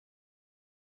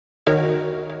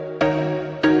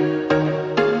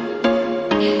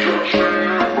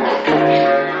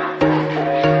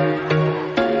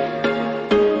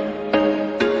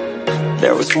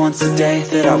just once a day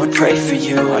that I would pray for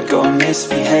you. I'd go and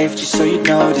misbehave just so you'd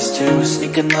notice too.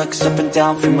 Sneaking looks up and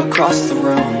down from across the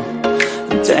room.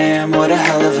 Damn, what a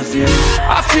hell of a view.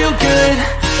 I feel good,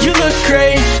 you look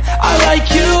great, I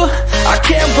like you, I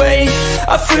can't wait.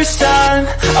 A first time,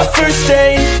 a first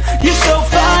date, you're so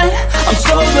fine, I'm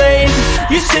so late.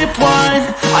 You sip wine,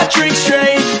 I drink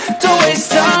straight, don't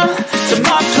waste time to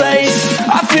my place.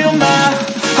 I feel my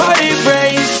heart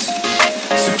erase,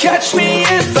 so catch me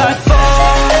if I fall.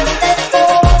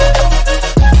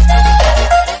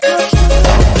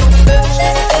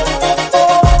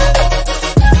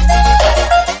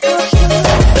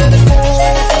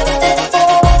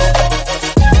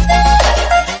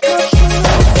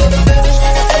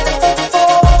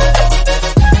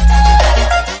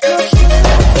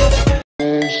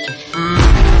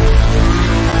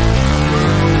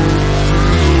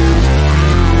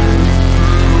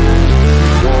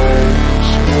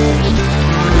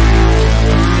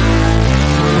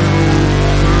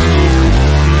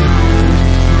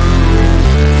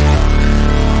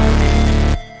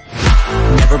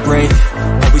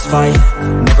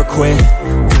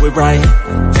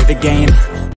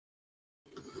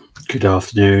 Good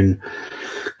afternoon,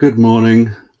 good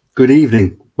morning, good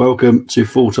evening. Welcome to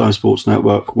Full Time Sports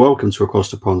Network. Welcome to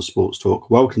Across the Pond Sports Talk.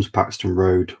 Welcome to Paxton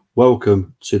Road.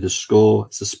 Welcome to The Score.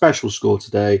 It's a special score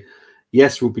today.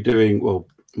 Yes, we'll be doing, well,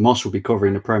 Moss will be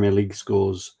covering the Premier League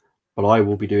scores, but I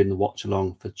will be doing the watch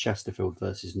along for Chesterfield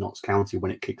versus Notts County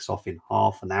when it kicks off in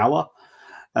half an hour.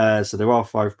 So there are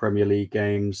 5 Premier League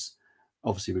games.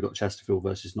 Obviously, we've got Chesterfield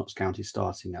versus Notts County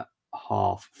starting at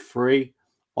 3:30.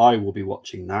 I will be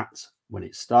watching that when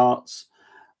it starts.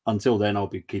 Until then, I'll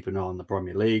be keeping an eye on the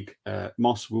Premier League.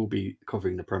 Moss will be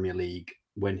covering the Premier League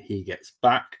when he gets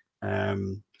back.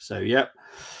 So, yep,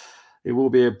 it will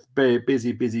be a very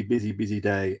busy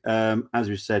day. As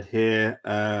we said here,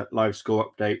 live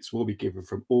score updates will be given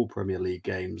from all Premier League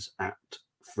games at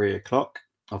 3 o'clock.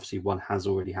 Obviously, one has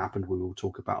already happened. We will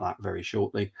talk about that very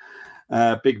shortly.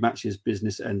 Big matches,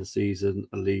 business end of season,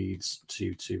 Leeds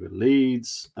 2-2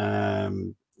 Leeds.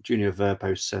 Junior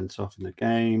Verpo sent off in the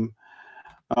game.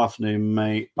 Afternoon,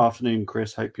 mate. Afternoon,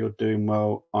 Chris. Hope you're doing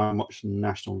well. I'm watching the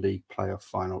National League playoff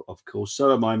final, of course.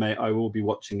 So am I, mate. I will be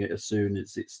watching it as soon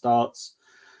as it starts.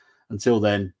 Until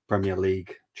then, Premier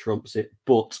League trumps it.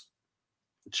 But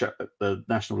the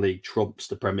National League trumps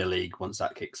the Premier League once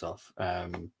that kicks off.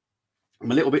 I'm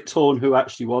a little bit torn who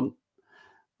actually won.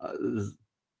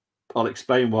 I'll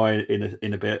explain why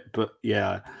in a bit. But,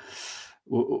 yeah,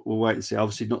 we'll wait and see.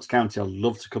 Obviously, Notts County, I'd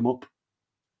love to come up.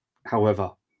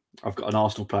 However, I've got an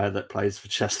Arsenal player that plays for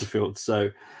Chesterfield. So,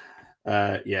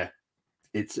 yeah,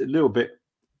 it's a little bit...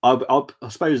 I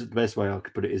suppose the best way I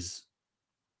could put it is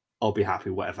I'll be happy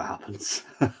whatever happens,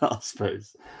 I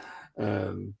suppose.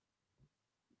 But,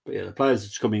 yeah, the players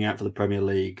are coming out for the Premier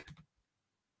League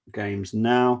games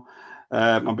now.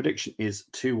 My prediction is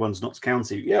 2-1 Notts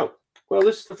County. Yeah, well,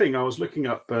 this is the thing. I was looking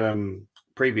up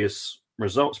previous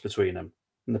results between them.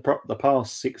 In the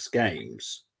past 6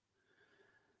 games,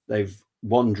 they've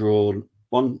won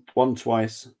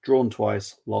twice, drawn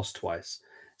twice, lost twice.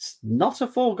 It's not a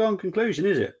foregone conclusion,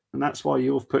 is it? And that's why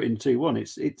you've put in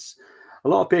 2-1. It's a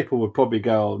lot of people would probably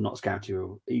go, "Oh, Notts County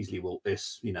will easily walk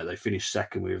this." You know, they finished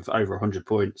second with over 100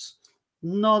 points.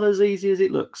 Not as easy as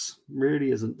it looks.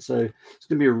 Really isn't. So it's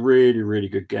going to be a really, really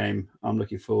good game. I'm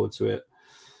looking forward to it.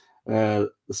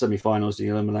 The semi-finals, the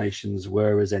eliminations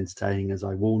were as entertaining as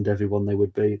I warned everyone they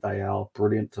would be. They are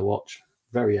brilliant to watch.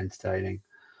 Very entertaining.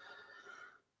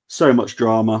 So much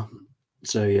drama.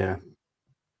 So, yeah.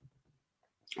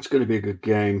 It's going to be a good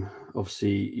game.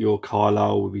 Obviously, your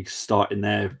Carlisle will be starting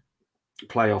their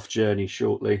playoff journey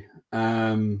shortly.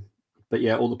 But,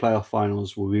 yeah, all the playoff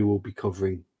finals we will be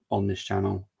covering on this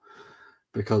channel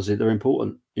because they're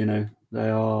important. You know, they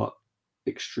are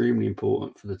extremely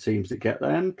important for the teams that get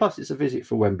there, and plus it's a visit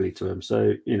for Wembley to them,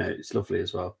 so you know it's lovely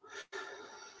as well.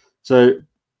 So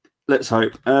let's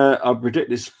hope. I predict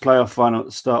this playoff final at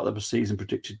the start of the season.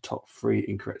 Predicted top 3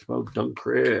 incorrect. Well done,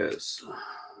 Chris.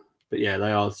 But yeah,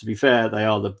 they are. To be fair, they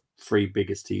are the 3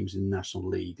 biggest teams in the National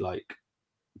League, like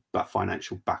that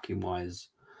financial backing wise.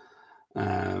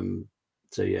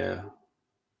 So yeah.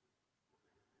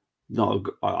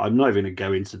 I'm not even going to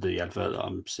go into the advert that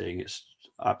I'm seeing. It's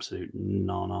absolute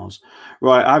nanas.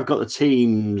 Right, I've got the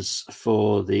teams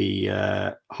for the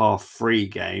 3:30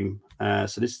 game.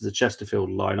 So this is the Chesterfield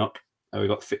lineup. We've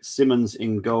got Fitzsimmons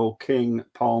in goal, King,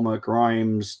 Palmer,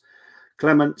 Grimes,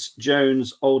 Clements,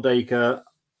 Jones, Oldacre,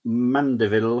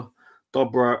 Mandeville,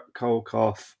 Dobra,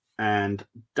 Kolkoff, and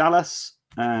Dallas.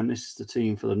 And this is the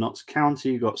team for the Notts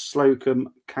County. You've got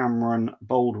Slocum, Cameron,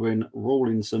 Baldwin,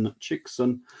 Rawlinson,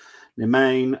 Chickson,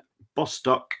 Nemain,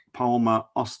 Bostock, Palmer,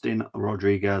 Austin,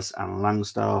 Rodriguez, and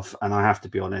Langstaff. And I have to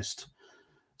be honest,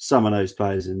 some of those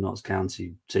players in the Notts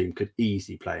County team could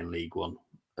easily play in League One,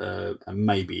 and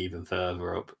maybe even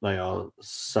further up. They are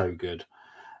so good.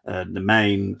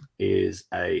 Nemain is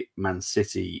a Man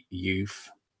City youth.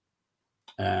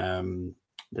 Then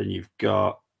you've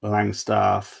got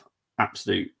Langstaff,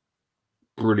 absolute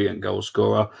brilliant goal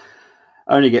scorer.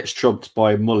 Only gets trumped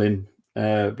by Mullin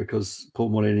because Paul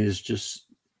Mullin is just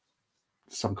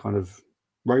some kind of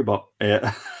robot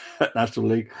at National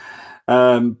League.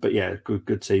 But yeah,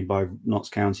 good team by Notts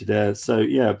County there. So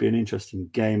yeah, it'll be an interesting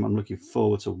game. I'm looking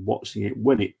forward to watching it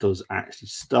when it does actually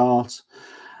start.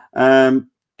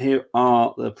 Here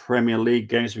are the Premier League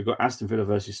games. We've got Aston Villa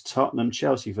versus Tottenham,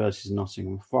 Chelsea versus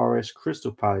Nottingham Forest,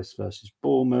 Crystal Palace versus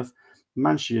Bournemouth,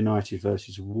 Manchester United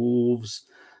versus Wolves,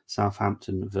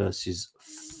 Southampton versus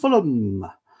Fulham.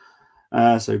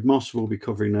 So Moss will be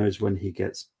covering those when he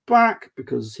gets back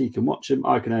because he can watch them.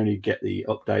 I can only get the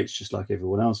updates just like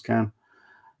everyone else can.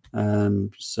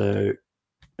 So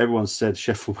everyone said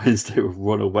Sheffield Wednesday would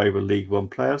run away with League One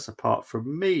playoffs apart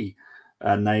from me.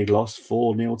 And they lost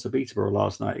 4-0 to Peterborough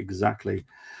last night. Exactly.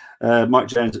 Mike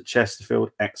Jones at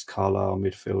Chesterfield, ex-Carlisle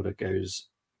midfielder, goes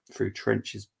through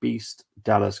trenches. Beast.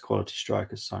 Dallas, quality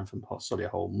striker, signed from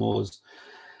Solihull Moors.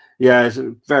 Yeah, it's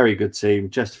a very good team.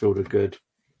 Chesterfield are good.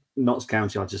 Notts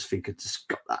County, I just think it's just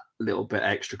got that little bit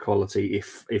extra quality,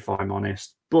 if I'm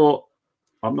honest. But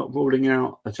I'm not ruling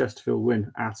out a Chesterfield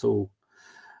win at all.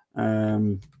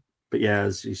 But yeah,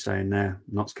 as you're saying there,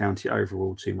 Notts County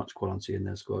overall too much quality in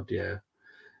their squad. Yeah,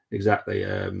 exactly.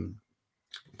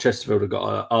 Chesterfield have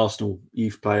got an Arsenal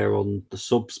youth player on the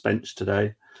subs bench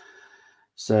today.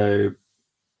 So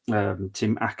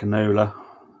Tim Akinola.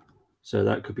 So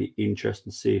that could be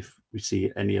interesting to see if we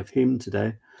see any of him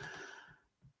today.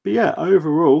 But yeah,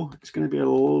 overall, it's going to be a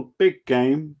little big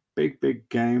game. Big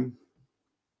game.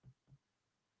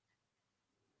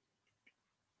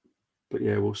 But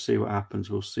yeah, we'll see what happens.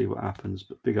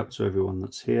 But big up to everyone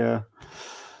that's here.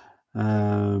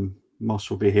 Moss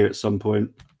will be here at some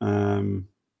point.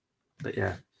 But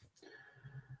yeah,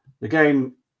 the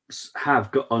games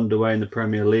have got underway in the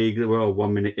Premier League. We're all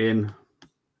 1 minute in.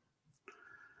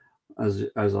 As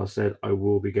I said, I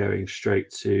will be going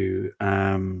straight to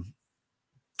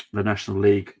the National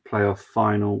League playoff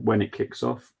final when it kicks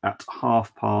off at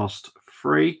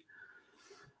 3:30.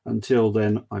 Until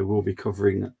then, I will be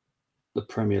covering the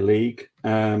Premier League.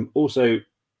 Also,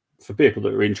 for people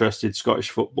that are interested, Scottish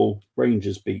football,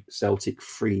 Rangers beat Celtic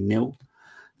 3-0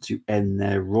 to end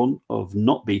their run of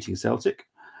not beating Celtic.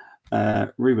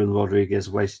 Ruben Rodriguez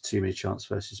wasted too many chances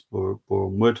versus Boreham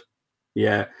Wood.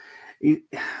 Yeah,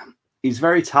 he's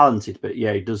very talented, but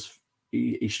yeah,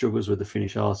 he struggles with the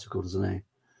finish article, doesn't he?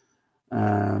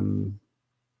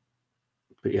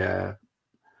 But yeah,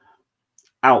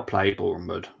 outplayed Boreham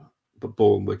Wood, but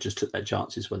Boreham Wood just took their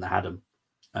chances when they had them.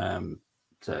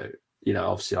 So, you know,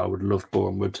 obviously I would love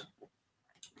Boreham Wood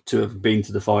to have been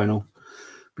to the final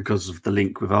because of the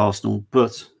link with Arsenal,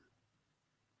 but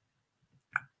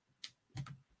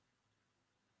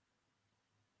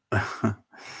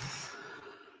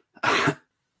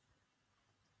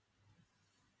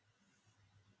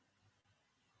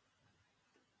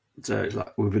so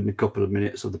like within a couple of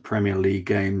minutes of the Premier League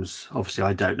games, obviously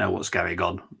I don't know what's going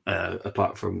on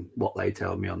apart from what they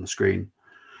tell me on the screen.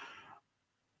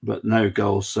 But no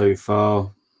goals so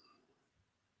far.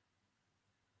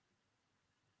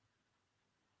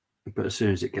 But as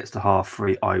soon as it gets to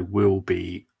 3:30, I will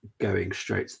be going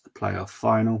straight to the playoff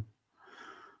final.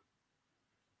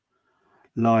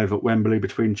 Live at Wembley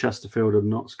between Chesterfield and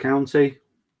Notts County.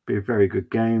 Be a very good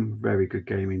game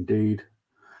indeed.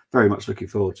 Very much looking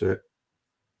forward to it.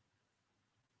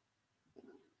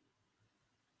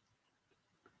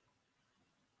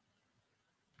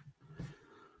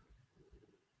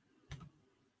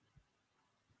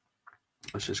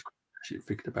 I was just actually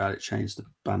thinking about it, change the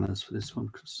banners for this one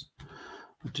because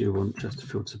I do want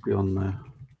Chesterfield to be on there.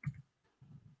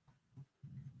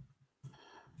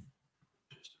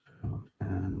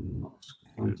 And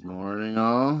good morning,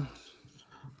 all.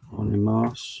 Morning,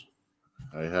 Mars.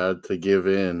 I had to give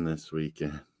in this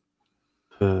weekend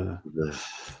to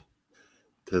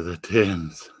the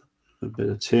Tims. A bit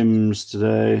of Tim's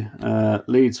today.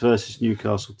 Leeds versus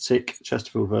Newcastle tick.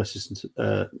 Chesterfield versus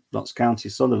Notts County.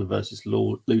 Sunderland versus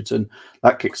Luton.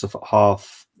 That kicks off at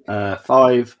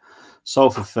 5:30.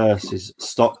 Salford versus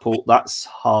Stockport. That's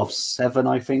 7:30,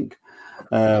 I think.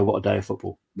 What a day of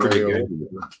football. Pretty good.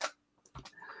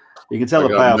 You can tell the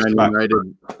playoffs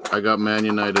back. I got Man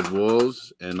United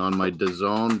Wolves, and on my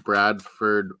DAZN,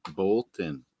 Bradford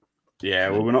Bolton. Yeah,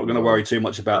 well, we're not going to worry too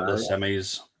much about the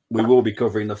semis. We will be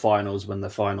covering the finals when the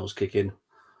finals kick in.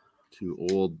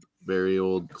 Two very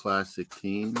old classic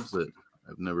teams that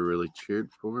I've never really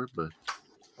cheered for, but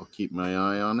I'll keep my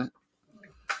eye on it.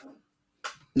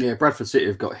 Yeah, Bradford City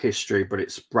have got history, but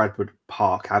it's Bradford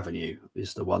Park Avenue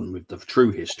is the one with the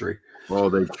true history. Oh,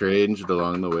 they changed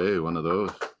along the way, one of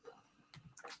those.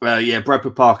 Well, yeah,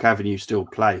 Bradford Park Avenue still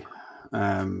play.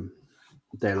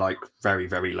 They're like very,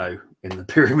 very low in the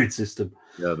pyramid system.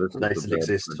 Yeah, this they is still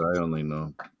exist. I only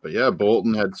know. But yeah,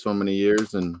 Bolton had so many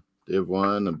years and they've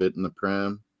won a bit in the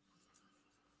Prem.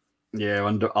 Yeah,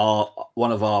 under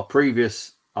one of our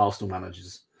previous Arsenal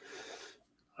managers.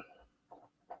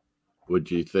 What'd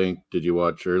you think? Did you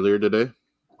watch earlier today?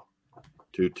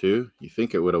 2-2. You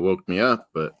think it would have woke me up,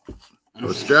 but I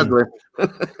was struggling.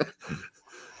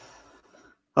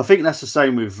 I think that's the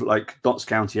same with like Notts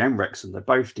County and Wrexham. They're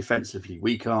both defensively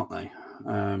weak, aren't they?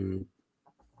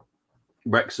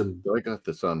 Wrexham. Do I got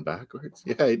this on backwards?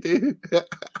 Yeah, I do.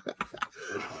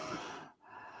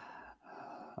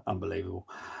 Unbelievable.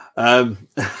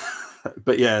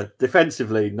 But yeah,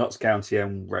 defensively, Notts County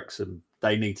and Wrexham,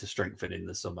 they need to strengthen in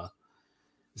the summer.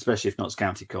 Especially if Notts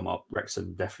County come up,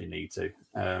 Wrexham definitely need to.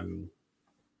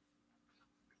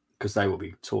 Because they will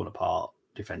be torn apart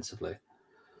defensively.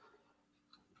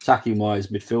 Attacking wise,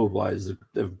 midfield wise,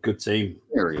 they're a good team.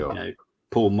 There we go.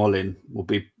 Paul Mullin will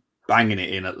be banging it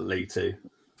in at the League Two.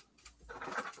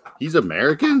 He's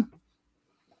American?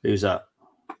 Who's that?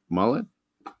 Mullin?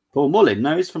 Paul Mullin?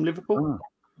 No, he's from Liverpool.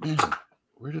 Oh, man.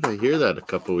 Where did I hear that a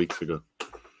couple of weeks ago?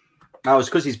 Oh, it's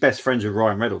because he's best friends with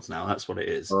Ryan Reynolds now. That's what it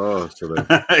is. Oh, so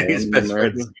he's best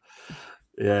friends.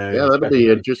 Yeah, that'll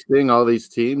be interesting. All these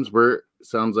teams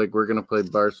sounds like we're gonna play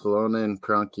Barcelona in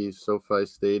Kroenke SoFi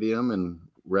Stadium, and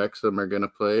Wrexham are gonna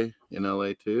play in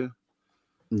LA too.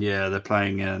 Yeah, they're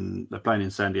playing in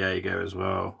San Diego as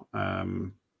well.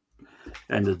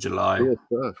 End of July. Cool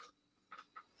stuff.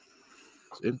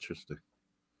 It's interesting.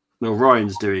 Well,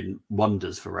 Ryan's doing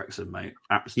wonders for Wrexham, mate.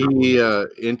 Absolutely.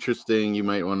 Interesting. You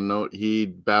might want to note he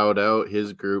bowed out.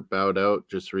 His group bowed out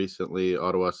just recently.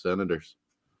 Ottawa Senators.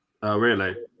 Oh,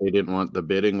 really? They didn't want the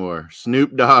bidding war.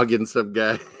 Snoop Dogg and some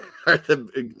guy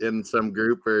in some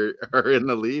group are in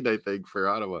the lead, I think, for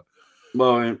Ottawa.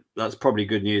 Well, that's probably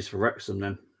good news for Wrexham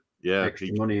then. Yeah, extra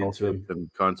money into him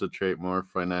and concentrate more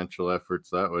financial efforts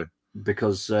that way.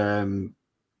 Because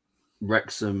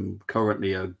Wrexham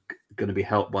currently are going to be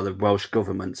helped by the Welsh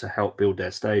government to help build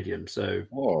their stadium. So,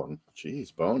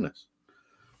 geez, bonus.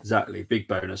 Exactly, big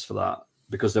bonus for that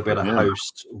because they'll be able to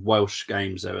host Welsh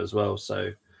games there as well.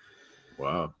 So,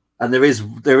 wow. And there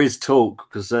is talk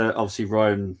because obviously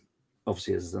Ryan,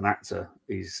 as an actor,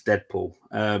 he's Deadpool.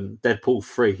 Deadpool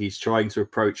 3. He's trying to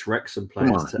approach Wrexham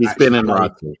players. He's been in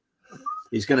lots.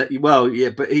 He's gonna, well, yeah,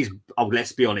 but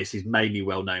let's be honest, he's mainly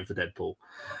well known for Deadpool.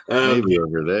 Maybe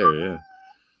over there, yeah.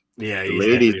 Yeah, the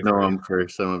ladies know him for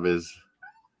some of his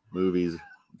movies,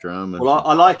 drama. Well,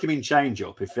 I like him in Change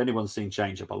Up. If anyone's seen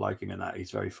Change Up, I like him in that.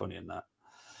 He's very funny in that.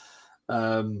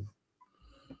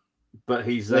 But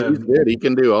he's good. He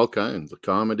can do all kinds of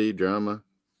comedy, drama.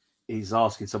 He's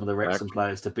asking some of the Wrexham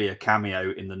players to be a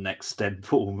cameo in the next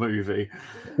Deadpool movie,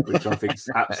 which I think is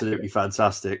absolutely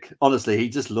fantastic. Honestly, he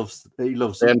loves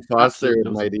Ben Foster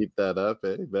might eat that up,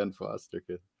 eh? Ben Foster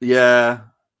could. Yeah,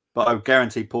 but I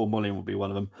guarantee Paul Mullin will be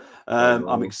one of them.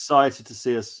 I'm excited to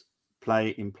see us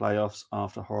play in playoffs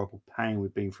after horrible pain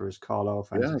we've been through as Carlisle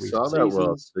fans. Yeah, I saw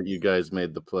that that you guys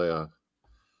made the playoff.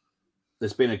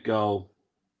 There's been a goal.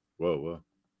 Whoa.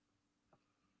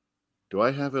 Do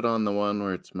I have it on the one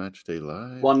where it's match day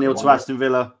live? 1-0 to Aston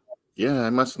Villa. Yeah, I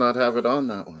must not have it on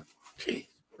that one. Jeez.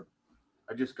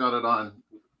 I just got it on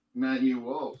Man U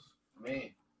Wolves.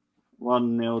 Me.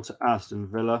 1-0 to Aston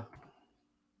Villa.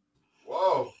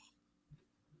 Whoa.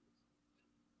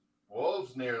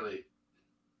 Wolves nearly.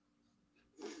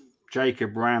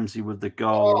 Jacob Ramsey with the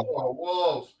goal. Oh,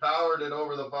 Wolves powered it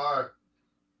over the bar.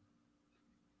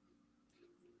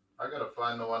 I got to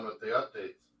find the one with the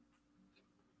updates.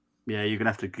 Yeah, you're going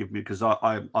to have to give me, because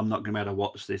I'm not going to be able to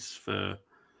watch this for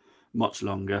much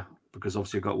longer, because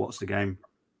obviously I've got to watch the game.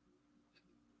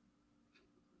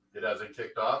 It hasn't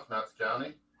kicked off, Notts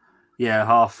County? Yeah,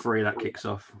 3:30 that kicks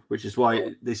off, which is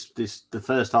why the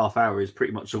first half hour is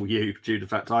pretty much all you, due to the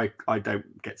fact I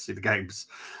don't get to see the games,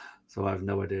 so I have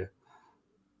no idea.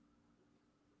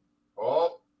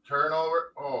 Oh,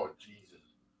 turnover. Oh, Jesus.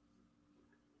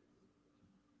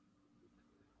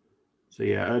 So,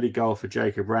 yeah, early goal for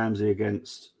Jacob Ramsey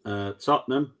against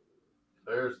Tottenham.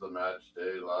 There's the match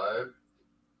day live.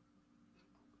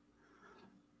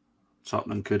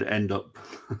 Tottenham could end up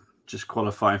just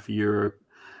qualifying for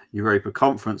Europa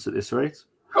Conference at this rate.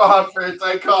 Conference,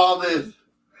 I called it.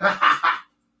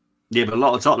 Yeah, but a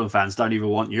lot of Tottenham fans don't even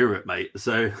want Europe, mate.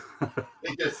 So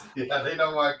they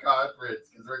don't want conference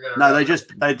because we're gonna. No,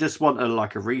 they just want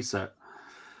a reset.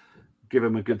 Give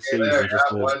them a good season. There, just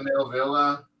 1-0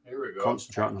 Villa. Here we go.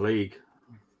 Concentrate on the league.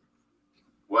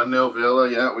 1-0 Villa.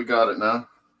 Yeah, we got it now.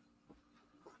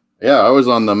 Yeah, I was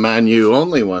on the Man U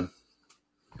only one.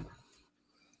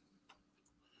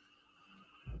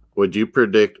 Would you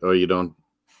predict? Oh, you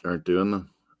aren't doing them.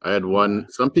 I had one.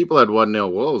 Some people had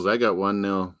 1-0 Wolves. I got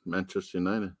 1-0 Manchester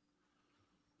United.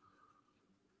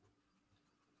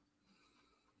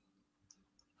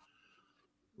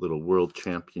 Little World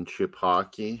Championship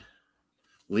hockey.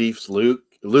 Luke's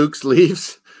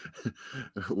Leafs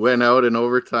went out in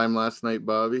overtime last night,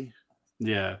 Bobby.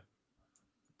 Yeah.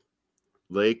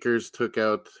 Lakers took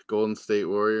out Golden State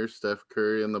Warriors. Steph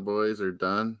Curry and the boys are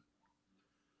done.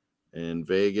 And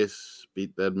Vegas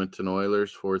beat the Edmonton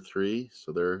Oilers 4-3.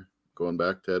 So they're going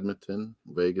back to Edmonton.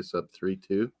 Vegas up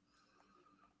 3-2.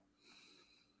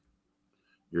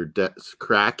 Your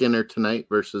Kraken are tonight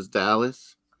versus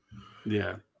Dallas.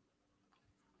 Yeah.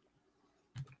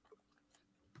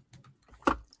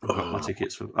 My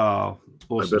tickets for awesome.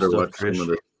 I better watch some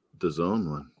of the zone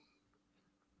one.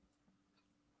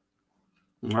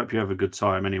 I hope you have a good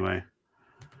time anyway.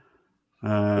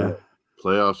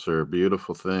 Playoffs are a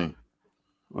beautiful thing.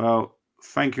 Well,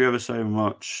 thank you ever so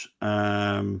much.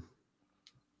 It's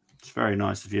very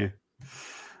nice of you.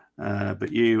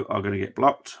 But you are going to get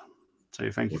blocked. So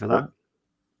thank you for that.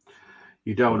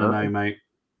 You don't want to know, mate.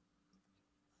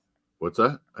 What's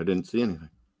that? I didn't see anything.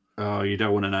 Oh, you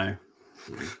don't want to know.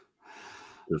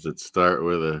 Does it start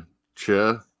with a ch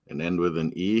and end with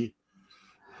an e?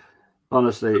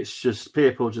 Honestly, it's just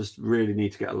people just really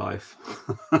need to get a life.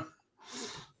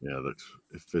 Yeah,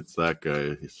 if it's that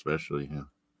guy, especially. Yeah.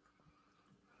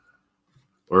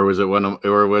 Or was it one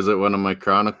of my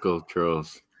Chronicle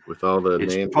trolls with all the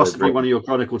names? It's possibly one of your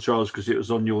Chronicle trolls because it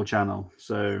was on your channel.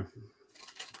 So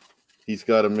he's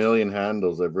got 1 million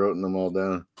handles. I've written them all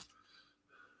down.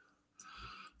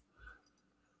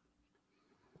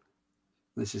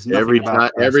 This is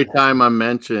every time I'm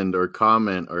mentioned or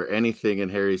comment or anything in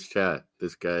Harry's chat,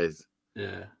 this guy's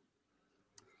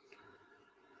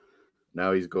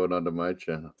now he's going onto my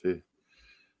channel too.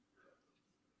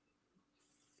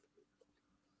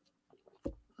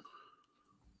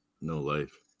 No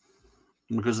life.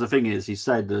 Because the thing is, he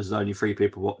said there's only 3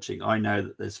 people watching. I know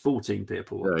that there's 14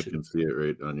 people watching. Yeah, I can see it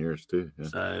right on yours too. Yeah.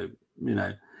 So,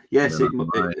 yes,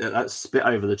 that's split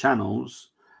over the channels.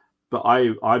 But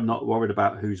I'm not worried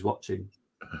about who's watching.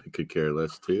 I could care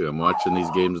less too. I'm watching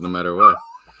these games no matter what.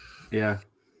 Yeah.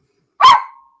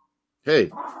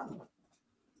 Hey.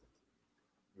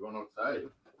 You want outside?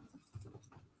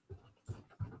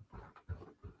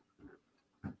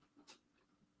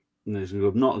 There's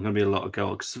not going to be a lot of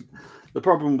goals. The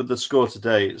problem with the score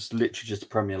today is literally just the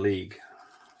Premier League.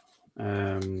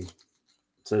 So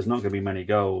there's not going to be many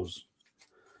goals.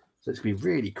 So it's going to be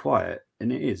really quiet.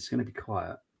 And it is. It's going to be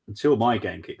quiet. Until my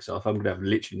game kicks off, I'm going to have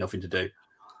literally nothing to do.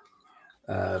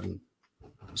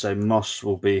 So Moss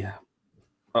will be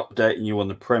updating you on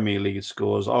the Premier League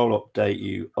scores. I'll update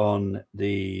you on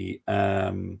the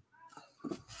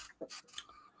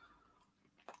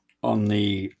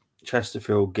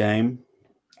Chesterfield game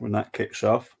when that kicks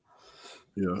off.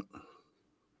 Yeah.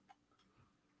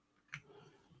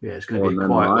 Yeah, it's going to be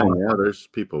quiet. Yeah, there's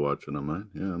people watching on mine.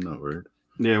 Yeah, I'm not worried.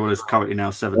 Yeah, well, it's currently now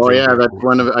 17. Oh, yeah, that's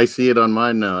one of. I see it on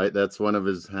mine now. That's one of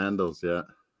his handles. Yeah.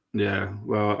 Yeah.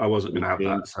 Well, I wasn't going to have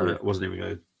that, so I wasn't even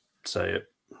going to say it.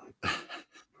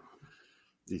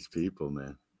 These people,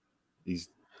 man. This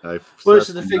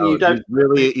is the thing. You don't.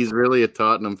 He's really a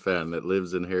Tottenham fan that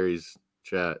lives in Harry's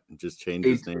chat and just changed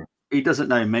his name. He doesn't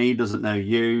know me. He doesn't know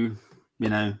you.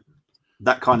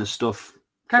 That kind of stuff.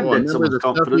 Can remember the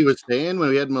stuff he was saying when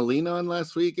we had Molina on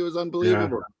last week? It was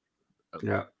unbelievable.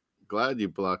 Yeah. Glad you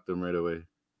blocked him right away.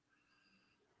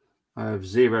 I have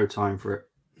 0 time for it.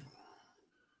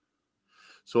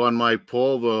 So on my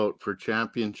poll vote for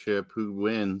championship, who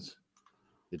wins?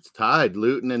 It's tied.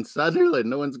 Luton and Sunderland.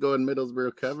 No one's going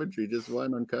Middlesbrough, Coventry. Just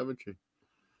one on Coventry.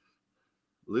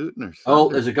 Luton or Sunderland. Oh,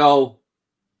 there's a goal.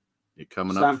 You're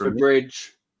coming Stamford up for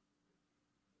Bridge.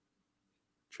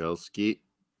 Chelsea.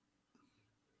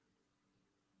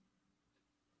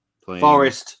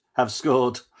 Forest have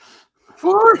scored.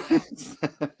 Forest.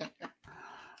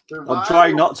 I'm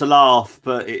trying not to laugh,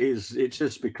 but it's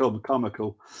just become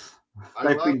comical.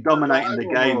 They've been dominating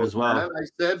the game as well. Man. I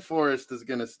said Forest is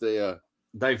going to stay up.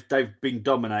 They've been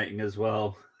dominating as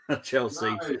well, Chelsea.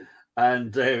 Nice.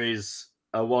 And there is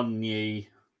a Wonyi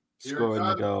scoring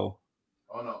the goal.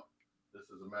 Oh no, this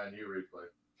is a Man U replay.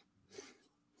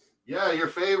 Yeah, your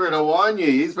favorite, Awanya.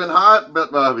 He's been hot,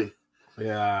 but Bobby.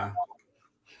 Yeah.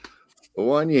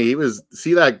 Awanya, he was,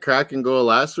 see that cracking goal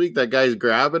last week? That guy's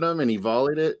grabbing him and he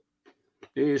volleyed it.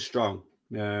 He is strong.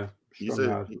 Yeah.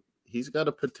 He's got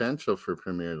a potential for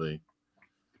Premier League.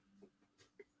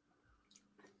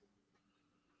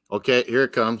 Okay, here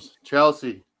it comes.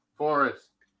 Chelsea, Forrest.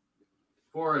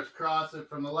 Forrest cross it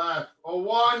from the left.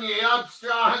 Awanya up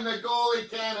strong. The goalie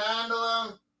can't handle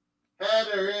him.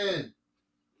 Header in.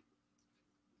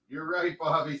 You're right,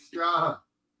 Bobby. Strong.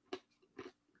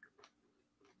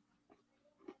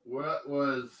 What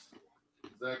was...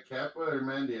 Is that Kepa or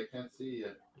Mendy? I can't see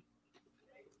yet.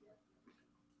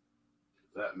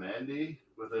 Is that Mendy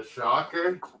with a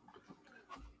shocker?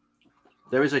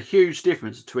 There is a huge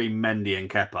difference between Mendy and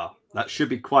Kepa. That should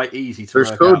be quite easy to They're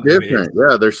work so out who it is. different.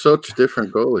 Yeah, they're such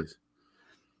different goalies.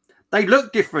 They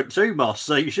look different too, Moss,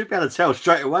 so you should be able to tell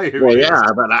straight away who Well, it yeah,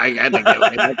 is. but I had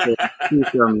to see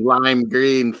some lime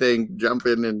green thing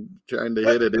jumping and trying to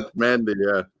hit it. It's Mendy,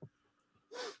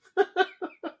 yeah.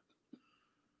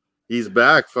 He's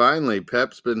back finally.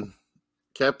 Kepa's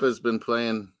been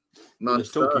playing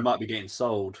There's talk he nonstop. might be getting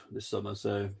sold this summer,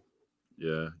 so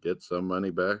Yeah, get some money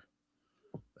back.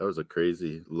 That was a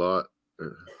crazy load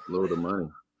of money.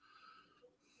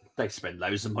 they spend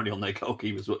loads of money on their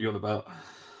goalkeepers. What you're on about?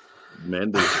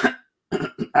 Mendy.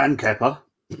 And Kepa.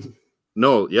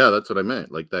 No, yeah, that's what I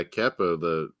meant. Like that Kepa,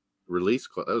 the release,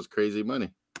 that was crazy money.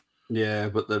 Yeah,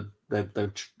 but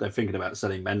they're thinking about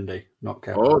selling Mendy, not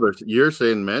Kepa. Oh, you're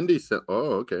saying Mendy?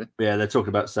 Oh, okay. Yeah, they're talking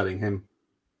about selling him.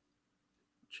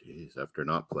 Jeez, after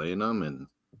not playing him and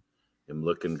him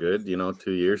looking good,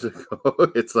 2 years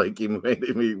ago, it's like he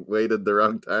waited the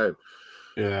wrong time.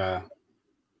 Yeah.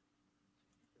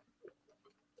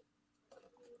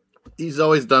 He's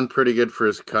always done pretty good for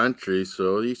his country,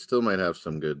 so he still might have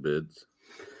some good bids.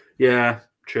 Yeah,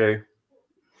 true.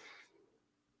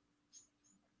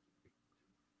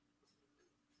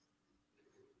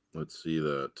 Let's see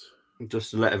that.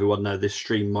 Just to let everyone know, this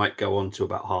stream might go on to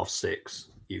about 6:30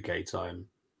 UK time.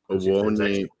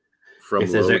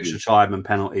 If there's extra time and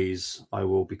penalties, I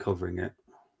will be covering it.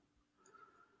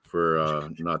 For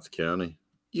Notts County.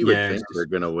 You would think they're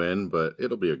going to win, but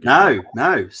it'll be a good game.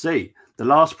 No. See,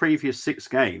 the previous 6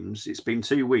 games, it's been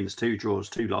 2 wins, 2 draws,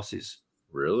 2 losses.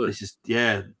 Really?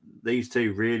 These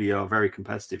two really are very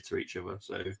competitive to each other.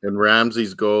 So, and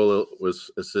Ramsey's goal was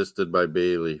assisted by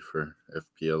Bailey for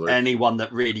FPL. Anyone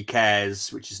that really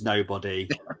cares, which is nobody.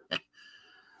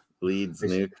 Leeds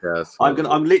Newcastle.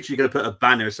 I'm literally gonna put a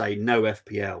banner saying no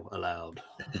FPL allowed.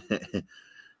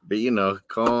 But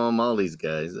calm all these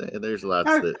guys. There's lots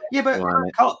that. Yeah,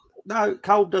 but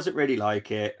Cole doesn't really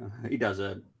like it. He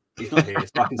doesn't. He's not here,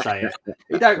 so I can say it.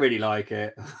 He don't really like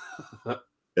it.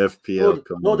 FPL.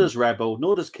 Nor does Rebel,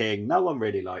 nor does King. No one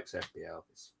really likes FPL.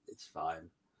 It's fine.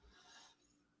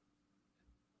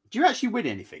 Do you actually win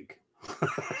anything?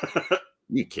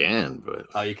 You can,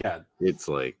 but you can. It's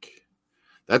like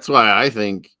that's why I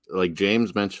think like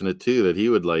James mentioned it too, that he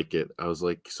would like it. I was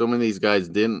like, so many of these guys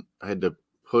I had to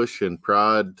push and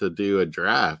prod to do a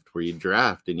draft where you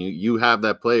draft and you have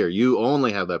that player. You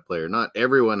only have that player. Not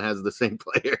everyone has the same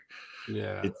player.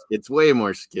 Yeah. It's way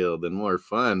more skilled and more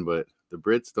fun, but the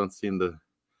Brits don't seem to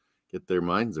get their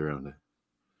minds around it.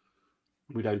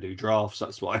 We don't do drafts,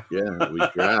 that's why. Yeah, we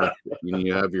draft.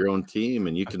 You have your own team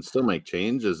and you can still make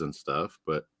changes and stuff,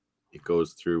 but it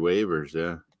goes through waivers,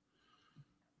 yeah.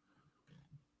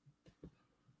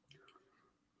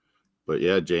 But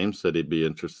yeah, James said he'd be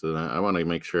interested in that. I want to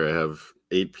make sure I have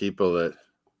 8 people that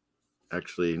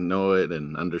actually know it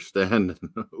and understand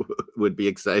and would be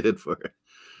excited for it.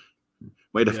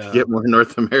 Might have to get more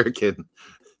North American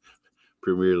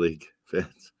Premier League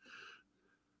fans.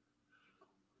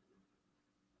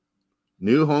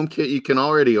 New home kit you can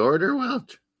already order,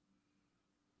 Welch?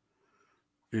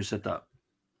 Who said that?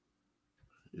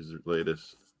 His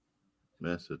latest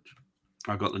message.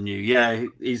 I got the new. Yeah,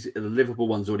 the Liverpool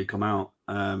one's already come out.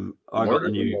 I got the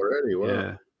new already. Wow.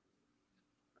 Yeah.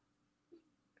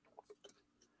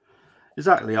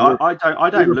 Exactly. I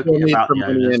don't look at about the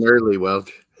owners early,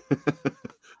 Welch.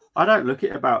 I don't look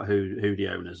at about who the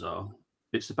owners are.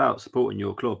 It's about supporting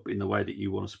your club in the way that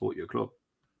you want to support your club.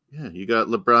 Yeah, you got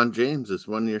LeBron James as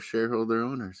one of your shareholder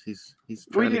owners. He's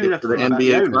trying to get to the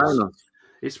NBA finals.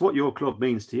 It's what your club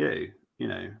means to you,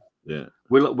 Yeah.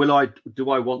 Do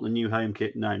I want the new home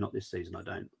kit? No, not this season. I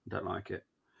don't like it.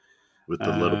 With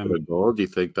the little bit of gold, do you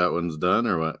think that one's done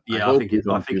or what? Yeah, I think it's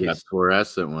that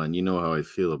fluorescent one. You know how I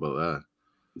feel about that.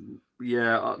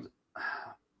 Yeah,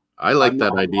 I like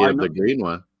that idea of the green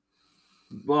one.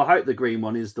 Well, I hope the green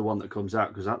one is the one that comes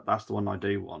out because that's the one I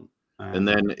do want. And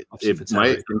then obviously for it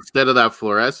might, telly. instead of that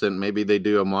fluorescent, maybe they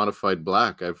do a modified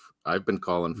black. I've been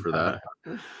calling for that.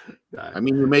 No. I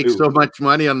mean, you make so much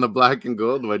money on the black and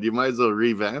gold one, you might as well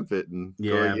revamp it and go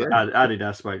Yeah, again. but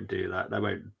Adidas won't do that. They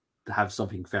won't have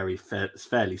something fairly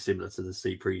similar to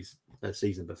the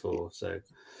season before. So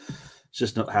it's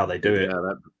just not how they do it.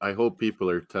 Yeah, I hope people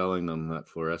are telling them that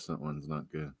fluorescent one's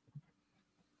not good.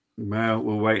 Well,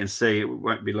 we'll wait and see. It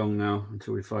won't be long now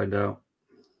until we find out.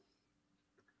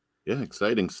 Yeah,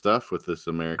 exciting stuff with this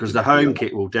American. Because the home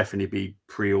kit will definitely be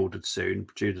pre-ordered soon,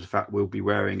 due to the fact we'll be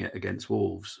wearing it against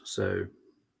Wolves. So,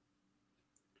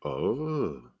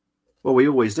 well, we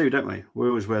always do, don't we? We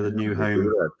always wear the new home. Do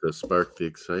that to spark the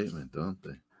excitement, don't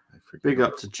they? Big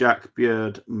up to Jack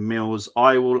Beard Mills.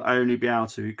 I will only be able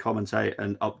to commentate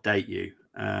and update you.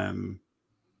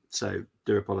 So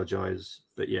do apologise,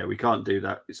 but yeah, we can't do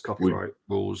that. It's copyright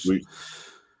rules.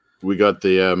 We got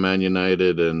the Man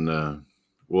United and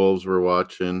Wolves we're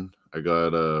watching. I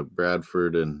got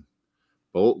Bradford and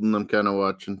Bolton I'm kind of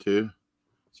watching too.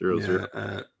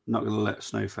 0-0. Not going to let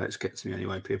snowflakes get to me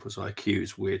anyway. People's IQ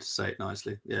is weird to say it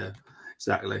nicely. Yeah,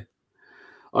 exactly.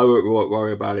 I won't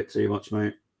worry about it too much,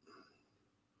 mate.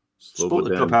 Support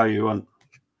the club how you want.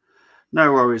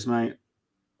 No worries, mate.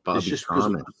 Bobby it's just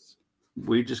Thomas.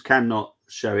 We just cannot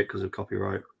show it because of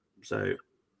copyright. So,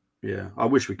 yeah, I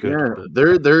wish we could. Yeah, but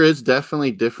there is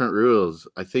definitely different rules.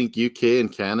 I think UK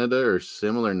and Canada are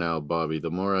similar now, Bobby.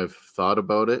 The more I've thought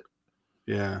about it,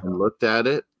 and looked at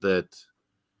it, that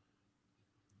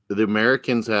the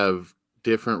Americans have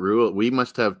different rules. We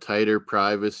must have tighter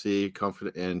privacy,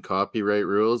 confident, and copyright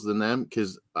rules than them.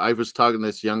 Because I was talking to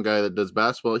this young guy that does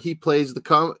basketball. He plays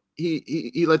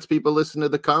he lets people listen to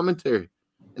the commentary,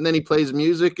 and then he plays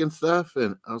music and stuff.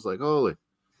 And I was like, holy.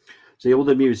 See, all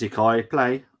the music I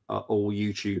play are all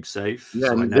YouTube safe. Yeah,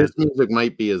 so and this music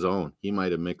might be his own. He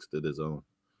might have mixed it his own.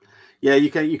 Yeah, you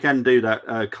can do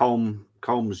that.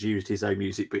 Colm's used his own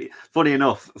music, but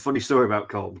funny story about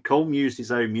Colm. Colm used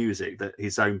his own music that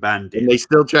his own band did. And they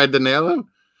still tried to nail him?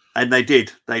 And they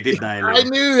did nail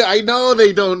him. I know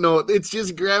they don't know. It's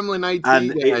just gremlin IT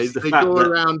and guys. They go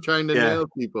around trying to nail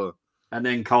people. And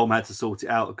then Colm had to sort it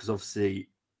out because obviously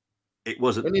it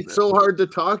wasn't. And it's so hard to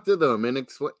talk to them and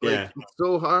explain. It's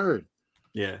so hard.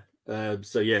 Yeah.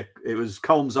 So yeah, it was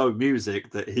Colm's own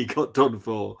music that he got done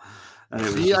for.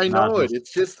 See, I know it.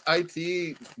 It's just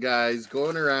IT guys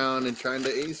going around and trying to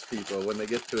ace people when they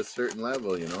get to a certain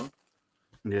level, you know?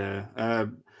 Yeah.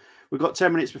 We've got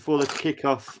 10 minutes before the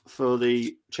kickoff for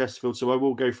the Chesterfield, so I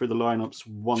will go through the lineups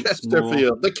once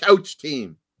Chesterfield, more. the couch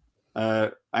team.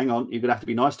 Hang on, you're going to have to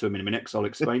be nice to him in a minute because I'll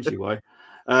explain to you why.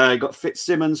 You got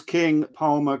Fitzsimmons, King,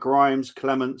 Palmer, Grimes,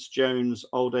 Clements, Jones,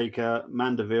 Oldacre,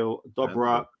 Mandeville,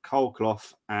 Dobra,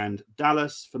 Colclough, and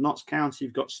Dallas. For Notts County,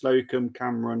 you've got Slocum,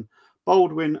 Cameron,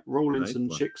 Baldwin, Rawlinson,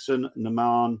 Chickson,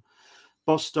 Naman,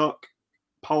 Bostock,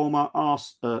 Palmer, I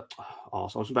was about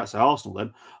to say Arsenal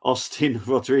then, Austin,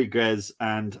 Rodriguez,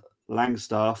 and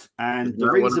Langstaff. And the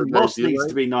reason Moss needs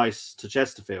to be nice to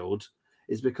Chesterfield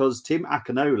is because Tim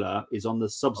Akinola is on the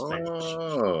subs bench.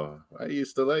 Oh, I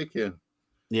used to like him.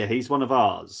 Yeah, he's one of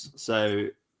ours. So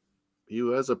he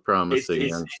was a promising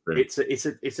youngster. It's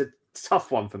a tough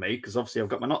one for me because obviously I've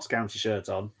got my Notts County shirt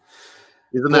on.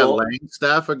 Isn't that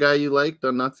Langstaff a guy you liked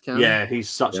on Notts County? Yeah, he's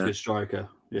such a good striker.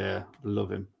 Yeah, love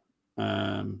him.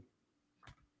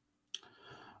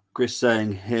 Chris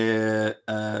saying here,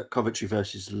 Coventry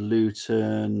versus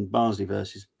Luton, Barnsley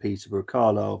versus Peterborough,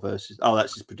 Carlisle versus... Oh,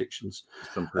 that's his predictions.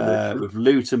 With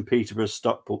Luton, Peterborough,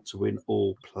 Stockport to win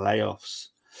all playoffs.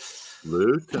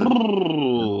 Luton.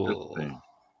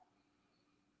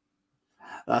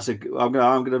 That's I'm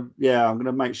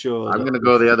gonna make sure. I'm gonna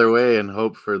go the other way and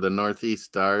hope for the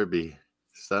Northeast Derby,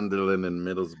 Sunderland and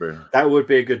Middlesbrough. That would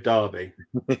be a good derby.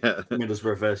 Yeah.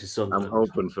 Middlesbrough versus Sunderland. I'm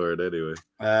hoping for it anyway.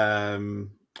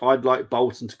 I'd like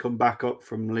Bolton to come back up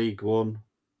from League One,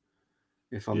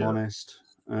 if I'm honest.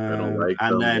 I don't like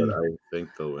them, but I think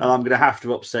they'll win. And I'm going to have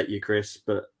to upset you, Chris,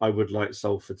 but I would like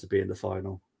Salford to be in the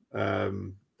final.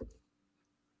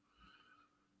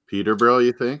 Peterborough,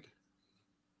 you think?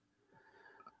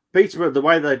 Peterborough, the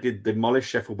way they did demolish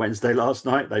Sheffield Wednesday last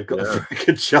night, they've got a very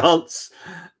good chance.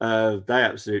 They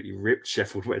absolutely ripped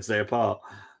Sheffield Wednesday apart.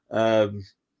 I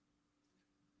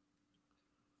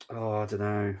don't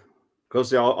know.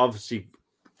 Because obviously,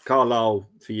 Carlisle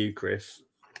for you, Chris.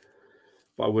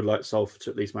 But I would like Salford to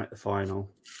at least make the final.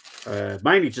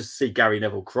 Mainly just to see Gary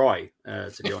Neville cry,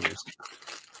 to be honest.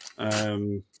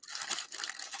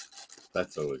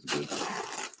 That's always good.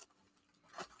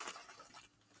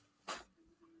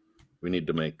 We need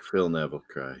to make Phil Neville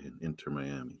cry in Inter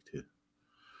Miami too.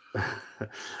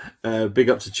 Big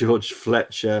up to George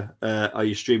Fletcher. Are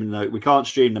you streaming? No, we can't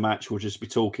stream the match. We'll just be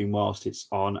talking whilst it's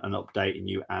on and updating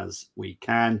you as we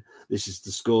can. This is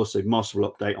the score. So Moss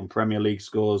will update on Premier League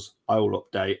scores. I will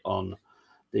update on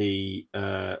the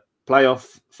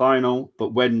playoff final.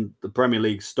 But when the Premier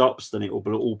League stops, then it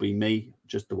will all be me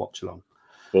just to watch along.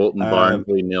 Bolton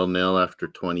Barnsley 0-0 after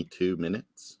 22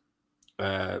 minutes.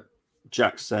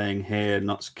 Jack's saying here,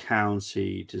 Notts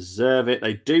County deserve it.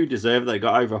 They do deserve it. They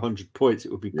got over 100 points.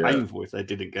 It would be painful if they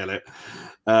didn't get it.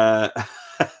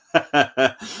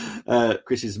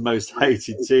 Chris's most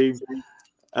hated team.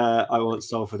 I want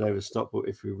Salford over Stockport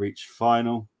if we reach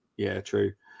final. Yeah,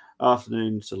 true.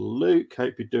 Afternoon to Luke.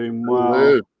 Hope you're doing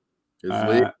well.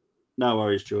 No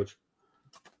worries, George.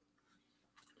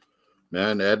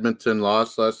 Man, Edmonton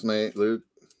lost last night, Luke.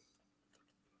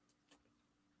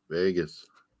 Vegas.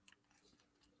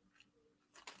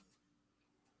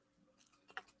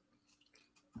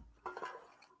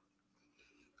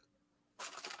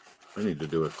 I need to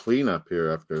do a cleanup here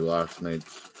after last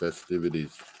night's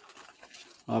festivities.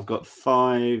 I've got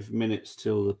 5 minutes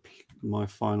till my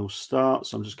final start,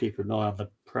 so I'm just keeping an eye on the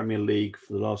Premier League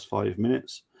for the last 5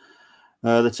 minutes.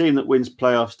 The team that wins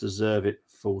playoffs deserve it,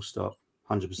 full stop,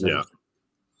 100%. Yeah.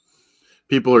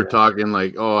 People are talking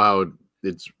like, oh, how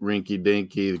it's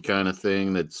rinky-dinky, the kind of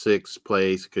thing that 6th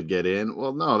place could get in.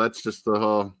 Well, no, that's just the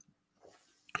whole...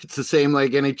 It's the same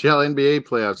like NHL, NBA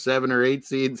playoffs. 7 or 8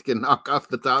 seeds can knock off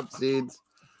the top seeds.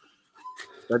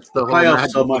 That's the whole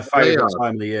playoffs are my favorite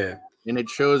time of the year. And it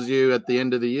shows you at the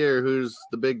end of the year who's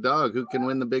the big dog, who can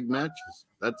win the big matches.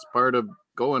 That's part of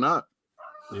going up.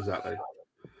 Exactly.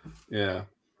 Yeah.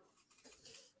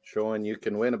 Showing you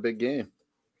can win a big game.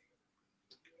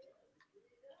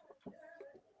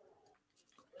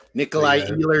 Nikolai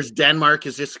Ehlers, Denmark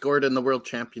has just scored in the World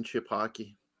Championship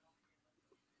hockey.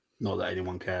 Not that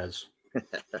anyone cares.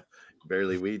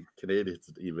 Barely we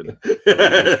Canadians even.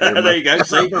 There you go.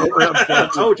 See, I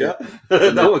told you.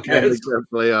 No one cares.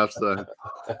 Playoffs.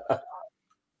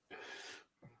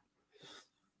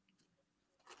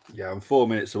 Yeah, I'm 4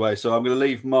 minutes away, so I'm going to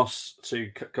leave Moss to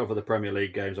cover the Premier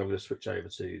League games. I'm going to switch over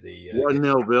to the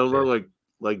 1-0 Villa,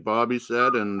 like Bobby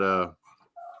said, and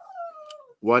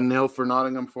 1-0 for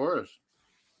Nottingham Forest.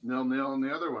 0-0 on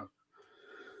the other one.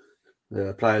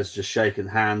 The players just shaking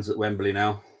hands at Wembley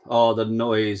now. Oh, the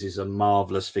noise is a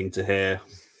marvellous thing to hear.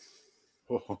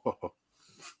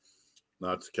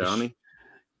 Notts County?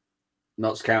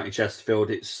 Notts County, Chesterfield.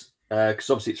 It's because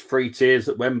obviously it's 3 tiers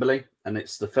at Wembley, and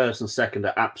it's the first and second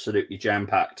are absolutely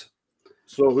jam-packed.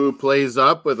 So who plays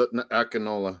up with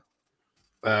Akinola?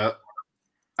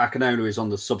 Akinola is on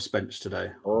the subs bench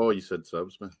today. Oh, you said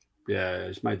subs, man. Yeah,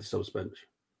 he's made the subs bench.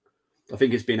 I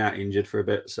think he's been out injured for a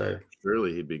bit, so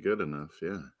surely he'd be good enough.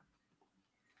 Yeah.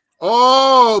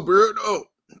 Oh,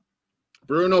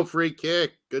 Bruno, free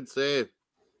kick, good save.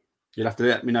 You'll have to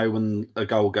let me know when a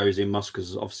goal goes in, Musk,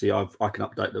 because obviously I can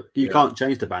update the. You can't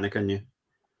change the banner, can you?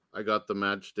 I got the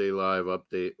Match Day Live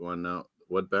update one now.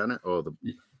 What banner? Oh,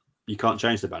 you can't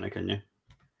change the banner, can you?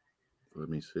 Let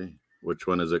me see. Which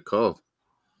one is it called?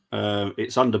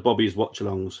 It's under Bobby's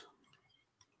watch-alongs.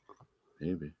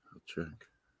 Maybe I'll check.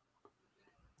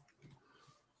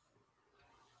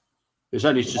 It's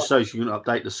only just so you can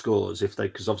update the scores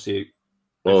because obviously.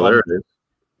 Oh, there it is.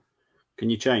 Can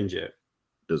you change it?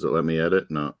 Does it let me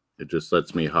edit? No, it just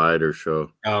lets me hide or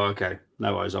show. Oh, okay.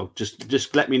 No worries. I'll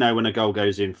just let me know when a goal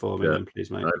goes in for me, then,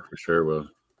 please, mate. I for sure will.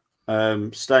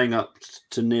 Staying up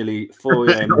to nearly 4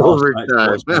 a.m.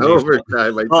 Overtime.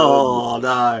 Oh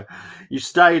no, you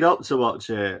stayed up to watch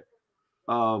it.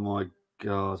 Oh my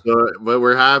god. But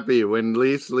we're happy when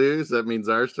Leafs lose. That means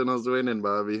Arsenal's winning,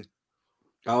 Bobby.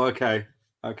 Oh, okay.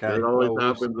 It always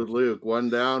happens with Luke. 1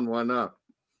 down, 1 up.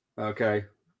 Okay.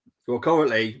 Well,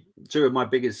 currently, 2 of my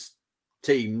biggest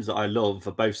teams that I love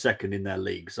are both second in their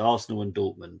leagues, Arsenal and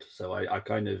Dortmund. So I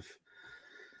can't. It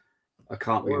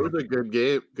was a good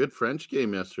game, good French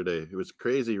game yesterday. It was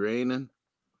crazy raining.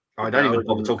 I don't even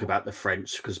bother talking about the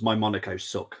French because my Monaco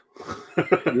suck.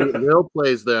 Lille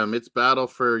plays them. It's battle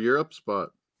for Europe spot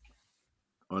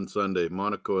on Sunday.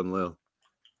 Monaco and Lille.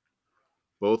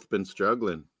 Both been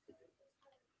struggling.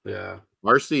 Yeah.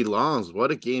 RC Lens,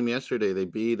 what a game yesterday. They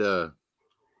beat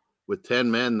with 10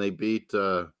 men, they beat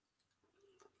who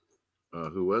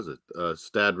was it?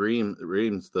 Stade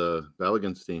Reims, the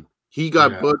Belgians team. He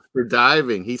got booked for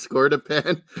diving. He scored a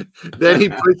pen. Then he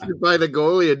pushed it by the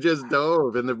goalie and just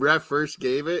dove. And the ref first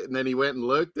gave it, and then he went and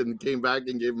looked and came back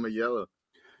and gave him a yellow.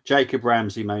 Jacob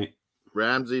Ramsey, mate.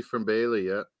 Ramsey from Bailey,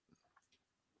 yeah.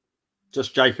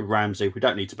 Just Jacob Ramsey. We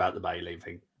don't need to about the Bailey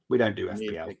thing. We don't do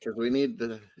FPL because we need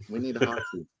a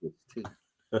hockey too.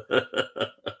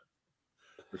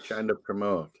 We're trying to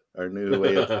promote our new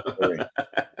way of scoring.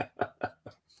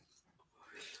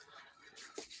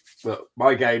 But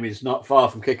my game is not far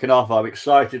from kicking off. I'm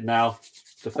excited now.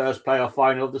 It's the first playoff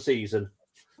final of the season.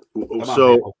 Come on,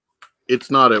 So people.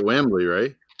 it's not at Wembley,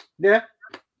 right? Yeah.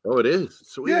 Oh, it is.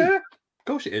 Sweet. Yeah. Of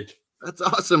course it is. That's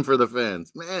awesome for the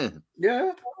fans, man.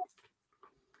 Yeah.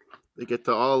 They get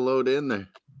to all load in there.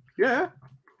 Yeah.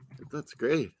 That's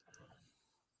great.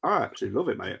 I actually love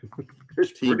it, mate.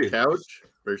 It's Team brilliant. Couch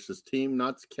versus Team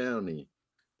Notts County,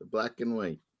 the black and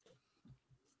white.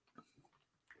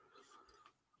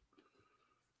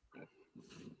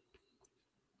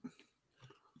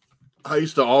 I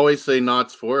used to always say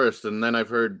Notts Forest, and then I've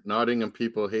heard Nottingham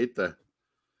people hate that.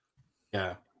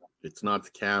 Yeah. It's Notts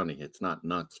County. It's not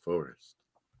Notts Forest.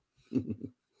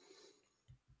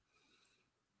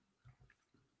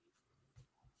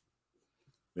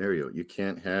 Mario, you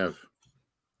can't have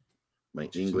my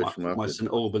English My muffin.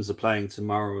 St Albans are playing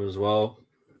tomorrow as well.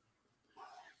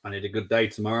 I need a good day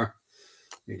tomorrow.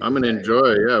 I'm gonna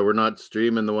enjoy. Yeah, we're not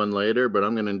streaming the one later, but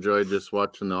I'm gonna enjoy just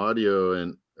watching the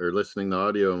audio or listening to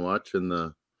audio and watching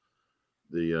the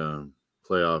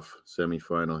playoff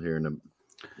semifinal here in a.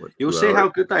 You'll see how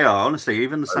good they are. Honestly,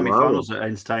 even the semifinals are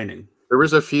entertaining. There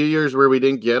was a few years where we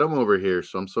didn't get them over here,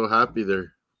 so I'm so happy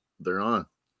they're on.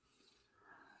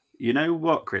 You know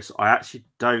what, Chris? I actually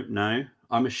don't know.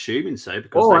 I'm assuming so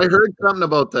because. Oh, I heard something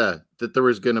about that there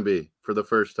was going to be for the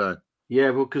first time.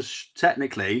 Yeah, well, because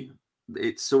technically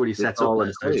it's already set up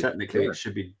there, so technically it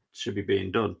should be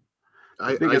being done.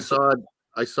 I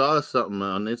saw something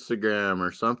on Instagram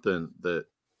or something that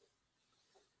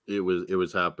it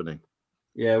was happening.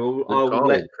 Yeah, well,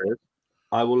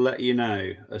 I will let you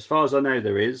know. As far as I know,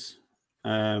 there is.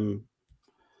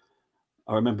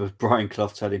 I remember Brian Clough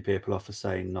telling people off for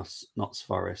saying Notts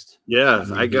Forest.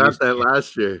 Yes, I got that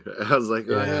last year. I was like,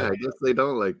 oh yeah, I guess they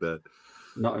don't like that.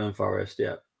 Nottingham Forest,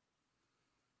 yeah.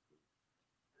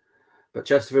 But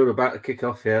Chesterfield are about to kick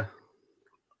off here.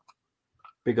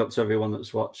 Big up to everyone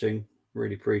that's watching.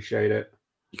 Really appreciate it.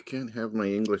 You can't have my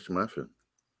English muffin.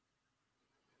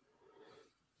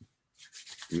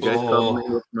 You guys call them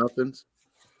English muffins?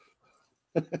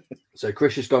 So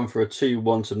Chris has gone for a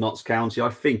 2-1 to Notts County. I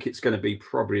think it's going to be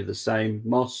probably the same.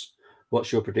 Moss,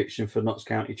 what's your prediction for Notts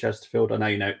County Chesterfield? I know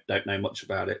you don't know much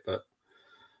about it, but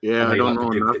yeah, I don't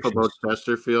know enough about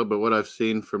Chesterfield, but what I've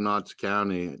seen from Notts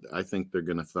County, I think they're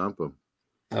going to thump them.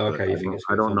 Oh, okay.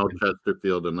 I don't know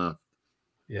Chesterfield enough.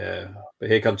 Yeah, but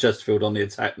here comes Chesterfield on the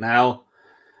attack now.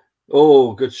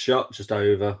 Oh, good shot, just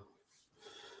over.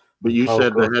 But you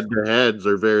said the head-to-heads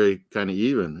are very kind of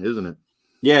even, isn't it?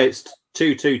 Yeah, it's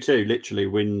 2-2-2. Literally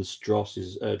wins, draws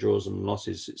and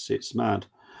losses. It's mad.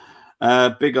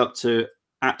 Big up to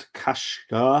at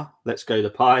Kashgar. Let's go the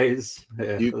Pies.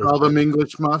 Yeah, you call them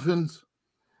English muffins?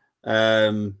 Is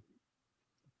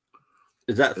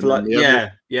that for like?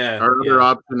 Yeah. Our other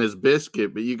option is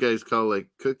biscuit, but you guys call like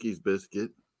cookies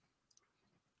biscuit.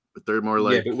 But they're more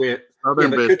like cookies are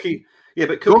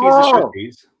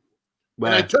cookies.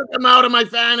 When I took them out of my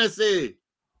fantasy.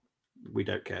 We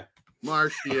don't care.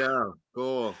 Martial,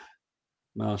 goal.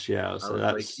 Martial. So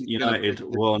that's United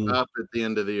 1. Up at the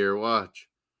end of the year, watch.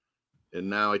 And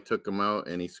now I took him out,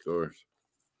 and he scores.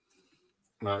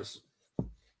 Nice.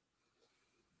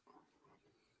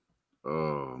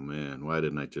 Oh man, why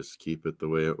didn't I just keep it the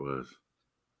way it was?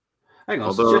 Hang on.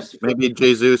 Although maybe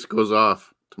Jesus goes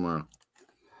off tomorrow.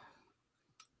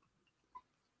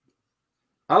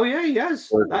 Oh yeah, he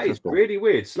has. That is really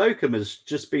weird. Slocum has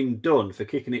just been done for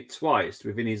kicking it twice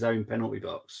within his own penalty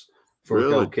box for a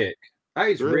goal kick. That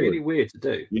is really weird to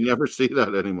do. You never see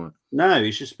that anymore. No,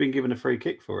 he's just been given a free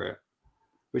kick for it,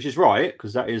 which is right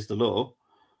because that is the law.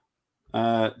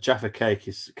 Jaffa cake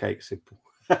is cake simple.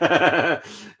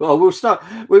 Well, we'll start.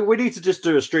 We need to just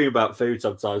do a stream about food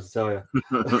sometimes. I tell you,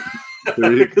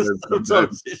 because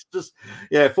sometimes it's just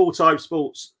full-time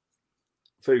sports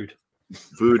food.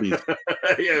 Foodies.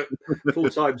 Yeah,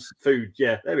 full-time food.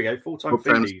 Yeah, there we go. Full-time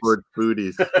sport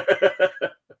foodies.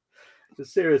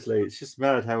 Seriously, it's just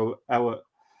mad how I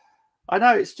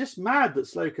know it's just mad that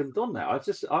Slocum done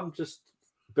that.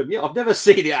 But yeah, I've never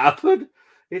seen it happen.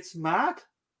 It's mad.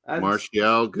 And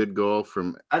Martial, good goal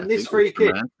from. And this free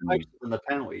kick closer than the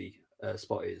penalty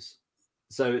spot is,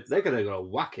 so they're going to go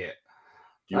whack it.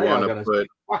 You want to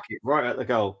whack it right at the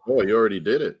goal? Oh, you already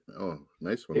did it. Oh,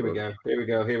 nice one. Here we go.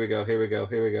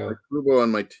 My Kubo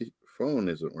on my phone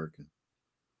isn't working.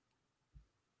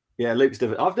 Yeah, Luke's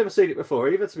different. I've never seen it before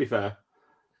either. To be fair,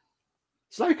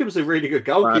 Slocum's a really good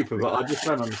goalkeeper, but I just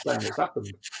don't understand what's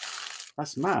happened.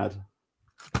 That's mad.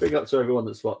 Big up to everyone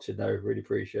that's watching, though. Really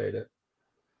appreciate it.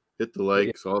 Hit the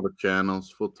likes, all the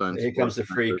channels, full-time. Here comes the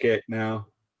free kick now.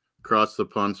 Across the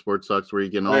Pond Sports Talks, where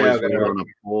you can Oh, always yeah, vote on a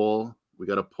poll. We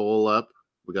got a poll up.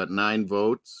 We got 9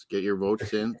 votes. Get your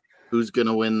votes in. Who's going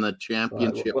to win the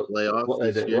championship playoff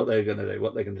this year? What they're going to do?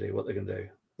 What they're going to do? What they're going to do?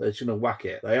 They're just going to whack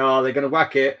it. They are. They're going to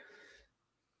whack it.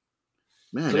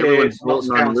 Man, Cleared, everyone's Notts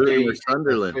voting on Luton County. or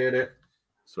Sunderland. Cleared it.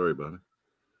 Sorry about it.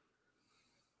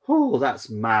 Oh, that's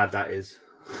mad. That is.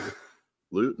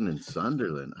 Luton and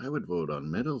Sunderland. I would vote on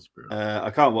Middlesbrough. I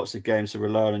can't watch the game, so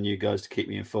rely on you guys to keep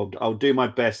me informed. I'll do my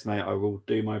best, mate. I will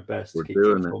do my best to keep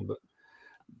you informed. But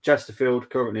Chesterfield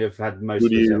currently have had most. Who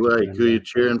do you like? Who are you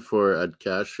cheering for at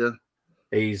Cassia?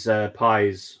 He's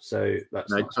Pies, so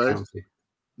that's Notts County.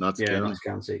 Notts County. Notts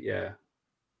County, yeah.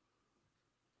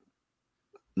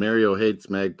 Mario hates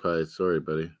magpies. Sorry,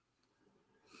 buddy.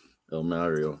 El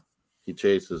Mario. He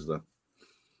chases them.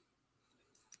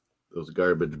 Those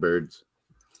garbage birds.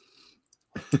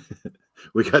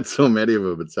 We got so many of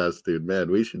them in Saskatoon.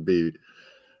 Man, we should be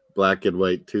black and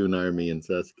white Toon Army in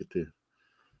Saskatoon.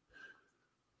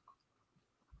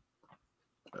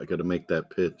 I got to make that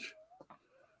pitch.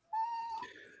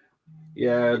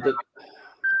 Yeah,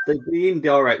 the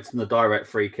indirect and the direct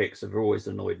free kicks have always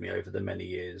annoyed me over the many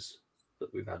years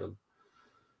that we've had them.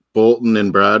 Bolton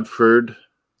and Bradford.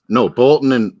 No,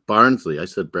 Bolton and Barnsley. I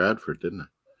said Bradford, didn't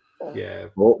I? Yeah.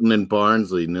 Bolton and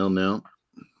Barnsley, 0-0.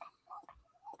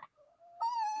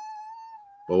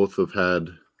 Both have had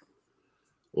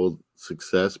old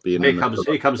success being Here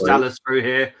comes Dallas through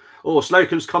here. Oh,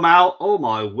 Slocum's come out. Oh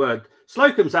my word.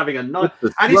 Slocum's having a nice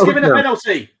and he's given a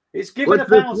penalty. It's given a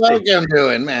penalty. What's Slocum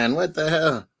doing, man? What the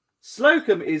hell?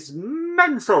 Slocum is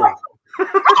mental.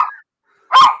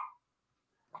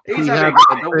 He's having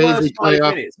the worst 5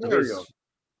 minutes of his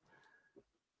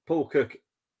Paul Cook.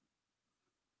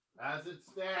 As it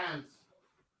stands,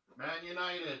 Man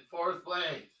United, 4th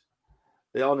place.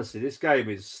 Honestly, this game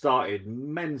has started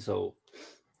mental.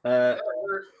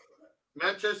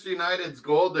 Manchester United's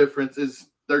goal difference is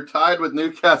they're tied with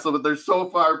Newcastle, but they're so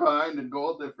far behind in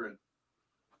goal difference.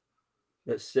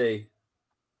 Let's see.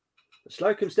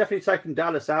 Slocum's definitely taken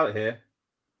Dallas out here.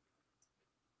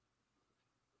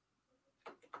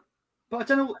 But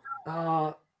I don't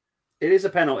know. It is a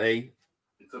penalty.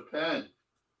 It's a pen.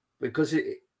 Because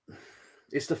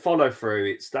it's the follow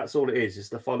through. That's all it is. It's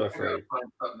the follow through.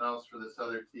 Find something else for this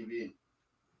other TV.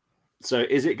 So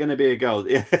is it going to be a goal?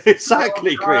 Yeah,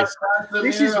 exactly, Chris.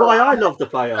 This is why I love the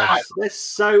playoffs. They're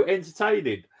so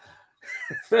entertaining.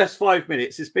 First 5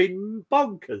 minutes, it's been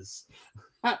bonkers.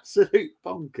 Absolute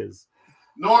bonkers.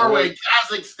 Norway,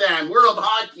 Kazakhstan, World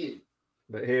Hockey.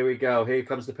 But here we go. Here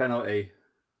comes the penalty.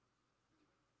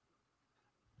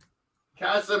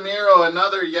 Casemiro,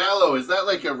 another yellow. Is that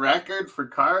like a record for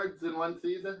cards in one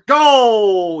season?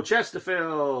 Goal!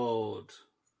 Chesterfield.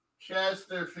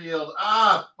 Chesterfield.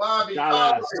 Bobby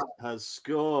Dallas has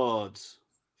scored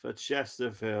for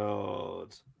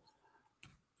Chesterfield.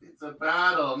 It's a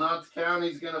battle. Notts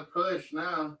County's going to push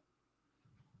now.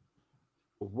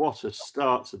 What a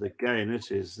start to the game.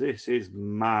 This is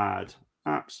mad.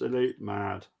 Absolute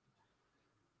mad.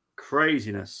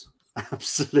 Craziness.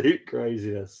 Absolute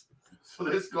craziness. So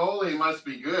this goalie must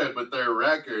be good, but their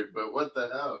record, but what the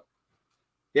hell?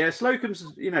 Yeah, Slocum's,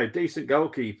 decent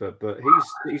goalkeeper, but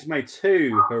he's made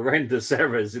 2 horrendous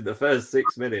errors in the first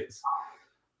 6 minutes.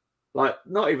 Like,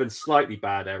 not even slightly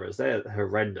bad errors. They're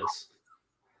horrendous.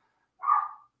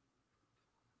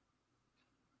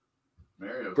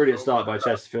 Brilliant start by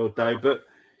Chesterfield, though. But,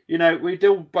 we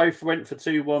both went for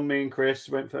 2-1. Me and Chris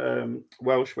went for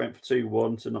Welsh went for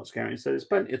 2-1 to Notts County. So there's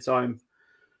plenty of time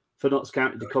for Notts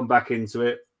County to come back into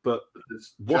it. But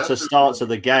what a start to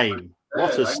the game.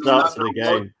 What a start to the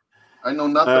game. I know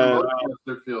nothing about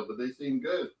Chesterfield, but they seem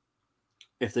good.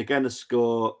 If they're going to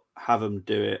score, have them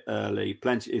do it early.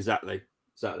 Plenty, exactly.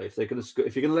 If they're going to score,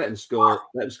 if you're going to let them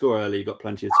score early. You've got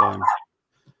plenty of time.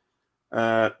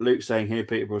 Luke saying here,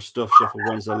 Peterborough stuffed Sheffield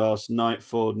Wednesday last night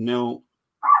 4-0.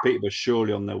 Peterborough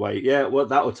surely on their way. Yeah, well,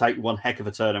 that will take one heck of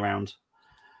a turnaround.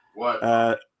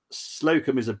 What?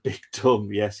 Slocum is a big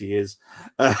dumb. Yes, he is.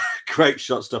 Great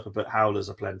shot stopper, but howlers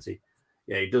are plenty.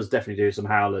 Yeah, he does definitely do some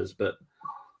howlers, but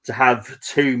to have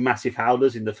 2 massive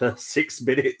howlers in the first 6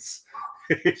 minutes,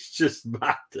 it's just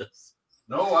madness.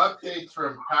 No updates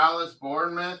from Palace,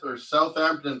 Bournemouth, or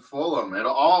Southampton, Fulham at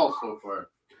all so far.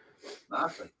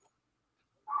 Nothing.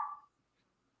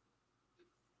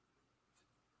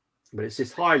 But it's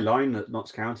this high line that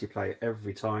Notts County play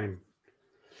every time.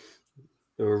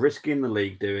 They were risking the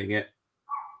league doing it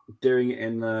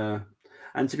in the...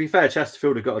 And to be fair,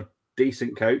 Chesterfield have got a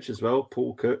decent coach as well,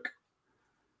 Paul Cook.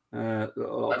 A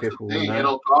lot of people will know.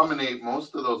 It'll dominate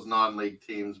most of those non-league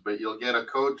teams, but you'll get a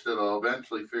coach that'll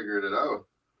eventually figure it out.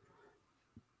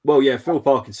 Well, yeah, Phil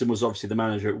Parkinson was obviously the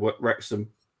manager at Wrexham.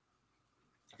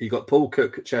 You got Paul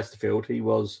Cook at Chesterfield.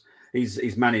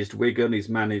 He's managed Wigan. He's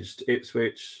managed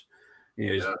Ipswich.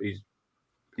 You know,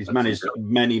 he's managed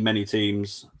many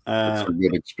teams. That's a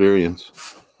good experience.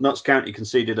 Notts County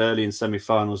conceded early in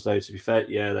semi-finals, though. To be fair,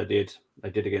 yeah, they did.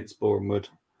 They did against Bournemouth.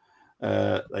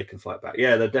 They can fight back.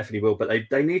 Yeah, they definitely will. But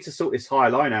they need to sort this high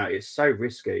line out. It's so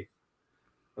risky.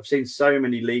 I've seen so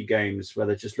many league games where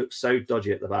they just look so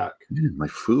dodgy at the back. My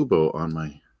Fubo on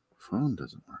my phone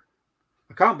doesn't work.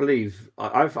 I can't believe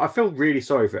I feel really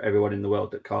sorry for everyone in the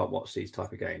world that can't watch these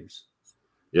type of games.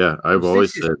 Yeah, I've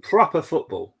always said proper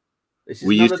football. This is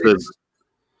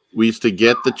we used to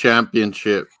get the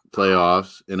championship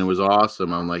playoffs, and it was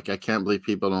awesome. I'm like, I can't believe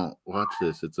people don't watch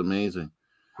this. It's amazing.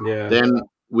 Yeah. Then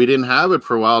we didn't have it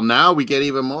for a while. Now we get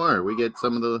even more. We get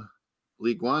some of the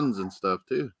League Ones and stuff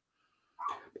too.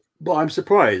 But I'm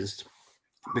surprised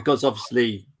because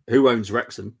obviously who owns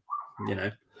Wrexham? You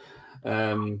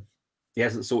know, he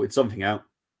hasn't sorted something out.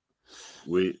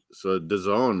 So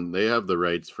DAZN, they have the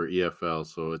rights for EFL,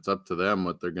 so it's up to them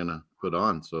what they're gonna put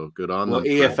on. So good on them.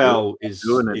 EFL is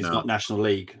not National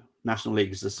League. National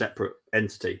League is a separate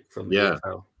entity from the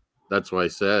EFL. That's why I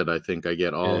said I think I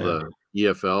get all the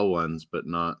EFL ones, but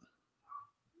not.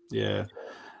 Yeah.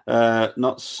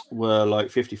 Notts were like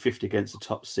 50-50 against the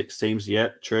top 6 teams. Yeah,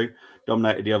 true.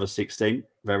 Dominated the other 16.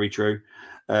 Very true.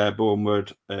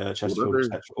 Bournemouth, Chesterfield,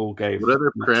 etc. All gave. What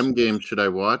other Prem games should I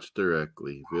watch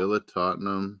directly? Villa,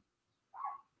 Tottenham,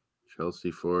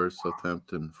 Chelsea, Forest,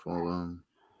 Southampton, Fulham.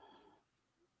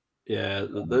 Yeah,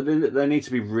 they need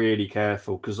to be really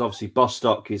careful because obviously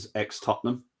Bostock is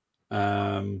ex-Tottenham.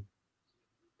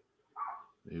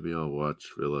 Maybe I'll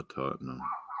watch Villa, Tottenham.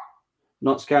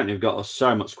 Notts County have got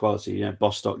so much quality. You know,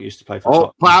 Bostock used to play for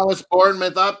Tottenham. Palace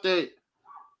Bournemouth update.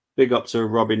 Big up to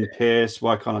Robin Pierce.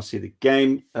 Why can't I see the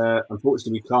game?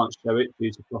 Unfortunately, we can't show it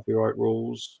due to copyright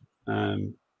rules.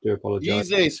 Do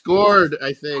apologise. Easy scored,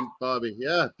 I think, Bobby.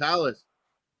 Yeah, Palace.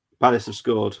 Palace have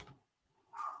scored.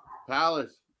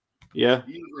 Palace. Yeah.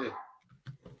 Easy.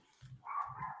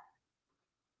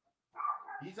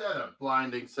 He's had a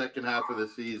blinding second half of the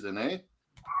season, eh?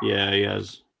 Yeah, he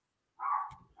has.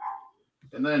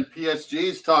 And then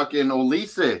PSG's talking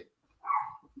Olise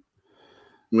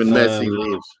when Messi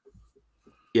leaves.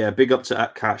 Yeah, big up to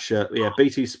Atcash. Yeah,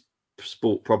 BT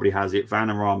Sport probably has it.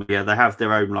 Vanarama, yeah, they have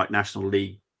their own like National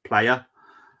League player,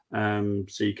 so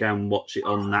you can watch it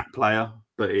on that player.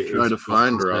 But it's trying to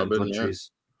find Robin. Yeah.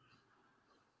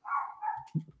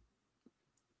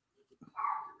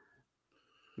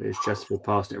 There's Chesterfield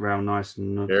passing it around nice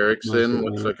and Ericsson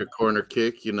looks like a corner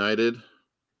kick. United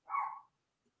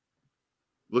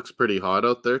looks pretty hot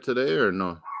out there today, or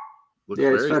no? Looks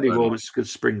it's fairly warm. It's a good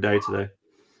spring day today.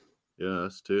 Yeah,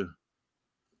 us too.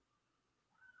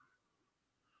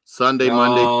 Sunday,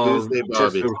 Monday, Tuesday, Bobby.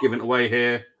 Chesterfield giving away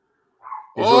here.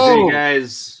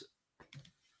 Rodriguez.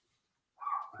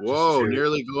 Whoa,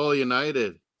 nearly goal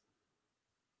United.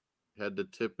 Had to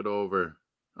tip it over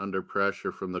under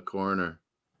pressure from the corner.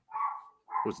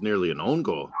 It was nearly an own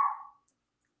goal.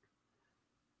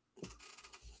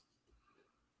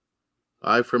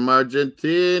 Hi from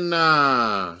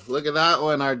Argentina. Look at that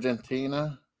one,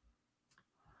 Argentina.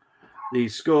 The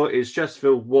score is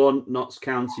Chesterfield 1, Notts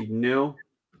County 0.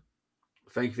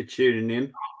 Thank you for tuning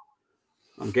in.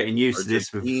 I'm getting used to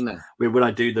this. When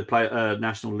I do the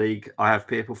National League, I have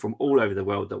people from all over the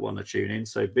world that want to tune in.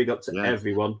 So big up to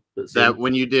everyone.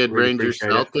 When you did really Rangers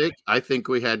Celtic, I think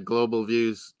we had global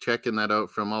views checking that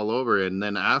out from all over, and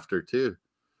then after too.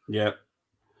 Yeah.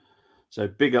 So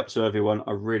big up to everyone.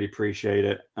 I really appreciate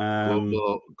it.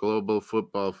 Global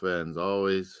football fans,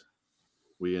 always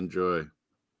we enjoy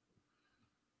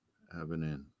having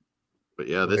in. But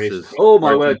yeah, this is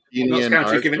my word. Notts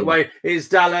County giving away is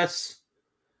Dallas.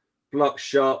 Block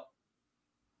shot.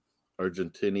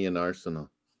 Argentinian Arsenal.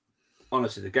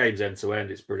 Honestly, the game's end to end.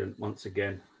 It's brilliant once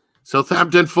again.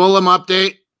 Southampton Fulham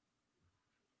update.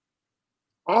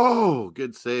 Oh,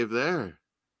 good save there.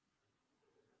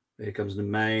 Here comes the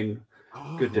main.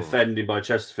 Good defending by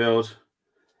Chesterfield.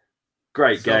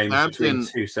 Great game between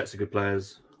two sets of good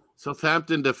players.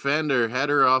 Southampton defender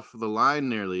header off the line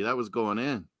nearly. That was going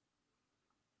in.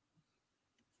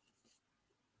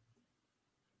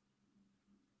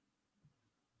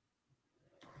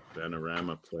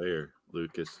 Panorama player,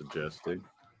 Lucas suggesting.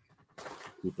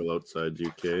 People outside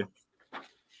UK.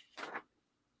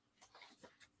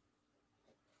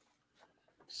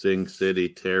 Sing City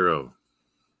Taro.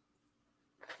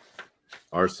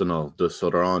 Arsenal de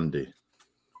Sorandi.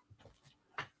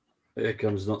 Here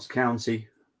comes Notts County.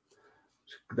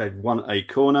 They've won a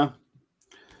corner.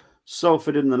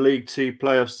 Salford in the League Two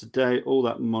playoffs today. All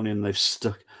that money and they've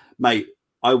stuck. Mate,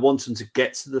 I want them to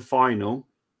get to the final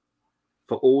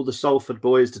for all the Salford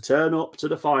boys to turn up to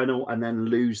the final and then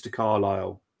lose to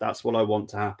Carlisle. That's what I want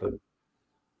to happen.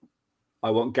 I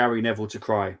want Gary Neville to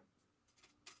cry.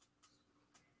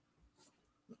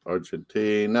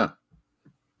 Argentina.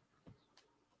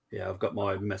 Yeah, I've got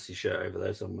my Messi shirt over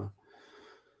there somewhere.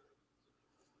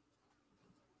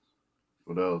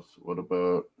 What else? What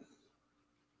about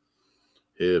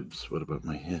Hibs? What about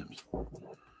my Hibs?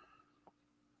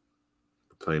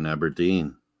 Playing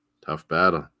Aberdeen. Tough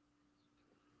battle.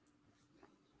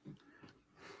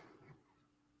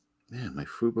 Man, my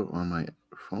football on my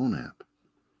phone app.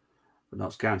 But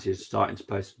Notts County is starting to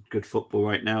play some good football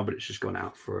right now, but it's just gone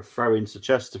out for a throw into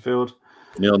Chesterfield.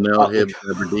 0-0 Hibs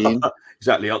Aberdeen.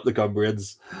 Exactly, up the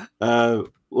Cumbrians.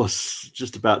 Was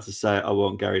just about to say I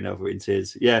want Gary Neville in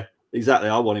tears. Yeah, exactly.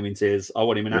 I want him in tears. I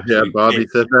want him in absolute Yeah, Bobby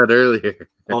said that earlier.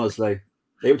 Honestly,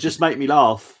 it would just make me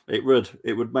laugh. It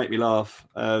would make me laugh.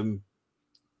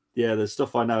 Yeah, there's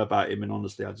stuff I know about him, and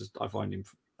honestly, I find him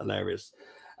hilarious,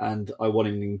 and I want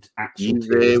him in actual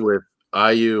tears. with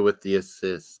IU with the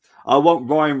assist. I want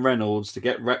Ryan Reynolds to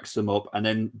get Wrexham up, and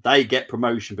then they get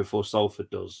promotion before Salford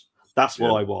does. That's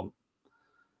what I want.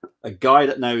 A guy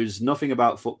that knows nothing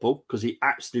about football, because he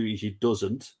absolutely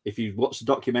doesn't. If you watch the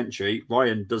documentary,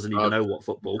 Ryan doesn't even know what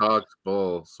football. Talks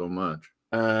ball so much.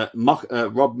 Rob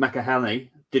McElhenney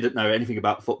didn't know anything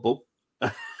about football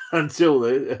until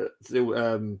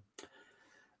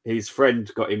his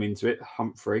friend got him into it,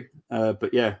 Humphrey.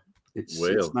 But yeah, it's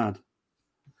mad.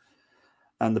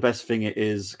 And the best thing it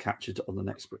is captured on the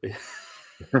next.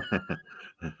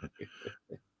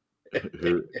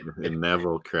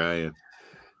 Neville crying.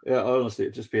 Yeah, honestly,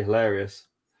 it'd just be hilarious.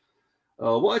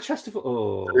 Oh, what a Chesterfield!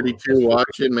 Oh, 32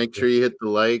 watching. Make sure you hit the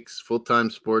likes. Full-time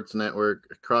Sports Network,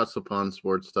 Across the Pond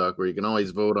Sports Talk, where you can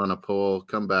always vote on a poll.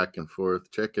 Come back and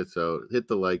forth. Check us out. Hit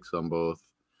the likes on both.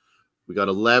 We got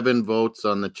 11 votes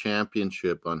on the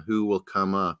championship on who will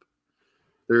come up.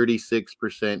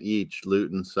 36% each.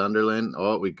 Luton, Sunderland.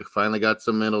 Oh, we finally got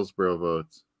some Middlesbrough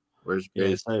votes. Where's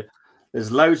Grace? So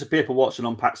there's loads of people watching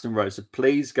on Paxton Road, so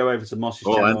please go over to Moss's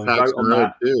channel and and vote on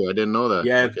that too. I didn't know that.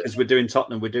 Yeah, because we're doing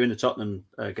Tottenham. We're doing the Tottenham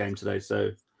game today,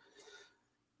 so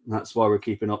that's why we're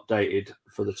keeping updated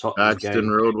for the Tottenham Paxton game.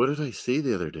 Road. What did I see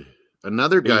the other day?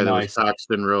 Another guy that was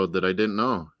Paxton Road that I didn't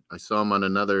know. I saw him on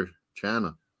another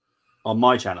channel. On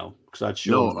my channel, because I'd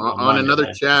shown on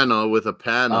another channel with a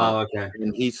panel. Oh, okay.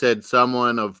 And he said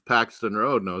someone of Paxton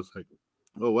Road, and I was like,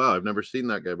 "Oh wow, I've never seen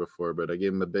that guy before." But I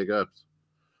gave him a big ups.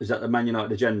 Is that the Man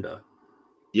United agenda?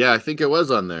 Yeah, I think it was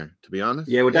on there. To be honest.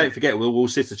 Yeah, well, don't forget, we're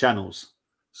sister channels.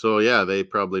 So yeah, they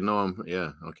probably know him.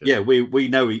 Yeah, okay. Yeah, we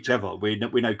know each other. We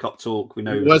know Cop Talk. We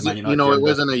know. It wasn't, it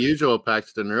wasn't a usual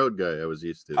Paxton Road guy I was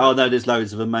used to. Oh no, there's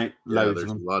loads of them, mate. Loads of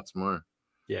them. Lots more.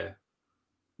 Yeah.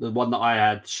 The one that I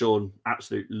had, Sean,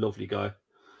 absolute lovely guy.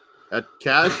 At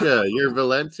Kasia, your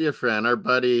Valencia friend, our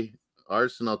buddy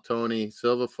Arsenal Tony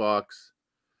Silva Fox,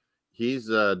 he's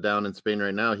down in Spain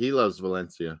right now. He loves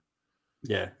Valencia.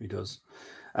 Yeah, he does.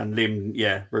 And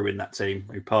Liam, ruined that team.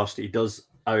 He passed it. He does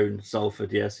own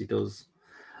Salford. Yes, he does.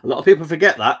 A lot of people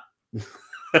forget that.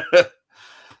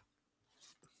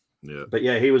 Yeah. But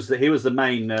yeah, he was the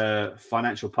main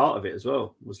financial part of it as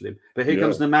well, was Liam. But here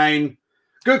comes the main.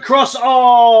 Good cross.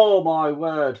 Oh, my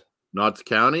word. Notts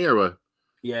County or what?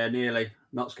 Yeah, nearly.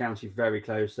 Notts County, very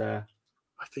close there.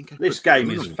 I think this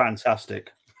game is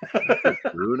fantastic.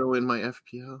 Bruno in my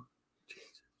FPL.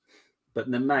 But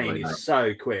Nemain is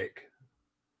so quick.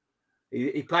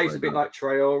 He plays a bit like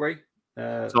Traore.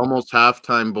 It's almost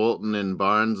halftime Bolton and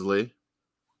Barnsley.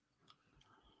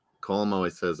 Colm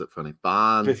always says it funny.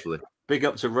 Barnsley. Big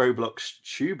up to Roblox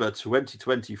Tuber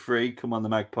 2023. Come on, the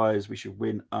Magpies. We should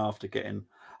win after getting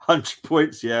 100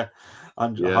 points. Yeah,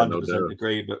 100%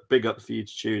 agree. But big up for you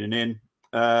to tuning in.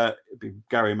 It'd be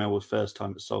Gary Melwood's first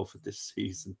time at Salford this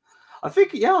season. I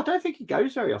don't think he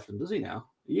goes very often, does he now?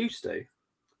 He used to.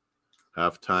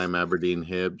 Halftime Aberdeen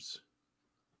Hibs.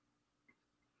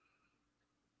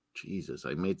 Jesus,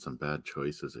 I made some bad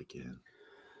choices again.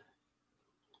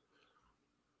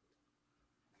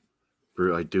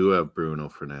 I do have Bruno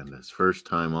Fernandes. First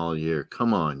time all year.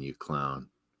 Come on, you clown.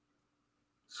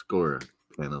 Score a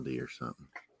penalty or something.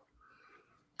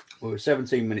 Well,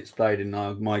 17 minutes played in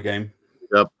my game.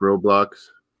 Up Roblox.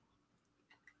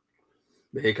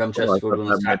 But here comes Chesterfield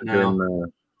on attack now.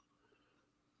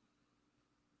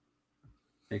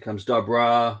 Here comes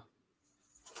Dobra.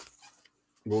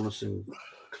 Rawlinson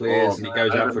clears and it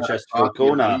goes out for a Chesterfield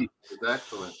corner.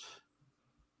 Excellent.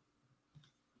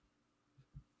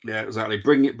 Yeah, exactly.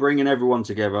 Bringing everyone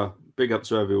together. Big up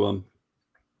to everyone.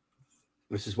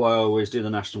 This is why I always do the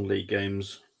National League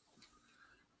games.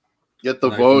 Get the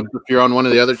vote. If you're on one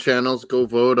of the other channels, go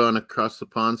vote on Across the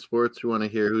Pond Sports. We want to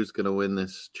hear who's going to win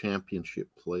this championship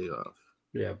playoff.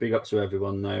 Yeah, big up to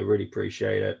everyone, though. Really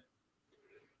appreciate it.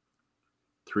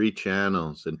 3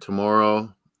 channels. And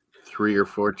tomorrow, 3 or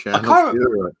 4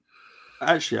 channels.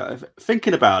 Actually,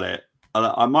 thinking about it,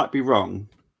 I might be wrong,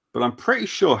 but I'm pretty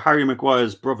sure Harry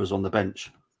Maguire's brother's on the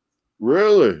bench.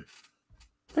 Really?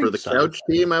 For the couch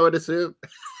team, I would assume?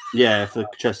 Yeah, for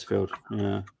Chesterfield.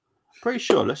 Yeah. Pretty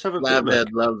sure. Let's have a quick look. Labhead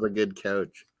loves a good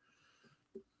couch.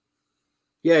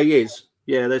 Yeah, he is.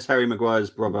 Yeah, there's Harry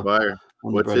Maguire's brother. Maguire.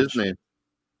 What's his name?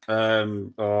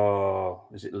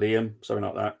 Is it Liam? Something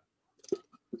like that.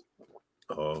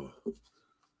 Oh.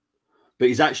 But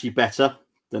he's actually better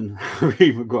than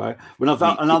Harry Maguire.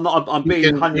 I'm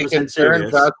being 100%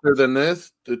 serious. Faster than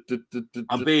this.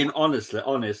 I'm being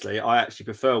honestly, I actually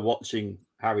prefer watching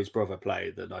Harry's brother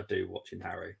play than I do watching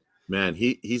Harry. Man,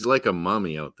 he's like a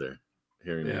mummy out there.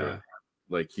 Harry Maguire.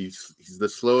 Like he's the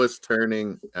slowest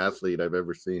turning athlete I've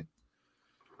ever seen.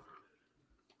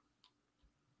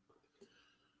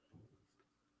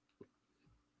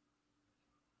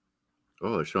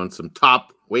 Oh, they're showing some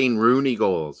top Wayne Rooney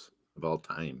goals of all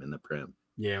time in the Prem.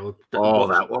 Yeah, well,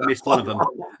 that missed one of them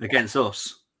against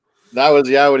us. That was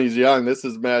when he's young. This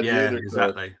is Mad U. Yeah,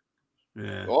 exactly.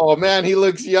 Yeah. Oh man, he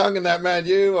looks young in that Mad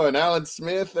U. And Alan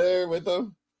Smith there with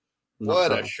him.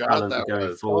 What a shot that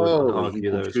was! Forward,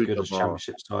 argue they're as good as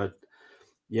Championship side.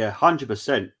 Yeah,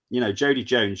 100%. You know, Jody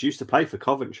Jones used to play for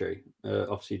Coventry,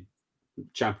 obviously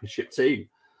Championship team.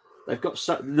 They've got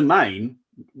the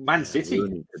Man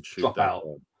City drop out.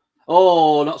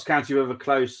 Oh, Notts County with a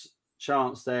close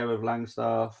chance there with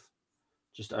Langstaff,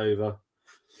 just over.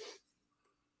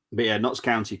 But yeah, Notts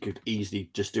County could easily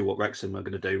just do what Wrexham are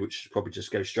going to do, which is probably just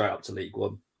go straight up to League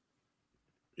One.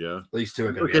 Yeah, these two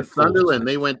are going to get Sunderland.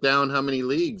 They went down how many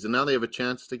leagues, and now they have a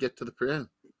chance to get to the Prem.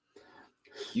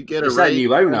 You get that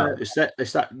new owner. It's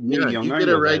that new young owner. You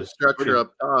get a right structure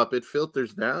up top. It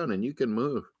filters down, and you can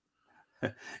move.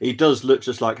 He does look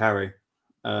just like Harry.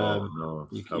 No,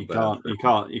 you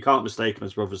can't mistake him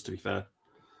as brothers. To be fair,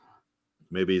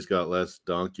 maybe he's got less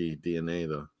donkey DNA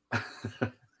though.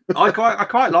 I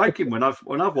quite like him when I've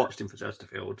watched him for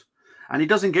Chesterfield, and he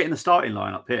doesn't get in the starting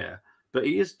line up here. But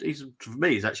he's for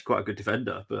me, he's actually quite a good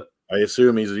defender. But I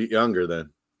assume he's younger then.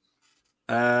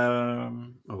 I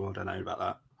don't know about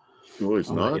that. Oh, he's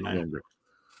not younger.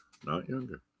 Not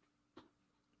younger.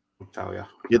 I'll tell you.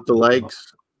 Get the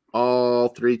likes. All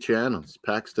 3 channels.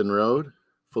 Paxton Road,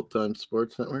 Full-Time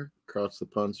Sports Network, Across the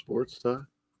Pond Sports Talk.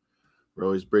 We're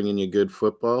always bringing you good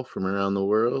football from around the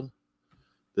world.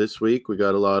 This week, we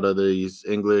got a lot of these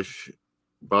English.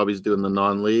 Bobby's doing the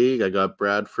non-league. I got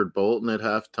Bradford Bolton at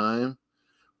halftime.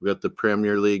 We got the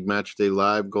Premier League Matchday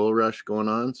Live Goal Rush going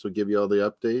on, so give you all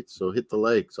the updates. So hit the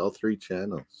likes, all 3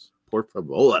 channels. Por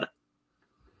favor.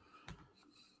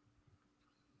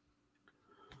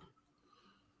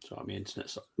 So my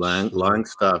internet's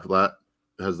Longstaff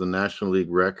has the National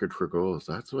League record for goals.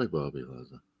 That's why Bobby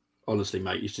loves it. Honestly,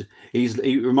 mate,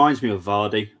 he reminds me of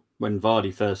Vardy when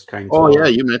Vardy first came.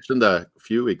 You mentioned that a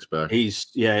few weeks back. He's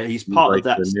part of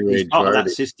that. He's part of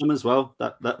that system as well.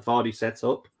 That Vardy set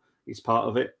up. He's part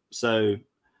of it. So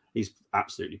he's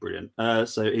absolutely brilliant.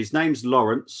 So his name's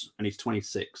Lawrence, and he's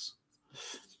 26.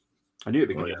 I knew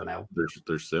it'd be good now.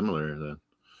 They're similar then.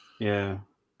 Yeah.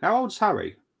 How old's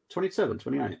Harry? 27,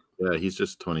 28. Yeah, he's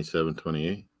just 27,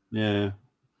 28. Yeah.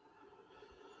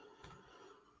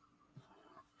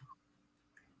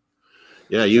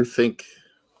 Yeah, I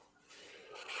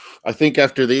think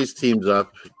after these teams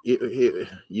up,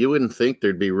 you wouldn't think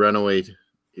there'd be runaway.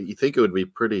 You think it would be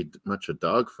pretty much a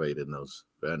dogfight in those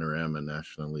Vanarama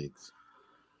National Leagues.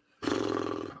 I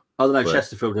don't know. But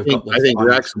Chesterfield have got. I think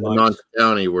Wrexham and Notts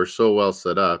County were so well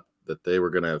set up that they were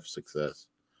going to have success.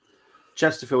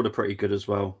 Chesterfield are pretty good as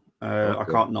well. I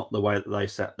can't knock the way that they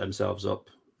set themselves up.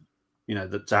 You know,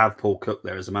 to have Paul Cook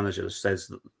there as a manager says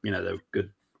that they're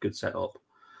good setup.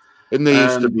 And they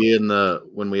used to be in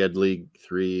when we had League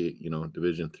 3,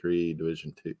 Division 3,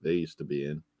 Division 2. They used to be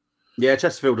in. Yeah,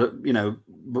 Chesterfield,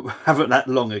 haven't that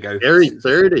long ago. Harry's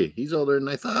 30. He's older than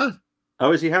I thought.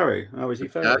 Oh, is he Harry? Oh, is he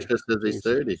 30? Cash says he's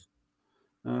 30.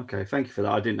 Okay, thank you for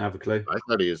that. I didn't have a clue. I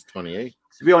thought he was 28.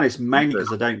 To be honest, mainly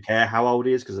because I don't care how old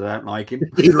he is, because I don't like him.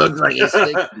 He looks like he's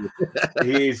 60.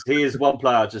 He is one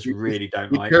player I just really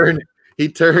don't like. He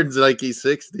turns like he's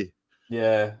 60.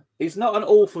 Yeah. He's not an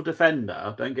awful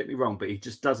defender, don't get me wrong, but he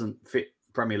just doesn't fit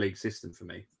Premier League system for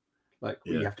me.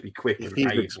 You have to be quick and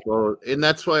exposed. And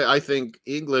that's why I think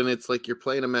England, it's like you're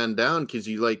playing a man down because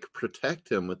you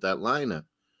protect him with that lineup.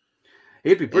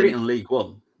 He'd be brilliant in League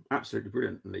One. Absolutely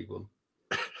brilliant in League One.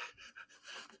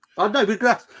 I know, but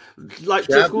that's like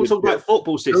we'll talk about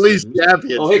football systems.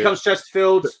 Oh, here comes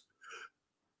Chesterfield.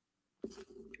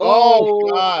 Oh,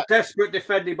 God. Desperate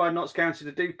defending by Notts County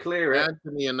to do clear it.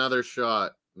 Anthony, another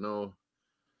shot. No.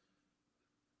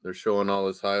 They're showing all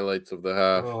his highlights of the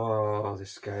half. Oh,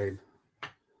 this game.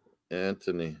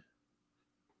 Anthony.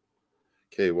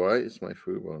 Okay, why is my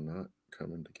football not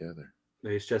coming together?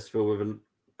 There's Chesterfield with a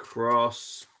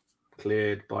cross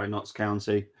cleared by Notts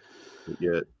County. But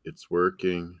yet it's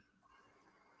working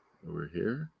over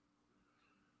here.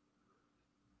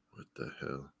 What the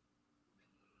hell?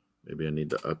 Maybe I need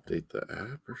to update the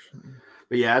app or something.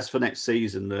 But yeah, as for next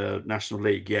season, the National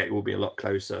League, yeah, it will be a lot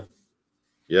closer.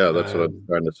 Yeah, that's what I'm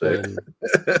trying to say.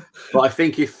 But I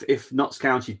think if Notts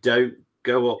County don't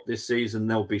go up this season,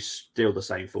 they'll be still the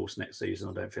same force next season.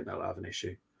 I don't think they'll have an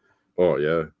issue. Oh,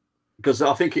 yeah. Because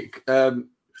I think if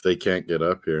they can't get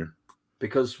up here.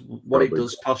 Because what it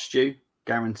does cost you,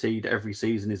 guaranteed every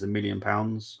season, is £1 million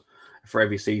for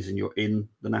every season you're in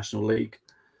the National League.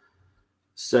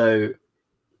 So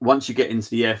once you get into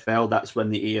the EFL, that's when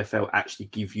the EFL actually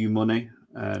give you money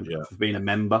for being a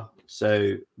member.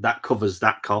 So that covers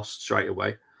that cost straight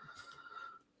away.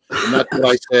 And that's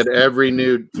what I said. Every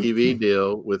new TV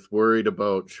deal with worried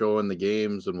about showing the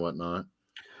games and whatnot.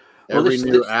 Every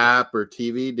new app or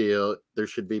TV deal, there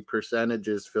should be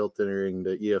percentages filtering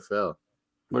the EFL.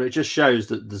 Well, it just shows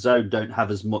that the Zone don't have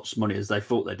as much money as they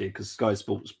thought they did, because Sky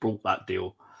Sports brought that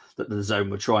deal that the Zone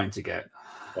were trying to get.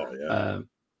 Oh, yeah.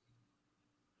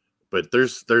 But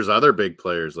there's other big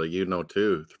players, like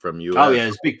too, from US. Oh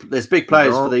yeah, there's big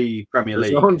players for the Premier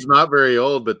League. The Zone's not very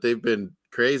old, but they've been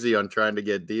crazy on trying to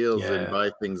get deals and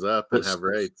buy things up and have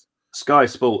rights. Sky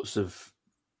Sports have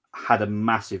had a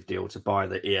massive deal to buy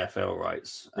the EFL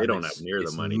rights. They don't have near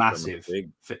the money. Massive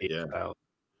for EFL.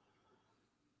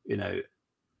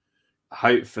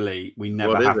 Hopefully we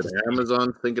never have to.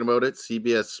 Amazon thinking about it.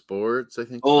 CBS Sports, I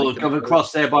think. Oh, coming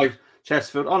across there by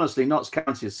Chesterfield. Honestly, Notts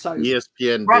County is so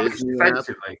ESPN Disney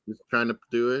is trying to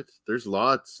do it. There's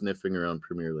lots sniffing around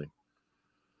Premier League.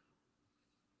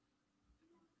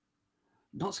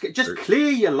 Just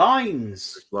clear your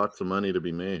lines. There's lots of money to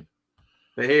be made.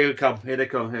 But here they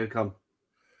come.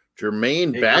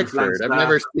 Jermaine Bagford. I've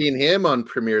never seen him on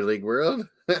Premier League World.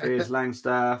 Here's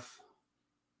Langstaff.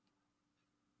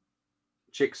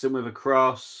 Chickson with a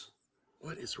cross.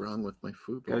 What is wrong with my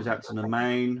football? Goes out to the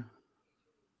main.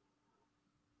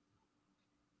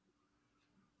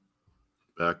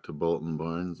 Back to Bolton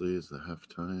Barnsley. Is the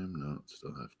halftime? No, it's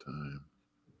still halftime.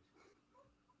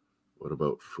 What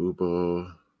about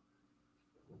Fubo?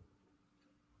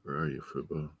 Where are you,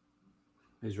 Fubo?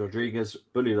 Here's Rodriguez,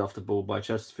 bullied off the ball by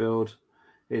Chesterfield.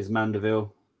 Here's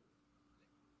Mandeville.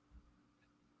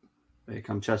 Here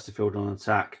come Chesterfield on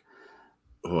attack.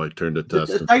 Oh, I turned a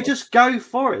test. They just go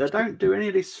for it. They don't do any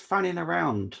of this fanning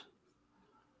around.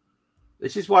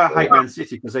 This is why I hate Man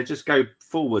City, because they just go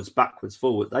forwards, backwards,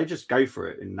 forward. They just go for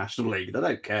it in National League. They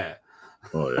don't care.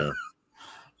 Oh, yeah.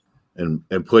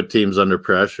 and put teams under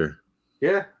pressure.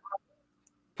 Yeah.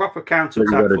 Proper counter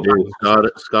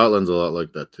attack. Scotland's a lot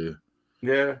like that, too.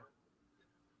 Yeah.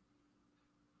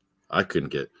 I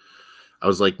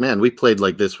was like, man, we played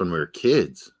like this when we were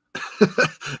kids.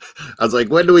 I was like,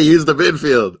 when do we use the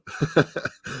midfield?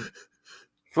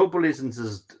 Football isn't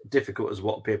as difficult as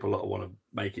what people want to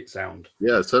make it sound.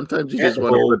 Yeah, sometimes you just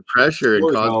want to put pressure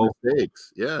and cause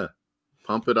mistakes. Yeah.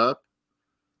 Pump it up.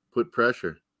 Put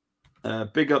pressure.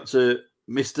 Big up to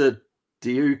Mr.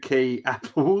 Dookie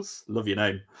Apples. Love your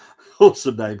name.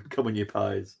 Awesome name. Come on, you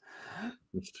pies.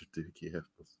 Mr. Dookie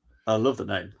Apples. I love the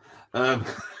name.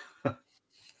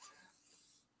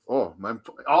 Oh, my!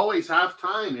 Always half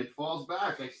time. It falls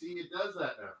back. I see it does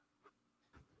that now.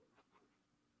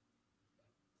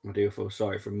 I do feel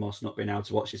sorry for Moss not being able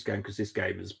to watch this game, because this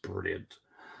game is brilliant.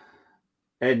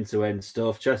 End-to-end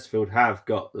stuff. Chesterfield have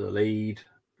got the lead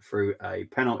through a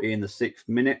penalty in the 6th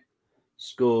minute.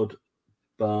 Scored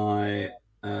by...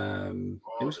 who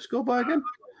was it scored by again?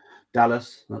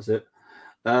 Dallas. That's it.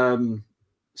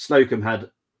 Slocum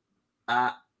had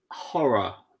a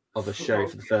horror of a show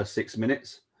for the first 6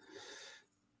 minutes.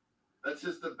 That's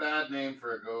just a bad name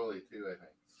for a goalie, too, I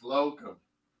think. Slocum.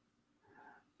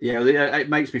 Yeah, it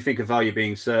makes me think of how you're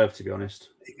being served, to be honest.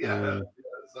 Yeah,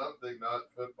 something not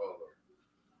football.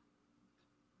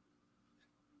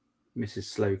 Mrs.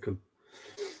 Slocum.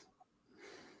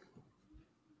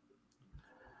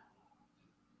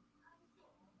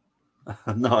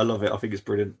 No, I love it. I think it's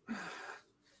brilliant.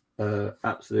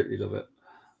 Absolutely love it.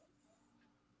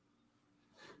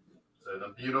 It's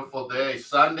a beautiful day.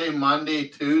 Sunday, Monday,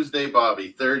 Tuesday,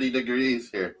 Bobby. 30 degrees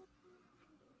here.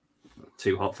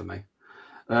 too hot for me.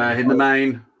 In the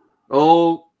main,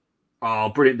 oh,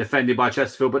 brilliant defended by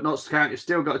Chesterfield, but Notts County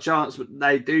still got a chance, but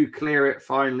they do clear it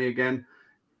finally again.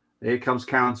 Here comes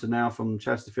counter now from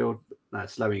Chesterfield.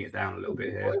 That's slowing it down a little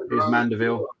bit here. Here's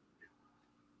Mandeville.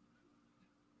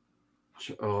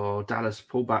 Oh, Dallas,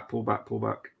 pull back.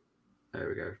 There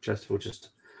we go. Chesterfield just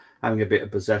having a bit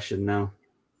of possession now.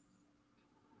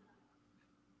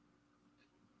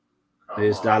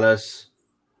 Here's Dallas.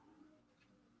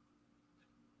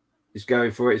 He's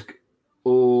going for it.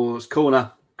 It's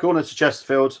corner. Corner to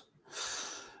Chesterfield.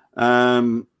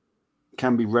 Can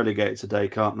be relegated today,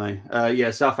 can't they?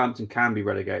 Yeah, Southampton can be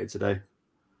relegated today.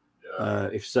 Yeah.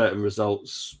 If certain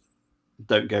results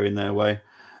don't go in their way.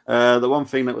 The one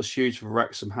thing that was huge for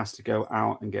Wrexham has to go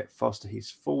out and get Foster. He's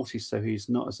 40, so he's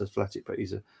not as athletic, but he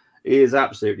is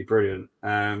absolutely brilliant.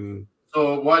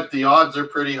 So what, the odds are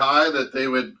pretty high that they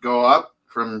would go up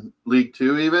from League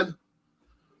Two even?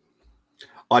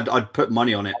 I'd put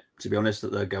money on it, to be honest,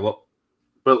 that they'll go up.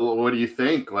 But what do you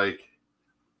think? Like,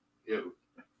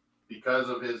 because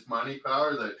of his money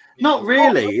power? Not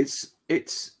really. It's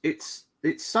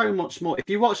so much more. If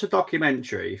you watch the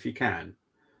documentary, if you can,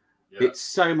 it's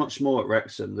so much more at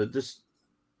Wrexham.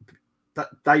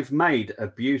 They've made a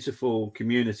beautiful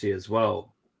community as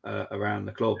well around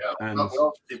the club. Yeah, and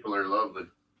people are lovely.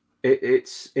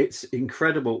 It's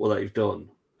incredible what they've done.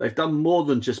 They've done more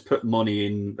than just put money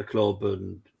in the club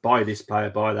and buy this player,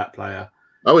 buy that player.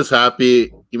 I was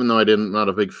happy, even though not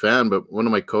a big fan, but one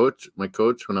of my coach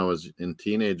when I was in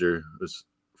teenager was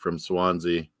from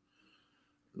Swansea,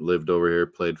 lived over here,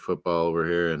 played football over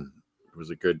here, and was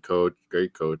a good coach,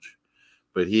 great coach.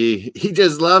 But he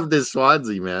just loved his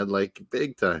Swansea, man, like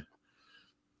big time.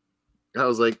 I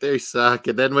was like, they suck.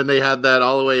 And then when they had that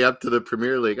all the way up to the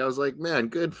Premier League, I was like, man,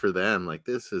 good for them. Like,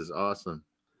 this is awesome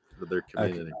for their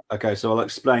community. Okay, so I'll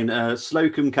explain.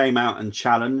 Slocum came out and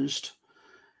challenged.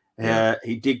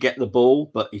 He did get the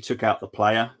ball, but he took out the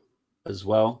player as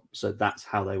well. So that's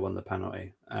how they won the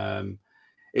penalty.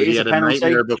 He had a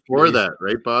nightmare before that,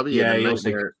 right, Bobby?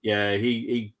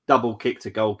 He double kicked a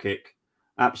goal kick.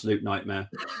 Absolute nightmare.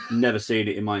 Never seen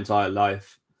it in my entire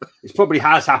life. It probably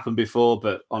has happened before,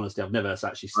 but honestly, I've never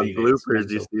actually seen it. Bloopers,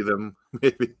 you see them,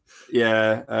 maybe.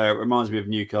 Yeah, it reminds me of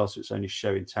Newcastle. It's only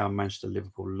showing town. Manchester,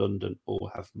 Liverpool, London all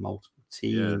have multiple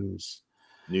teams.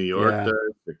 Yeah. New York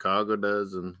does, Chicago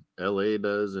does, and LA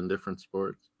does in different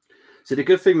sports. So the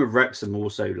good thing with Wrexham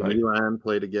also, like Milan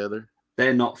play together.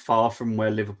 They're not far from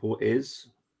where Liverpool is,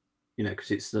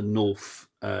 because it's the north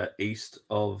east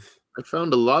of. I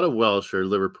found a lot of Welsh or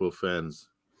Liverpool fans.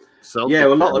 Celtic a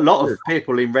lot of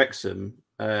people in Wrexham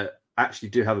actually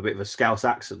do have a bit of a Scouse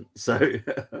accent. So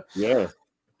yeah,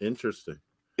 interesting.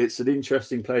 It's an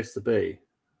interesting place to be.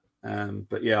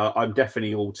 But yeah, I'm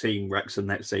definitely all team Wrexham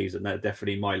next season. They're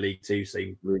definitely my League Two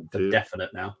team for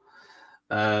definite now.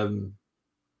 I'm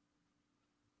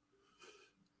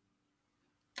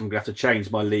gonna have to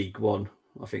change my League One,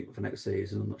 I think, for next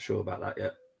season. I'm not sure about that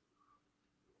yet.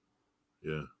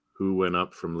 Yeah. Who went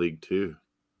up from League Two?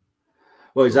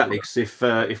 Well, exactly, because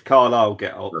if Carlisle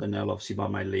get up, then they'll obviously buy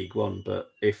my League One. But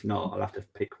if not, I'll have to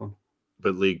pick one.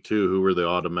 But League Two, who were the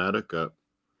automatic up?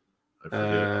 I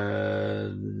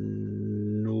forget.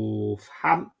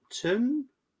 Northampton,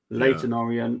 Leyton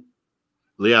Orient.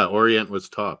 Yeah, Orient was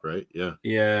top, right? Yeah.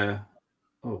 Yeah.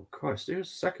 Oh Christ, who's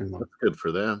the second one? That's good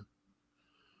for them.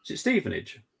 Is it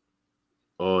Stevenage?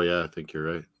 Oh yeah, I think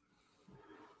you're right.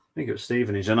 I think it was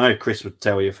Stevenage. I know Chris would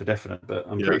tell you for definite, but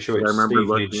I'm pretty sure it's Stevenage. I remember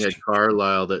Stevenage. looking at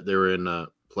Carlisle that they were in a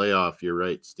playoff. You're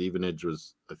right. Stevenage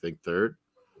was, I think, third.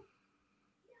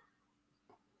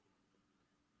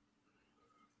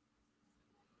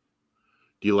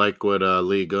 Do you like what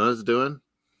Ligue 1 is doing?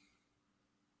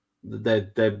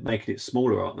 They're making it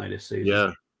smaller, aren't they, this season?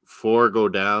 Yeah. 4 go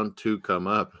down, 2 come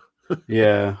up.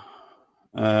 Yeah.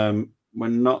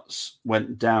 When Notts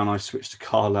went down, I switched to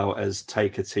Carlisle as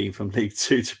take a team from League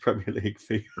 2 to Premier League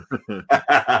FIFA.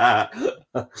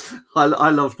 I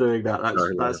love doing that.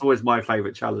 That's always my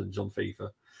favourite challenge on FIFA,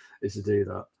 is to do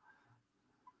that.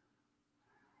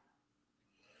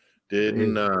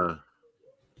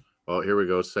 Here we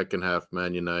go. Second half,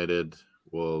 Man United,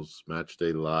 Wolves, match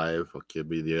day live. What could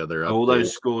be the other update? All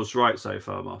those scores right so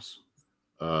far, Moss.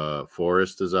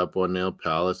 Forest is up 1-0.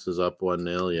 Palace is up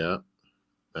 1-0. Yeah.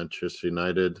 Manchester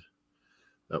United,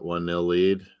 that 1-0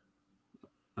 lead.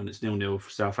 And it's 0-0 for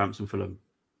Southampton, Fulham.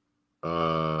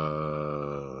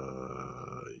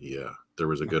 Yeah. There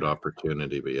was a good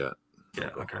opportunity, but yeah.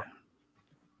 Yeah, okay.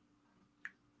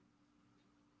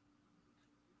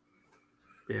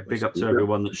 Yeah, big up to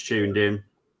everyone that's tuned in.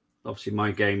 Obviously,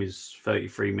 my game is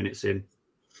 33 minutes in.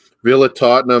 Villa,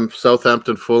 Tottenham,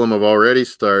 Southampton, Fulham have already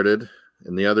started,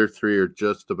 and the other 3 are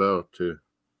just about to.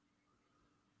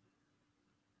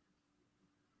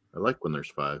 I like when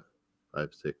there's 5,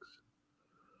 6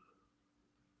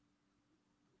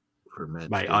 for match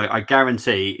Mate, day. I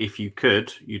guarantee if you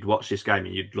could, you'd watch this game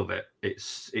and you'd love it.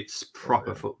 It's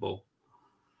proper football.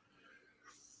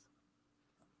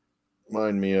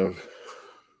 Remind me of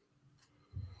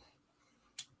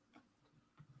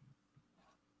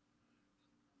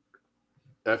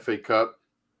FA Cup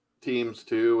teams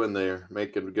too when they're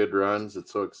making good runs.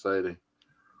 It's so exciting.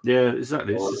 Yeah,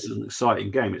 exactly. This is an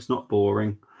exciting game. It's not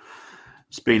boring.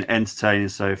 It's been entertaining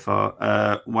so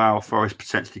far. Wow, Forest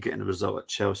potentially getting a result at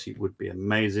Chelsea would be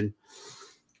amazing.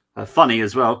 Funny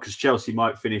as well, because Chelsea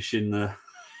might finish in the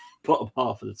bottom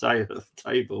half of the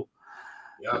table.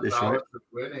 Yeah, Palace is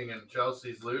winning and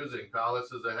Chelsea's losing.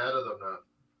 Palace is ahead of them now.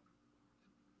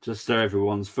 Just so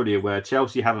everyone's fully aware,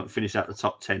 Chelsea haven't finished at the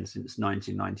top 10 since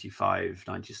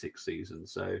 1995-96 season.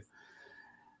 So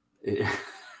it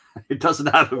doesn't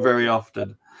happen very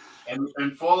often.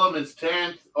 And Fulham is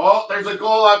 10th. Oh, there's a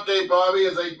goal update, Bobby.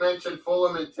 As I mentioned,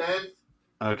 Fulham in 10th.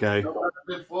 Okay.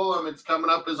 Fulham, it's coming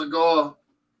up as a goal.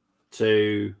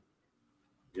 It's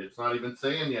not even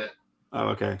saying yet. Oh,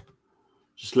 okay.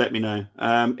 Just let me know.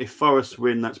 If Forest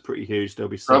win, that's pretty huge. There'll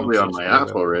be probably on my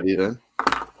app already then.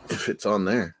 If it's on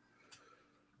there.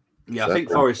 Yeah, I think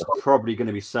Forest are probably going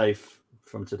to be safe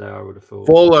from today, I would have thought.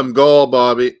 Fulham goal,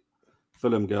 Bobby.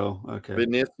 Fulham goal, okay.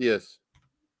 Vinicius.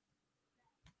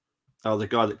 Oh, the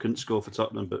guy that couldn't score for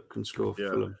Tottenham but can score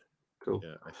for Fulham. Cool.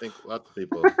 Yeah, I think lots of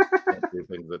people do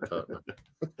things at Tottenham.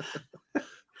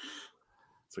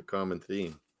 It's a common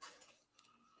theme.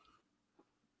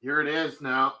 Here it is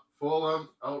now. Fulham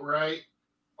outright.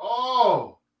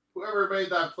 Oh! Whoever made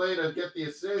that play to get the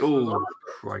assist. Oh,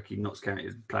 crikey. Notts County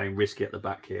is playing risky at the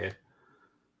back here.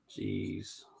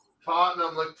 Jeez.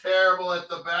 Tottenham look terrible at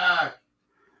the back.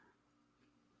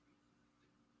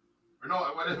 Or no,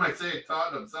 what am I saying?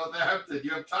 Tottenham. Southampton.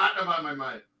 You have Tottenham on my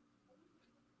mind.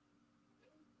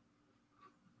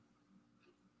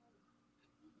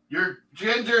 Your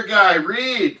ginger guy,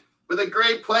 Reed, with a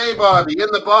great play, Bobby, in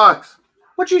the box.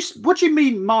 What do you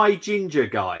mean, my ginger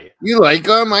guy? You like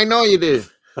him? I know you do.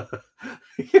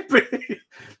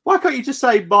 Why can't you just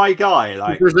say my guy?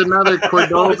 Like, there's another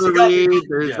Cordova Reed.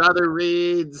 There's other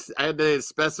Reeds. I had to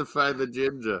specify the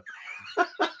ginger.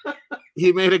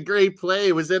 He made a great play.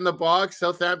 It was in the box.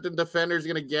 Southampton defender's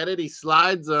going to get it. He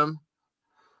slides them.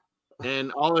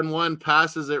 And all in one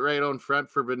passes it right on front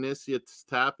for Vinicius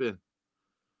tap in.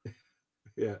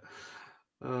 Yeah.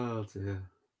 Oh, dear.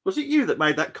 Was it you that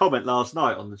made that comment last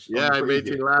night on the show? Yeah, I made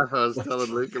you laugh. I was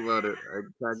telling Luke about it. I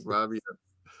tagged Bobby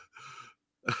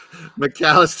up.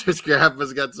 McAllister's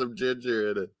grandpa's got some ginger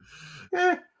in it.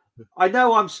 Yeah. I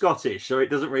know I'm Scottish, so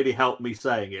it doesn't really help me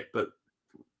saying it, but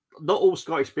not all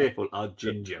Scottish people are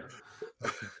ginger.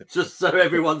 Just so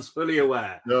everyone's fully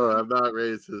aware. No, I'm not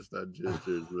racist on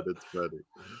gingers, but it's funny.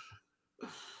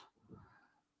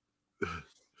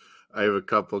 I have a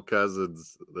couple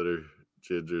cousins that are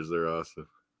gingers. They're awesome.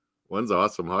 One's an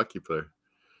awesome hockey player.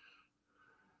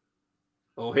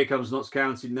 Oh, here comes Notts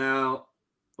County now.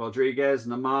 Rodriguez,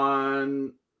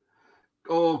 Naman.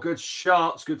 Oh, good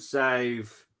shots, good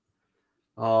save.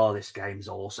 Oh, this game's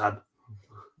awesome.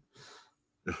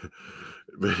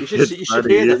 You should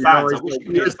hear the fans. I wish you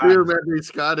could hear the fans. Remember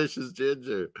Scottish is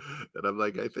ginger. And I'm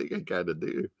like, I think I kind of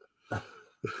do.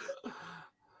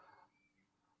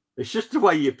 It's just the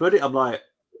way you put it. I'm like,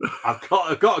 I've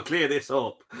got to clear this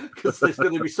up because there's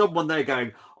going to be someone there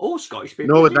going, "Oh, Scottish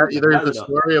people." No, there's a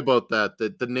story about that.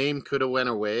 That the name could have went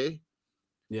away.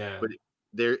 Yeah, but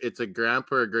it's a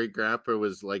grandpa or great grandpa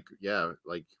was like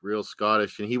real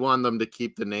Scottish, and he wanted them to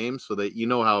keep the name so that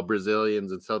how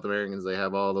Brazilians and South Americans, they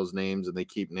have all those names and they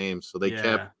keep names, so they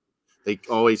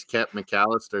always kept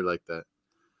McAllister like that.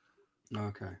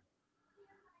 Okay.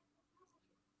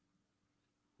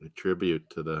 A tribute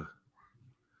to the.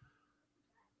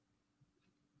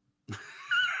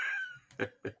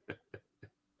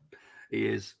 He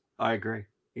is. I agree.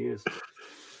 He is.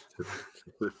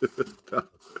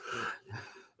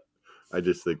 I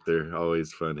just think they're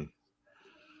always funny.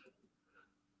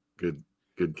 Good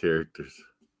characters.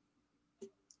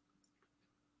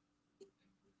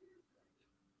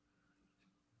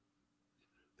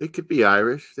 They could be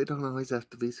Irish. They don't always have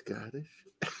to be Scottish.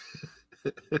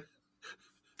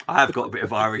 I have got a bit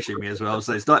of Irish in me as well,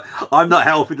 so I'm not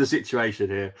helping the situation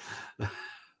here.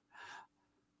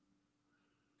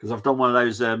 Because I've done one of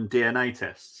those DNA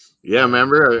tests. Yeah,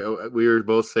 remember we were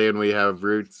both saying we have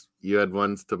roots. You had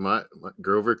ones to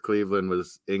Grover Cleveland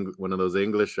was one of those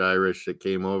English Irish that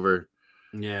came over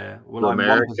Yeah. Well, to I'm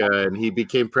 1%. And he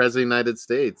became president of the United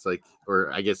States. Like,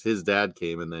 or I guess his dad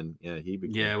came, and then he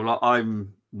became. Yeah. Well,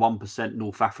 I'm 1%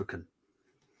 North African.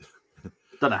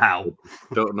 Don't know how.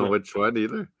 Don't know which one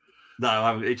either.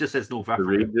 No, it just says North Africa.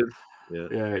 The region. Yeah.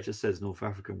 Yeah, it just says North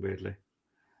African weirdly.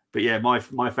 But yeah, my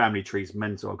family tree's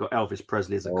mental. I've got Elvis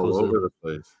Presley as a all cousin. over the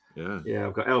place. Yeah. Yeah,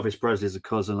 I've got Elvis Presley as a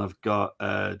cousin. I've got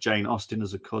Jane Austen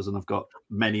as a cousin. I've got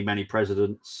many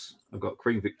presidents. I've got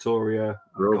Queen Victoria.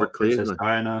 I've got Princess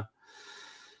Diana.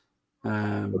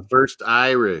 The first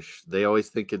Irish. They always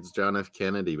think it's John F.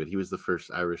 Kennedy, but he was the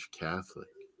first Irish Catholic.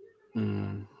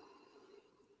 And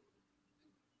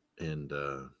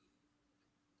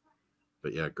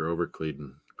but yeah, Grover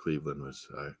Cleveland was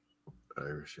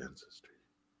Irish ancestry.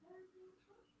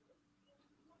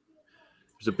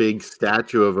 There's a big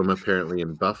statue of him apparently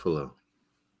in Buffalo.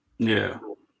 Yeah.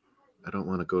 I don't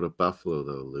want to go to Buffalo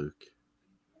though, Luke.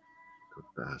 Those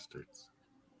bastards.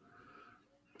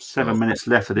 7 minutes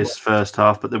left of this first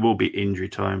half, but there will be injury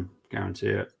time, guarantee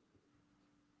it.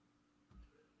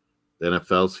 The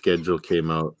NFL schedule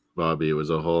came out, Bobby. It was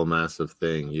a whole massive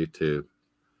thing. YouTube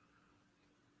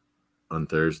on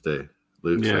Thursday.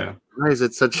 Luke's like, why is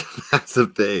it such a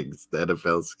massive thing? It's the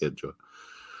NFL schedule.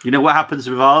 You know what happens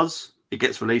with ours? It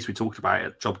gets released. We talked about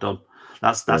it. Job done.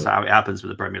 That's how it happens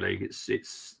with the Premier League.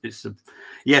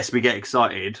 Yes, we get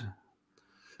excited.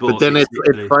 But then it's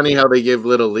funny how they give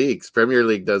little leaks. Premier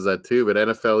League does that too, but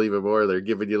NFL even more. They're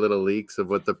giving you little leaks of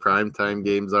what the primetime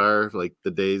games are, like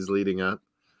the days leading up.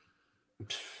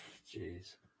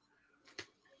 Jeez.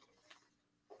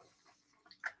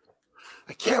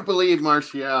 I can't believe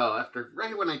Martial after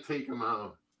right when I take him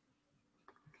out.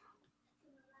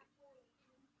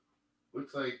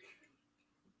 Looks like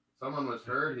someone was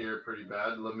hurt here pretty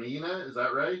bad. Lamina, is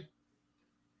that right?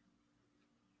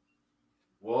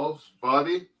 Wolves,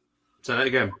 Bobby? Say that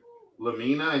again.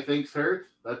 Lamina, I think's hurt.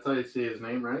 That's how you say his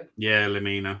name, right? Yeah,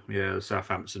 Lamina. Yeah,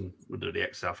 Southampton, the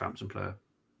ex-Southampton player.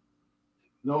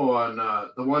 No, on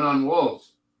the one on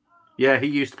Wolves. Yeah, he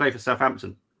used to play for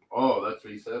Southampton. Oh, that's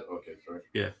what he said? Okay, sorry.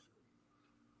 Yeah.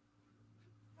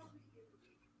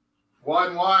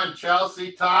 1-1.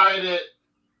 Chelsea tied it.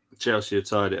 Chelsea have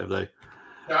tied it, have they?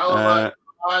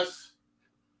 Us.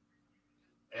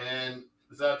 And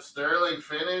is that Sterling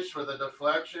finish with a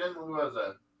deflection? Who was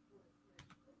that?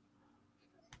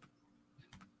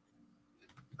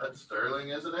 That's Sterling,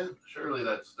 isn't it? Surely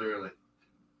that's Sterling.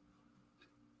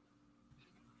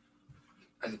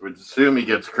 I would assume he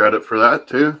gets credit for that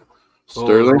too.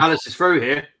 Sterling. Alice is through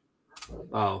here.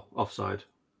 Oh, offside.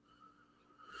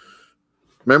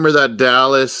 Remember that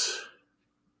Dallas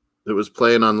that was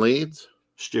playing on Leeds?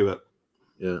 Stewart.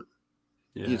 Yeah.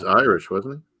 He's Irish,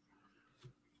 wasn't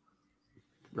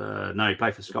he? No, he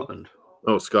played for Scotland.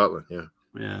 Oh, Scotland, yeah.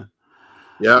 Yeah.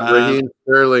 Yeah, Raheem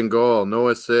Sterling goal, no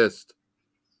assist.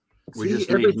 See,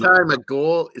 every time a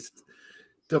goal is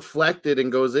deflected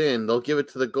and goes in, they'll give it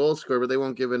to the goal scorer, but they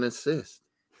won't give an assist.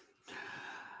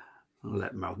 I'll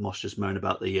let Moss just moan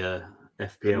about the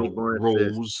FPL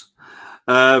rules.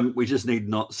 We just need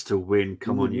Notts to win.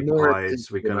 Come on, you guys.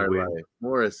 We're going to win.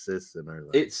 More assists in our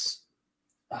life.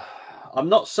 I'm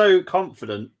not so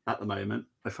confident at the moment,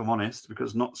 if I'm honest,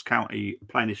 because Notts County are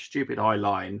playing this stupid high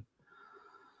line.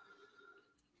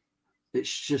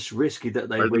 It's just risky that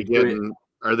they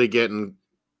Are they getting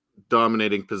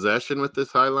dominating possession with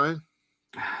this high line?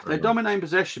 They're dominating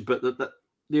possession, but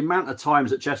the amount of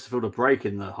times that Chesterfield are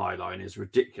breaking the high line is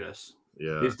ridiculous.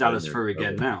 Yeah. Is Dallas through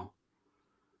again now?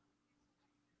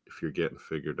 If you're getting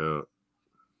figured out.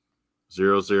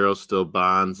 0-0 still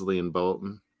Barnsley and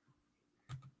Bolton.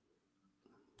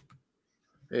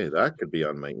 Hey, that could be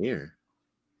on my ear.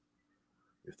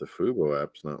 If the Fubo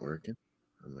app's not working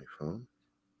on my phone.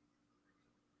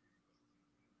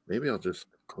 Maybe I'll just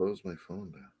close my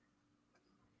phone down.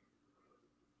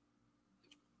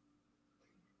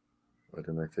 Why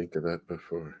didn't I think of that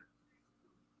before?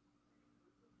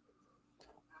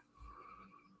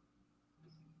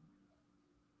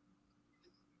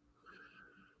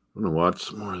 I'm going to watch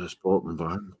some more of this Bolton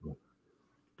Barn.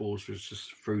 Balls was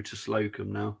just through to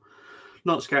Slocum now.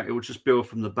 Notts County will just build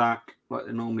from the back like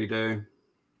they normally do.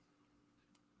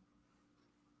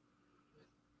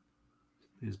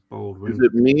 Here's Baldwin. Is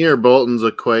it me or Bolton's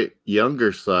a quite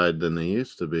younger side than they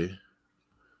used to be?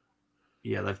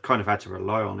 Yeah, they've kind of had to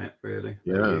rely on it, really.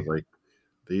 Yeah, like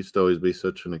they used to always be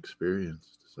such an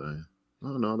experienced side.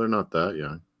 Oh, no, they're not that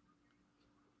young.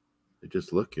 They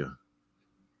just look young.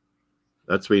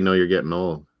 That's when you know you're getting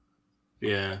old.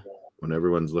 Yeah. When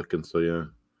everyone's looking so young.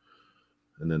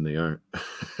 And then they aren't.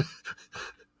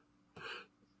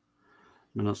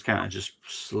 Notts County just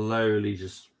slowly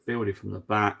just building from the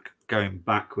back. going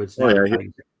backwards. Oh, Now yeah,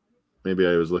 maybe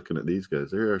I was looking at these guys.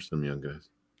 There are some young guys.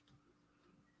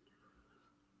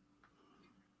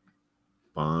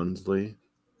 Bondsley.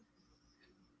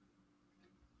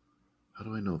 How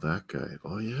do I know that guy?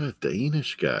 Oh, yeah,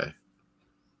 Danish guy.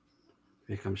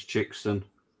 Here comes Chickson.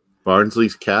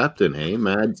 Barnsley's captain, hey?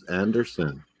 Mads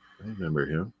Anderson. I remember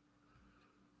him.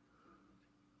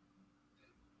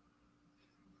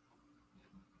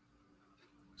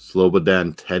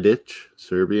 Slobodan Tedic,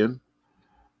 Serbian.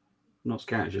 Notts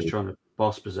County just trying to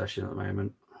boss possession at the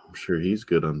moment. I'm sure he's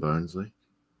good on Barnsley.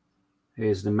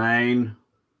 Here's the main.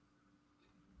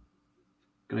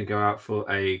 Going to go out for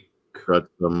a... Got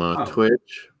some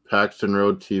Twitch. Paxton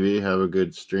Road TV. Have a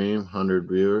good stream. 100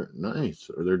 viewer. Nice.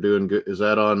 Or they're doing good. Is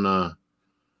that on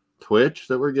Twitch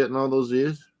that we're getting all those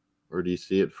views? Or do you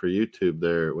see it for YouTube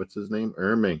there? What's his name?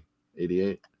 Erming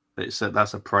 88. That's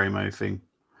a promo thing.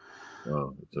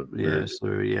 Oh, it's a it's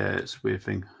a weird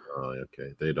thing. Oh,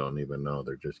 okay. They don't even know.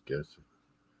 They're just guessing.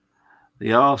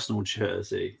 The Arsenal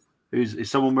jersey.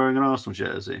 Is someone wearing an Arsenal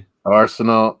jersey?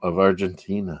 Arsenal of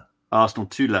Argentina. Arsenal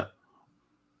Tula.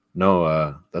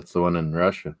 No, that's the one in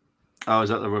Russia. Oh, is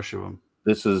that the Russia one?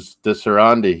 This is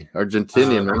Desirandi,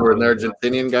 Argentinian. Remember when the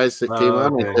Argentinian guys that came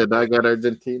on and said, I got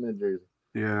Argentina jersey.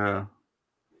 Yeah.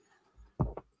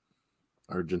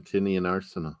 Argentinian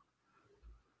Arsenal.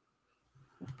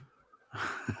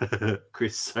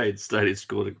 Chris Sade Stoney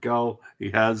scored a goal.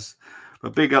 He has.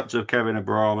 But big up to Kevin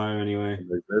Abramo anyway.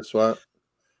 Like this one.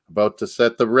 About to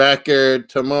set the record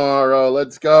tomorrow.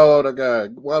 Let's go.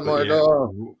 One more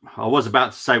goal. I was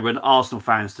about to say we're Arsenal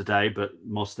fans today, but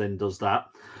Moss then does that.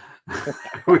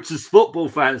 Which is football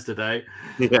fans today.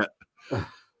 Yeah.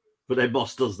 But then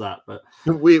Moss does that. But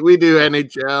we do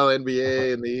NHL,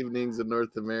 NBA in the evenings in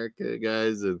North America,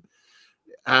 guys, and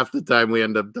half the time we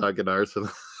end up talking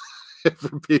Arsenal.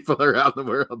 For people around the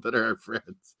world that are our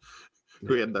friends,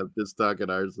 we end up just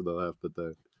talking Arsenal half the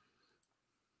time.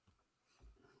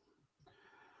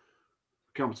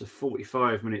 Come to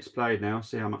 45 minutes played now.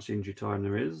 See how much injury time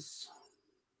there is.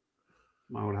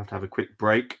 I will have to have a quick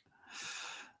break.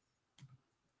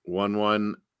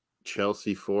 1-1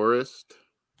 Chelsea Forest.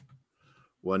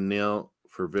 1-0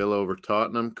 for Villa over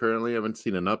Tottenham currently. I haven't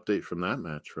seen an update from that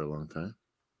match for a long time.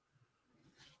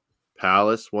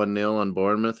 Palace 1-0 on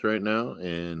Bournemouth right now,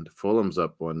 and Fulham's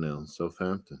up 1-0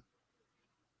 Southampton.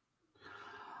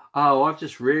 Oh, I've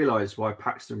just realised why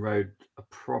Paxton Road are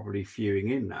probably viewing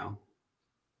in now.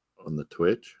 On the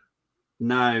Twitch?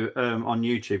 No, on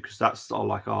YouTube, because that's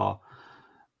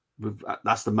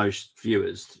that's the most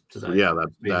viewers today. So yeah,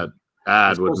 that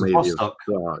ad would maybe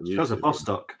because of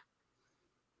Bostock.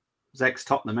 It's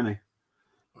ex-Tottenham, isn't he?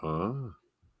 Oh.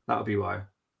 That would be why.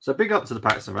 So big up to the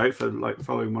Paxton Road for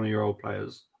following one of your old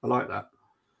players. I like that.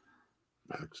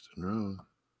 Paxton Road.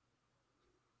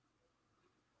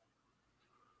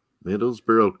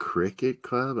 Middlesbrough Cricket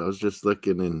Club. I was just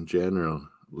looking in general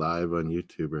live on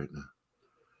YouTube right now.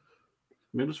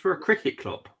 Middlesbrough Cricket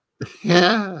Club.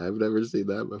 Yeah, I've never seen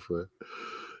that before.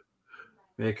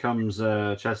 Here comes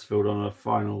Chesterfield on a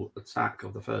final attack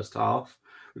of the first half.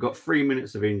 We've got 3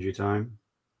 minutes of injury time.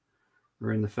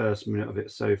 We're in the first minute of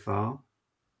it so far.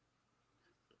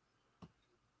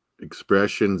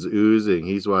 Expressions oozing.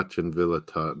 He's watching Villa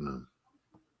Tottenham.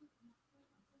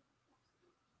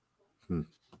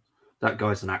 That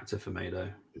guy's an actor for me, though.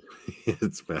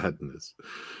 It's madness.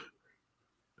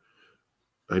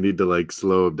 I need to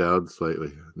slow him down slightly.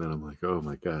 And then I'm like, oh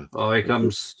my God. Oh, here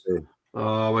comes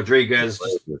Rodriguez.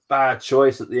 Just bad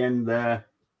choice at the end there.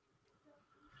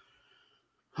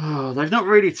 Oh, they've not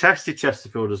really tested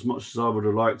Chesterfield as much as I would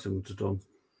have liked them to do.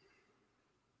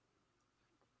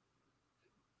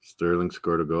 Sterling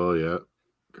scored a goal, yeah,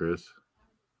 Chris.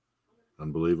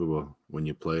 Unbelievable when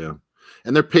you play him.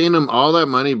 And they're paying him all that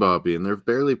money, Bobby, and they've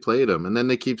barely played him. And then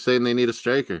they keep saying they need a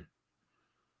striker.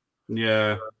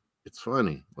 Yeah. It's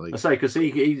funny. I say, because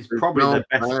he's probably the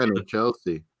best man at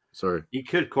Chelsea. Sorry. He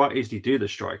could quite easily do the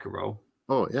striker role.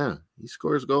 Oh, yeah. He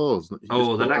scores goals. Then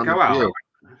that go out.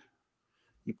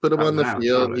 You put him on the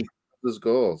field, he his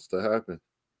goals to happen.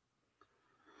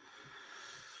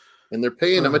 And they're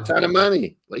paying him a ton of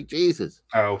money. Like Jesus.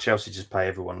 Oh, Chelsea just pay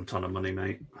everyone a ton of money,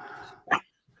 mate.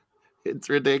 It's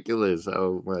ridiculous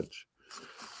how much.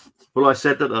 Well, I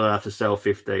said that they'll have to sell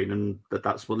 15, and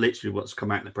that's literally what's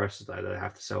come out in the press today. They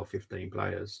have to sell 15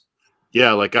 players.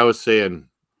 Yeah, like I was saying,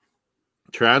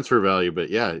 transfer value,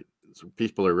 but yeah,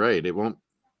 people are right. They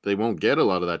won't get a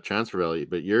lot of that transfer value,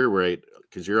 but you're right,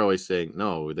 because you're always saying,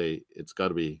 no, it's got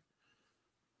to be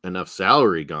enough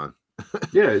salary gone.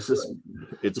 Yeah, it's just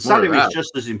It's the more salary that. is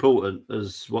just as important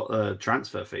as what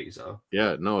transfer fees are.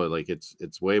 Yeah, no, like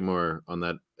it's way more on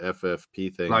that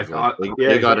FFP thing. Like,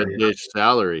 They got a exactly. dish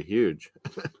salary, huge.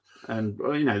 And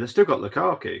you know, they've still got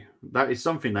Lukaku. That is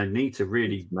something they need to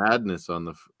really Madness on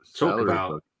the talk salary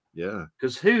about. book. Yeah,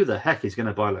 Because who the heck is going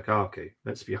to buy Lukaku?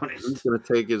 Let's be who's honest. going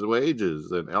to take his wages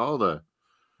and all the?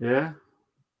 Yeah,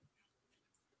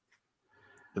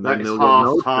 And that then is they'll get half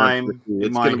no transfer time fee. in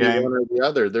It's my going to be game. one or the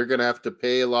other. They're going to have to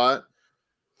pay a lot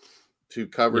to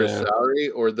cover his Yeah. salary,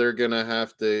 or they're going to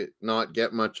have to not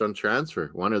get much on transfer.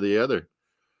 One or the other.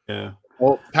 Yeah.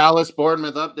 Oh, Palace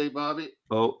Bournemouth update, Bobby.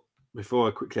 Oh, before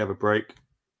I quickly have a break.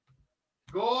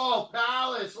 Goal,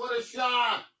 Palace! What a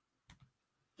shot!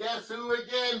 Guess who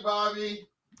again, Bobby?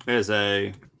 There's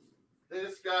a.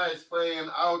 This guy's playing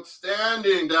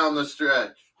outstanding down the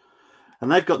stretch.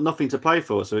 And they've got nothing to play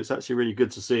for, so it's actually really good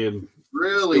to see him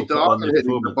Really still put on their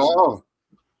dominating the performance. ball.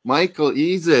 Michael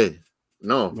Eze.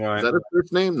 No, Right. is that his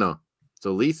first name? No, it's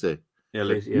Elise. Yeah,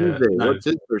 Eze. no. What's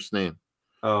his first name?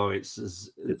 Oh, it's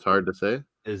hard to say.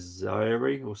 Is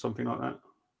Zaire or something like that.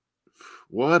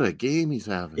 What a game he's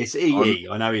having. It's EE.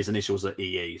 I know his initials are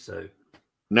EE. So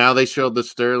now they showed the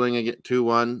Sterling again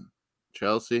 2-1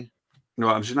 Chelsea.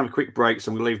 Right, I'm just gonna have a quick break,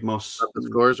 so I'm gonna leave Moss. Got the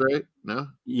scores right? No.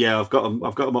 Yeah, I've got them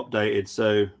updated.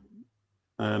 So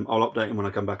I'll update them when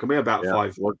I come back. And we're about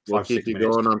five. We'll keep you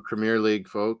going on Premier League,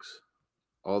 folks.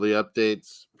 All the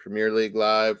updates: Premier League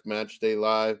live, Match Day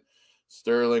live.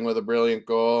 Sterling with a brilliant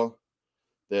goal.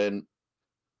 Then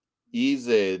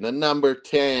Eze, the number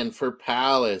 10 for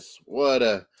Palace. What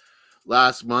a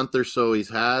last month or so he's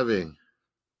having.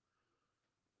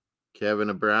 Kevin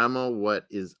Abramo, what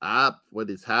is up? What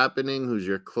is happening? Who's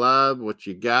your club? What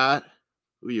you got?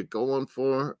 Who you going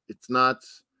for? It's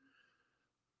Notts.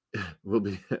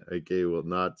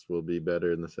 Notts will be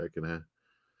better in the second half.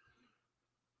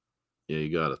 Yeah,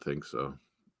 you got to think so.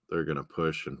 They're going to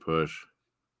push and push.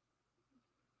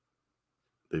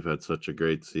 They've had such a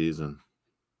great season.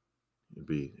 It'd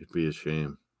be a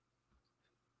shame.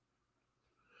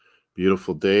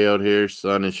 Beautiful day out here.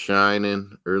 Sun is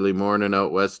shining. Early morning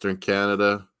out Western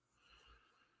Canada.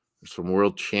 There's some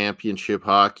World Championship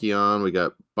hockey on. We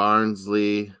got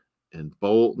Barnsley and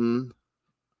Bolton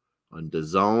on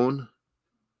DAZN.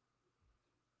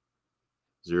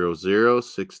 0-0,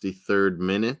 63rd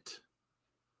minute.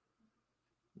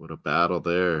 What a battle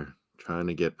there. Trying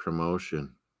to get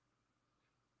promotion.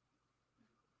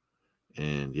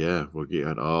 And yeah, we'll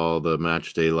get all the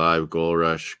Match Day Live Goal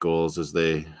Rush goals as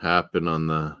they happen on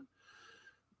the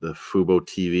Fubo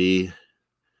TV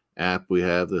app we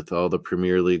have with all the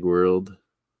Premier League world.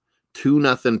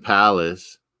 2-0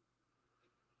 Palace.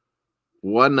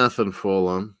 1-0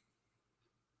 Fulham.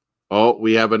 Oh,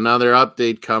 we have another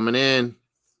update coming in.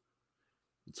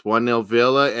 It's 1-0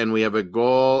 Villa, and we have a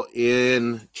goal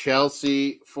in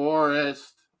Chelsea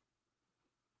Forest.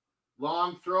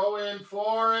 Long throw in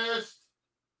Forest.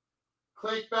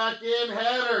 Click back in,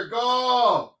 header,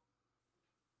 goal.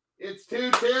 It's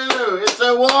 2-2. It's a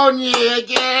Wonyi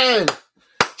again.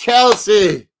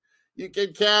 Chelsea. You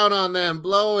can count on them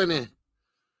blowing it.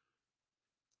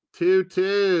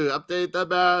 2-2. Update the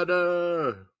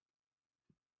batter.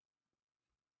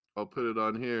 I'll put it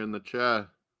on here in the chat.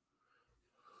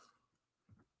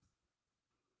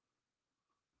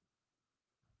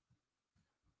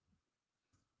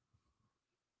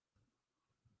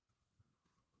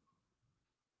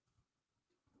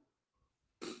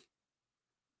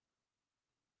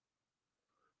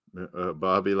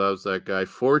 Bobby loves that guy.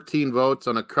 14 votes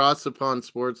on Across the Pond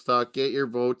Sports Talk. Get your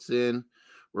votes in.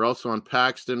 We're also on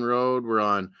Paxton Road. We're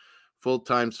on Full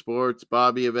Time Sports.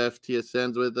 Bobby of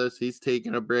FTSN's with us. He's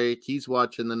taking a break. He's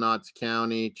watching the Notts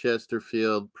County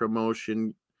Chesterfield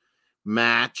promotion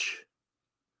match.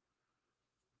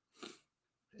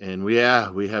 And we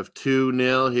have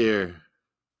 2-0 here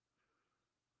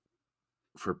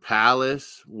for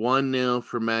Palace. 1-0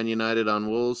 for Man United on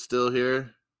Wolves still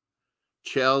here.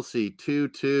 Chelsea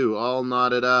 2-2, all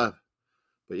knotted up.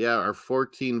 But yeah, our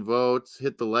 14 votes.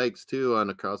 Hit the likes too on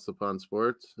Across the Pond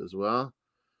Sports as well.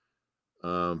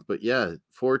 But yeah,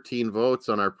 14 votes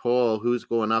on our poll. Who's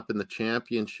going up in the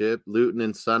championship? Luton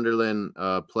and Sunderland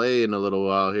play in a little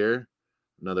while here.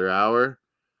 Another hour.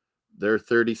 They're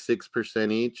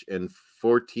 36% each and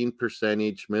 14%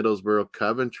 each Middlesbrough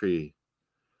Coventry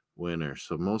winner.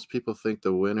 So most people think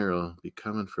the winner will be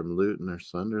coming from Luton or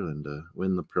Sunderland to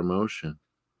win the promotion.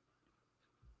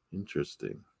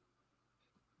 Interesting.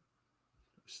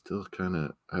 I still kind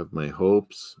of have my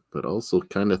hopes, but also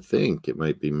kind of think it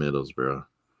might be Middlesbrough.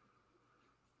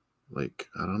 Like,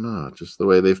 I don't know, just the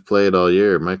way they've played all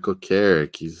year. Michael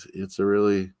Carrick, it's a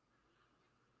really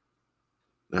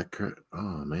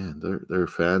Oh man, their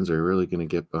fans are really going to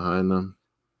get behind them.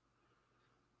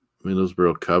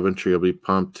 Middlesbrough Coventry will be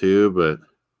pumped too, but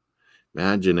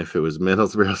imagine if it was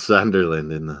Middlesbrough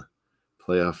Sunderland in the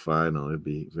playoff final. It'd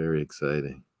be very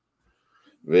exciting.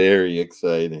 Very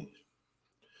exciting.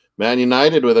 Man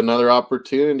United with another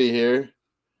opportunity here.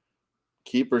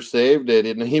 Keeper saved it,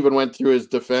 and he even went through his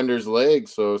defender's leg,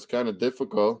 so it's kind of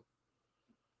difficult.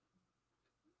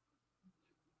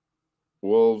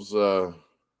 Wolves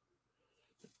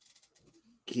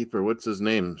keeper, what's his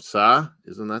name? Sa?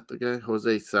 Isn't that the guy?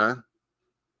 Jose Sa?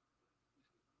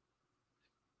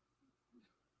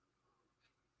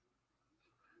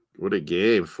 What a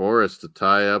game. Forest to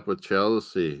tie up with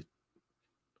Chelsea.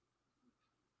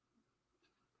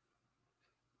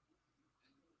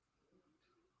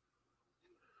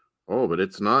 Oh, but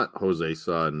it's not Jose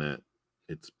Sa in net.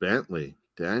 It's Bentley.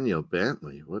 Daniel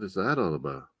Bentley. What is that all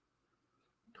about?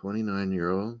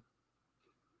 29-year-old.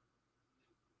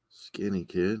 Skinny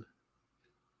kid.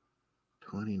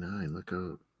 29. Look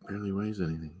how barely weighs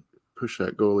anything. Push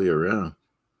that goalie around.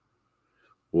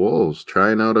 Wolves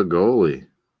trying out a goalie.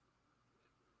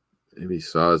 Maybe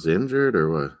Saw's injured or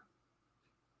what?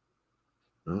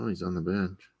 Oh, he's on the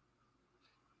bench.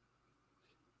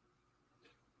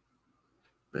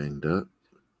 Banged up.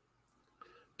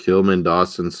 Kilman,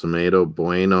 Dawson, Semedo,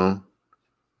 Bueno.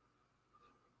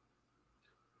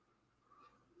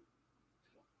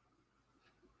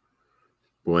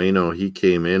 Bueno, he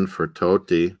came in for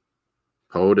Totti.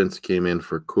 Podence came in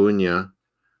for Cunha.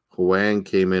 Huang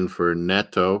came in for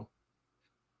Neto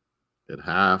at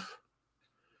half.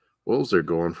 Wolves are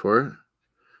going for it.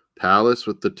 Palace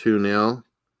with the 2-0.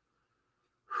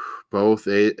 Both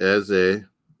Eze.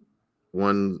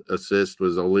 One assist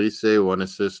was Olise. One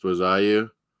assist was Ayu.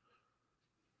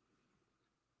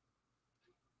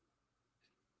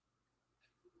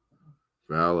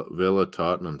 Villa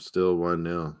Tottenham still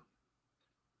 1-0.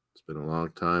 It's been a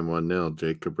long time, 1-0.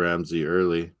 Jacob Ramsey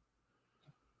early.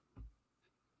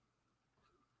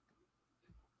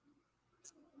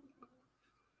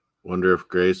 Wonder if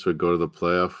Grace would go to the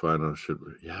playoff final. Should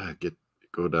we? Yeah,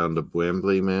 go down to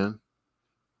Wembley, man.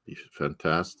 Be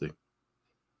fantastic.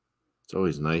 It's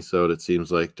always nice out, it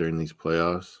seems like, during these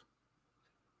playoffs.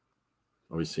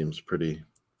 Always seems pretty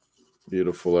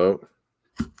beautiful out.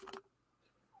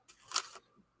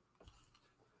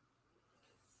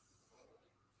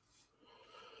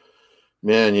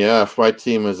 Man, yeah, if my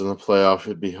team is in the playoff,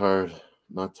 it'd be hard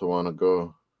not to want to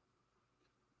go.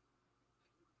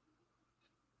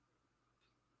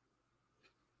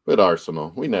 But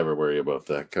Arsenal, we never worry about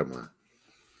that. Come on.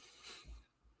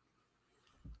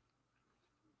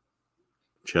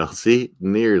 Chelsea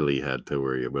nearly had to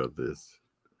worry about this.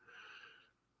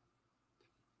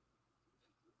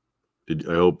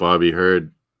 I hope Bobby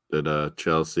heard that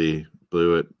Chelsea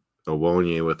blew it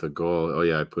Awonye with a goal. Oh,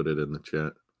 yeah, I put it in the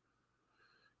chat.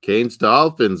 Kane's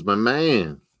Dolphins, my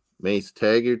man. Mace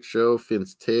Taggart Show,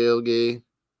 Vince Tailgate.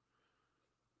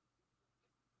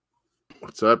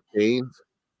 What's up, Canes?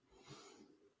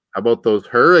 How about those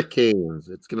Hurricanes?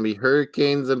 It's going to be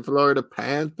Hurricanes and Florida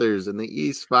Panthers in the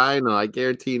East Final. I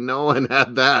guarantee no one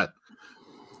had that.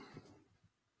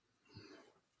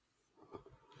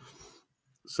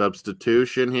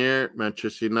 Substitution here.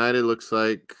 Manchester United looks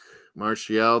like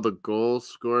Martial, the goal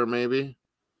scorer, maybe.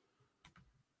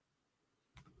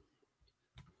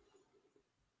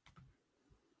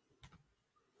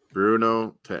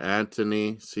 Bruno to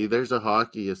Anthony. See, there's a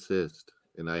hockey assist.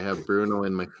 And I have Bruno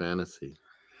in my fantasy.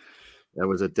 That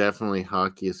was a definitely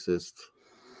hockey assist.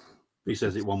 If he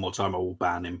says it one more time, I will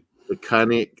ban him.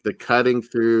 The cutting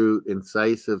through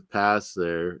incisive pass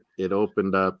there, it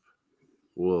opened up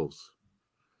Wolves.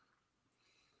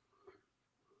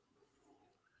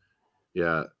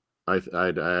 Yeah,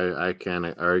 I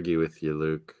can't argue with you,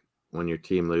 Luke. When your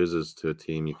team loses to a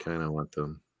team, you kind of want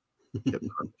them to get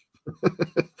punched.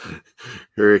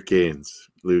 Hurricanes,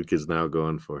 Luke is now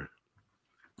going for.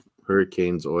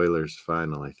 Hurricanes Oilers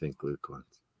final, I think Luke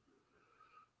wants.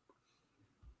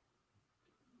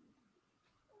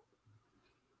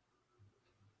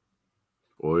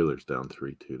 Oilers down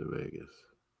 3-2 to Vegas.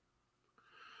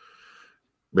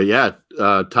 But yeah,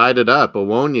 tied it up.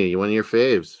 Awonye, one of your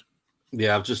faves.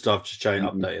 Yeah, I've just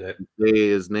updated it. Say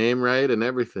his name right and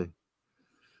everything.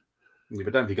 Yeah,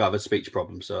 but don't think I have a speech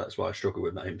problem, so that's why I struggle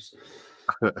with names.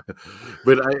 But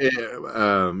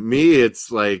me,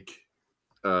 it's like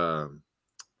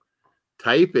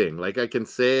typing. Like I can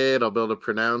say it, I'll be able to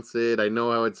pronounce it. I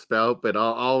know how it's spelled, but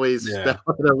I'll always spell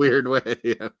it a weird way.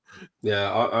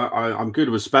 Yeah, I'm good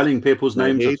with spelling people's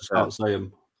names. I just can't say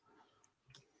them.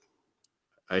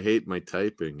 I hate my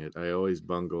typing. I always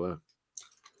bungle up.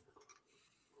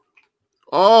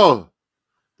 Oh,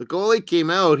 the goalie came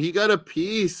out. He got a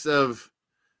piece of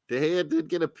De Gea did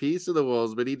get a piece of the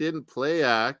Wolves, but he didn't play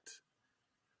act.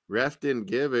 Ref didn't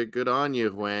give it. Good on you,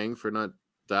 Hwang, for not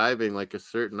diving like a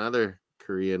certain other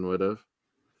Korean would have.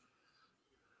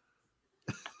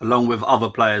 Along with other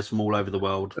players from all over the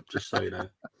world, just so you know.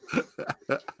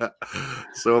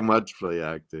 So much play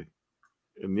acting.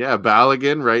 And yeah,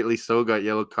 Balogun, rightly so, got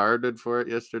yellow carded for it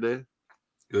yesterday.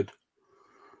 Good.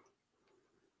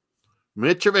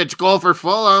 Mitrovic, goal for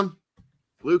Fulham.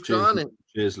 Luke's Cheers, on it.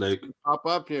 Cheers, Luke. Pop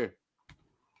up here.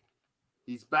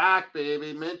 He's back,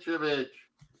 baby. Mitrovic.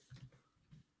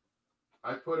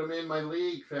 I put him in my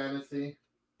league fantasy.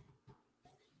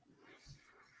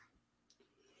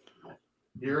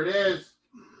 Here it is.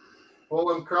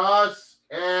 Fulham cross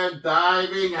and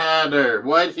diving header.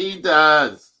 What he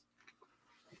does.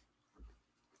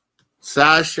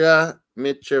 Sasha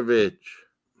Mitrovic.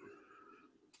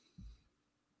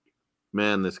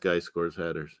 Man, this guy scores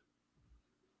headers.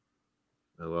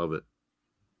 I love it.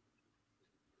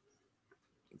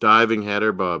 Diving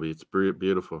header, Bobby. It's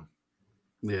beautiful.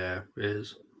 Yeah, it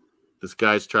is. This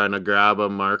guy's trying to grab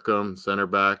him, mark him, center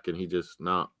back, and he just,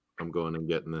 no, I'm going and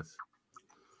getting this.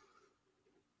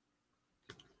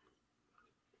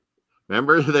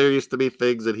 Remember, there used to be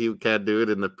things that he can't do it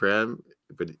in the Prem,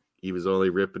 but he was only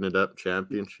ripping it up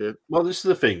championship. Well, this is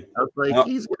the thing. I was like,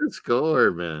 he's going to score,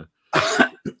 man.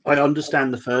 I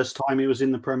understand the first time he was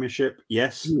in the Premiership.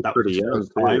 Yes, that was the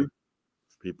first time.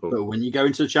 But when you go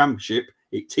into the Championship,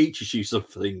 it teaches you some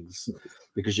things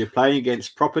because you're playing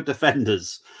against proper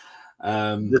defenders.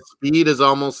 The speed is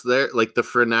almost there. Like the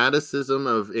fanaticism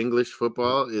of English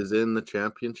football is in the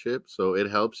Championship, so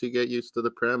it helps you get used to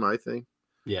the Prem, I think.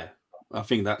 Yeah, I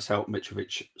think that's helped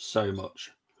Mitrovic so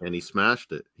much. And he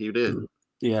smashed it. He did.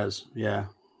 He has, yeah.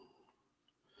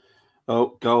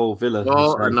 Oh, goal, Villa.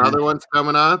 Oh, another one's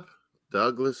coming up.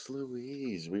 Douglas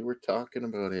Luiz. We were talking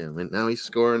about him, and now he's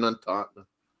scoring on Tottenham.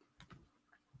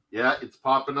 Yeah, it's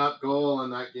popping up goal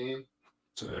in that game.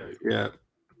 So, yeah,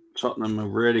 Tottenham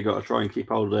have really got to try and keep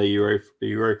hold of their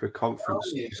Europa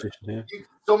Conference position here.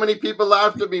 So many people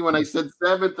laughed at me when I said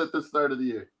 7th at the start of the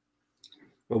year.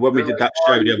 Well, when we did that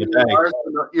show the other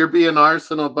day. You're being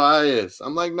Arsenal biased.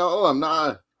 I'm like, no, I'm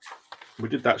not. We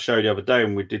did that show the other day,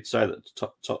 and we did say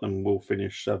that Tottenham will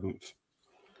finish 7th.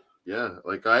 Yeah,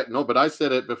 but I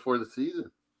said it before the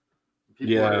season.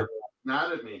 People were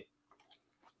mad at me.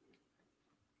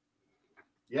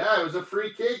 Yeah, it was a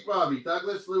free kick, Bobby.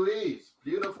 Douglas Luiz.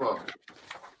 Beautiful.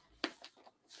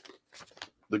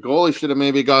 The goalie should have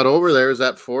maybe got over there. Is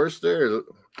that Forster?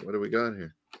 What do we got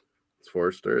here? It's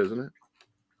Forster, isn't it?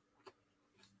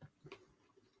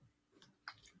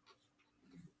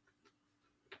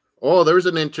 Oh, there was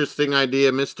an interesting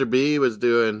idea Mr. B was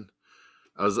doing.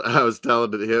 I was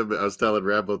telling him, I was telling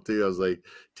Rebel too. I was like,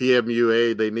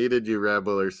 TMUA, they needed you,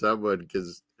 Rebel, or someone,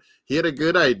 because he had a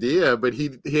good idea, but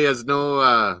he has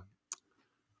no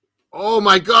oh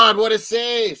my God, what a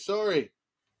save. Sorry.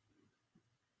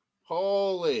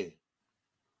 Holy.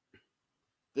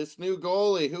 This new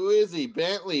goalie, who is he?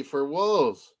 Bentley for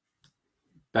Wolves.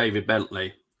 David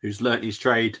Bentley, who's learnt his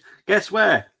trade. Guess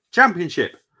where?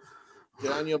 Championship.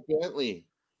 Daniel Bentley.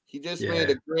 He just made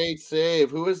a great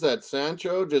save. Who is that?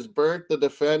 Sancho just burnt the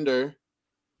defender.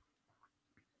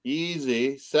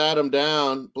 Easy. Sat him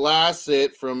down. Blasts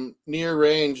it from near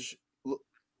range,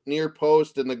 near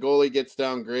post, and the goalie gets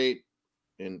down great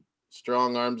and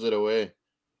strong arms it away.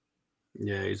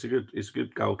 Yeah, he's a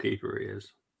good goalkeeper, he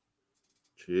is.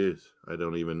 Jeez. I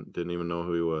didn't even know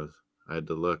who he was. I had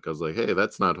to look. I was like, hey,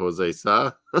 that's not Jose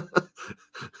Sa.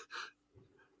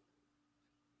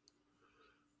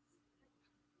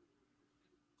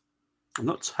 I'm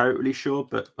not totally sure,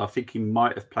 but I think he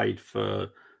might have played for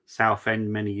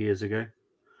Southend many years ago.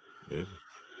 Yeah.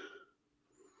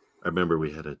 I remember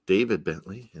we had a David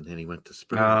Bentley, and then he went to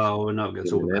Spurs. Oh, we're not going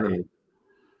to talk about it.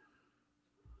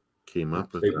 Came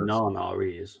up with that. He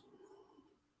is.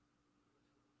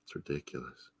 It's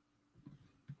ridiculous.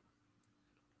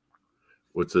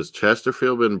 What's this?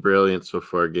 Chesterfield been brilliant so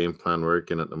far. Game plan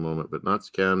working at the moment, but Notts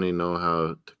County know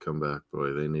how to come back.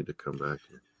 Boy, they need to come back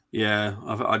here. Yeah,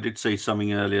 I did see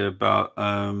something earlier about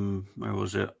where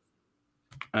was it?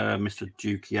 Mr.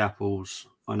 Dukey Apples.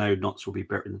 I know Notts will be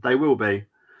better. They will be,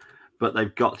 but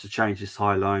they've got to change this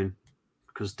high line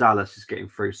because Dallas is getting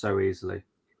through so easily.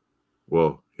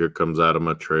 Whoa, here comes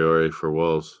Adama Traore for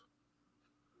Wolves.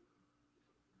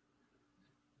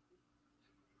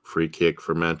 Free kick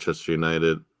for Manchester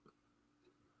United.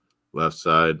 Left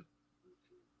side.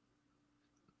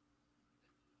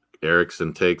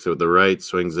 Eriksson takes it with the right,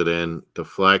 swings it in.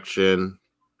 Deflection.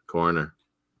 Corner.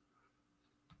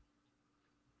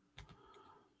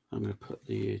 I'm going to put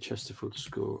the Chesterfield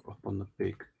score up on the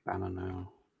big banner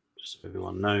now, just so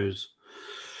everyone knows.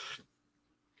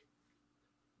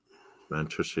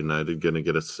 Manchester United going to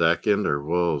get a second, or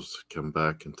Wolves come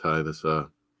back and tie this up?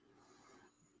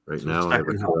 Right So now, I have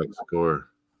a correct score.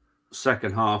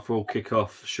 Second half will kick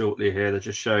off shortly here. They're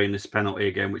just showing this penalty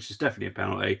again, which is definitely a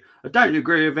penalty. I don't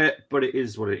agree with it, but it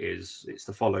is what it is. It's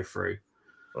the follow through.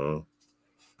 Oh,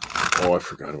 I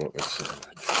forgot about my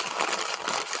sandwich.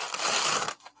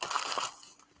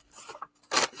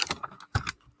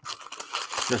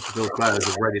 Chesterfield players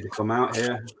are ready to come out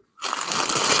here.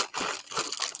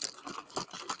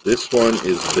 This one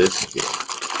is biscuit.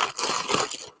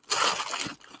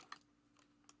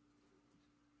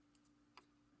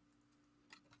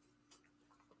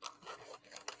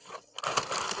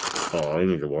 Oh, I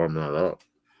need to warm that up.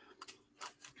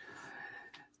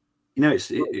 You know,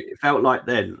 it felt like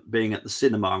then being at the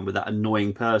cinema and with that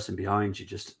annoying person behind you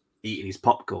just eating his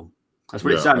popcorn. That's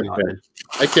what it sounded like then.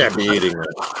 I can't be eating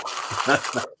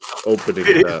that. Opening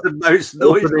It it is up. the most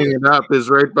noisy. Opening it up is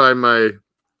right by my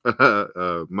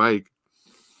mic.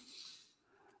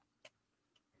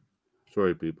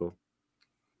 Sorry, people.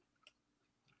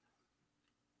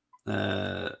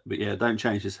 But yeah, don't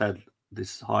change his head.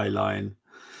 This high line.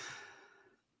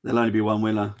 There'll only be one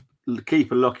winner.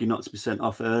 Keeper lucky not to be sent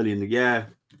off early in the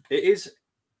it is.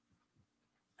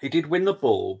 He did win the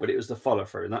ball, but it was the follow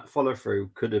through, and that follow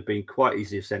through could have been quite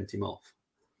easy if sent him off.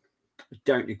 I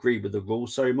don't agree with the rule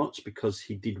so much because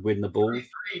he did win the ball.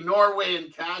 3-3 Norway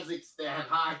and Kazakhstan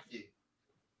hockey.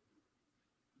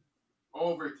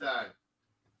 Overtime.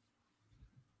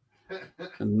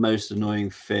 The most annoying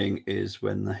thing is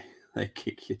when they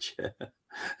kick your chair.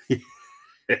 Yeah,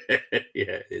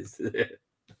 it is.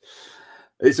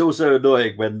 It's also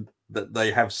annoying when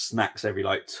they have snacks every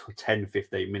like 10,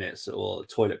 15 minutes or a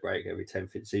toilet break every 10,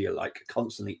 15. So you're like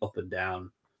constantly up and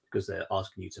down because they're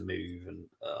asking you to move. And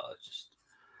just.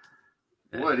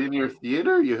 What, in your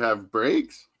theater you have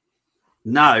breaks?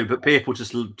 No, but people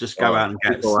just go out and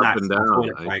get snacks and and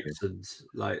toilet breaks and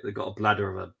like they've got a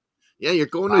bladder of a. Yeah, you're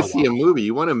going to see a movie.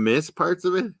 You want to miss parts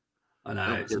of it? I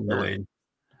know, it's annoying.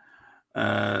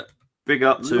 Big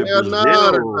up to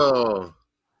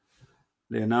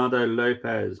Leonardo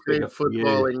Lopez. Great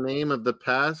footballing name of the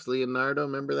past, Leonardo.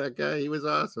 Remember that guy? He was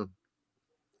awesome.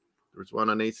 There was one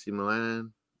on AC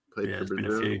Milan. Played for Brazil. Been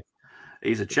a few.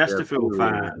 He's a Chesterfield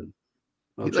fan.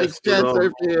 Well, he likes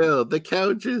Chesterfield. The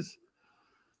couches.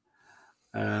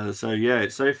 So yeah,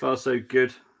 it's so far so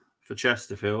good for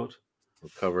Chesterfield. I'll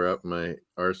cover up my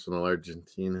Arsenal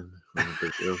Argentina.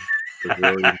 Brazilian.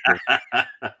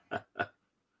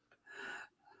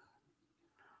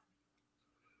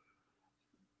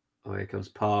 Oh, here comes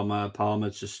Palmer.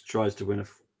 Palmer just tries to win a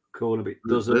corner, but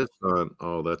doesn't.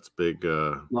 Oh, that's big.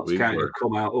 Notts County have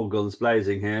come out all guns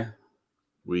blazing here.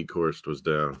 Weghorst was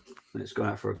down. And it's gone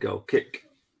out for a goal kick.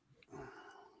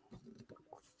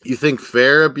 You think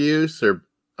fair abuse or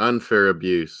unfair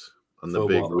abuse on the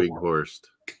big Weghorst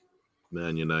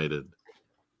Man United?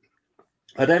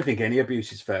 I don't think any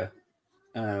abuse is fair.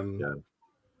 You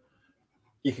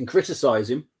can criticize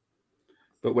him,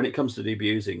 but when it comes to the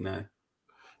abusing, no.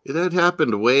 That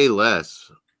happened way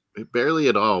less, barely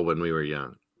at all when we were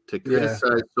young. To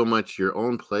criticize so much your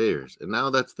own players, and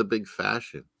now that's the big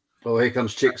fashion. Oh, here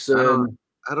comes Chickson.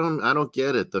 I don't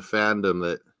get it. The fandom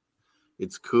that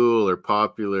it's cool or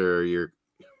popular or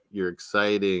you're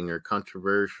exciting or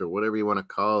controversial, whatever you want to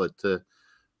call it, to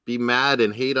be mad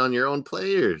and hate on your own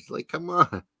players. Like, come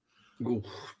on. Ooh,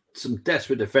 some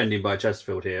desperate defending by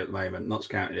Chesterfield here at the moment. Notts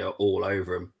County are all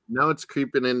over him. Now it's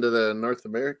creeping into the North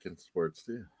American sports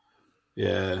too.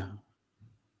 Yeah.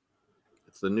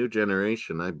 It's the new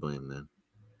generation, I blame them.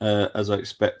 As I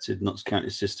expected, Notts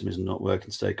County's system is not working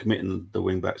today, committing the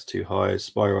wing-backs too high.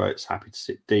 Spyrite's happy to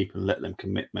sit deep and let them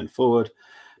commit men forward.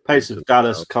 Pace of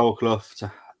Dallas, Coleclough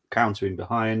to counter in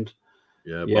behind.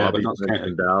 Yeah,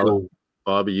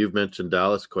 Bobby, you've mentioned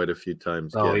Dallas quite a few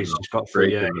times. Oh, he's just got through.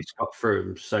 Yeah, he's got through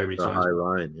him so many times. High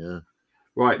line, yeah.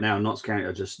 Right now, Notts County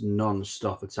are just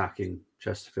non-stop attacking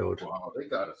Chesterfield. Wow, they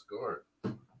got a score.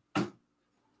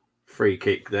 Free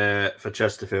kick there for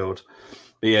Chesterfield.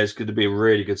 But yeah, it's going to be a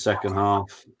really good second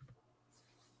half.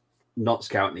 Notts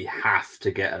County have to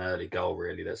get an early goal,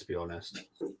 really, let's be honest.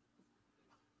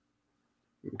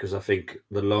 Because I think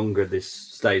the longer this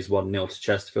stays 1-0 to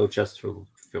Chesterfield will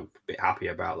feel a bit happy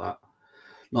about that.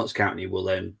 Notts County will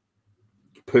then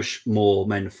push more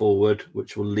men forward,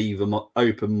 which will leave them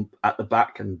open at the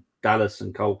back, and Dallas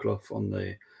and Coleclough on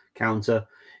the counter.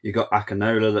 You've got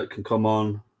Akinola that can come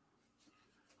on.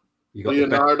 You got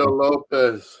Leonardo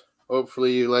Lopez.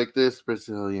 Hopefully you like this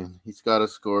Brazilian. He's got a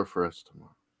score for us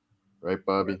tomorrow. Right,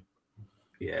 Bobby?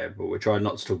 Yeah, but we're trying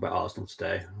not to talk about Arsenal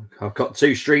today. I've got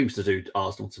 2 streams to do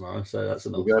Arsenal tomorrow, so that's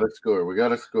enough. We got to score. We got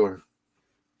to score.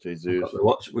 Jesus.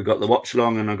 We got the watch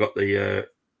long, and I got the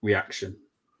reaction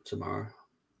tomorrow.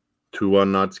 2-1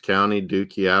 Notts County.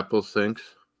 Dookie Apple thinks.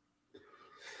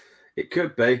 It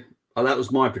could be. Oh, that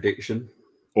was my prediction.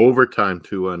 Overtime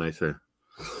 2-1, I say.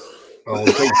 Oh,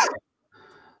 please.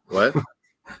 What?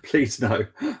 Please no.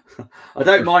 I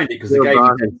don't mind it because the game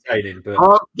is entertaining. But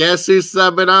oh, guess who's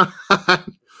subbing on?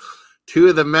 2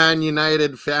 of the Man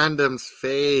United fandom's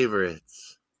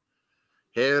favorites,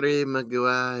 Harry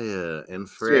Maguire and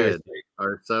Fred,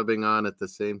 are subbing on at the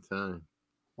same time.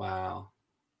 Wow.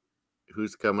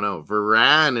 Who's coming out?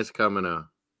 Varane is coming out.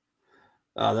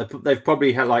 They've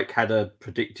probably had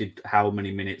predicted how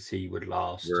many minutes he would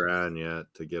last. Varane, yeah,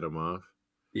 to get him off.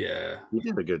 Yeah. He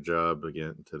did a good job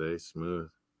again today. Smooth.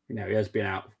 He has been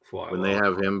out for a while. When they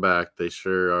have him back, they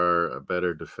sure are a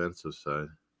better defensive side.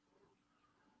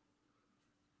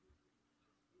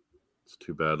 It's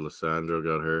too bad Lissandro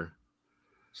got hurt.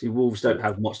 See, Wolves don't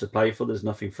have much to play for. There's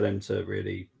nothing for them to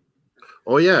really.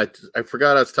 Oh, yeah. I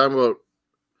forgot I was talking about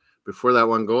before that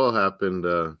one goal happened.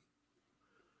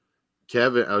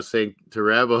 Kevin, I was saying to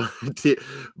Rabble,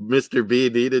 Mr. B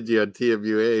needed you on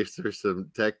TMUA for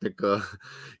some technical.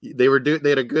 They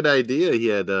had a good idea. He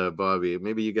had Bobby.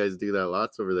 Maybe you guys do that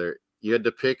lots over there. You had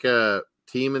to pick a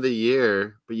team of the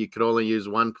year, but you could only use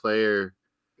one player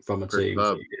from a team.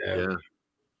 Club. Yeah,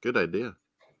 good idea.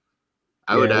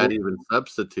 I would add even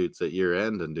substitutes at year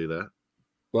end and do that.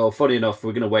 Well, funny enough,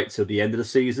 we're going to wait till the end of the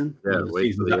season. Yeah, the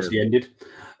season's actually ended.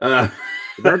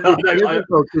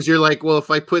 Because you're like, well,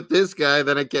 if I put this guy,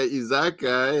 then I can't use that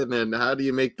guy, and then how do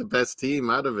you make the best team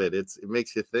out of it? It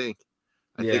makes you think.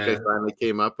 I think I finally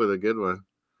came up with a good one.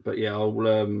 But yeah,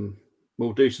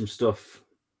 we'll do some stuff.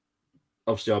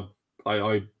 Obviously,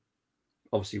 I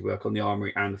obviously work on the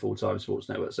Armory and Full Time Sports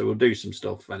Network, so we'll do some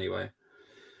stuff anyway.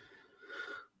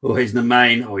 Oh, he's the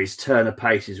main. Oh, his turn of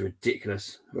pace is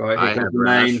ridiculous. Right, I had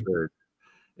Rashford,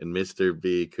 and Mr.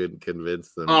 B couldn't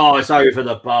convince them. Oh, it's over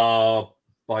the bar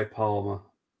by Palmer.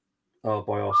 Oh,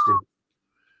 by Austin.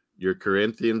 Your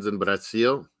Corinthians in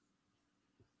Brazil.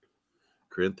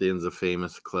 Corinthians, a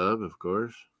famous club, of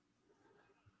course.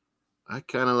 I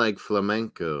kind of like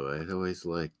Flamenco. I always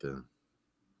liked them.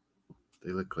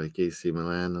 They look like AC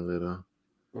Milan a little.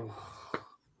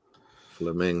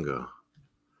 Flamengo.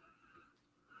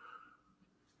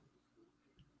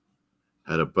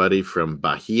 Had a buddy from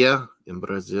Bahia in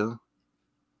Brazil.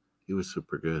 He was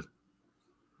super good.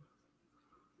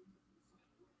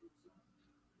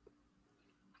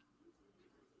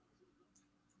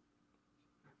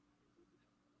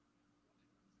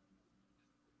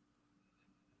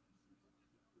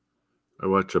 I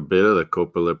watch a bit of the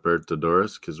Copa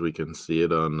Libertadores because we can see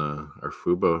it on our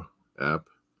Fubo app.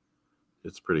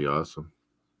 It's pretty awesome.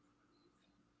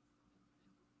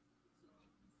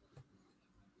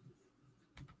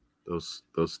 Those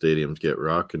stadiums get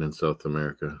rocking in South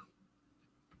America.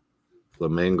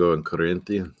 Flamengo and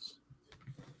Corinthians.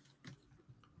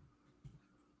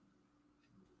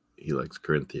 He likes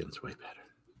Corinthians way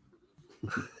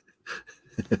better.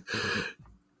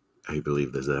 I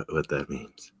believe there's what that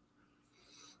means.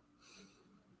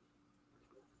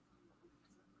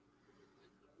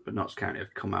 But Notts County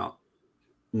have come out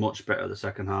much better the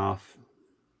second half.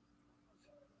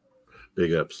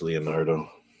 Big ups, Leonardo.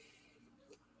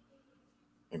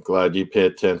 I'm glad you pay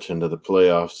attention to the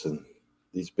playoffs and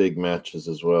these big matches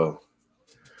as well.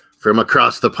 From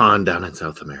across the pond down in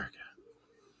South America.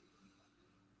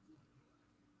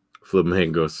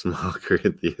 Flamengo, small,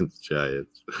 Corinthians,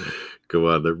 Giants. Come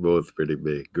on, they're both pretty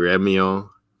big. Grêmio,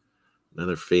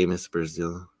 another famous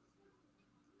Brazil.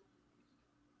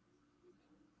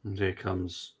 And here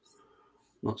comes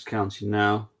Notts County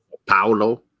now.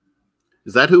 Paulo.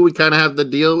 Is that who we kind of have the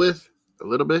deal with? A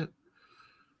little bit?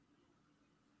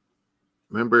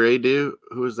 Remember Adu?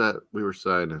 Who was that we were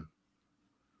signing?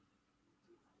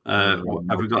 Have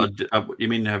we got?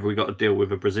 Have we got a deal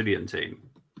with a Brazilian team?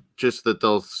 Just that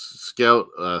they'll scout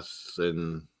us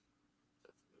and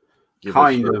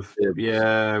kind of.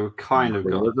 Yeah, we kind of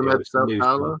got. Wasn't that Sao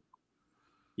Paulo?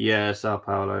 Yeah, Sao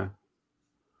Paulo.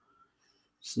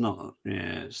 It's not.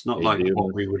 Yeah, it's not like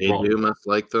what we would want. You must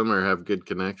like them or have good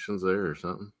connections there or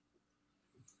something.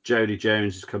 Jody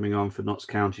Jones is coming on for Notts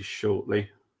County shortly.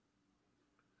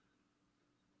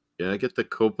 Yeah, I get the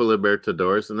Copa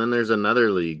Libertadores, and then there's another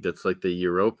league that's like the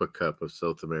Europa Cup of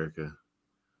South America.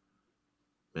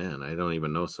 Man, I don't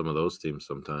even know some of those teams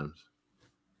sometimes.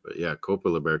 But yeah, Copa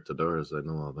Libertadores, I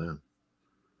know all them.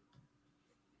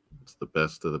 It's the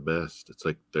best of the best. It's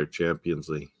like their Champions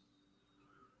League.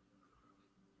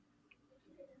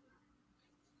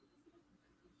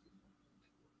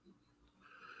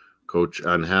 Coach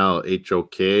Angel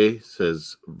HOK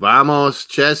says, "Vamos,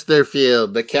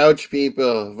 Chesterfield, the couch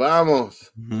people,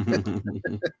 vamos."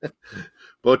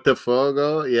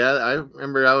 Botafogo, yeah, I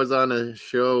remember I was on a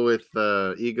show with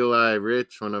Eagle Eye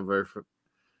Rich, one of our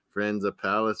friends, a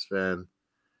Palace fan,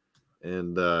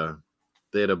 and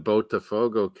they had a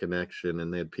Botafogo connection,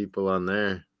 and they had people on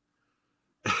there.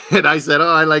 And I said, "Oh,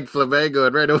 I like Flamengo,"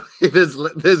 and right away,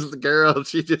 this girl,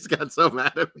 she just got so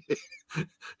mad at me.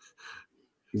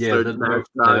 Yeah, and then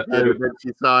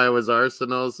she saw I was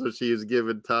Arsenal, so she was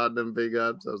giving Tottenham big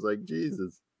ups. I was like,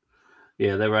 Jesus.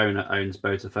 Yeah, their owner owns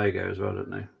Botafogo as well,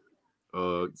 don't they?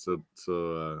 Oh, so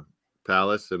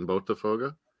Palace and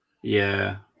Botafogo?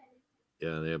 Yeah.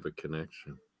 Yeah, they have a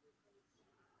connection.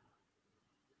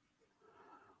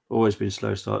 Always been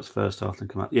slow starts first half and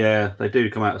come out. Yeah, they do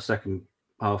come out of second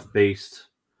half beast.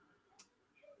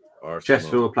 Arsenal.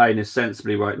 Chesterfield are playing this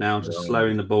sensibly right now, just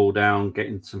slowing the ball down,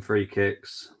 getting some free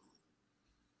kicks,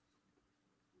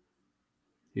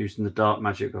 using the dark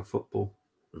magic of football.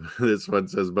 This one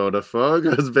says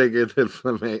Botafogo's bigger than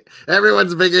Flamengo.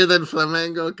 Everyone's bigger than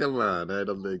Flamengo. Come on, I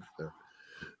don't think so.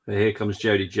 But here comes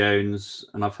Jody Jones,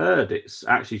 and I've heard it's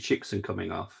actually Chickson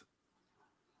coming off.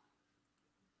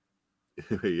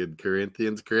 In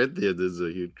Corinthians is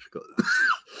a huge club.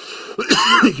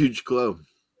 Huge club.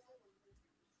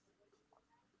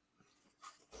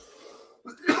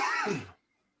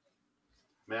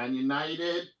 Man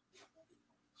United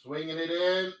swinging it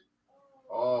in.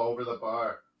 Oh, over the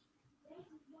bar.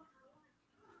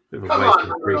 Come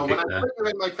on, when I put you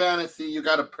in my fantasy, you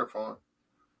got to perform.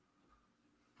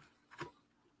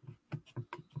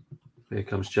 Here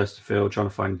comes Chesterfield trying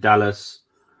to find Dallas.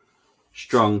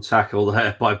 Strong tackle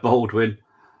there by Baldwin.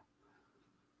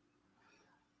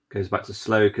 Goes back to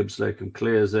Slocum. Slocum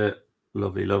clears it.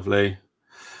 Lovely, lovely.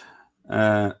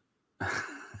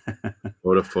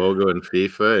 Botafogo and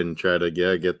FIFA and try to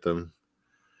get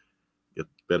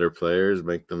better players,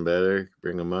 make them better,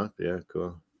 bring them up. Yeah,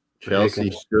 cool. Chelsea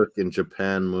shook in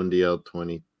Japan Mundial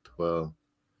 2012.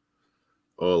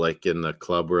 Oh, like in the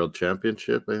Club World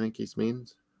Championship, I think he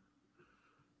means.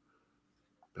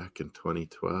 Back in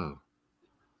 2012.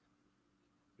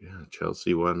 Yeah,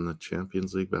 Chelsea won the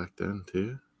Champions League back then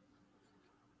too.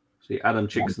 See, Adam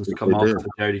Chickson's come off for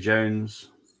Jody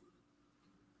Jones.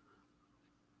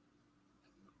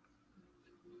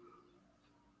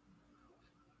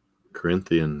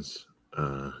 Corinthians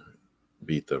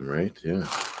beat them, right? Yeah.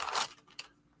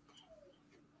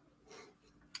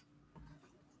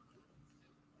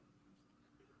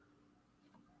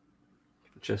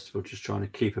 Chesterfield just trying to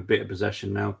keep a bit of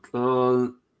possession now.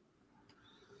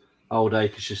 Old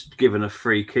Acres just given a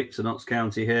free kick to Notts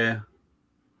County here.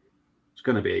 It's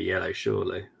going to be a yellow,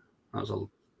 surely. That was a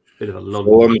bit of a long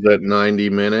one. At 90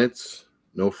 minutes.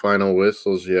 No final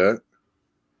whistles yet.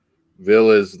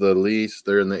 Villa's the least.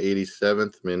 They're in the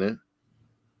 87th minute.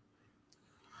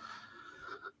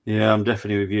 Yeah, I'm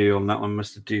definitely with you on that one,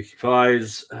 Mr. Dukey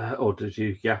Pies. Or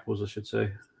Dukey Apples, I should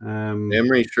say.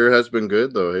 Emery sure has been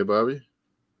good, though. Hey, Bobby?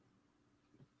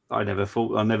 I never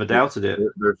doubted it.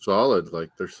 They're solid.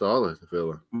 They're solid,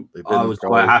 Villa. I was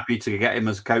quite happy to get him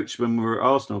as coach when we were at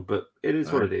Arsenal, but it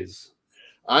is what it is.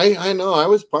 I know. I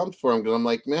was pumped for him because I'm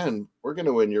like, man, we're going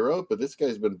to win Europe, but this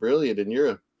guy's been brilliant in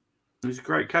Europe. He's a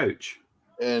great coach.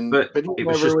 But it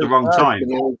was just the wrong time.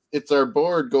 It's our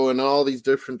board going all these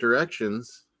different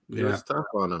directions. It was tough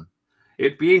on him.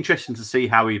 It'd be interesting to see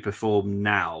how he perform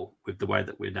now with the way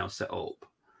that we're now set up.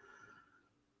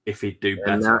 If he'd do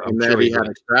better. And that he had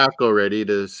a track already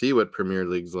to see what Premier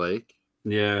League's like.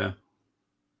 Yeah.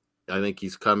 I think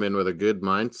he's come in with a good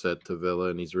mindset to Villa,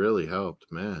 and he's really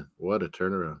helped. Man, what a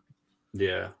turnaround.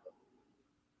 Yeah.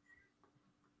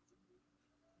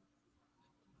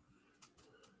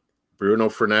 Bruno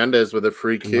Fernandes with a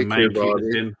free kick here,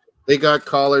 Bobby. They got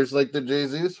collars like the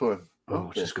Jesus one.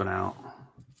 Oh, it's just gone out.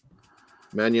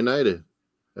 Man United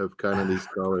have kind of these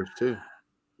collars too.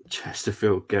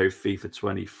 Chesterfield go FIFA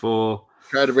 24.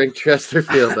 Try to bring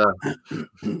Chesterfield up.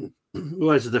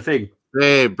 Well, this is the thing.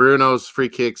 Hey, Bruno's free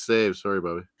kick save. Sorry,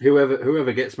 Bobby.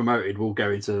 Whoever gets promoted will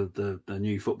go into the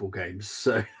new football games.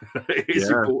 So it's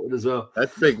important as well.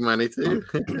 That's big money too.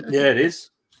 Yeah, it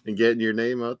is. And getting your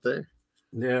name out there.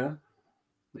 Yeah.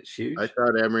 It's huge. I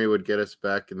thought Emery would get us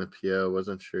back in the PL.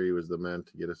 Wasn't sure he was the man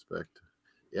to get us back to.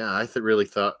 Yeah, I really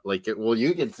thought it. Well,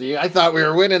 you can see. I thought we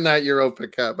were winning that Europa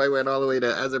Cup. I went all the way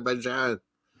to Azerbaijan.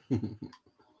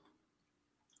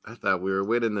 I thought we were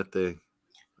winning the thing.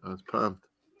 I was pumped.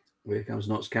 Here comes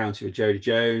Notts County with Jody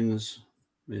Jones.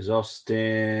 There's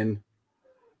Austin.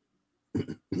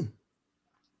 That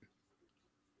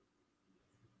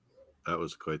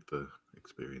was quite the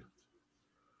experience.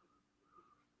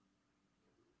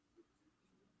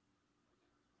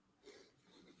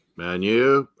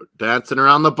 Manu dancing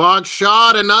around the box.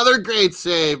 Shot. Another great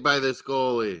save by this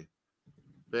goalie.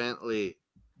 Bentley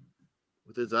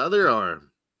with his other arm.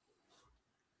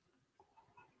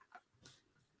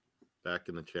 Back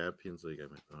in the Champions League.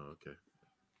 Oh, okay.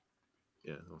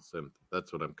 Yeah,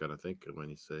 that's what I'm kind of thinking when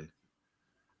you say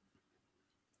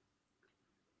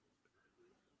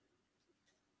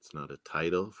it's not a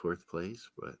title, 4th place,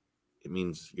 but it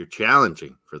means you're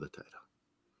challenging for the title.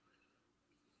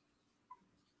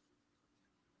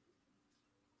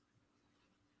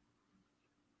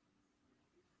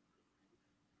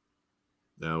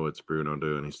 Now what's Bruno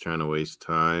doing? He's trying to waste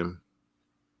time.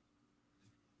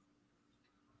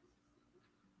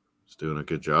 He's doing a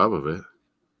good job of it.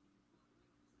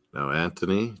 Now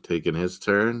Anthony taking his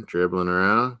turn, dribbling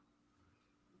around.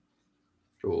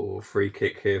 Oh, free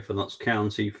kick here for Notts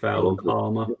County. Foul on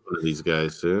Palmer. One of these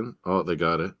guys soon. Oh, they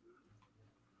got it.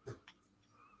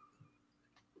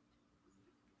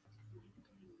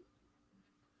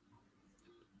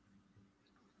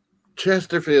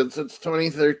 Chesterfield since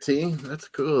 2013. That's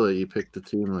cool that you picked a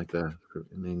team like that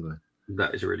in England.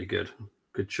 That is really good.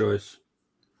 Good choice.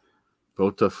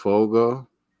 Botafogo,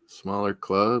 smaller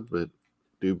club, but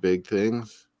do big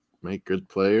things, make good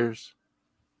players.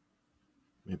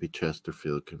 Maybe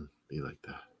Chesterfield can be like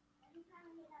that.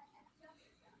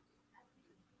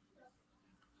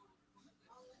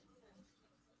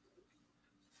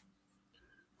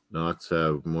 Knots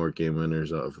have more game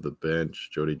winners off the bench.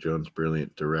 Jody Jones,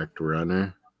 brilliant direct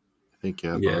runner. I think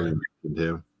Bobby mentioned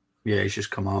him. Yeah, he's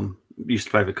just come on. Used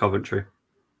to play for Coventry.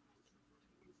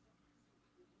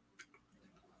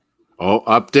 Oh,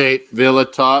 update. Villa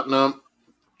Tottenham.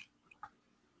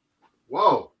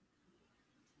 Whoa.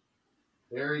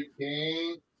 Harry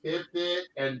Kane tipped it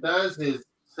and does his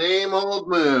same old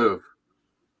move.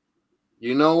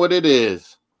 You know what it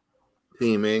is,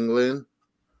 Team England.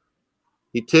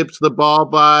 He tips the ball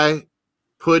by,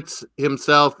 puts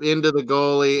himself into the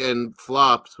goalie, and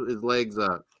flops his legs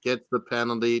up. Gets the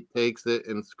penalty, takes it,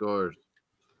 and scores.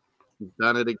 He's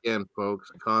done it again, folks.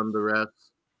 Con the refs.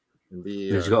 And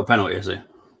He's got a penalty, has he?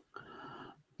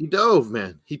 He dove,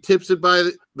 man. He tips it by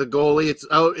the goalie. It's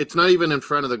out. It's not even in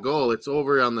front of the goal. It's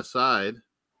over on the side.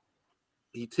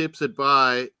 He tips it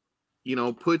by,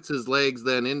 puts his legs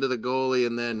then into the goalie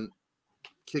and then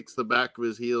kicks the back of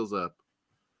his heels up.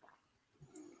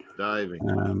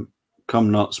 Diving.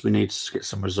 Come Notts, we need to get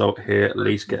some result here. At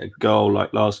least get a goal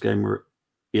like last game.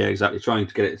 Yeah, exactly. Trying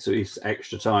to get it to his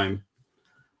extra time.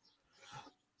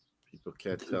 People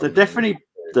can't tell. They're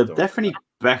definitely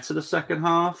better the second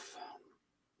half.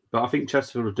 But I think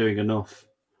Chesterfield are doing enough.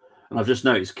 And I've just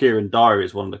noticed Kieran Dyer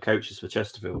is one of the coaches for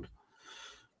Chesterfield.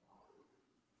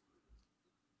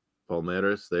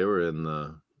 Palmeiras, they were in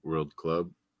the World Club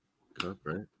Cup,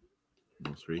 right?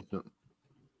 Most recent.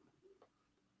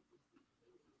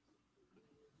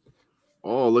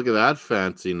 Oh, look at that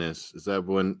fanciness. Is that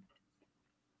when...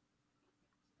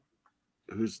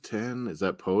 Who's 10? Is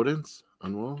that Podence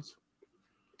on Wolves?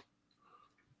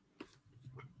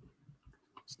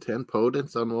 10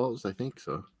 Podence on Wolves? I think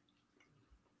so.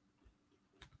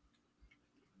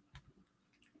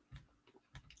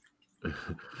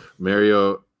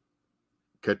 Mario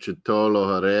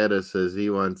Cacciatolo Herrera says he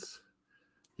wants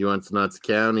Notts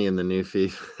County in the new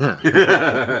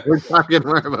FIFA. We're talking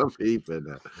more about FIFA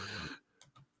now.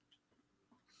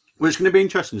 Well, it's going to be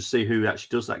interesting to see who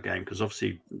actually does that game because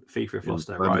obviously FIFA have lost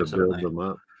their rights. Them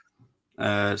up.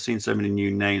 Seen so many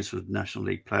new names for the National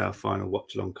League playoff final.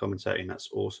 Watch along commentating. That's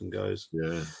awesome, guys.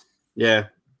 Yeah.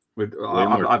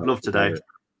 I'd love today.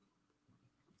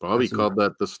 Bobby called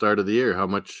that the start of the year. How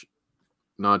much,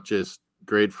 not just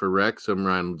great for Wrexham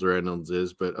Reynolds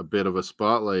is, but a bit of a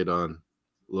spotlight on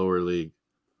lower league.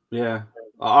 Yeah,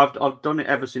 I've done it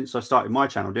ever since I started my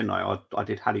channel, didn't I? I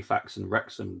did Halifax and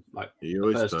Wrexham. You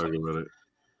always talk about it.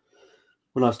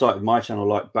 When I started my channel,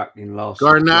 like back in last.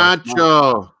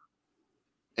 Garnacho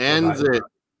ends it.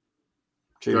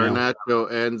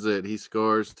 Garnacho ends it. He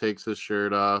scores, takes his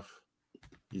shirt off.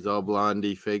 He's all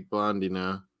blondie, fake blondie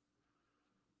now.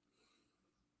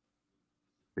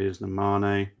 Here's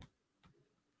Namane.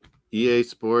 EA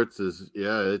Sports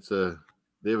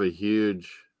they have a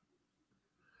huge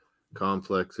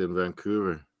complex in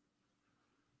Vancouver.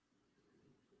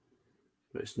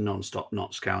 But it's non-stop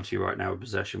Notts County right now,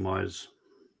 possession-wise.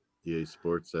 EA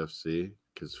Sports FC,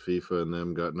 because FIFA and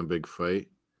them got in a big fight.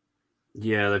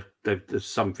 Yeah, there's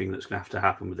something that's going to have to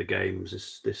happen with the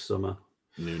games this summer.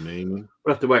 New naming.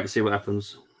 We'll have to wait and see what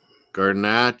happens.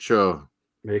 Garnacho.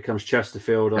 Here comes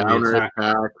Chesterfield on Counter the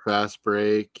attack. Fast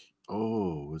break.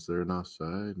 Oh, was there an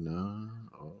offside? No.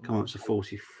 Oh. Come on, it's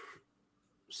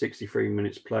 63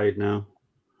 minutes played now.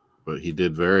 But he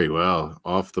did very well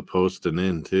off the post and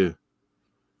in too.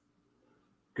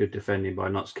 Good defending by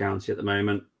Notts County at the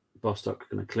moment. Bostock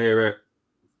going to clear it.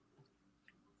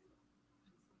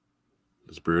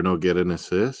 Does Bruno get an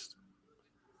assist?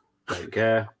 Don't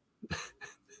care.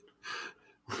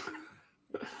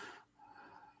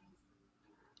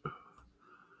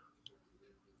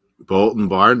 Bolton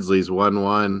Barnsley's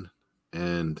 1-1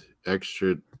 and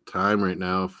extra time right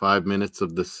now. 5 minutes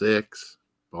of the 6.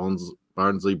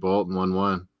 Barnsley Bolton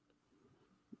 1-1.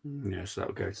 Yeah, so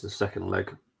that'll go to the second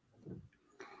leg.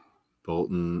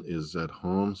 Bolton is at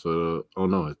home, so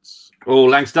it's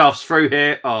Langstaff's through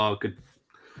here. Oh, good.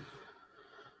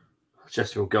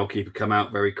 Chesterfield goalkeeper come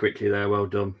out very quickly there. Well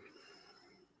done.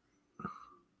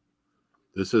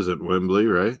 This isn't Wembley,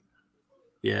 right?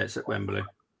 Yeah, it's at Wembley.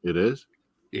 It is?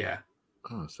 Yeah.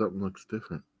 Oh, something looks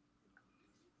different.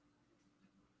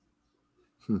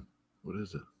 What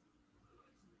is it?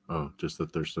 Oh, just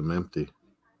that there's some empty.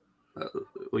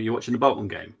 Were you watching the Bolton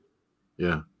game?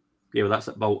 Yeah. Yeah, well, that's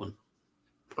at Bolton.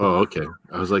 Oh, okay.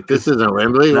 I was like, this isn't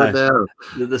Wembley? What the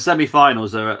hell? The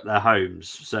semi-finals are at their homes.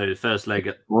 So the first leg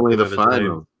at only the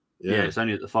final. Yeah, it's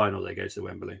only at the final they go to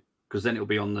Wembley. Because then it'll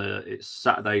be on it's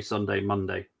Saturday, Sunday,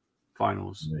 Monday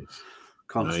finals. Nice.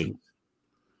 Constant. Nice.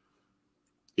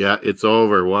 Yeah, it's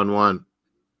over. 1-1.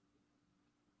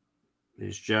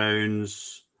 Here's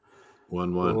Jones.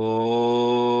 1-1.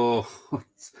 Oh,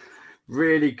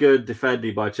 really good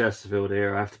defending by Chesterfield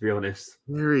here, I have to be honest.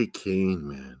 Harry Kane,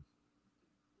 man.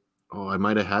 Oh, I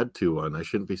might have had 2-1. I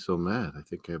shouldn't be so mad. I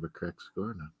think I have a correct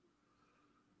score now.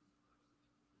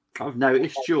 I've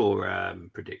noticed your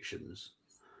predictions.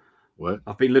 What?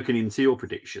 I've been looking into your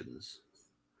predictions.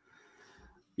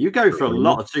 You go for a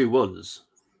lot of 2-1s.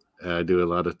 I do a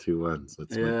lot of 2-1s.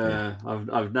 That's yeah,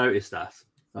 I've noticed that.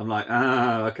 I'm like,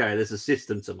 okay, there's a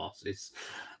system to Moss. It's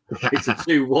a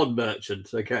 2-1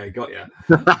 merchant. Okay, got you.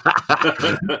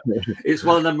 It's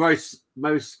one of the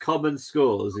most common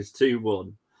scores is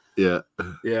 2-1. Yeah,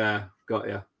 got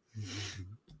you.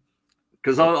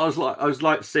 Because I was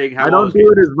like seeing how I don't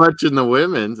do it as much in the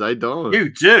women's. I don't. You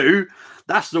do.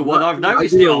 That's the one I've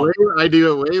noticed. I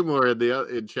do it way more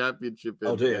in championship.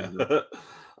 Oh dear.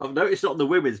 I've noticed it on the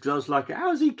women's because I was like, how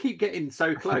does he keep getting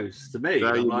so close to me?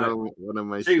 I'm like, one of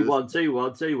my 2-1,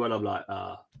 2-1, 2-1. I'm like,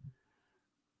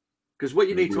 Because what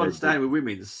you need to understand with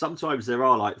women's, sometimes there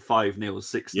are like 5-0,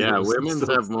 6-0. Yeah, women's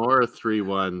have more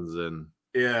 3-1s and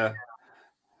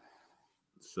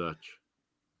such.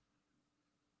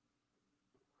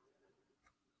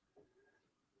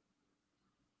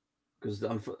 Because I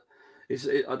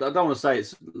don't want to say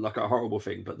it's like a horrible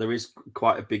thing, but there is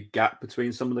quite a big gap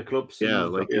between some of the clubs. Yeah,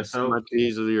 like it's much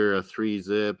easier a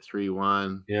 3-zip,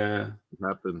 3-1. Yeah, it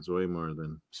happens way more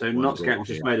than. So Notts County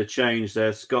just made a change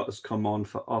there. Scott has come on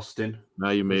for Austin.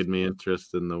 Now you made me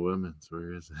interested in the women's.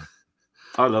 Where is it?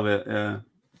 I love it. Yeah,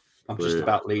 I'm just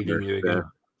about leading you again.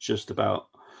 Just about.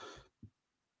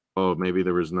 Oh, maybe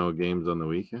there was no games on the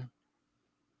weekend.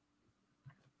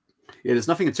 Yeah, there's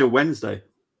nothing until Wednesday.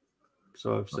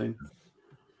 So I've seen.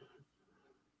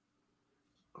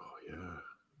 Oh yeah,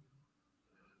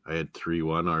 I had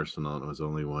 3-1 Arsenal and it was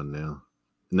only 1-0.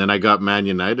 And then I got Man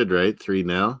United right 3-0.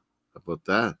 How about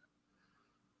that?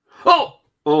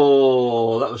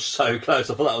 Oh, that was so close.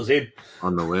 I thought that was in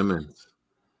on the women's.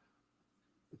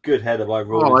 Good header by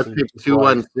Roy. Oh, I picked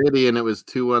 2-1 City and it was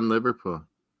 2-1 Liverpool.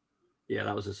 Yeah,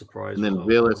 that was a surprise. And then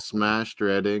Villa smashed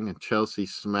Reading and Chelsea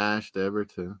smashed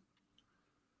Everton.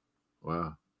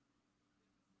 Wow.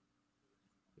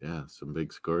 Yeah, some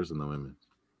big scores in the women.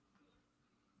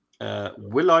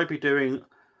 Will I be doing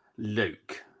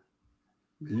Luke?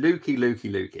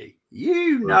 Lukey.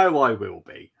 You know I will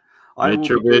be.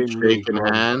 Mitrovic shaking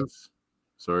hands.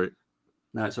 Sorry.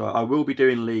 No, it's all right. I will be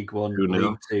doing League One, 2-0.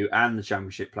 League Two, and the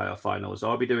Championship playoff finals.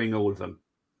 I'll be doing all of them.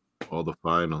 All the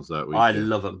finals that week. I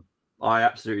love them. I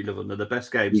absolutely love them. They're the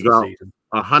best games of the season.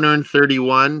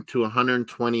 131 to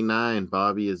 129.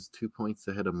 Bobby is 2 points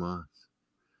ahead of Moss.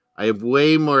 I have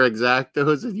way more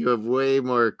exactos and you have way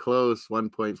more close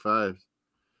 1.5.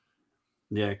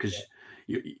 Yeah, because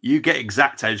you get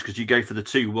exactos because you go for the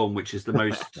 2-1, which is the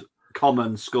most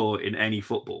common score in any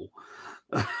football.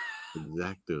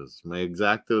 Exactos. My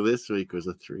exacto this week was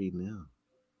a 3-0.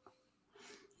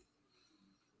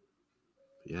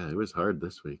 Yeah, it was hard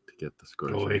this week to get the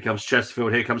score. Oh, here comes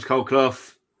Chesterfield. Here comes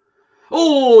Colclough.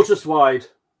 Oh, just wide.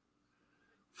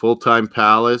 Full-time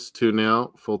Palace,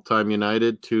 2-0. Full-time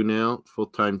United, 2-0.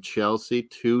 Full-time Chelsea,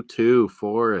 2-2.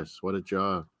 Forest, what a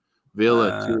job.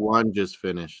 Villa, 2-1 just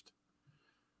finished.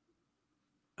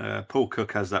 Paul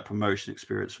Cook has that promotion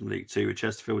experience from League Two with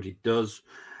Chesterfield. He does.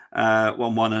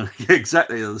 1-1. And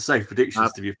exactly the safe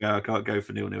predictions, to be fair. I can't go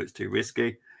for 0-0. It's too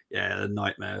risky. Yeah, a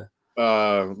nightmare.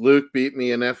 Luke beat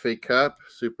me in FA Cup.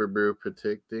 Super Brew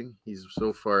predicting. He's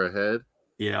so far ahead.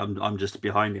 Yeah, I'm just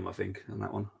behind him, I think, on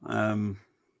that one.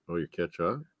 Oh, you catch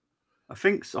up? I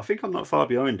think I'm not far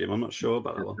behind him. I'm not sure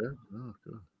about that one. Oh,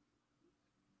 good.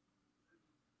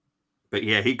 But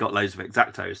yeah, he got loads of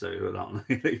exactos though.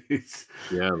 he's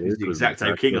Luke the was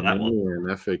exacto king on that one.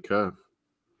 In FA Cup.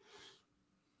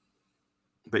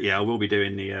 But yeah, I will be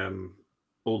doing the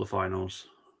all the finals.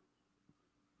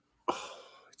 Oh,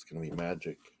 it's gonna be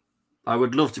magic. I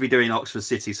would love to be doing Oxford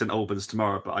City, St Albans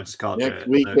tomorrow, but I just can't do it. Next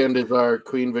weekend is our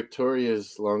Queen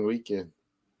Victoria's long weekend.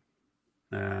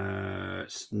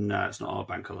 It's not our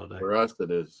bank holiday. For us,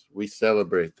 it is. We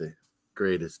celebrate the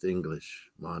greatest English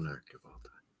monarch of all time.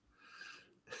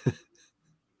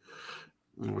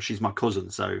 Well, she's my cousin,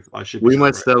 so I should. We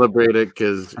must celebrate it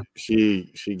because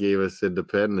she gave us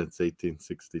independence,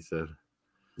 1867.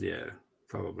 Yeah,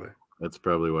 probably. That's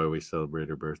probably why we celebrate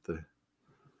her birthday.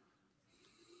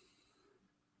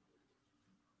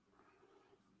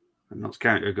 And Notts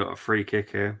County got a free kick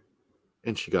here.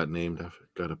 And she got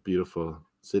a beautiful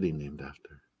city named after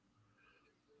her.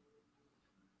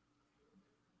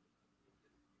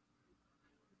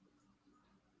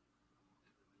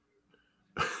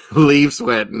 Leafs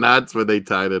went nuts when they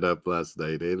tied it up last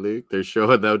night, eh, Luke? They're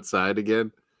showing outside again.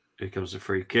 Here comes a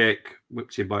free kick,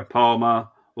 whipped in by Palmer.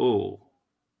 Oh,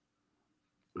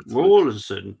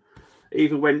 Rawlinson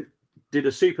even did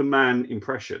a Superman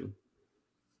impression.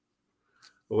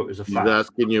 Or it was a He's fact.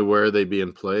 asking you where are they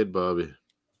being played, Bobby?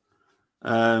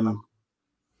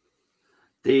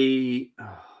 The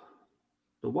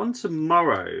one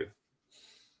tomorrow,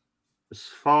 as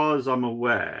far as I'm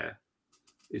aware,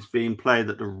 is being played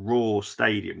at the Raw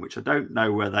Stadium, which I don't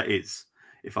know where that is,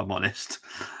 if I'm honest.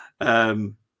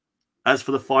 As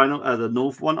for the final, the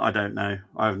North one, I don't know.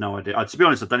 I have no idea. To be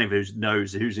honest, I don't even know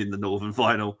who's in the Northern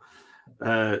final.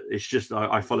 It's just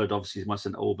I followed obviously my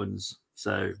St Albans,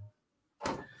 so.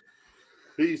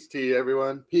 Peace to you,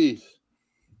 everyone. Peace.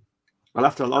 I'll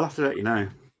have to let you know.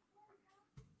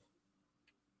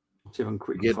 See if I can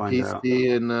quickly find peace out.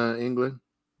 Tea in England?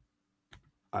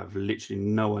 I've literally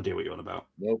no idea what you're on about.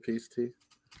 No peace tea?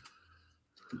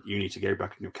 You need to go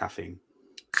back in your caffeine.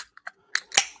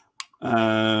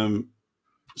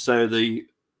 So the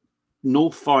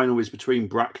North final is between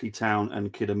Brackley Town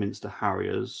and Kidderminster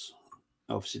Harriers.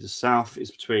 Obviously, the South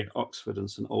is between Oxford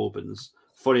and St Albans.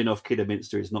 Funny enough,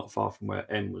 Kidderminster is not far from where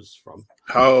M was from.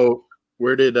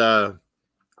 Where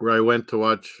I went to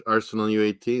watch Arsenal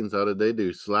U18s, how did they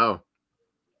do? Slough?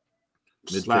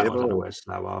 Slough, I don't know where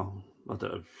Slough are. I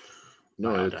don't know.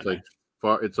 No, it's like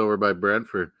far. It's over by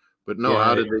Brentford. But no,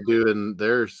 how did they do in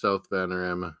their South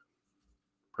Panorama?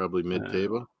 Probably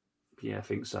mid-table? Yeah, I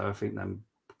think so. I think they're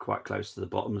quite close to the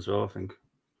bottom as well, I think.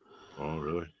 Oh,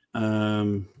 really?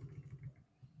 I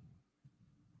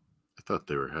thought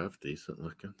they were half decent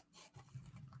looking.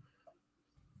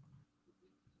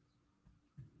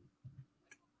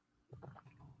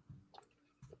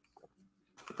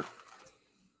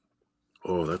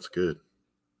 Oh, that's good.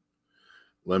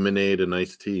 Lemonade and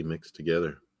iced tea mixed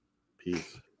together.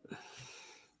 Peace.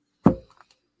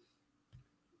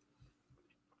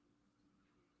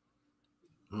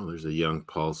 Oh, there's a young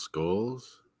Paul Scholes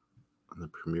in the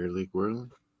Premier League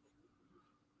world.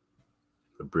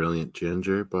 A brilliant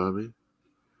ginger, Bobby.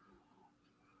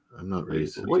 I'm not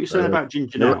racist. What are you saying about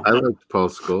ginger now? I liked Paul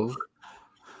Scholes.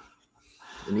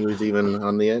 And he was even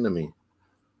on the enemy.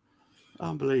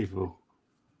 Unbelievable.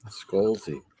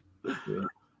 Scholesy. Yeah.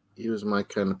 He was my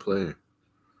kind of player.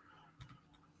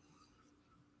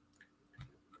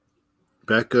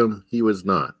 Beckham, he was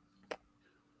not.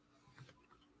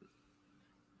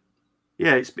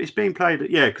 Yeah, it's being played.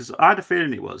 Yeah, because I had a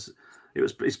feeling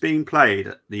it's being played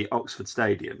at the Oxford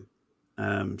Stadium,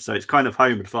 so it's kind of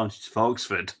home advantage for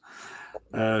Oxford.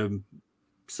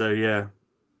 So yeah,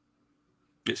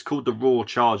 it's called the Raw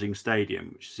Charging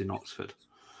Stadium, which is in Oxford.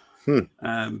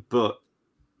 But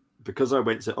because I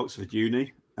went to Oxford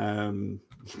Uni,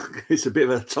 it's a bit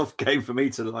of a tough game for me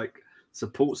to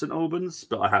support St Albans,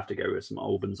 but I have to go with St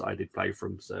Albans. I did play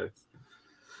from, so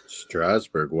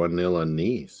Strasbourg 1-0 on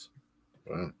Nice.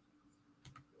 Wow.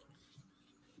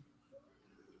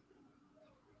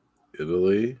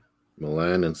 Italy,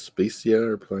 Milan, and Spezia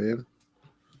are playing.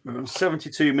 We're on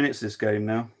 72 minutes this game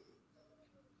now.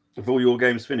 Have all your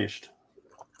games finished?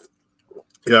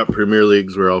 Yeah, Premier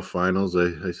Leagues were all finals.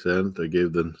 I said I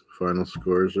gave the final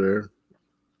scores there.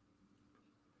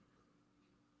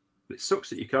 It sucks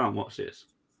that you can't watch this.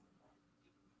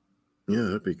 Yeah,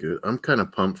 that'd be good. I'm kind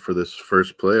of pumped for this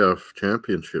first playoff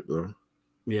championship, though.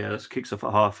 Yeah, that kicks off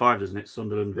at 5:30, doesn't it?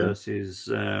 Sunderland Yeah. versus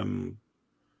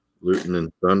Luton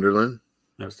and Sunderland.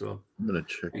 that's the one. I'm gonna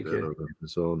check Thank that you. out on the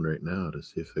Zone right now to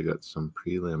see if they got some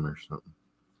prelim or something.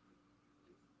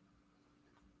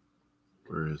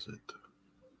 Where is it?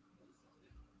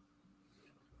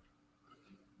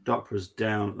 Doctor's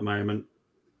down at the moment.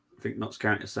 I think Notts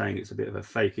County is saying it's a bit of a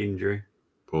fake injury.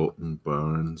 Bolton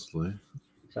Barnsley.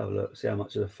 Let's have a look, see how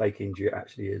much of a fake injury it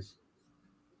actually is.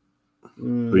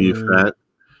 Who you fat?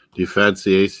 Do you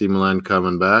fancy AC Milan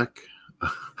coming back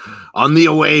on the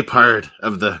away part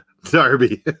of the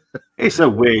derby? It's a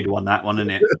weird one, that one, isn't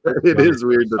it? It is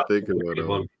weird to think about it.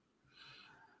 One.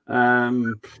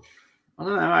 I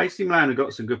don't know. AC Milan have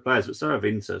got some good players, but so have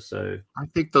Inter. So I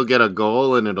think they'll get a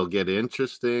goal and it'll get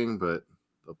interesting, but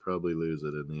they'll probably lose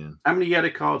it in the end. how many yellow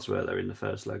cards were there in the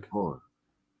first leg? 4.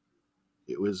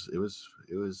 It was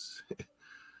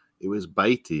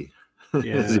bitey,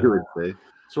 Yeah. as you would say.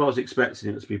 So I was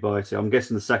expecting it to be bitey. I'm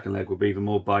guessing the second leg will be even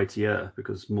more bitier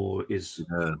because more is.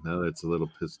 Yeah, now it's a little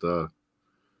pissed off.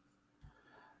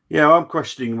 Yeah, I'm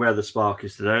questioning where the spark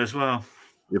is today as well.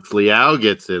 If Leao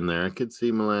gets in there, I could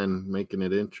see Milan making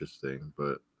it interesting,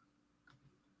 but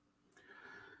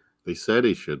they said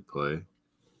he should play.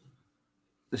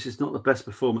 This is not the best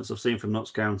performance I've seen from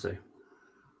Notts County.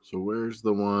 So where's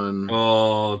the one?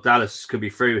 Oh, Dallas could be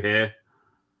through here.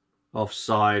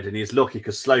 Offside, and he's lucky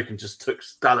because Slocum just took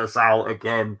Dallas out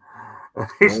again.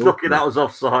 He's lucky that was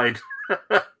offside.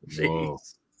 Whoa,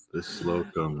 this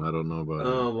Slocum, I don't know about it.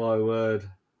 Oh my word.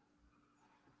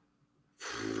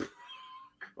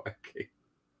 Crikey.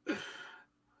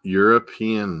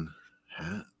 European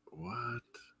hat? What?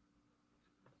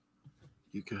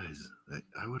 You guys,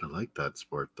 I would have liked that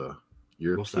sport though.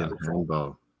 European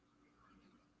handball.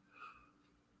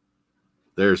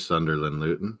 There's Sunderland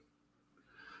Luton.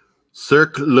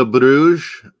 Cercle Le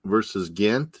Bruges versus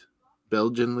Ghent.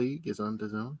 Belgian League is on the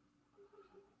Zone.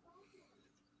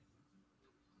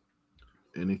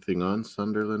 Anything on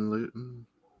Sunderland Luton?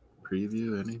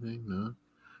 Preview? Anything? No.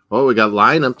 Oh, we got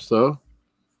lineups though.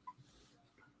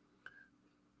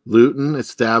 Luton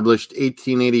established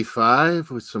 1885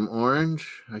 with some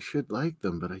orange. I should like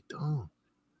them, but I don't.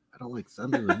 I don't like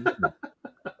Sunderland.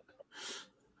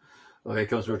 Oh, here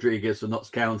comes Rodriguez from Notts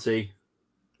County.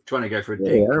 Trying to go for a Yeah,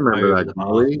 dig. I remember that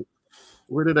goalie.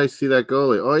 Where did I see that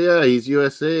goalie? Oh, yeah, he's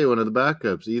USA, one of the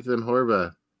backups, Ethan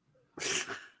Horvath.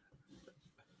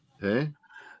 Hey?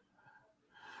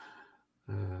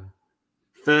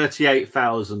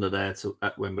 38,000 are there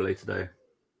at Wembley today.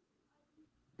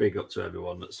 Big up to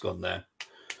everyone that's gone there.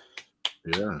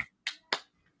 Yeah.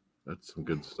 That's some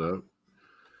good stuff.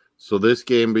 So this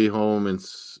game be home and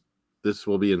this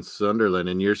will be in Sunderland.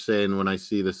 And you're saying when I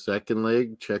see the second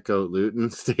leg, check out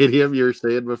Luton Stadium, you were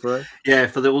saying before? Yeah,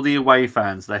 for all the away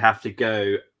fans, they have to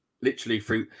go literally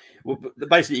through. Well,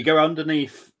 basically, you go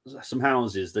underneath some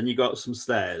houses, then you got some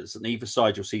stairs, and either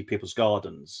side you'll see people's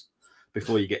gardens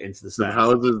before you get into the Some stairs.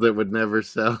 houses that would never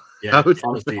sell. Yeah,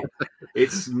 honestly,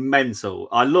 it's mental.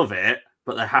 I love it,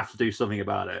 but they have to do something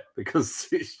about it because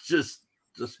it's just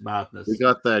madness. We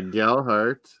got that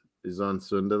Galhart is on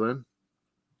Sunderland.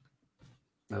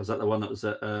 Was that the one that was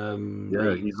at?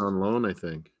 Yeah, he's on loan, I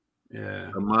think.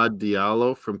 Yeah, Ahmad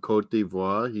Diallo from Cote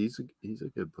d'Ivoire. He's a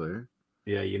good player.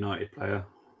 Yeah, United player.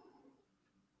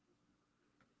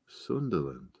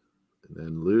 Sunderland, and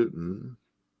then Luton.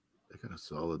 They got a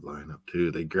solid lineup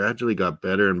too. They gradually got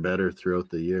better and better throughout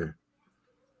the year.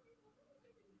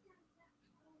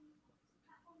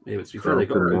 Yeah, but to be fair, they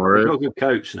got a good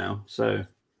coach now. So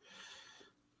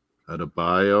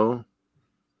Adebayo.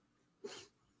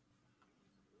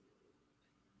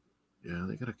 Yeah,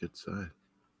 they got a good side.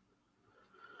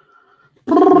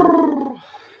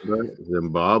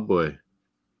 Zimbabwe.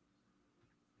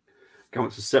 Come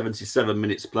up to 77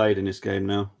 minutes played in this game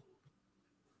now.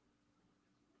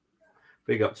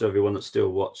 Big up to everyone that's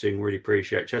still watching. Really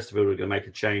appreciate it. Chesterfield are going to make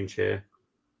a change here.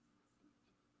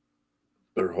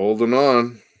 They're holding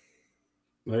on.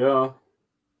 They are.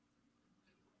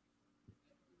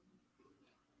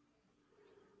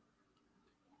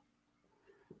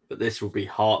 But this will be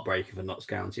heartbreaking for Notts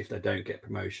County if they don't get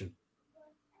promotion.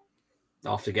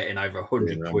 After getting over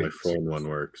 100 points. My phone one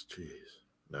works. Jeez.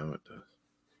 Now it does.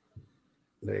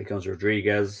 There comes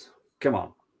Rodriguez. Come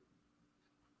on.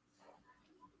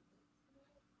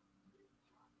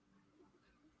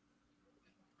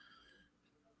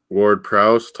 Ward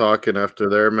Prowse talking after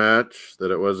their match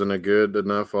that it wasn't a good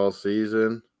enough all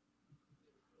season.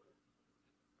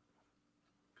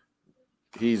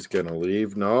 He's going to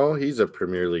leave. No, he's a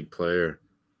Premier League player.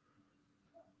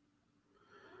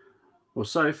 Well,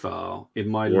 so far in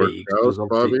my Ward league, Prowse,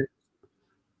 Bobby?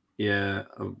 Yeah,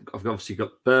 I've obviously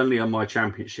got Burnley on my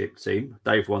championship team.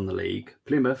 They've won the league.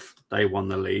 Plymouth, they won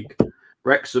the league.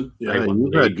 Wrexham, they Yeah, won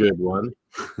you've the had league. good one.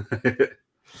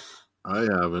 I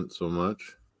haven't so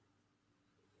much.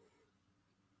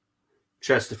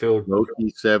 Chesterfield.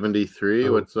 Loki 73.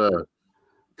 Oh, What's up?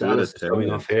 Dallas is coming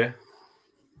off here.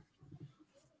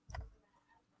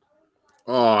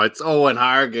 Oh, it's Owen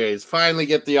Hargraves. Finally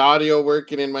get the audio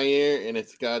working in my ear, and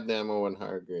it's goddamn Owen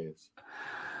Hargraves.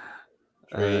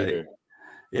 Traitor.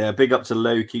 Yeah, big up to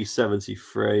Loki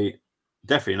 73.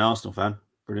 Definitely an Arsenal fan.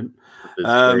 Brilliant. With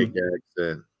his fake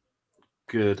accent.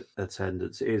 Good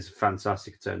attendance. It is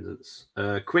fantastic attendance.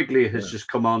 Quigley has just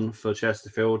come on for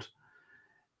Chesterfield.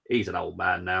 He's an old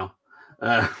man now.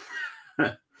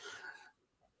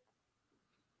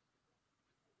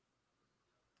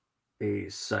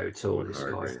 He's so tall, this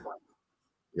guy.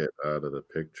 Get out of the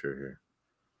picture here.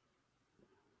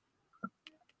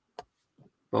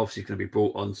 Obviously, going to be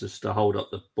brought on just to hold up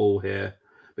the ball here.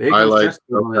 But here comes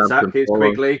Chesterfield on the attack. Here's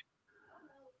Quigley.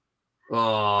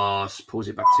 Oh, pulls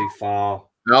it back too far.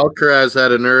 Alcaraz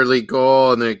had an early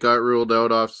goal and it got ruled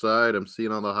out offside. I'm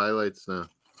seeing all the highlights now.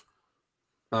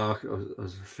 I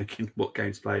was thinking, what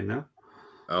game's playing now?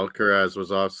 Alcaraz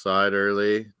was offside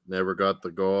early, never got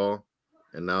the goal,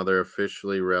 and now they're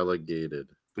officially relegated.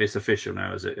 It's official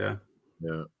now, is it? Yeah.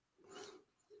 Yeah.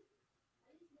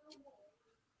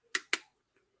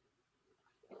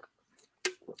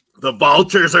 The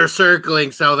vultures are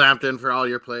circling Southampton for all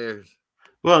your players.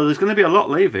 Well, there's going to be a lot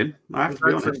leaving. I have to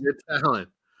be honest. Some good talent.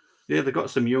 Yeah, they've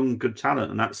got some young, good talent,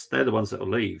 and they're the ones that will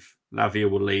leave. Lavia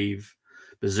will leave.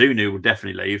 Bazunu will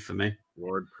definitely leave for me.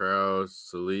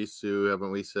 Ward-Prowse, Salisu,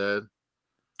 haven't we said?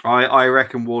 I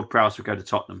reckon Ward-Prowse will go to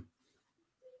Tottenham.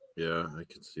 Yeah, I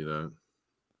can see that.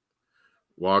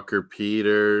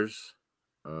 Walker-Peters,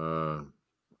 Lavia,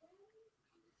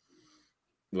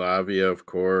 of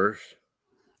course.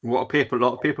 A lot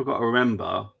of people got to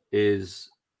remember is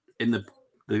in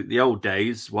the old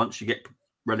days, once you get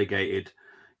relegated,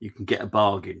 you can get a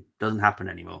bargain. Doesn't happen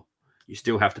anymore. You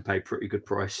still have to pay pretty good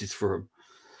prices for them.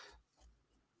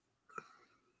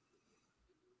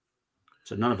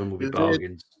 So none of them will be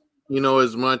bargains.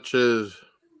 As much as,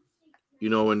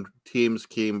 when teams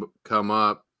come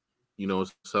up,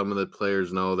 some of the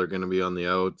players know they're going to be on the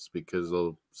outs because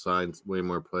they'll sign way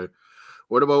more players.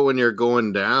 What about when you're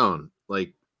going down?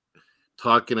 Like,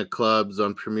 talking to clubs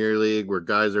on Premier League where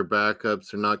guys are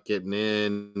backups, they're not getting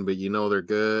in, but they're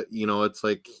good. It's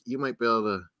like you might be able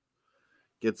to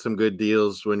get some good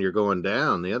deals when you're going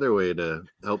down the other way to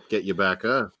help get you back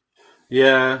up.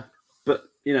 Yeah, but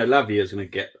Lavia's they're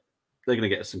going to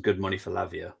get some good money for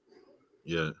Lavia.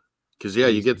 Yeah, because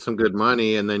you get some good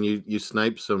money, and then you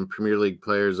snipe some Premier League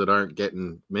players that aren't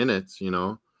getting minutes,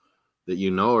 that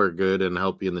are good and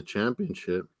help you in the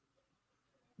championship.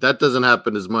 That doesn't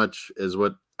happen as much as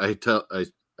what I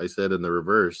said in the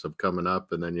reverse of coming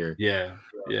up, and then you're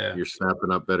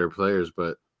snapping up better players,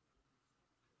 but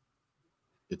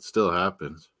it still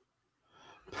happens.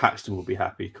 Paxton will be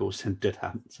happy, of course, and Dead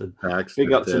Hampton.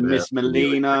 Big up to Miss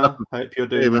Melina. Hope you're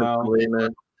doing well. Melina.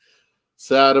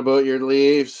 Sad about your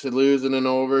Leafs losing in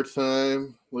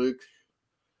overtime, Luke.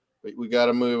 We got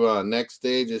to move on. Next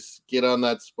stage is get on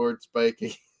that sports bike.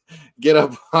 Get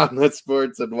up on the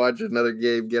sports and watch another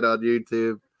game. Get on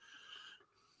YouTube.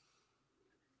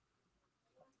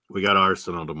 We got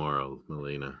Arsenal tomorrow,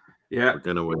 Melina. Yeah. We're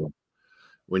going to win.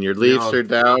 When your Leafs are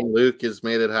down, Luke has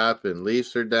made it happen.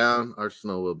 Leafs are down,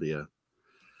 Arsenal will be up.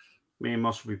 Me and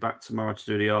Moss will be back tomorrow to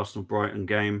do the Arsenal-Brighton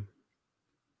game.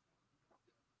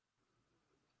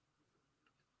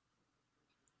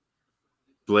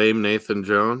 Blame Nathan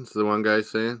Jones, the one guy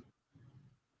saying?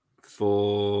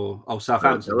 For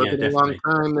Southampton, it wasn't a long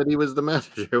time that he was the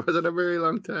manager. It wasn't a very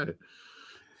long time.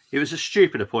 It was a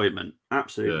stupid appointment.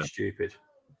 Absolutely stupid.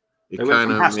 They went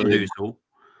from Hasenhüttl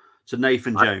to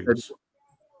Nathan Jones.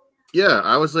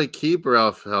 I was like, keep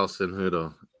Ralph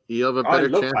Hasenhüttl. You have a better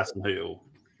chance. You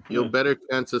have a better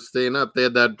chance of staying up. They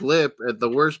had that blip at the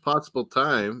worst possible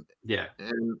time. Yeah.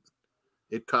 And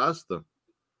it cost them.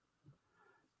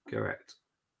 Correct.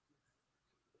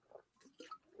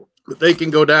 But they can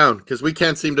go down because we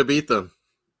can't seem to beat them.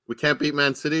 We can't beat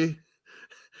Man City,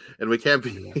 and we can't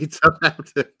beat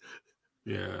Southampton.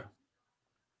 Yeah.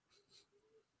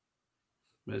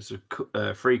 There's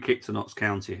a free kick to Notts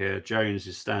County here. Jones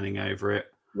is standing over it.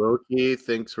 Loki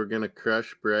thinks we're going to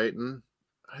crush Brighton.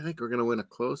 I think we're going to win a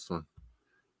close one.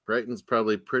 Brighton's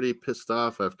probably pretty pissed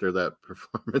off after that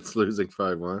performance, losing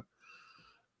 5-1.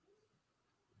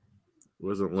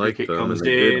 Wasn't like it them, comes and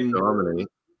they in, did dominate.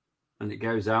 And it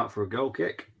goes out for a goal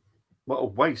kick. What a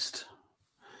waste.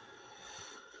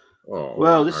 Oh,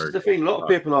 Well, this is the thing. A lot of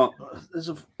people aren't.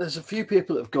 There's a few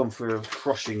people that have gone for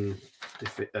crushing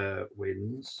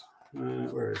wins.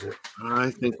 Where is it?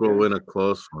 I think we'll win a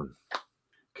close one.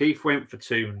 Keith went for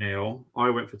 2-0. I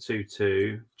went for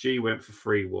 2-2. G went for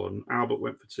 3-1. Albert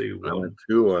went for 2-1. I went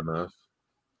 2-1 us.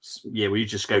 Yeah, well, you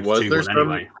just go Was for there 2-1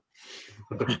 anyway.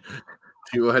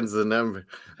 2-1's the number.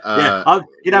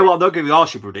 You know what? I'm not going to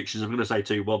ask you predictions. I'm going to say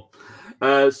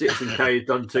 2-1. Citizen K has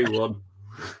done 2-1.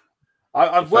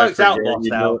 I've worked out lots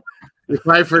now. If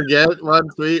I forget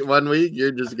 1 week,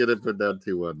 you're just going to put down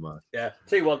 2-1, Mark. Yeah,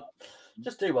 2-1.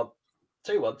 Just 2-1.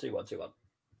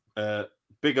 2-1.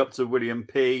 Big up to William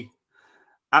P.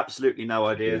 Absolutely no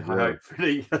idea.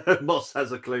 Hopefully, Moss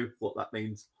has a clue what that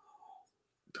means.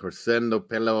 Torcendo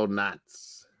pelo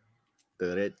Nats.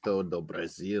 Direto do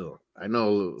Brasil. I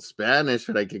know Spanish,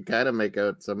 but I can kind of make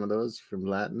out some of those from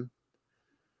Latin.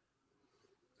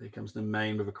 Here comes the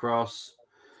main with a cross.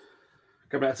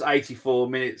 Coming out to 84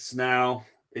 minutes now.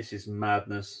 This is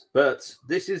madness. But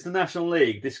this is the National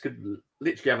League. This could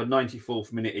literally have a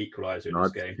 94th minute equaliser in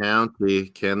this game. County.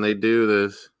 Can they do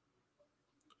this?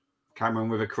 Cameron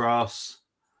with a cross.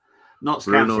 Notts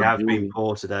County have been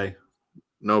poor today.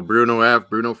 No,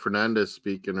 Bruno Fernandez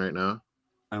speaking right now.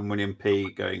 And William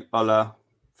P going, hola.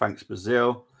 Thanks,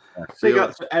 Brazil. Big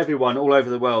up to everyone all over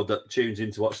the world that tunes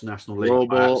in to watch the National League.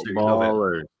 Global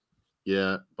baller.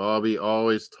 Yeah, Bobby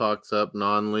always talks up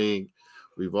non-league.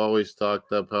 We've always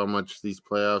talked up how much these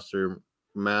playoffs are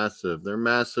massive. They're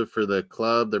massive for the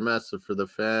club. They're massive for the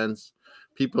fans.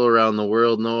 People around the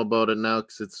world know about it now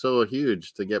because it's so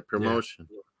huge to get promotion.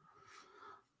 Yeah.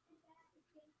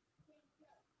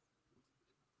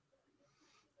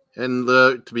 And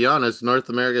to be honest, North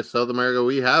America, South America,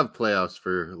 we have playoffs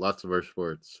for lots of our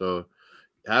sports. So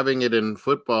having it in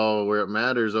football where it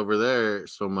matters over there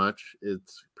so much,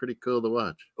 it's pretty cool to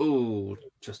watch. Oh,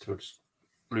 Chesterfield's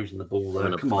losing the ball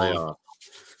there. Come on,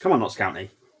 Notts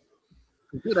County.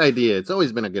 Good idea. It's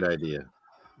always been a good idea.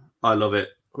 I love it.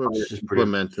 Just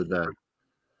implemented that.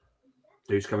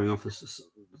 Who's coming off?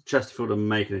 Chesterfield are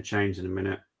making a change in a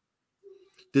minute.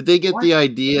 Did they get the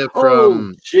idea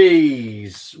from?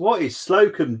 Jeez, what is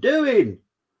Slocum doing?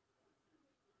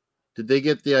 Did they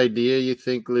get the idea, you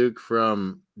think, Luke,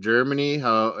 from Germany?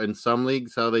 How in some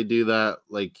leagues how they do that,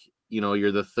 like, you know,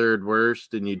 you're the third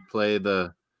worst and you'd play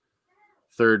the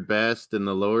third best in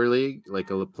the lower league, like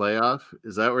a playoff.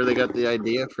 Is that where they got the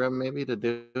idea from, maybe, to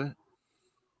do it?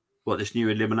 What, this new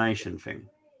elimination thing?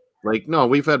 Like, no,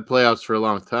 we've had playoffs for a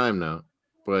long time now,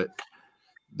 but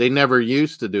they never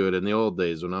used to do it in the old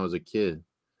days when I was a kid.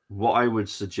 What I would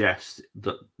suggest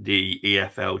that the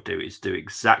EFL do is do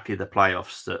exactly the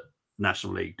playoffs that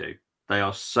National League do. They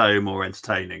are so more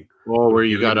entertaining. Oh, where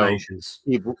you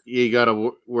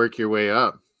gotta work your way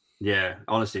up. Yeah,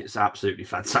 honestly, it's absolutely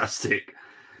fantastic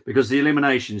because the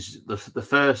eliminations, the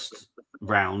first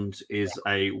round is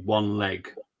a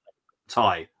one-leg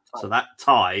tie. So that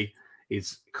tie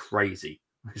is crazy.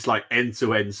 It's like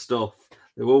end-to-end stuff.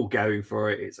 They're all going for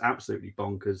it. It's absolutely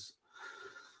bonkers.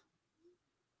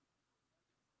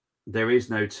 There is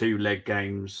no two-leg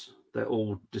games. They're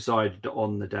all decided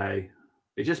on the day.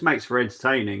 It just makes for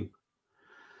entertaining.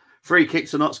 Free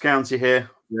kicks to Notts County here.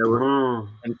 Yeah,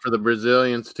 and for the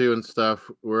Brazilians too and stuff,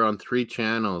 we're on 3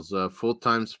 channels: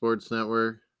 Full-Time Sports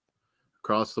Network,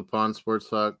 Across the Pond Sports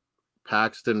Talk,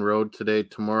 Paxton Road today.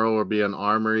 Tomorrow will be on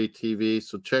Armory TV.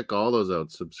 So check all those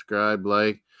out. Subscribe,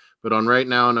 like. But on right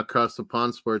now on Across the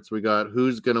Pond Sports, we got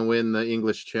who's going to win the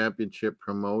English Championship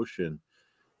promotion.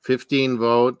 15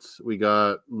 votes. We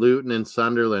got Luton and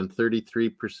Sunderland,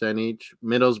 33% each.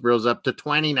 Middlesbrough's up to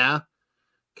 20 now.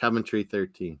 Coventry,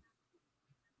 13.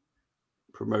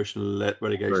 Promotional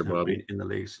relegation have been in the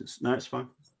league since. No, it's fine.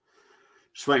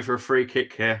 Just waiting for a free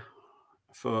kick here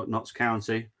for Notts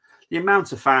County. The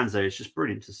amount of fans there is just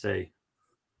brilliant to see.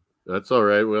 That's all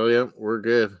right, William. We're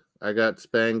good. I got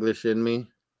Spanglish in me.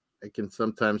 I can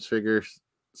sometimes figure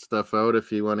stuff out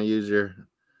if you want to use your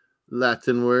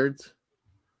Latin words.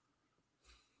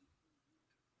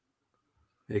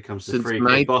 Here comes the Since free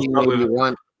kick.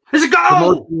 1981. It's a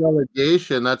goal!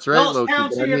 Relegation. That's right, Notts Loki.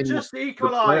 County have just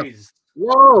equalised.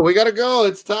 Whoa, we got to go.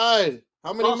 It's tied.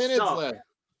 How many minutes left?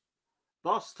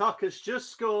 Bostock has just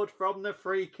scored from the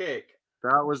free kick.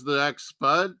 That was the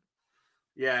ex-Spud?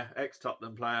 Yeah,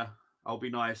 ex-Tottenham player. I'll be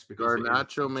nice because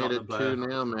Garnacho made it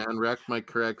 2-0, man. Wrecked my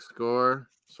correct score.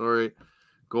 Sorry.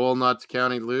 Goal Notts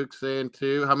County. Luke saying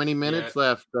 2. How many minutes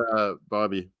left,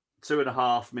 Bobby?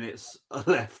 2.5 minutes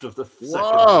left of the second.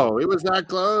 Whoa, it was that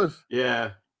close.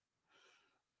 Yeah.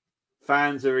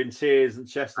 Fans are in tears and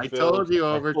Chesterfield. I told you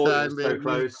overtime, baby. So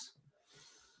close.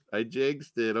 I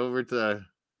jinxed it. Overtime.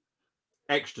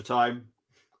 Extra time.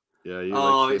 Yeah, you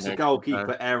Oh, like it's a saying extra goalkeeper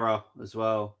time. error as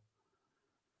well.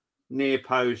 Near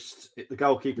post. The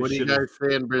goalkeeper What do you should have guys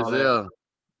say in got it. Brazil?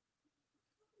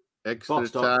 Extra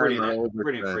Bostock, time or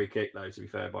brilliant overtime? free kick though. To be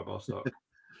fair, by Bostock.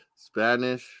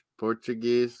 Spanish,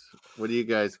 Portuguese. What do you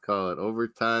guys call it?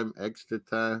 Overtime, extra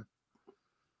time?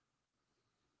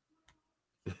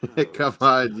 Come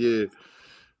on, you.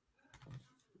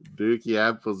 Dookie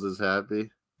Apples is happy.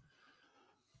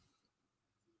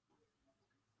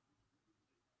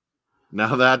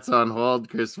 Now that's on hold,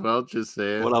 Chris Welch is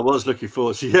saying. Well, I was looking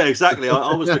forward to. Yeah, exactly.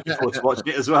 I was looking forward to watching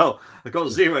it as well. I got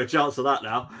zero chance of that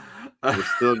now. We're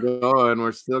still going.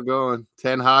 We're still going.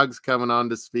 10 Hogs coming on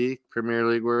to speak. Premier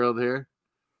League World here.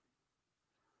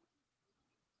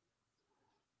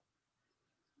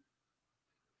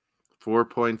 Four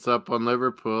points up on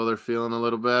Liverpool. They're feeling a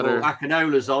little better. Oh,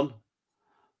 Akinola's on.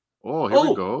 Oh, here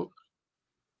we go.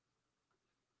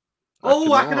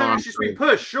 Akinola's just been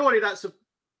pushed. Surely that's a.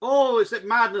 Oh, is it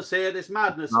madness here? There's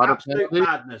madness. Not Absolute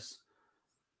madness.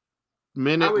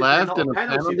 Minute left and a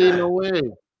penalty. No way.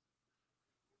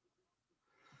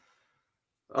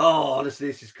 Oh, honestly,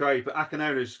 this is crazy. But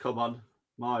Akinola's come on.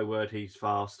 My word, he's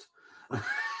fast.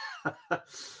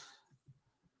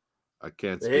 I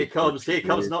can't. Here comes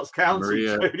Notts County.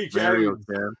 Jody Jones.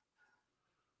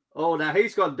 Oh, now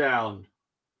he's gone down.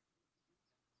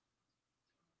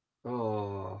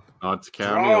 Oh, Notts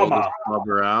County, oldest club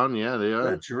around. Yeah, they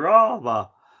are. The drama.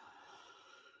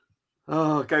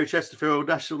 Oh, go Chesterfield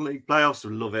National League playoffs.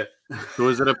 Love it. So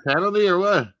is it a penalty or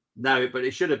what? No, but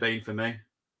it should have been for me.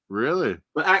 Really?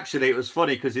 But actually, it was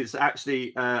funny because it's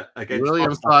actually against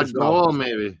William thought goal,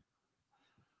 maybe.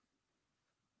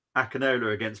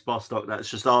 Akinola against Bostock. That's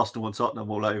just Arsenal and Tottenham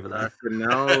all over there.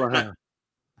 Akinola.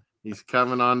 He's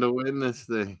coming on to win this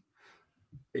thing.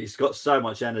 He's got so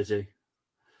much energy.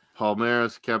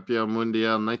 Palmeiras Campeão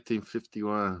Mundial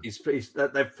 1951.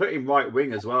 They've put him right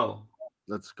wing as well.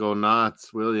 Let's go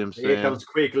Notts. Williams. Here comes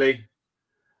Quigley.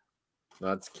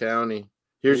 Notts County.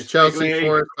 Here's Chelsea Quigley.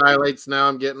 Forest highlights now.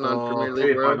 I'm getting on Premier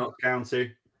League World. Notts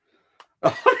County.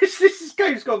 Oh, this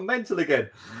game's gone mental again.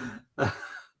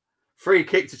 Free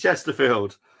kick to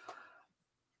Chesterfield.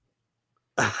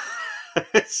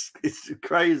 It's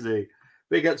crazy.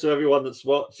 Big up to everyone that's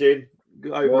watching.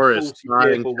 Forest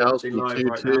riding Chelsea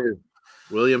 2-2.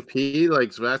 William P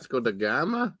likes Vasco da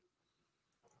Gama.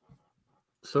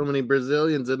 So many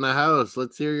Brazilians in the house.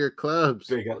 Let's hear your clubs.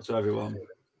 Big up to everyone.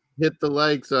 Hit the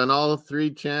likes on all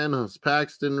 3 channels.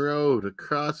 Paxton Road,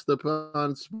 Across the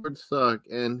Pond Sports Talk,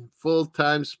 and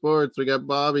Full-Time Sports. We got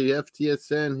Bobby,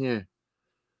 FTSN here.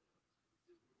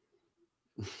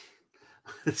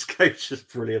 This game's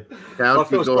just brilliant. County I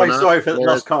feel so sorry for the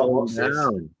Moss can't watch this.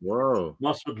 Whoa.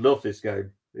 Moss would love this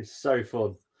game. It's so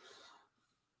fun.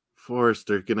 Forest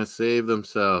are going to save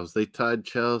themselves. They tied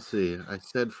Chelsea. I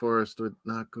said Forest would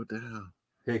not go down.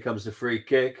 Here comes the free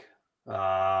kick.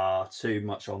 Too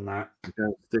much on that.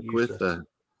 Stick with that.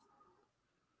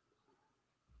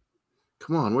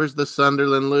 Come on, where's the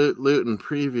Sunderland Luton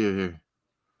preview here?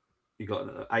 You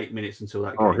got 8 minutes until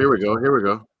that game. Oh, here we go. Here we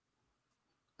go.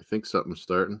 I think something's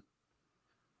starting.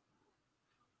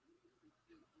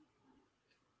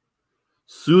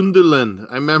 Sunderland.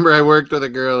 I remember I worked with a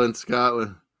girl in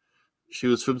Scotland. She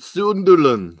was from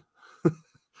Sunderland.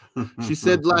 She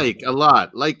said a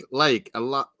lot. Like a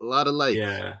lot of likes.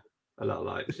 Yeah, a lot of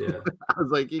likes, yeah. I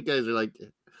was like, you guys are like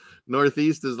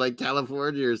Northeast is like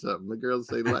California or something. The girls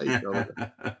say like.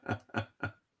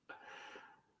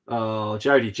 Oh,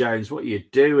 Jody Jones, what are you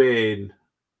doing?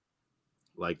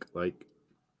 Like.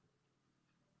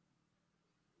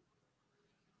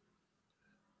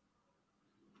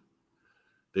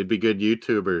 They'd be good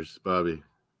YouTubers, Bobby.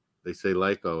 They say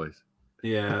like always.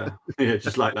 Yeah. Yeah,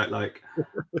 just like.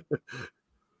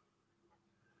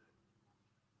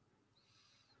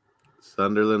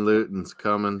 Sunderland Luton's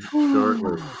coming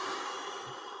shortly.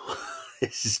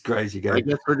 This is crazy game. I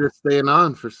guess we're just staying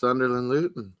on for Sunderland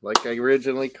Luton, like I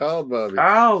originally called, Bobby.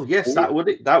 Oh, yes, that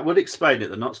would explain it.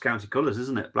 The Notts County colours,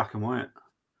 isn't it? Black and white.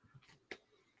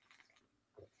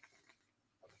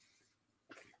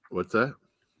 What's that?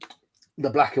 The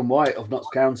black and white of Notts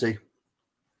County.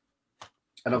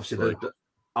 And obviously the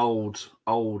old,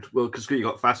 well, because you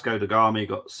got Vasco da Gama, you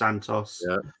got Santos.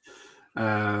 Yeah.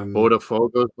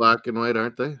 Botafogo's black and white,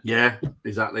 aren't they? Yeah,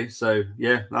 exactly. So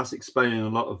yeah, that's explaining a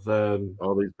lot of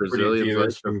all these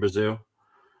Brazilians from Brazil.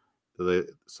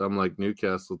 Some like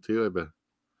Newcastle too, I bet.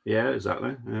 Yeah,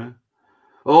 exactly. Yeah.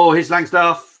 Oh, here's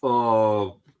Langstaff.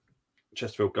 Oh,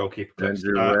 Chesterfield goalkeeper.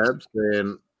 Andrew Reb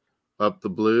saying up the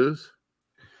Blues.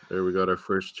 There we got our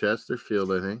first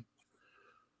Chesterfield, I think.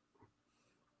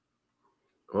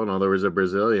 Oh no, there was a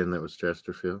Brazilian that was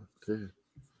Chesterfield too.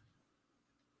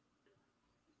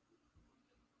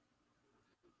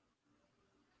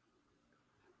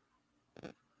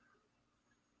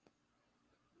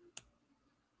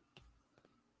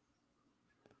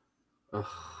 Ugh.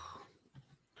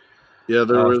 Yeah,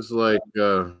 there was like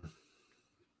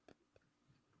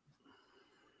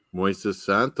Moises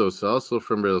Santos, also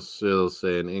from Brazil,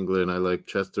 saying England. I like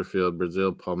Chesterfield,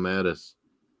 Brazil, Palmeiras.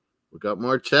 We got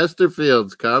more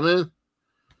Chesterfields coming.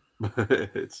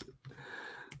 It's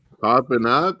Popping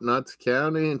up, Notts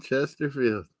County and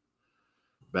Chesterfield.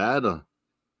 Battle.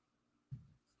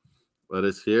 Let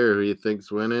us hear who you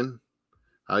think's winning.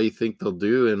 How you think they'll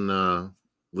do in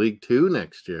League Two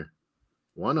next year.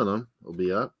 One of them will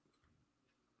be up.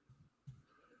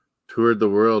 Toured the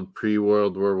world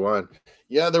pre-World War One.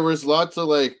 Yeah, there was lots of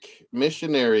like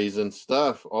missionaries and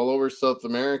stuff all over South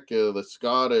America, the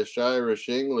Scottish, Irish,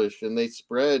 English, and they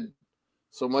spread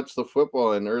so much the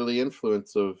football and early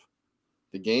influence of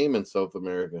the game in South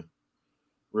America.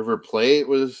 River Plate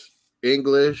was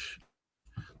English.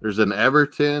 There's an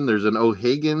Everton. There's an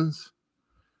O'Higgins.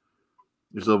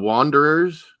 There's a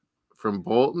Wanderers from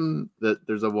Bolton.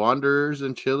 There's a Wanderers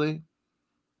in Chile.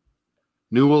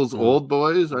 Newell's Old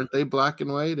Boys, aren't they black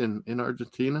and white in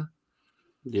Argentina?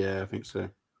 Yeah, I think so.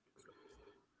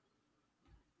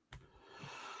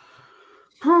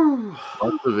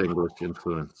 Lots of English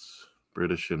influence,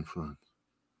 British influence.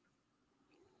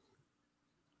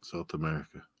 South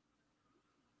America.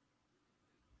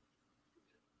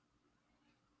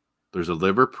 There's a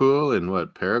Liverpool in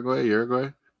what? Paraguay?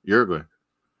 Uruguay?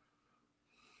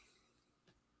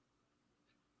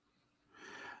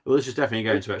 Well, this is definitely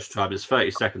going to extra time. There's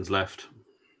 30 seconds left.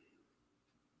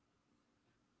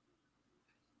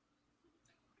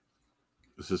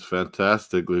 This is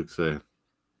fantastic, Luke saying.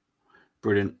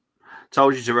 Brilliant.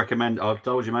 Told you to recommend. I've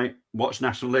told you, mate. Watch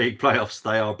National League playoffs.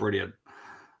 They are brilliant.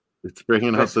 It's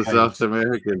bringing up the South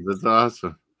Americans. It's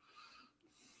awesome.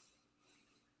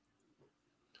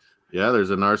 Yeah, there's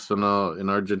an Arsenal in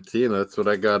Argentina. That's what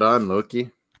I got on, Loki.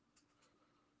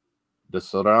 De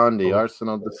Sarandi,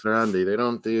 Arsenal de Sarandi. They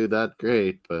don't do that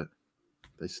great, but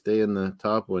they stay in the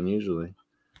top one usually.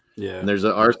 Yeah. And there's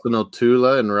an Arsenal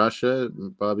Tula in Russia.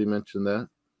 Bobby mentioned that.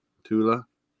 Tula.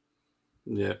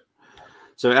 Yeah.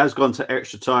 So it has gone to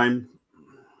extra time.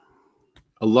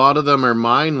 A lot of them are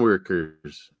mine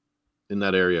workers in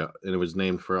that area, and it was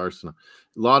named for Arsenal.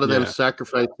 A lot of them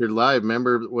sacrificed their life.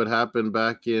 Remember what happened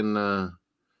back in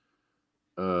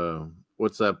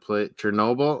what's that place?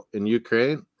 Chernobyl in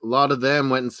Ukraine? A lot of them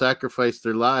went and sacrificed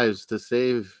their lives to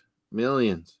save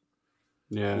millions.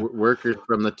 Yeah. Workers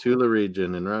from the Tula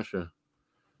region in Russia.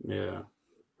 Yeah.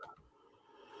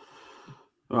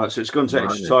 All right, so it's gone to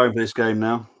extra time for this game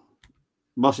now.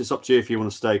 Moss, it's up to you if you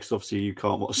want to stay, because obviously you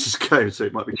can't watch this game, so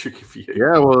it might be tricky for you.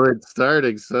 Yeah, well, it's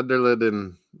starting. Sunderland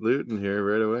and Luton here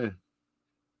right away.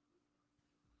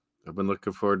 I've been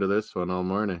looking forward to this one all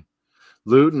morning.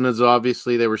 Luton is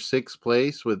obviously, they were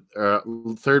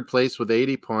third place with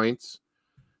 80 points,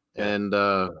 and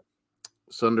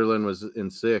Sunderland was in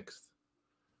sixth.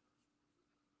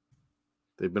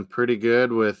 They've been pretty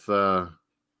good with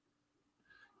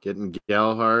getting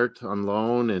Gelhardt on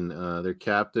loan and their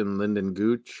captain, Lyndon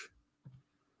Gooch.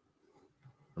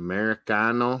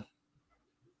 Americano.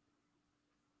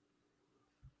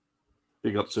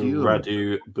 Big up to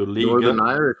Radu Buliga, Northern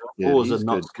Irish. Forza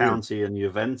Notts County and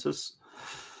Juventus.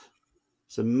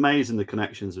 It's amazing the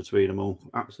connections between them all.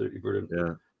 Absolutely brilliant.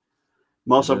 Yeah.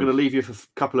 Mars, I'm going to leave you for a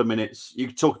couple of minutes. You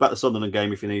can talk about the Sunderland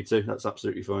game if you need to. That's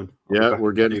absolutely fine. Yeah,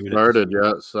 we're getting started.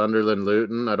 Yeah, Sunderland,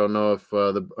 Luton. I don't know if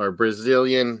our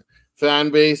Brazilian fan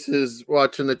base is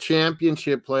watching the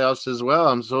championship playoffs as well.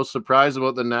 I'm so surprised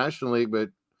about the National League,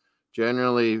 but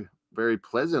generally very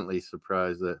pleasantly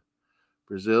surprised that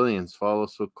Brazilians follow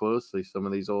so closely some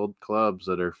of these old clubs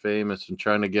that are famous and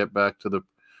trying to get back to the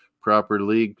proper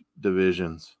league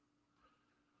divisions.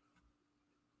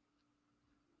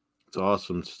 It's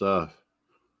awesome stuff.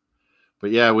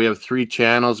 But yeah, we have 3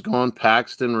 channels going: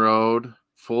 Paxton Road,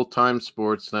 Full-Time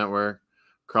Sports Network,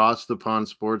 Across the Pond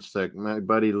Sports Tech. My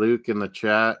buddy Luke in the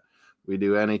chat. We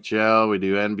do NHL, we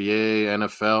do NBA,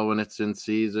 NFL when it's in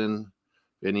season.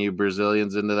 Any of you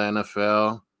Brazilians into the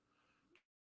NFL,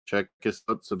 check us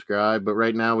out, subscribe. But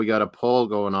right now we got a poll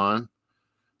going on.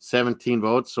 17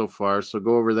 votes so far. So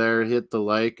go over there, hit the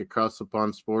like, Across the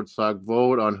Pond Sports Talk.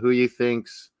 Vote on who you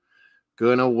think's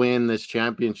gonna win this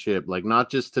championship. Like, not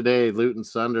just today, Luton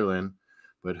Sunderland,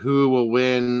 but who will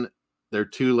win their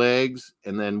 2 legs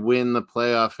and then win the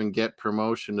playoff and get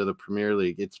promotion to the Premier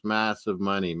League. It's massive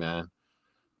money, man,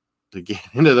 to get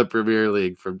into the Premier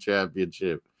League from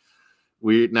championship.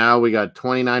 We got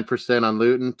 29% on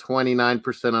Luton,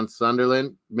 29% on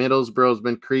Sunderland. Middlesbrough's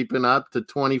been creeping up to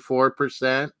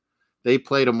 24%. They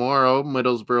play tomorrow,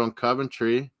 Middlesbrough and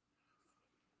Coventry.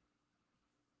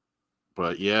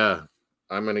 But yeah,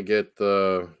 I'm gonna get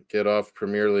off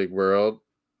Premier League World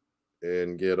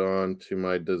and get on to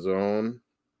my DAZN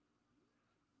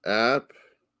app.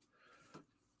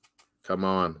 Come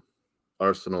on,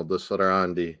 Arsenal de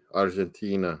Sarandi,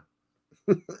 Argentina.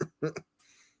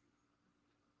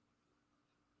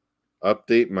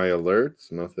 Update my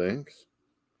alerts. No thanks.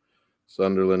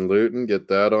 Sunderland Luton, get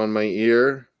that on my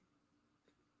ear.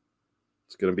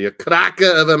 It's going to be a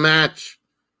cracker of a match.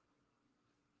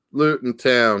 Luton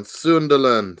Town,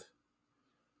 Sunderland.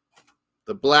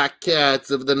 The Black Cats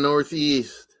of the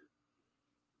Northeast.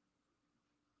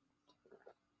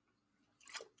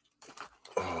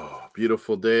 Oh,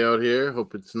 beautiful day out here.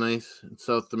 Hope it's nice in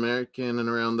South America and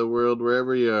around the world,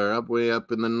 wherever you are. Way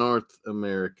up in the North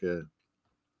America.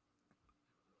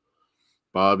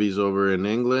 Bobby's over in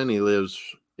England. He lives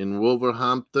in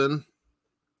Wolverhampton.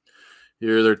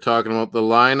 Here they're talking about the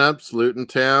lineups. Luton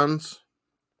Towns.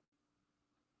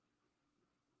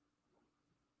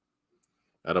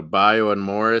 Adebayo and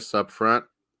Morris up front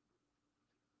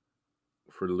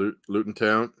for Luton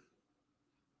Town.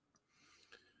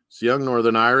 This young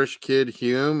Northern Irish kid,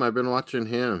 Hume. I've been watching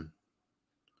him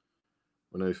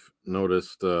when I've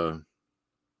noticed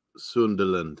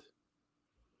Sunderland.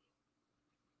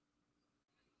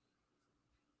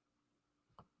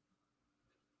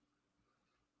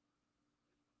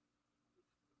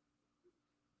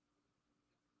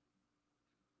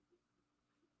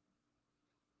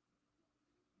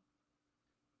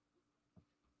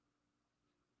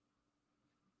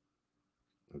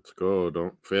 Let's go.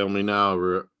 Don't fail me now.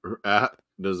 We're at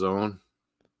the zone.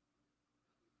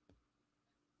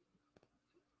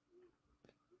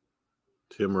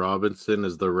 Tim Robinson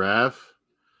is the ref.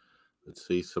 Let's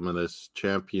see some of this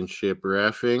championship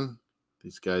reffing.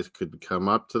 These guys could come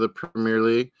up to the Premier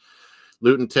League.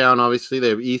 Luton Town, obviously, they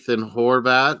have Ethan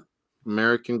Horvat,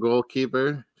 American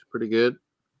goalkeeper. He's pretty good.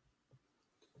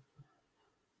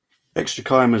 Extra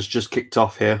time has just kicked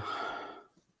off here.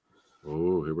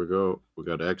 Oh, here we go. We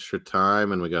got extra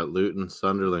time, and we got Luton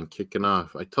Sunderland kicking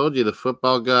off. I told you the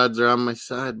football gods are on my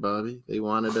side, Bobby. They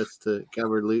wanted us to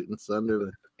cover Luton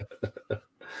Sunderland.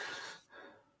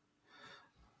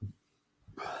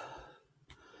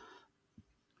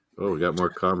 Oh, we got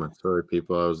more comments. Sorry,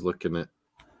 people. I was looking at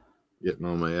getting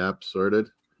all my apps sorted.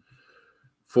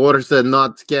 Forza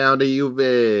Notts County,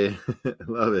 Juve.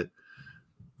 Love it.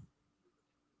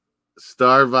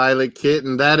 Star Violet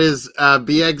Kitten. That is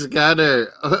BX Gunner.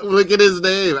 Look at his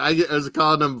name. I was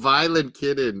calling him Violent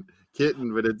Kitten,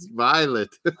 but it's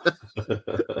Violet.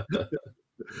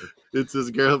 It's his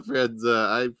girlfriend's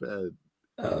iPad.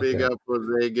 Okay. Big up,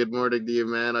 Jose. Good morning to you,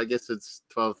 man. I guess it's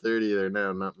 12:30 there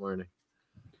now, not morning.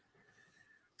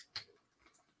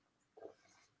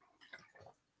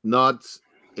 Notts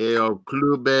el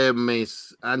clube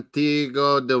más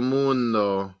antiguo del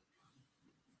mundo.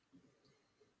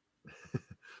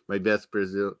 My best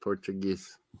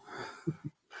Portuguese.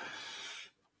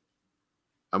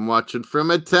 I'm watching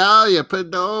from Italia,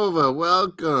 Padova.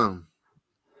 Welcome.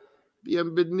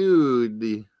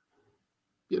 Bienvenuti.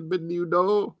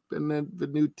 Bienvenuto.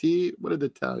 Benvenuti. What did the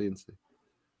Italians say?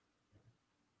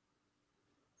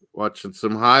 Watching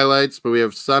some highlights, but we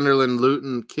have Sunderland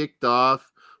Luton kicked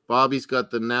off. Bobby's got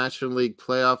the National League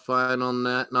playoff final,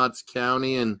 Notts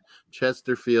County and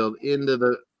Chesterfield into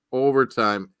the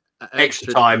overtime.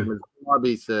 Extra time.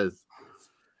 Bobby says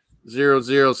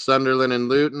 0-0 Sunderland and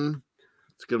Luton.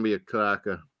 It's going to be a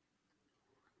cracker.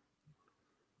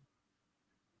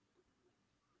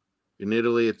 In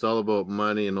Italy, it's all about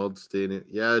money and old stadium.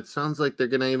 Yeah, it sounds like they're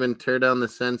going to even tear down the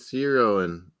San Siro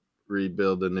and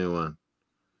rebuild a new one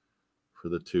for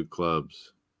the two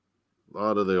clubs. A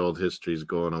lot of the old history is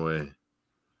going away.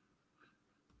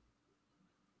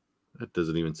 That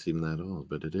doesn't even seem that old,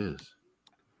 but it is.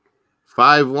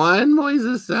 5-1,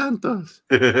 Moises Santos.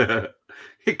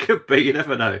 It could be. You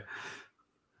never know.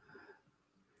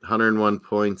 101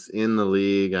 points in the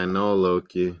league. I know,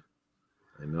 Loki.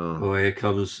 I know. Oh, here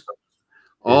comes.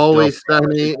 Always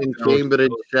sunny in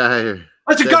Cambridgeshire.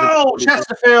 Let's go,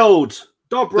 Chesterfield.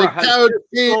 Dobra the couch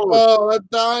people have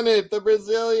done it. The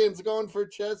Brazilians going for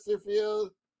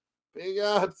Chesterfield. Big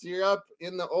ups. You're up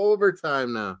in the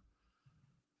overtime now.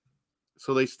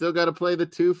 So they still got to play the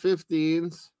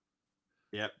 2-15s.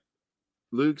 Yep.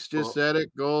 Luke's just said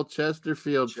it. Goal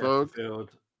Chesterfield, folks.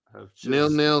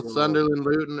 0-0 Sunderland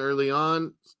Luton early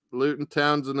on. Luton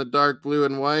Town's in the dark blue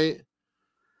and white.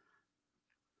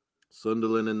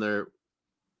 Sunderland in their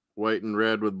white and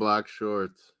red with black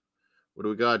shorts. What do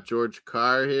we got? George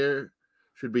Carr here.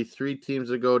 Should be 3 teams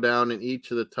that go down in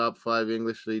each of the top 5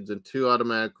 English leagues and 2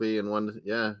 automatically and 1.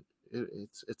 Yeah,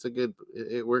 it's a good.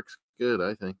 It works good,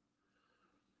 I think.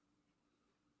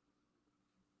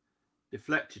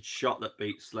 Deflected shot that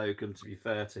beat Slocum, to be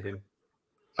fair to him.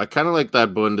 I kind of like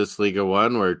that Bundesliga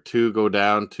one where 2 go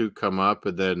down, 2 come up,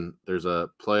 and then there's a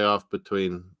playoff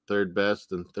between third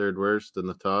best and third worst in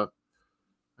the top.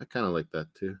 I kind of like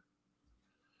that too.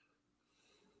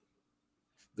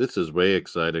 This is way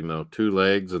exciting, though. 2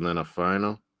 legs and then a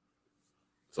final.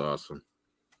 It's awesome.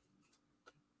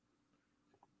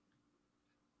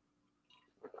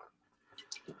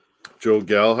 Joe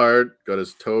Gelhardt got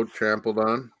his toe trampled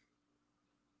on.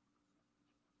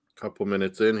 Couple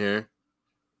minutes in here.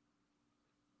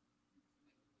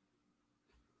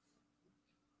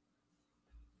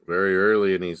 Very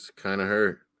early, and he's kind of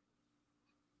hurt.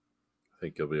 I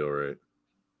think he'll be all right.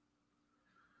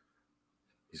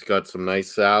 He's got some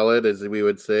nice salad, as we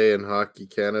would say in Hockey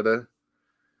Canada.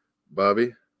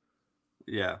 Bobby?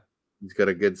 Yeah. He's got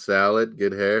a good salad,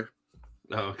 good hair.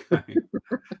 Okay.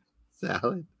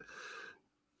 Salad.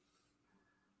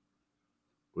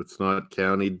 What's Notts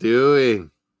County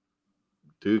doing?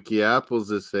 Dookie Apples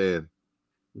is saying.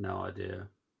 No idea.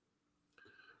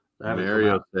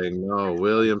 Mario saying no.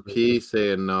 William P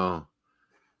saying no.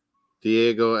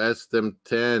 Diego Estem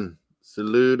 10.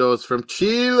 Saludos from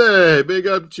Chile. Big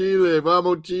up Chile.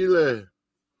 Vamos Chile.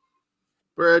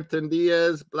 Burton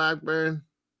Diaz, Blackburn.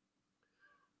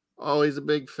 Always a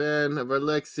big fan of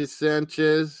Alexis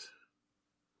Sanchez.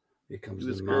 Here comes He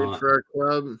was the great mark. for our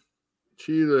club.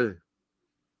 Chile.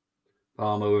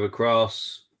 Palmer with a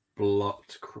cross.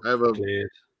 Blocked. Cleared.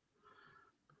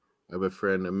 I have a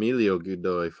friend, Emilio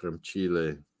Godoy from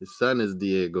Chile. His son is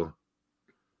Diego.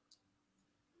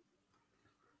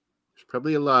 There's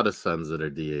probably a lot of sons that are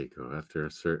Diego after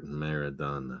a certain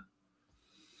Maradona.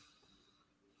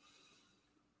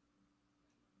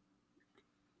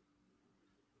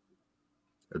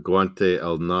 Aguante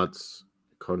el Notts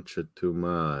Concha tu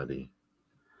Madre.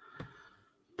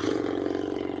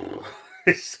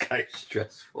 This guy's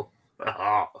stressful.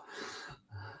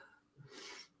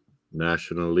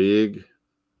 National League.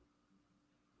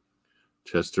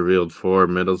 Chesterfield 4,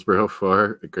 Middlesbrough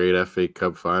 4. A great FA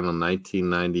Cup final,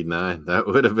 1999. That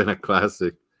would have been a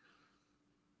classic.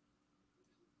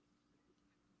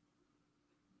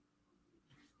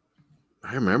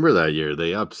 I remember that year.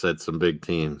 They upset some big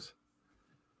teams.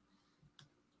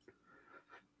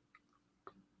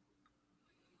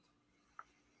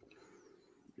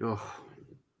 Oh.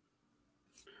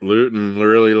 Luton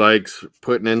really likes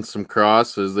putting in some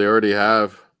crosses. They already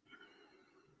have.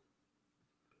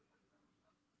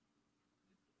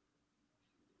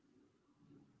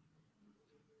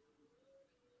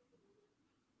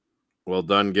 Well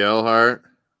done, Gelhardt.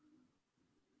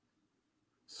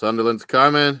 Sunderland's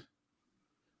coming.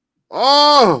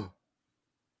 Oh!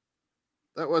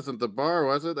 That wasn't the bar,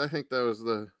 was it? I think that was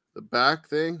the back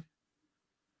thing.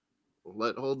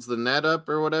 Holds the net up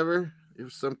or whatever. It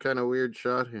was some kind of weird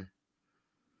shot here.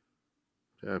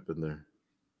 What happened there?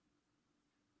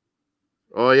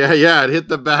 Oh, yeah. It hit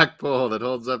the back pole that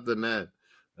holds up the net.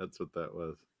 That's what that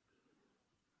was.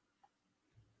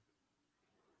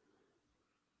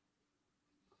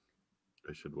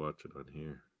 I should watch it on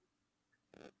here.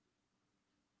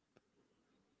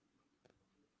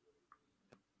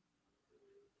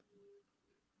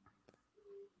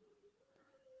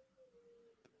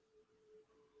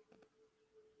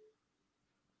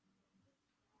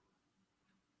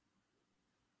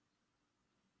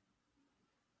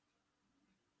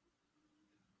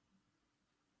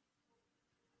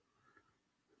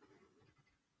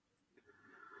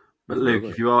 But Luke,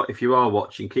 if you are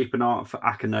watching, keep an eye out for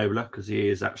Akinola because he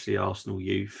is actually Arsenal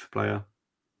youth player.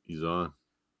 He's on.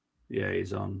 Yeah,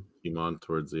 he's on. Came on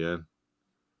towards the end.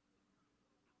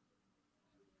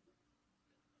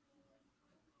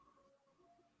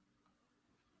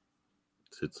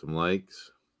 Let's hit some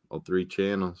likes. All 3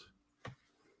 channels.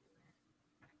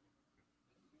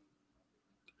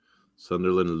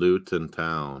 Sunderland, Luton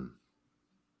Town.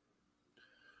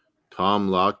 Tom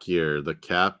Lockyer, the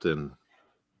captain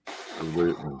of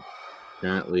Luton.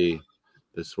 Apparently,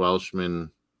 this Welshman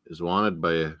is wanted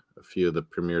by a few of the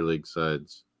Premier League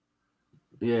sides.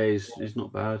 Yeah, he's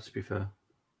not bad, to be fair.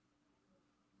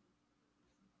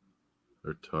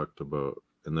 They're talked about.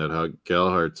 And that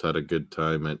Gelhardt's had a good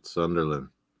time at Sunderland.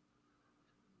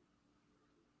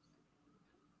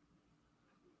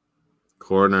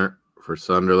 Corner for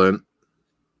Sunderland.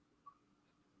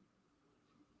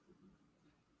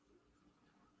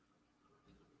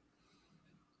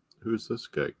 Who's this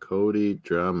guy? Cody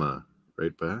Drama.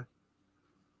 Right back.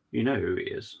 You know who he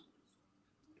is.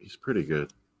 He's pretty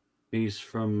good. He's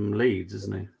from Leeds,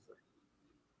 isn't he?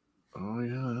 Oh,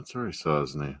 yeah. That's where I saw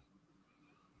his name.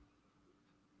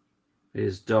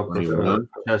 He's Dobber from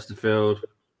Chesterfield.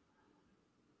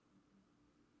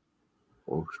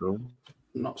 Also,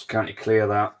 Notts County clear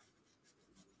that.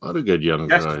 a lot of good young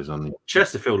guys on the.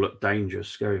 Chesterfield look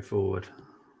dangerous going forward.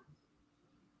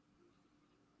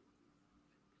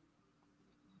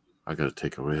 I got to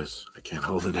take a whiz. I can't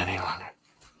hold it any longer.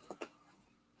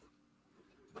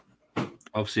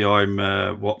 Obviously,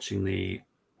 I'm watching the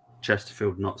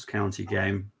Chesterfield Notts County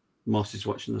game. Moss is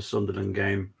watching the Sunderland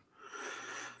game.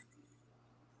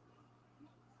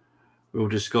 We'll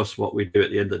discuss what we do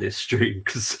at the end of this stream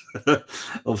because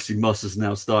obviously Moss has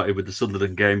now started with the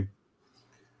Sunderland game.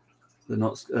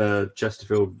 The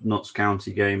Chesterfield Notts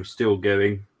County game still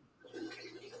going.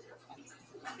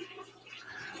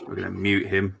 We're going to mute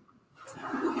him.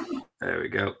 There we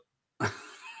go.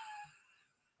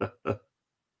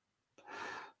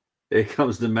 Here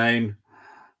comes the main.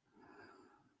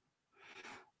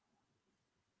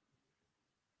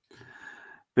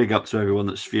 Big up to everyone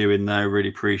that's viewing now. Really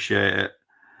appreciate it.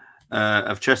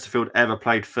 Have Chesterfield ever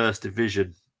played First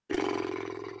Division?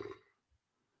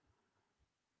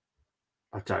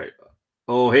 I don't.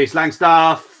 Oh, here's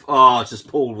Langstaff. Oh, just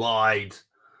pulled wide.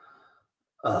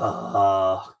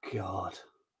 Oh, God.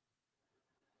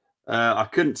 I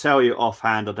couldn't tell you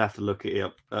offhand. I'd have to look it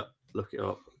up.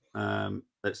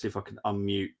 Let's see if I can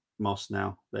unmute Moss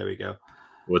now. There we go.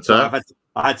 What's up?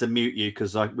 I had to mute you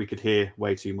because we could hear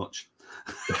way too much.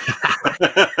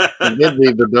 You did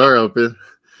leave the door open.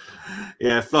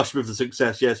 Yeah, flush with the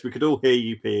success. Yes, we could all hear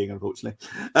you peeing, unfortunately.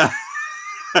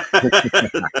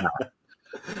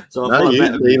 So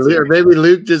or maybe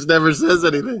Luke just never says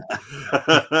anything.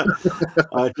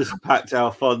 I just packed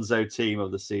Alfonso team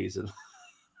of the season.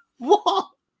 What?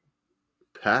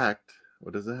 Packed?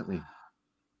 What does that mean?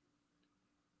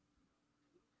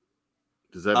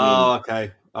 Does that mean? Oh,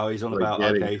 okay. Oh, he's on like about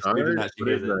okay. So we didn't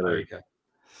actually hear that. There you go.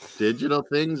 Digital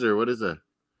things, or what is that?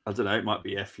 I don't know. It might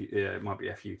be it might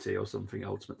be FUT or something.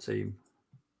 Ultimate Team.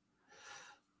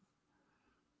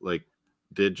 Like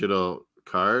digital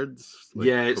cards. Like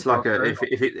it's like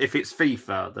if it's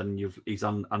FIFA, then he's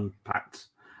unpacked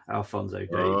Alfonso Davies.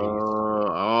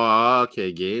 Oh,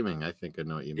 okay, gaming. I think I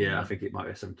know what you mean. Yeah, I think it might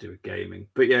have something to do with gaming.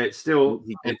 But yeah, it's still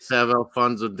it's have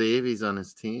Alfonso Davies on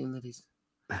his team that he's.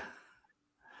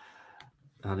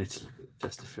 I need to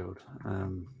Chesterfield.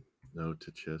 No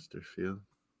to Chesterfield.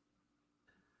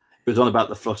 He was on about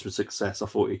the flush with success. I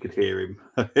thought you could hear him.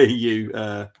 You.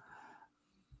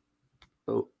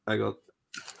 Oh, hang on.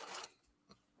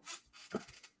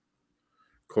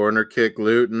 Corner kick,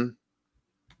 Luton.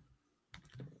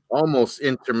 Almost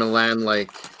Inter Milan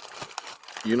like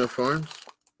uniforms.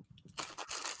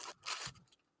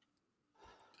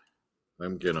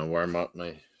 I'm gonna warm up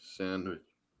my sandwich.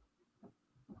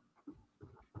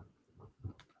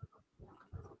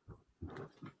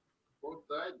 Both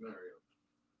died, Mario.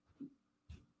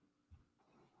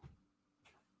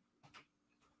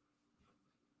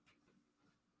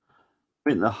 I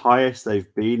think the highest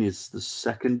they've been is the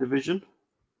second division,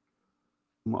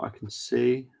 from what I can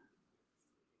see.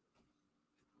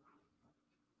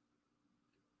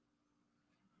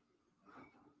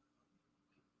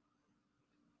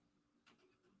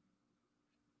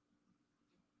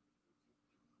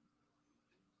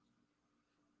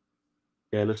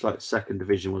 Yeah, it looks like second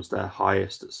division was their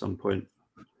highest at some point.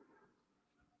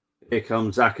 Here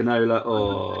comes Akinola.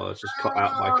 Oh, it's just cut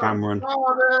out by Cameron.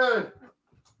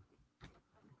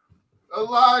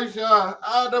 Elijah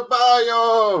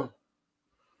Adebayo.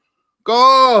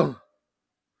 Goal.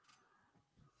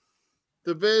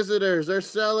 The visitors are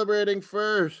celebrating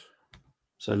first.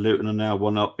 So Luton are now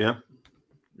 1-up, yeah?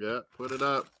 Yeah, put it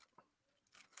up.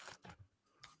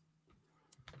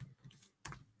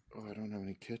 Oh, I don't have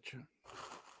any ketchup.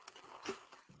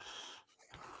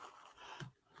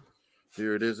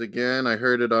 Here it is again. I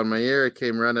heard it on my ear. It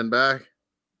came running back.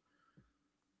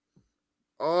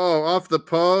 Oh, off the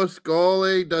post.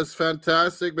 Goalie does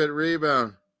fantastic, but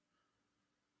rebound.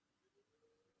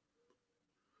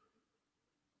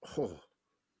 Oh.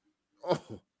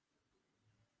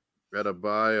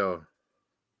 Adebayo.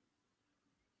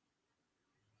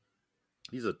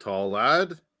 He's a tall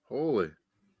lad. Holy.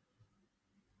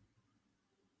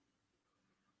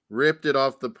 Ripped it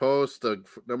off the post,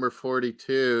 number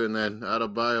 42, and then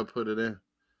Adebayo put it in.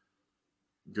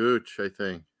 Gooch, I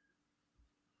think.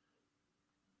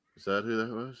 Is that who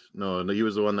that was? No, he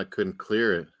was the one that couldn't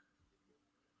clear it.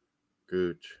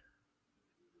 Gooch.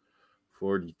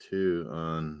 42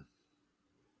 on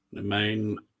the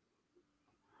main.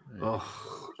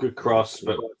 Oh, good cross,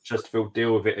 but Chesterfield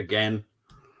deal with it again.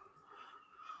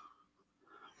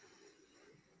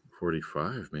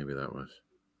 45, maybe that was.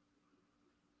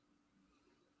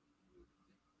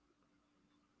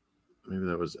 Maybe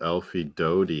that was Alfie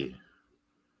Doty.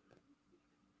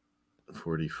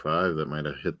 45. That might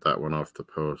have hit that one off the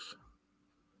post.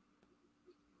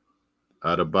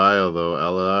 Adebayo, though.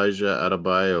 Elijah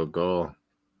Adebayo, goal.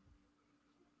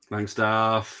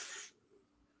 Langstaff.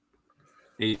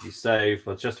 Easy save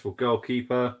for Chesterfield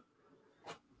goalkeeper.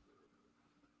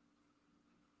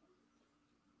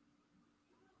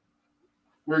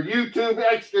 We're YouTube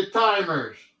extra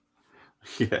timers.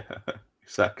 Yeah,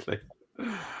 exactly.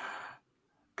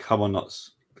 Come on,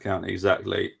 Notts County,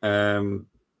 exactly. Come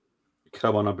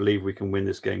on, I believe we can win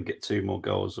this game, get 2 more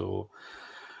goals, or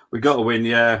we got to win,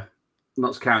 yeah.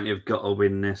 Notts County have got to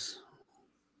win this.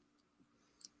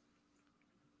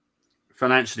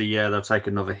 Financially, yeah, they'll take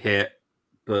another hit,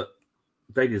 but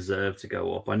they deserve to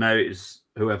go up. I know it's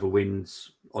whoever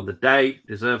wins on the day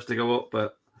deserves to go up,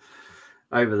 but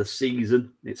over the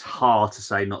season, it's hard to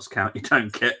say Notts County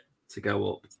don't get to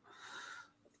go up.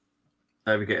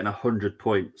 Over getting 100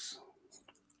 points.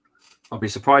 I'll be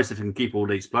surprised if they can keep all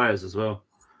these players as well,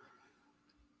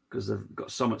 because they've got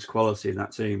so much quality in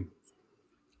that team.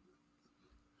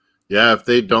 Yeah, if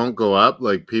they don't go up,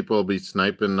 like people will be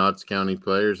sniping Notts County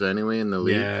players anyway in the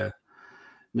league. Yeah.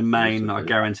 The main, I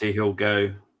guarantee he'll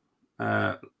go.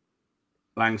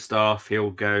 Langstaff,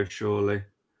 he'll go, surely.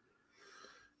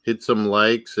 Hit some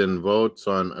likes and votes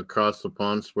on Across the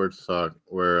Pond Sports Talk,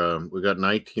 where we got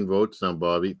 19 votes now,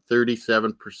 Bobby.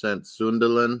 37%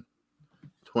 Sunderland,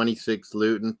 26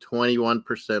 Luton, 21%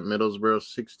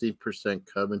 Middlesbrough, 60%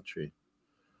 Coventry.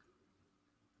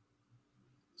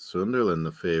 Sunderland,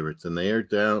 the favorites, and they are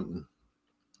down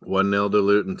 1-0 to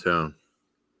Luton Town.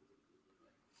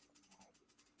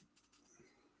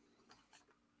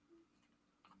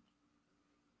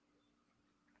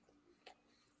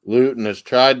 Luton has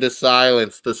tried to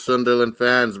silence the Sunderland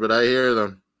fans, but I hear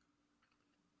them.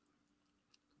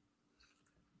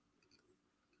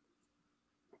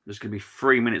 There's going to be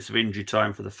 3 minutes of injury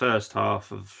time for the first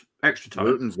half of extra time.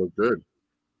 Luton's look good.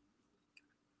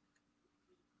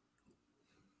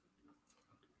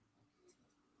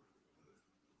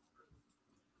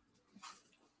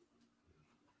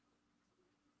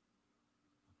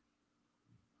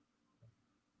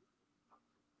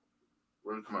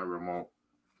 Where's my remote?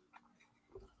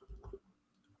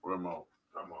 Remote,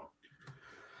 come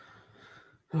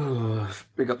on.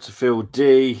 Big up to Phil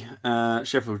D.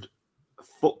 Sheffield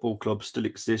Football Club still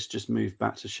exists, just moved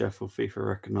back to Sheffield. FIFA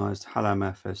recognised Hallam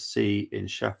FSC in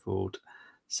Sheffield,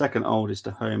 second oldest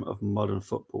to home of modern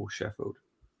football, Sheffield.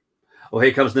 Oh,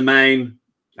 here comes the main.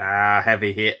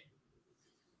 Heavy hit.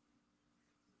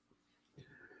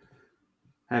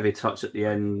 Heavy touch at the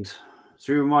end.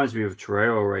 So he reminds me of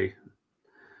Traore.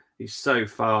 He's so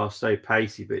fast, so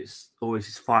pacey, but it's always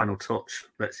his final touch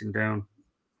lets him down.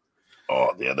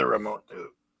 Oh, the other remote too.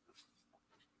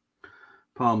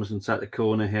 Palmer's going to take the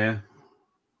corner here.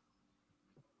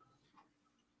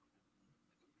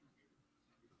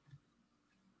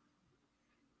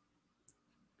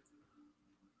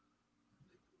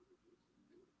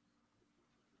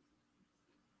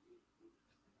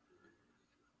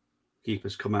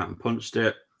 Keeper's come out and punched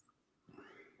it.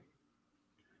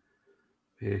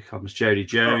 Here comes Jody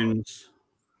Jones.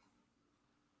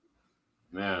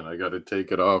 Man, I got to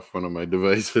take it off one of my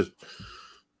devices.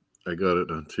 I got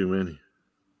it on too many.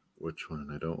 Which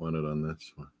one? I don't want it on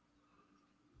this one.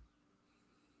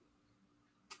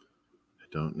 I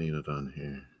don't need it on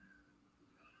here.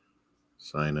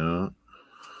 Sign out.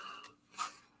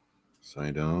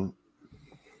 Sign out.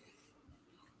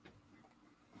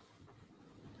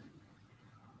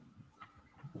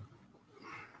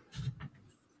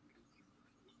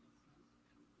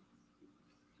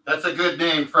 That's a good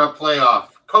name for a playoff.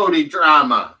 Cody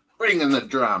Drama. Bring in the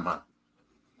drama.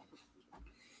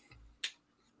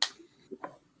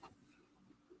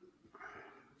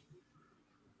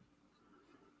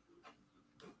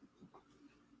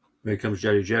 Here comes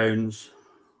Jody Jones.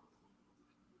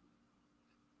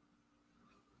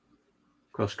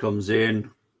 Cross comes in.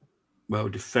 Well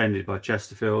defended by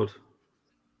Chesterfield.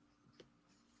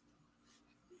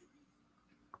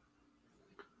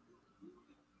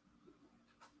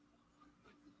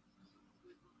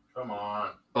 Come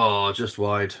on. Oh, just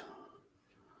wide.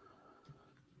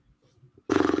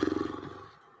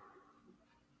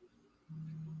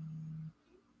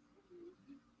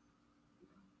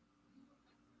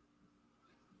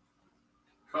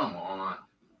 Come on.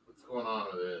 What's going on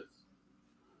with this?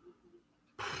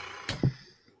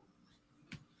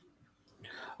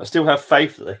 I still have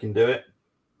faith that they can do it.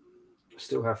 I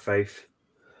still have faith.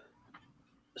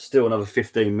 Still another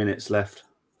 15 minutes left.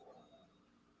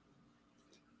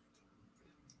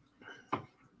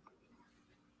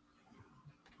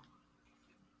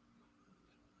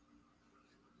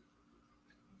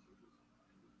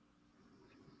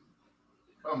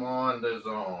 Come on, the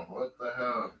zone. What the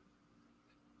hell?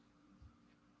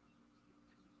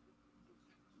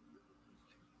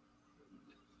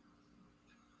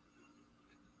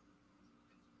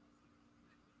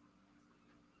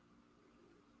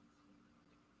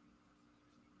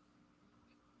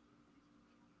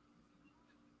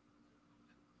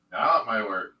 Now it might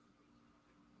work.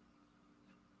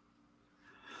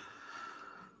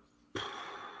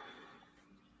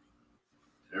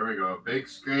 There we go. Big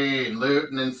screen.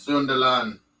 Luton and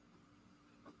Sunderland.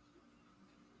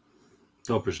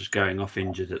 Dobra's just going off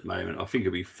injured at the moment. I think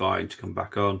he'll be fine to come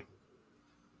back on.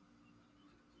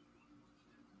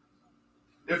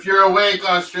 If you're awake,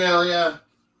 Australia.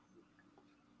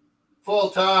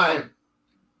 Full time.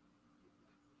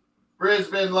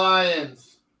 Brisbane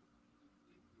Lions.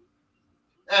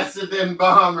 Essendon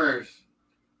Bombers.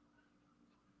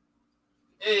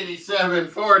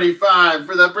 87-45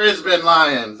 for the Brisbane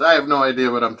Lions. I have no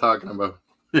idea what I'm talking about.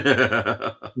 How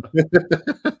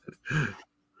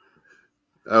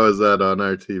was that on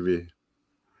our TV?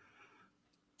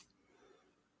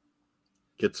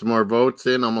 Get some more votes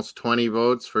in. Almost 20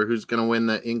 votes for who's going to win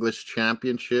the English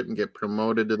Championship and get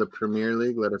promoted to the Premier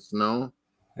League. Let us know.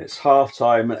 It's half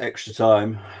time and extra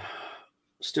time.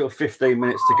 Still 15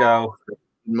 minutes to go.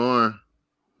 More.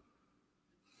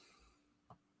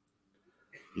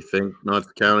 You think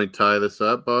Notts County tie this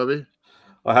up, Bobby?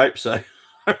 I hope so.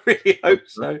 I really hope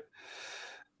so.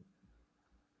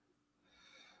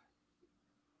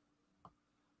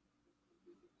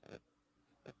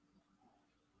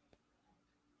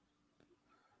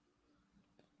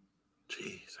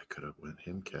 Jeez, I could have went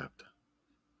him captain.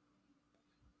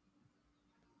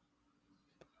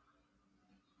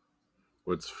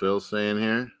 What's Phil saying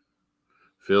here?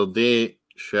 Phil D.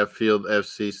 Sheffield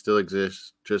FC still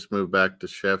exists. Just moved back to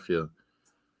Sheffield.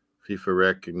 FIFA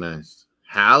recognized.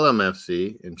 Hallam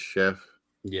FC in Sheff.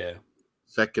 Yeah.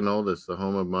 Second oldest, the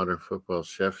home of modern football,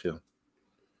 Sheffield.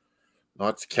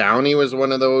 Notts County was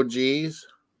one of the OGs.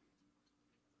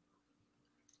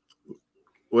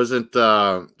 Wasn't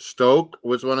Stoke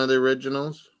was one of the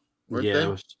originals?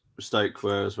 Yeah, Stoke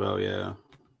were as well, yeah.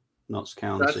 Notts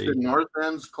County. That's the North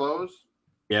End's close?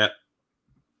 Yeah.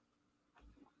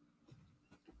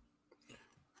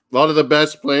 A lot of the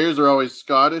best players are always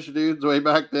Scottish dudes way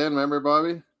back then. Remember,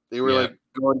 Bobby? They were like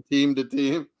going team to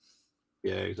team.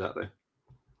 Yeah, exactly.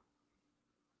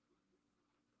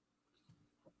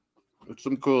 It's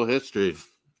some cool history.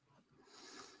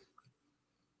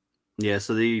 Yeah,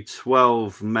 so the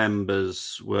 12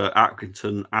 members were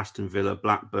Accrington, Aston Villa,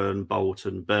 Blackburn,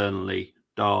 Bolton, Burnley,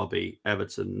 Derby,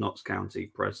 Everton, Notts County,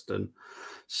 Preston,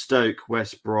 Stoke,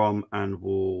 West Brom, and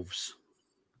Wolves.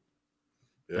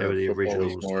 Yeah, they were the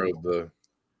originals. More of the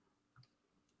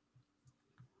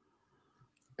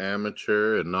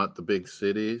amateur and not the big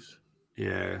cities.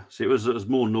 Yeah, so it was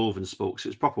more northern sport. Cause it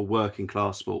was proper working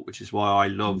class sport, which is why I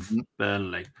love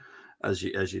Burnley, as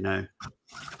you know.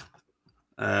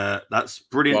 That's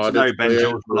brilliant to know, Ben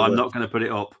Jules, but I'm not going to put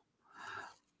it up.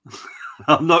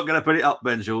 I'm not going to put it up,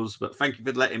 Ben Jules, but thank you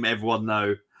for letting everyone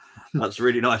know. That's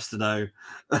really nice to know.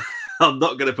 I'm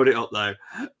not going to put it up, though.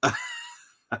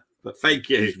 But thank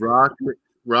you. He's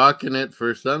rocking it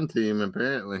for some team,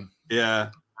 apparently. Yeah,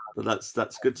 but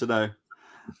that's good to know.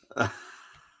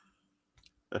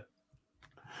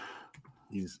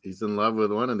 He's in love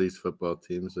with one of these football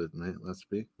teams, isn't it? Let's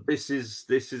be. This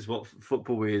is what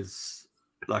football is,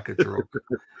 like a drug.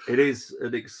 It is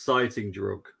an exciting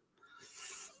drug.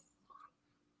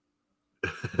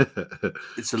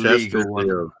 It's a legal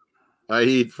one. I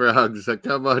eat frogs.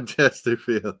 Come on,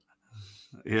 Chesterfield.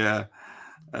 Yeah.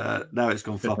 Now it's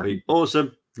gone floppy.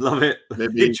 Awesome. Love it.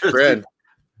 Maybe Fred.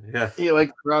 Yeah. He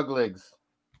likes frog legs.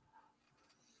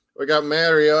 We got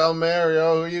Mario.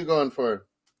 Mario, who are you going for?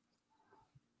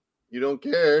 You don't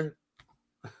care.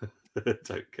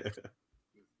 Don't care.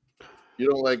 You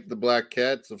don't like the Black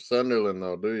Cats of Sunderland,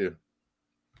 though, do you?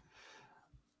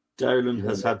 Dolan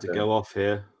has had to go off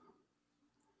here.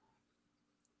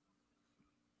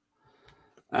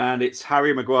 And it's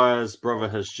Harry Maguire's brother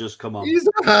has just come on. He's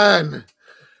on.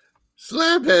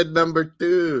 Slabhead number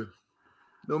 2.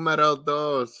 Numero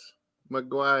 2.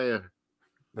 Maguire.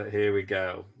 But here we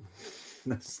go.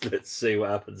 Let's see what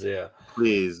happens here.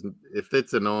 Please, if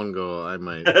it's an own goal, I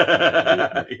might.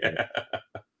 Yeah.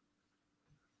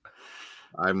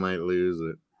 I might lose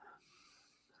it.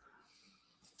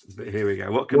 But here we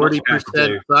go. What can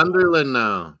 40% Sunderland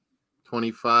now?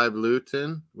 25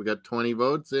 Luton. We got 20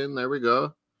 votes in. There we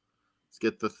go. Let's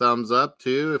get the thumbs up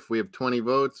too. If we have 20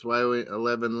 votes, why are we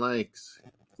 11 likes?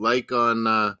 Like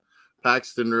on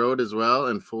Paxton Road as well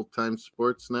and Full-Time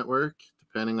Sports Network,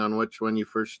 depending on which one you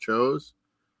first chose. 40% Sunderland now. 25 Luton. We got 20 votes in. There we go. Let's get the thumbs up too. If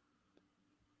we have 20 votes, why are we 11 likes? Like on Paxton Road as well and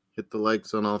Full-Time Sports Network, depending on which one you first chose. Hit the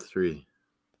likes on all three.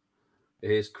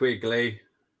 Here's Quigley.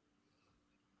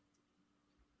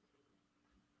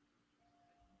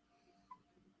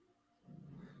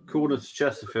 Corner to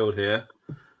Chesterfield here.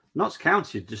 Notts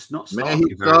County just not starting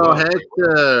very well.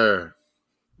 Hector.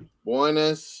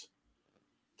 Buenas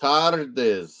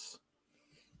tardes.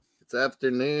 It's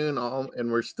afternoon,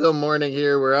 and we're still morning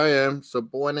here where I am. So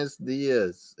buenos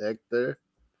dias, Hector.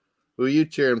 Who are you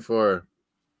cheering for?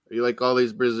 Are you like all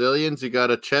these Brazilians? You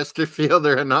got a Chesterfield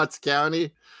or a Notts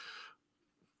County?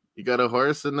 You got a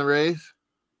horse in the race?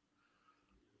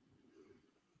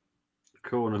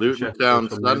 Corner Luton Town,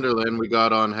 Sunderland. We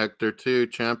got on Hector too.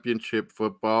 Championship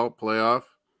football playoff.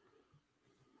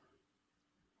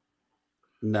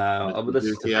 No, but this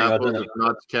is the thing. If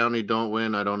Notts County don't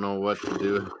win, I don't know what to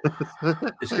do.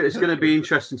 It's going to be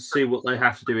interesting to see what they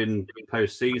have to do in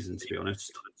postseason, to be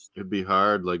honest. It'd be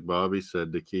hard, like Bobby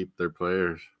said, to keep their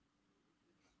players.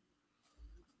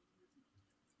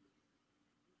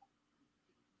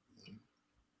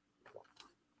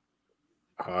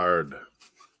 Hard.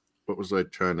 What was I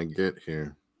trying to get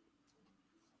here?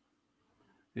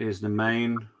 Here's the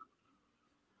main.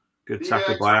 Good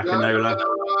tackle by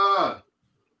Akinola.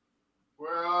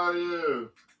 Where are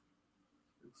you?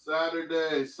 It's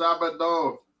Saturday,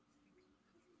 Sabado.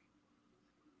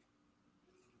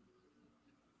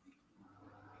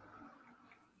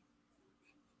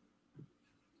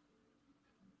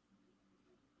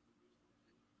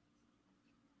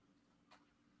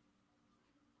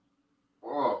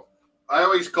 Oh, I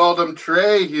always called him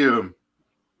Trey Hume,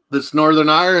 this Northern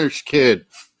Irish kid.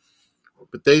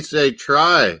 But they say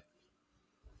try.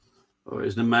 Oh,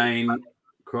 here's the main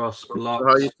cross block.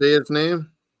 How you say his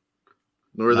name?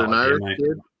 Northern Irish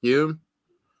kid? Hume?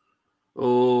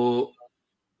 Oh,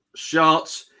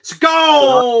 shots. It's a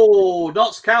goal!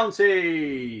 Notts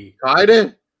County. Tied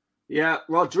it? Yeah,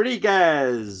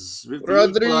 Rodriguez.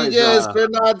 Rodriguez for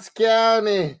Notts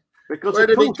County. Because where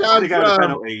did he come go to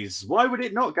penalties? Why would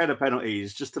it not go to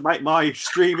penalties? Just to make my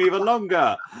stream even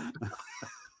longer.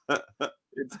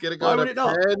 It's going to go to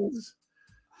pens.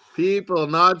 People,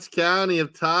 Notts County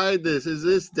have tied this. Is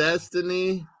this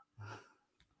destiny?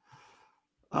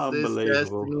 Unbelievable. Is this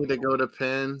destiny to go to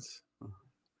pens?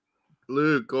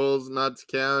 Luke, goals, Notts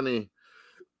County.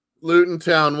 Luton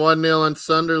Town, 1-0 on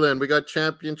Sunderland. We got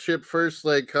championship first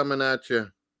leg coming at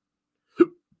you.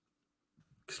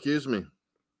 Excuse me.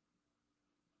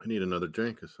 I need another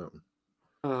drink or something.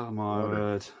 Oh, my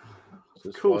word.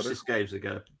 Of course, this game's going to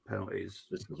go penalties.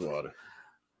 This is water.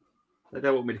 They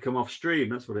don't want me to come off stream.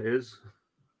 That's what it is.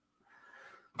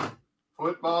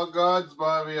 Football gods,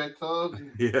 Bobby, I told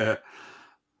you. Yeah.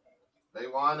 They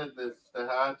wanted this to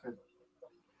happen.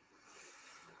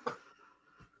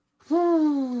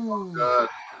 Oh, God.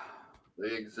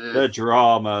 They exist. The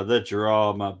drama.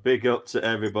 Big up to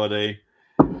everybody.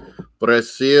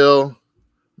 Brazil,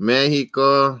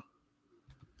 Mexico,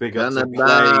 Big up Canada. to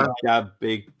Clay, Gab,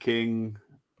 Big King.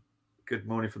 Good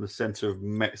morning from the center of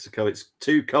Mexico. It's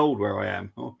too cold where I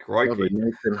am. Oh, crikey.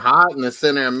 It's hot in the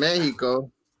center of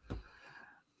Mexico.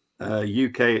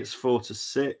 UK, it's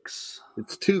 4-6.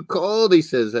 It's too cold, he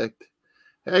says, Hector.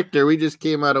 Hector, we just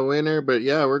came out of winter, but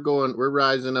yeah, we're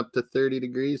rising up to 30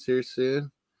 degrees here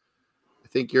soon. I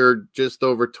think you're just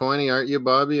over 20, aren't you,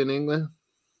 Bobby, in England?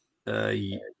 Yeah,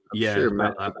 sure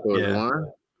about that. Yeah.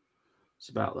 It's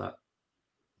about that.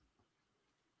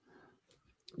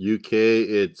 UK,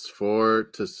 it's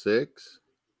 4-6.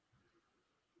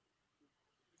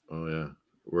 Oh, yeah.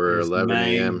 We're 11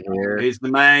 a.m. here. Here's the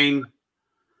main.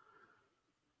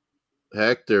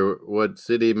 Hector, what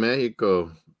city,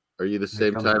 Mexico? Are you the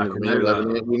same time as me?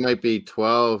 11 a.m.? You might be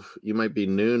 12. You might be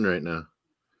noon right now.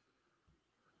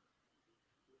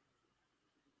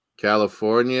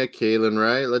 California, Kaylin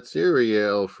Wright. Let's hear where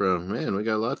you're all from. Man, we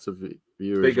got lots of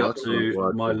viewers. Big up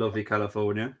to my lovely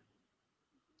California.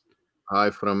 Hi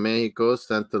from Mexico,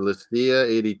 Santa Lucia,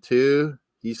 82.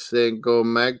 He's saying go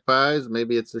Magpies.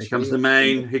 Maybe it's Here comes the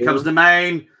main. Here comes the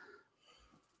main.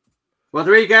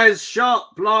 Rodriguez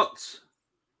shot blocked.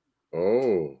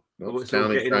 Oh, Notts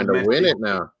County trying to win it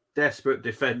now. Desperate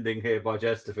defending here by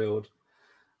Chesterfield.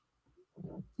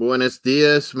 Buenos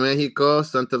dias, Mexico,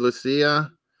 Santa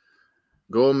Lucia.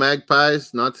 Go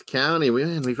Magpies, Notts County.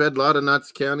 We've had a lot of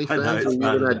Notts County fans. We've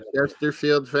even had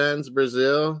Chesterfield fans,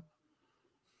 Brazil.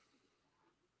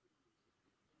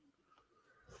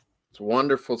 It's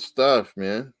wonderful stuff,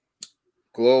 man.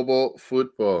 Global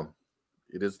football.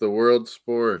 It is the world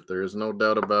sport. There is no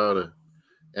doubt about it.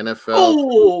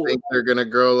 NFL think they're going to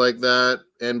grow like that.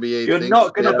 NBA You're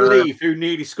not going to believe who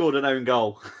nearly scored an own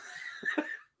goal.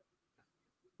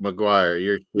 Maguire,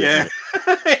 you're Yeah.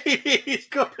 He's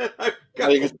got an own goal.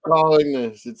 He's calling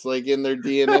this. It's like in their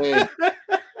DNA.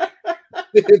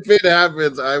 If it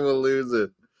happens, I will lose it.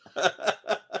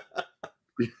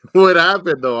 What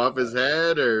happened though? Off his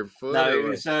head or foot? No, or it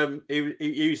what? was he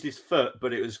used his foot,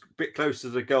 but it was a bit closer to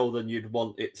the goal than you'd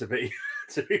want it to be.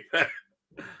 To be fair.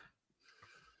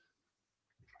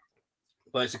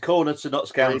 But it's a corner to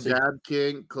Notts County.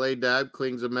 Clay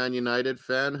Dabking's a Man United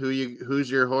fan. Who's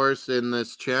your horse in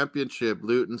this championship?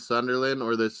 Luton, Sunderland,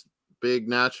 or this big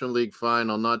National League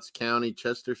final, Notts County,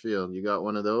 Chesterfield? You got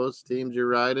one of those teams you're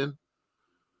riding?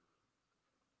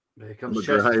 Here comes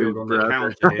Chesterfield on the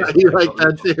counter. You like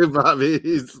that too, Bobby?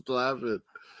 He's laughing.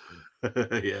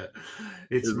 Yeah,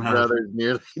 it's his mad. brother's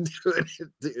nearly doing it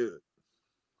too.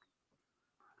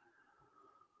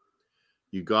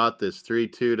 You got this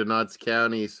 3-2 to Notts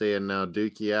County, saying now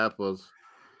Dookie Apples.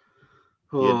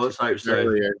 Oh, let's hope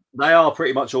so. They are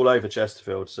pretty much all over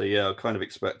Chesterfield, so yeah, I kind of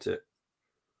expect it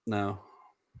now.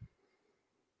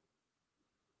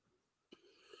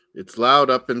 It's loud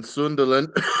up in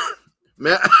Sunderland.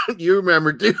 Man, you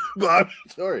remember too, Bob?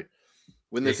 Sorry.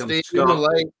 When the Stadium of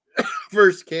Light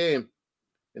first came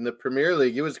in the Premier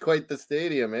League, it was quite the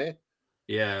stadium, eh?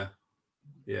 Yeah.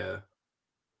 Yeah.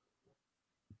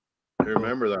 I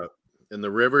remember that. In the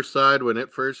Riverside when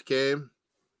it first came.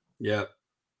 Yeah.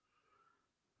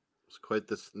 It's quite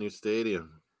this new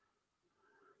stadium.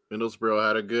 Middlesbrough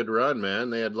had a good run,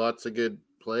 man. They had lots of good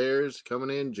players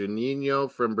coming in. Juninho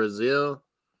from Brazil.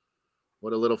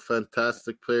 What a little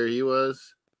fantastic player he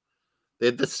was. They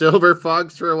had the Silver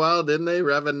Fox for a while, didn't they?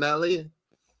 Ravanelli.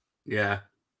 Yeah.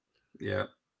 Yeah.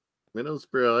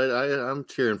 Middlesbrough, I'm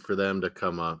cheering for them to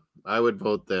come up. I would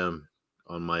vote them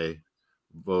on my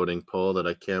voting poll that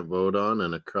I can't vote on,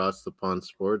 and across the pond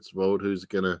sports, vote who's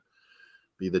going to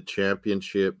be the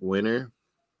championship winner.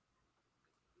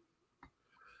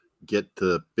 Get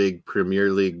the big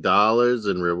Premier League dollars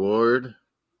and reward.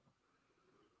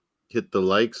 Hit the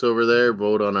likes over there.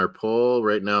 Vote on our poll.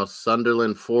 Right now,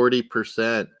 Sunderland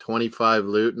 40%, 25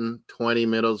 Luton, 20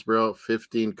 Middlesbrough,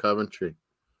 15 Coventry.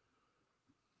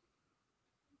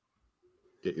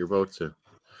 Get your votes in.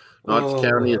 Notts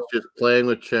County is just playing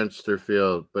with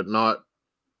Chesterfield, but Notts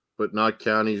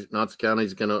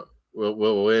County's gonna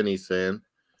will win. He's saying.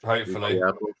 Hopefully.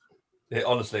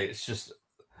 Honestly, it's just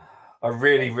I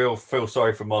really feel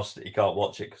sorry for Moss that he can't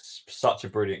watch it. 'Cause it's such a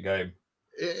brilliant game.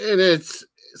 And it's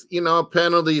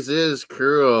penalties is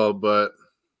cruel, but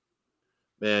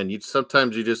man,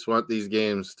 sometimes you just want these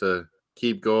games to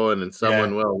keep going, and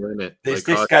someone will win it. This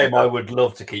game I would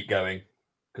love to keep going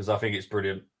because I think it's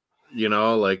brilliant.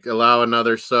 Like allow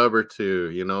another sub or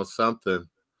two, something.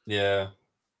 Yeah.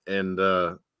 And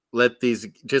let these,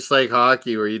 just like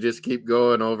hockey, where you just keep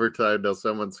going overtime till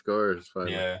someone scores.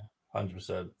 Finally. Yeah,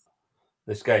 100%.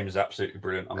 This game is absolutely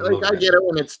brilliant. I get it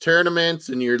when it's tournaments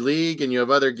and your league and you have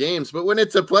other games, but when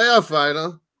it's a playoff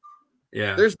final,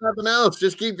 yeah, there's nothing else.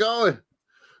 Just keep going.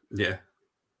 Yeah.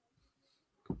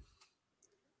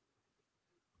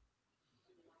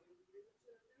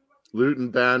 Luton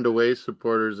banned away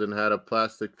supporters and had a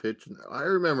plastic pitch. I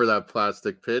remember that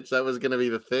plastic pitch. That was going to be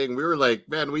the thing. We were like,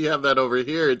 man, we have that over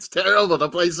here. It's terrible to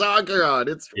play soccer on.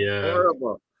 It's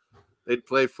horrible. They'd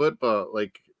play football,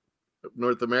 like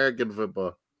North American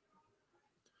football.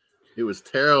 It was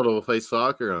terrible to play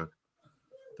soccer on.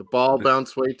 The ball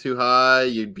bounced way too high.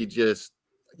 You'd be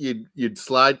you'd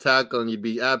slide tackle and you'd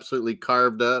be absolutely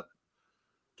carved up.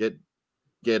 Get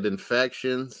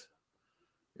infections.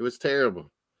 It was terrible.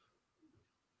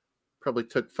 Probably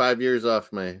took 5 years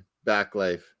off my back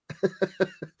life.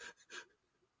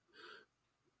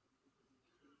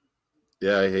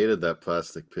 Yeah, I hated that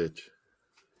plastic pitch.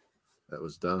 That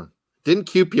was dumb. Didn't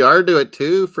QPR do it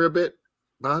too for a bit,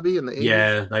 Bobby, in the 80s?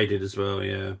 Yeah, they did as well,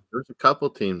 yeah. There's a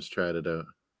couple teams tried it out.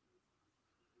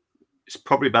 It's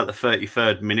probably about the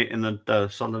 33rd minute in the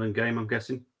Sunderland game, I'm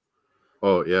guessing.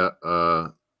 Oh, yeah.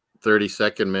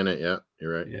 32nd minute, yeah.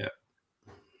 You're right. Yeah.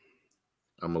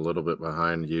 I'm a little bit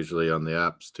behind usually on the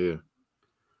apps too.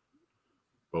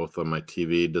 Both on my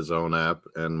TV, DAZN app,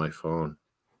 and my phone.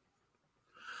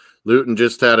 Luton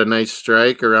just had a nice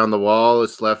strike around the wall.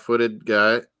 This left-footed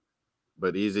guy,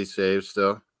 but easy save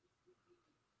still.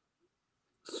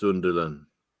 Sunderland.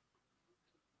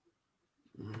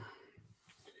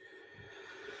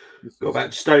 Got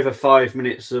about just over 5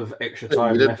 minutes of extra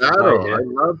time left. I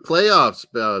love playoffs,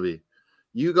 Bobby.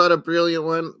 You got a brilliant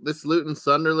one. This Luton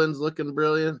Sunderland's looking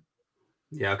brilliant.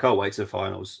 Yeah, I can't wait to the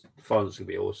finals. The finals going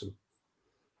to be awesome.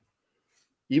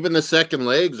 Even the second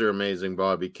legs are amazing,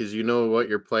 Bobby, because you know what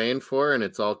you're playing for, and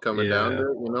it's all coming down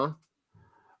to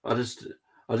it,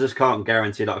 I I just can't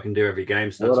guarantee that I can do every game.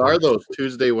 So What that's why are those?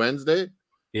 Tuesday, Wednesday?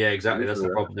 Yeah, exactly. That's the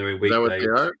problem. They're in Is that what weekdays.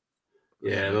 they are?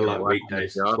 Yeah, Man, I they're gotta like watch them at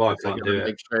weekdays. the That's why I office. I can't gotta do it.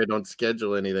 make sure I don't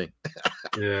schedule anything.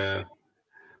 Yeah.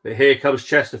 But here comes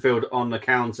Chesterfield on the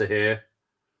counter here.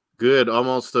 Good,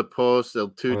 almost a post. El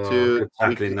 2-2. Good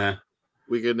tackling there.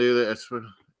 We can do this.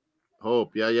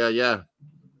 Hope. Yeah.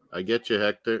 I get you,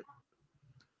 Hector.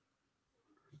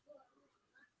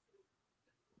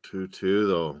 2-2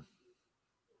 though.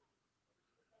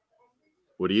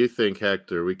 What do you think,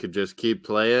 Hector? We could just keep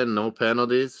playing, no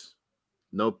penalties,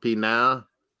 no penal.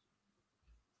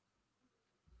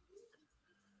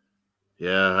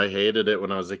 Yeah, I hated it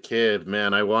when I was a kid,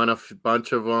 man. I won a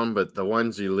bunch of them, but the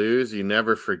ones you lose, you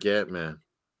never forget, man.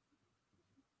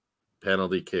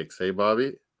 Penalty kicks, hey,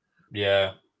 Bobby?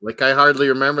 Yeah. Like, I hardly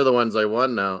remember the ones I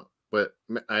won now, but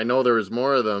I know there was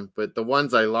more of them. But the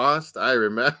ones I lost, I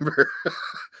remember.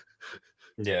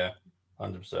 Yeah,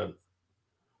 100%.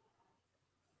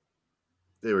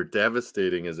 They were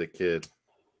devastating as a kid.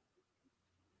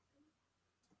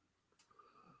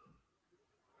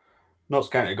 Notts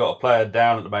County got a player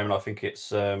down at the moment. I think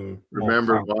it's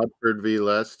Remember Watford v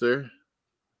Leicester?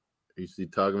 You see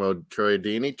talking about Troy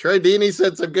Deeney? Troy Deeney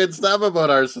said some good stuff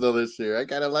about Arsenal this year. I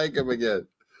kind of like him again.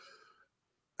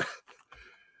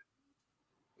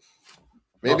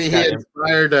 Maybe he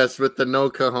inspired us with the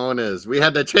no cojones. We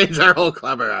had to change our whole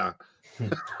club around.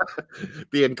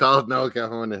 Being called no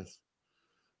cojones.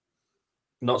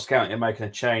 Notts County are making a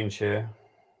change here.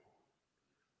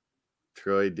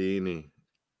 Troy Deeney.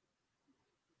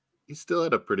 He still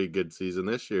had a pretty good season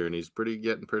this year, and he's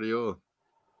getting pretty old.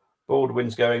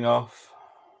 Baldwin's going off.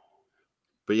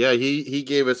 But yeah, he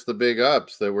gave us the big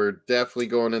ups that we're definitely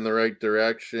going in the right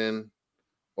direction.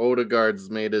 Odegaard's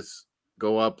made us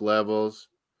go up levels.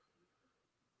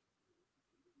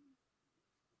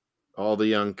 All the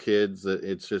young kids,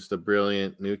 it's just a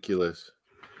brilliant nucleus.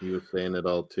 He was saying it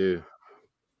all too.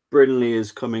 Brindley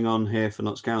is coming on here for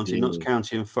Notts County. Notts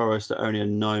County and Forest are only a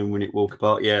 9-minute walk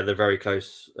apart. Yeah, they're very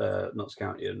close. Notts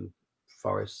County and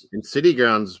Forest. And City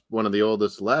Ground's one of the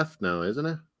oldest left now, isn't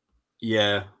it?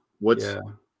 Yeah.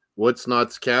 What's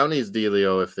Notts County's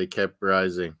dealio if they kept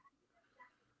rising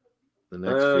the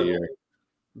next few years?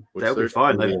 They'll be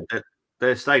fine.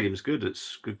 Their stadium's good.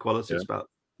 It's good quality.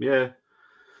 Yeah.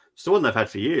 It's the one they've had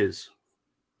for years.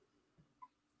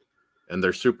 And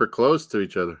they're super close to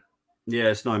each other. Yeah,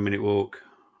 it's 9-minute walk.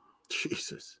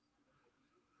 Jesus.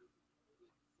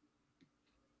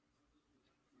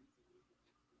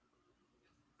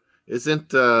 Isn't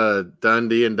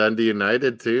Dundee and Dundee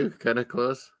United too kind of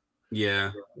close? Yeah.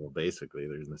 Well, basically,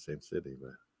 they're in the same city,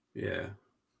 but yeah.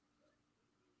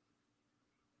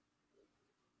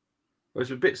 Well,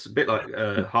 it's a bit like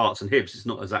Hearts and Hibs. It's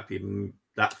not exactly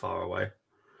that far away.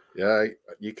 Yeah,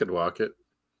 you could walk it.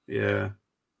 Yeah.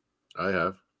 I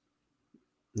have.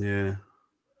 Yeah.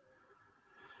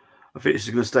 I think this is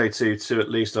going to stay 2-2 at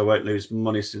least. I won't lose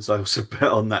money since I also bet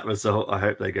on that result. I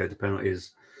hope they go to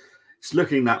penalties. It's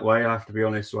looking that way, I have to be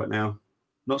honest right now.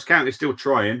 Notts County is still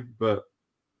trying, but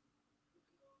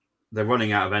they're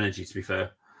running out of energy, to be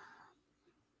fair.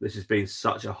 This has been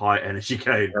such a high energy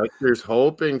game. There's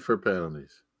hoping for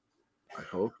penalties. I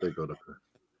hope they go to penalties.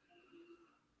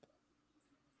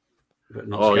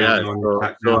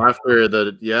 So after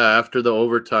the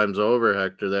overtime's over,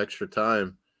 Hector, the extra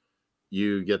time,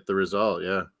 you get the result.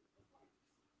 Yeah,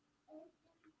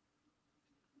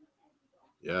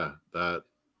 that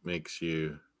makes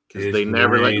you, because they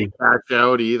never let you catch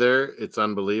out either. It's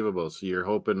unbelievable. So you're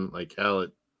hoping like hell.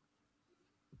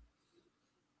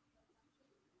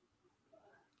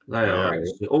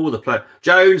 All the play.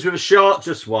 Jones with a shot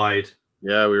just wide.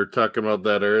 Yeah, we were talking about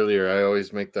that earlier. I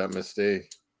always make that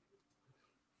mistake.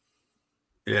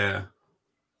 Yeah.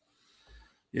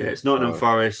 Yeah, it's Nottingham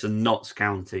Forest and Notts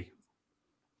County.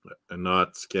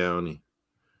 Notts County.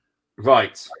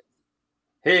 Right.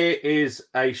 Here is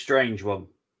a strange one.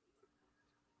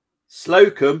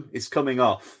 Slocum is coming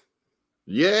off.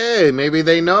 Yay, maybe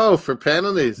they know for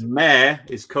penalties. Mayor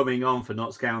is coming on for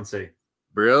Notts County.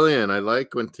 Brilliant. I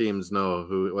like when teams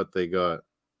know what they got.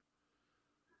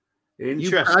 Interesting.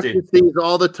 You practice these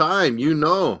all the time. You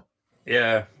know.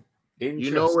 Yeah.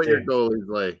 You know what your goalie's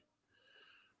like.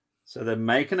 So they're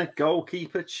making a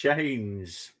goalkeeper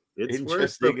change. It's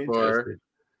interesting.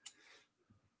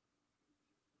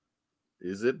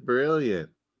 Is it brilliant?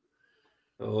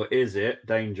 Or is it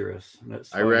dangerous?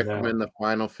 I recommend the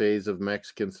final phase of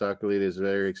Mexican Soccer League is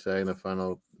very exciting. The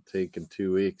final take in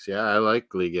 2 weeks. Yeah, I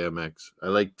like Liga MX. I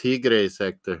like Tigres,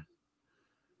 Hector.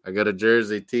 I got a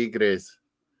jersey, Tigres.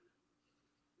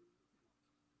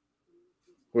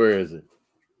 Where is it?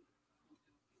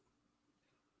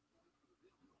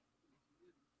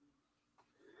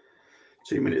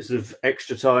 2 minutes of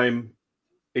extra time,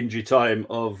 injury time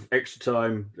of extra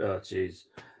time. Oh, jeez.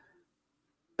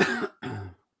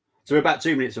 So we're about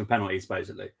 2 minutes of penalties,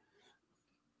 basically.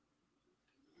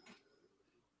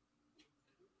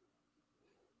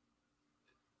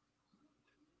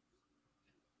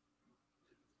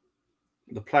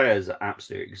 The players are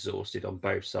absolutely exhausted on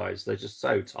both sides. They're just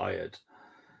so tired.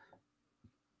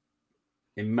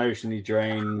 Emotionally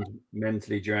drained,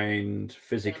 mentally drained,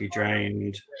 physically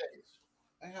drained.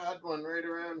 I had one right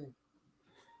around.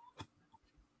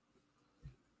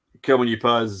 Come on, you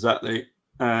pies, exactly.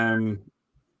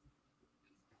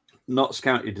 Notts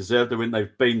County deserve the win.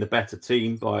 They've been the better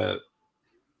team by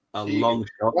a long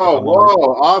shot.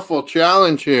 Whoa, awful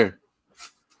challenge here.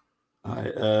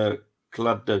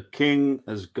 Glad the King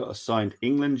has got a signed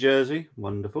England jersey.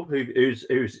 Wonderful. Who's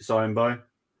it signed by?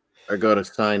 I got a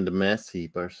signed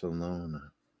Messi,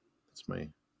 Barcelona. That's me.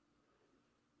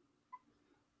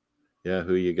 Yeah,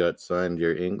 who you got signed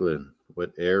your England?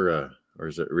 What era? Or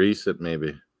is it recent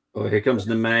maybe? Oh, here comes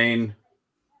the main.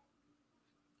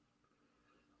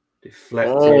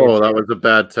 Deflected. Oh, that was a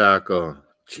bad tackle.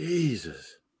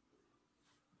 Jesus.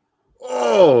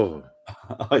 Oh.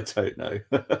 I don't know.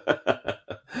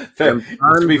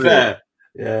 To be fair,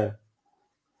 yeah.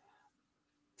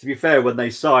 To be fair, when they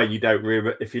sign, you don't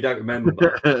if you don't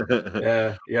remember,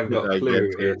 yeah, you haven't got a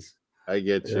clue who it is. I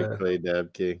get you, Clay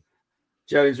Dab King.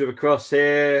 Jones with a cross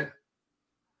here.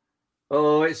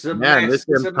 Oh, it's a man. mess.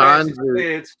 This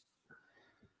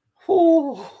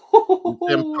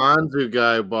Impanzu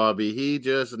guy, Bobby, he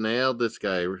just nailed this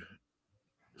guy.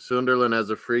 Sunderland has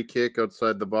a free kick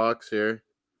outside the box here.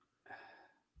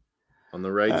 On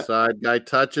the right side, guy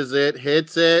touches it,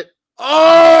 hits it.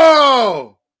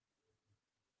 Oh!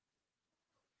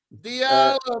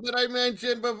 Diallo that I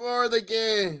mentioned before the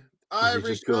game.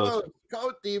 Ivory Coast,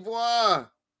 Cote d'Ivoire.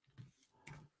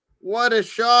 What a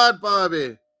shot,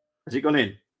 Bobby. Has it gone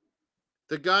in?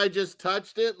 The guy just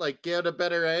touched it, like get a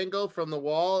better angle from the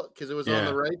wall because it was on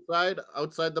the right side,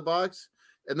 outside the box.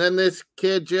 And then this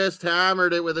kid just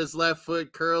hammered it with his left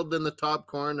foot, curled in the top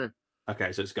corner.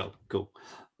 Okay, so it's goal. Cool.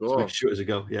 Let's make sure it's a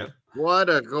goal. Yeah. What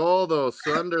a goal, though,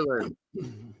 Sunderland.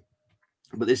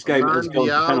 But this game has gone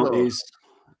to penalties.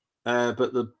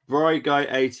 But the Bright Guy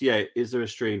 88, is there a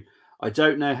stream? I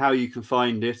don't know how you can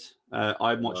find it.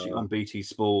 I'm watching it on BT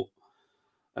Sport.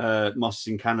 Moss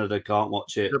in Canada can't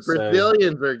watch it. The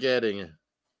Brazilians are getting it.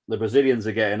 The Brazilians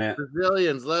are getting it.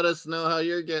 Brazilians, let us know how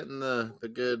you're getting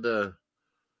the good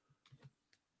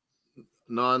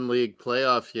non-league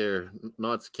playoff here.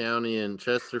 Notts County and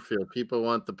Chesterfield. People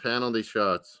want the penalty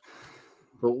shots.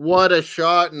 But what a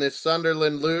shot in this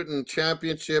Sunderland Luton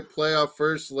Championship playoff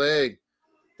first leg.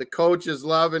 The coach is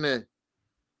loving it.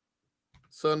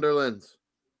 Sunderland's.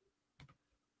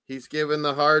 He's giving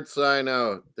the hard sign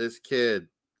out, this kid.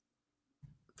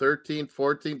 13th,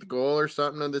 14th goal or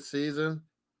something in the season.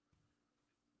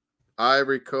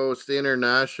 Ivory Coast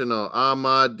International,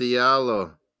 Amad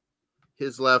Diallo.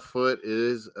 His left foot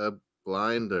is a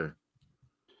blinder.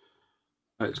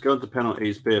 It's going to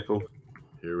penalties, people.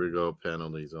 Here we go,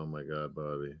 penalties. Oh, my God,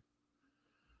 Bobby.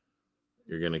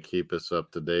 You're going to keep us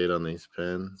up to date on these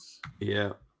pens?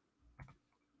 Yeah.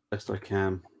 Best I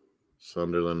can.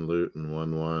 Sunderland Luton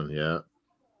 1-1. Yeah.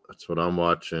 That's what I'm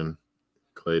watching.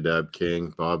 Clay Dab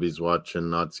King. Bobby's watching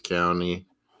Notts County.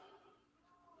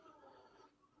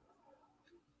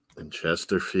 And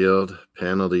Chesterfield.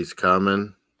 Penalties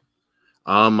coming.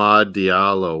 Amad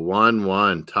Diallo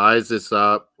 1-1. Ties this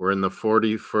up. We're in the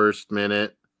 41st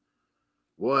minute.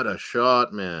 What a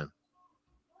shot, man.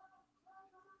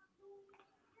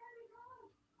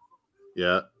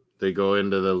 Yeah, they go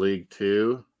into the League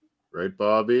Two. Right,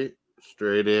 Bobby?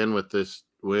 Straight in with this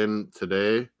win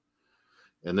today.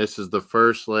 And this is the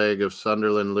first leg of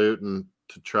Sunderland Luton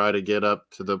to try to get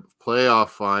up to the playoff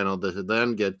final to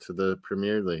then get to the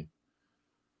Premier League.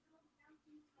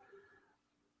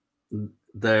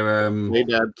 They're Hey,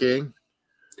 Dad King.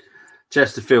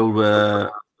 Chesterfield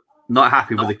were not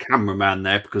happy with the cameraman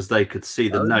there because they could see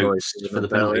the notes for the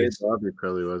penalties. Bobby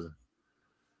probably wasn't.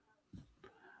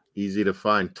 Easy to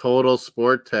find. Total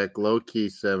Sport Tech, low key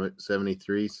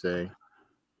 73 saying.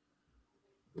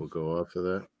 We'll go off of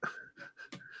that.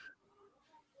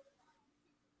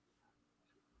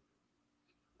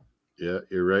 Yeah,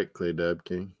 you're right, Clay Dab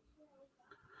King.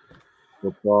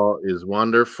 Football is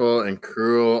wonderful and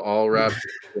cruel, all wrapped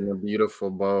in a beautiful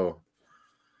bow.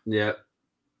 Yeah.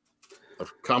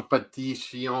 Of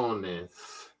competiciones.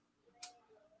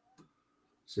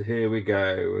 So here we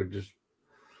go. We're just.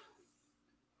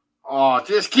 Oh,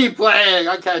 just keep playing.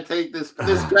 I can't take this.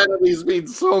 This penalty's been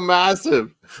so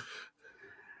massive.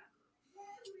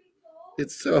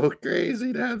 It's so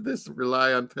crazy to have this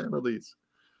rely on penalties.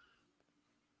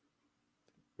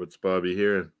 What's Bobby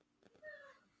hearing?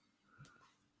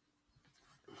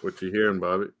 What you hearing,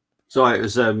 Bobby? Sorry, it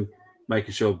was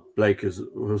making sure Blake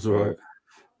was all right.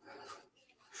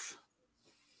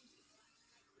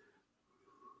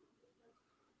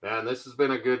 Man, this has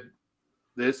been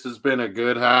a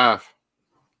good half.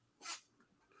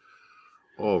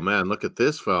 Oh man, look at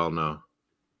this foul now.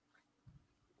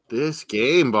 This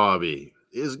game, Bobby,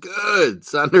 is good.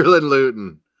 Sunderland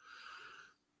Luton.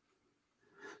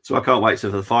 So I can't wait to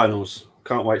the finals.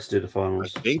 Can't wait to do the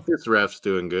finals. I think this ref's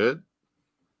doing good.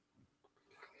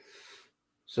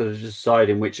 So they're just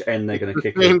deciding which end they're going to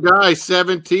kick Same in. guy,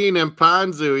 17, and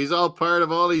Panzu. He's all part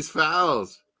of all these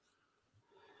fouls.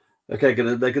 Okay,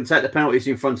 they can take the penalties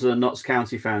in front of the Notts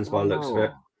County fans by the looks of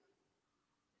it.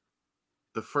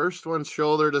 The first one's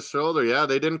shoulder to shoulder. Yeah,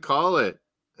 they didn't call it.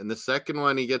 And the second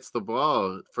one, he gets the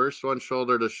ball. First one,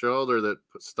 shoulder to shoulder, that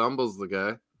stumbles the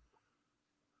guy.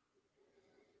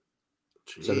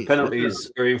 Jeez, so the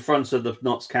penalties are in front of the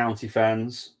Notts County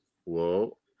fans.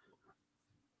 Whoa.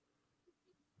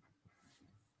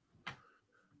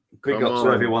 Big up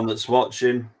to everyone that's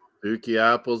watching. Dookie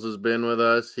Apples has been with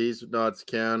us. He's Notts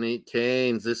County.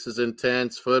 Canes, this is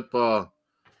intense football.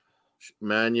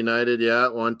 Man United,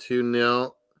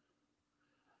 1-2-0.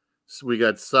 So we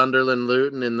got Sunderland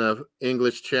Luton in the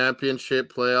English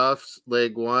Championship playoffs,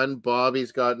 Leg 1.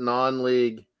 Bobby's got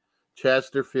non-league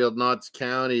Chesterfield Notts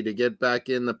County to get back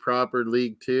in the proper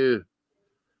League 2.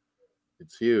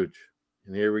 It's huge.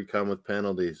 And here we come with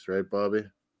penalties, right, Bobby?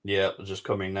 Yeah, just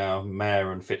coming now.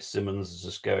 Mayer and Fitzsimmons is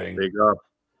just going. Big up.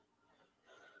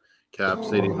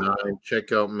 Caps 89.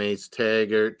 Check out Mace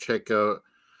Taggart. Check out,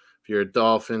 if you're a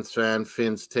Dolphins fan,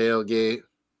 Finn's Tailgate.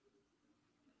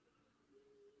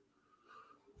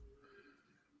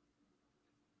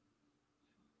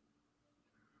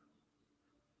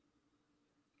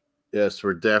 Yes,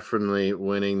 we're definitely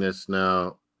winning this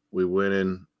now. We win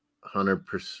in 100%.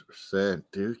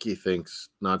 Dookie thinks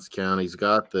Notts County's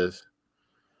got this.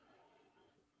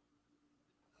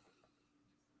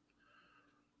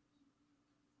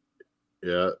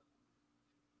 Yeah.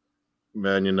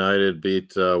 Man United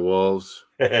beat Wolves.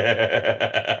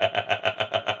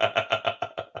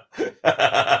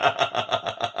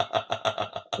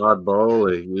 Todd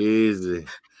Bowley, easy.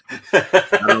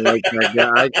 I don't like that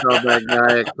guy. I called that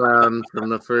guy a clown from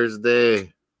the first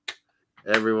day.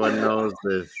 Everyone knows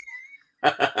this.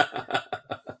 I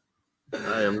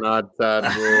am not Todd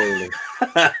Bowley.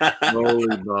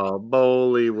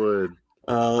 Bowleywood.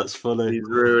 Oh, that's funny. He's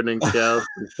ruining Chelsea.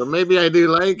 So maybe I do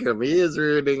like him. He is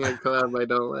ruining a club I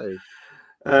don't like.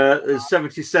 There's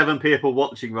 77 people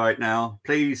watching right now.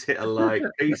 Please hit a like.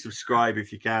 Please subscribe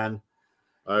if you can.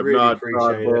 I'm really not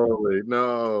Todd appreciate Bowley.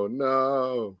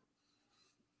 No.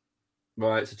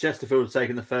 Right, so Chesterfield's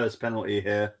taking the first penalty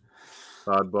here.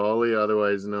 Todd Bowley,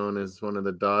 otherwise known as one of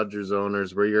the Dodgers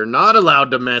owners, where you're not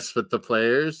allowed to mess with the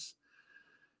players.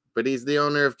 But he's the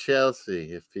owner of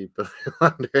Chelsea, if people are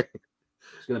wondering.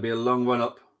 It's going to be a long run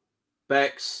up.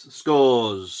 Bex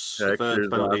scores. The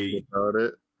first penalty. About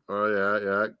it. Oh,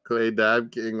 yeah. Clay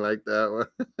Dab King like that one.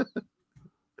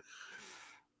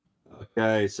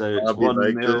 Okay, so it's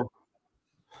 1-0.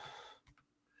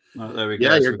 Oh, there we go.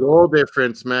 Yeah, your goal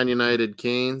difference, Man United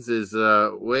Canes, is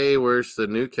way worse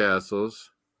than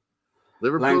Newcastle's.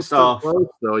 Liverpool's still close,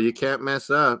 though. You can't mess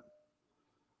up.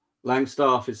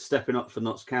 Langstaff is stepping up for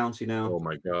Notts County now. Oh,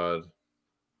 my God.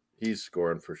 He's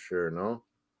scoring for sure, no?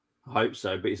 I hope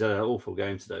so, but he's had an awful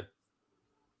game today.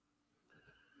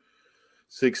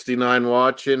 69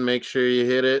 watching. Make sure you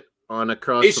hit it on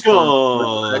across the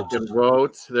scored. And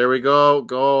vote. There we go.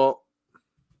 Goal.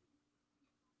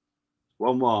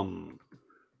 1-1.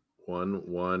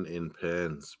 1-1 in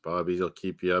pens. Bobby will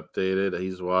keep you updated.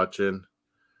 He's watching.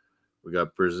 We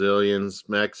got Brazilians,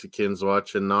 Mexicans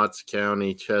watching Notts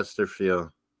County, Chesterfield.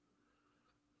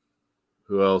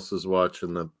 Who else is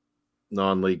watching the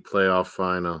non-league playoff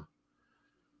final?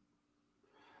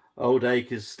 Old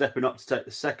Ake is stepping up to take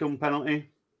the second penalty.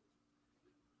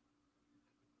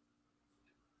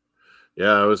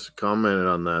 Yeah, I was commenting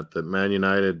on that Man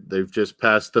United, they've just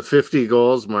passed the 50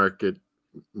 goals mark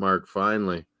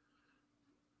finally.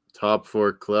 Top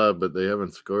 4 club, but they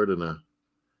haven't scored enough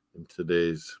in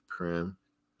today's Prem.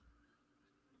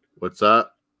 What's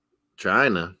up?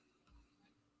 China.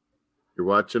 You're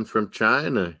watching from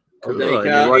China. Cool.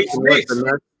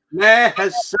 Mayer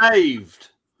has saved.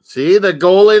 See the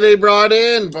goalie they brought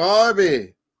in,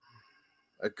 Bobby.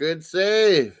 A good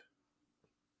save.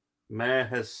 Mayer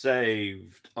has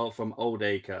saved from Old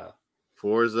Acre.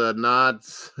 Forza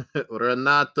Notts.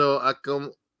 Renato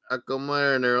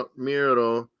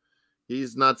Miro.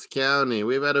 He's Notts County.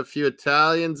 We've had a few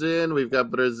Italians in. We've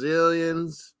got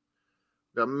Brazilians.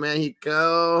 We've got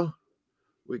Mexico.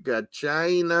 We got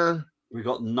China. We've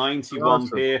got 91 Awesome.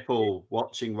 people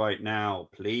watching right now.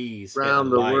 Please Around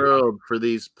hit a the like. world for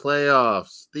these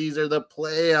playoffs. These are the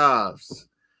playoffs.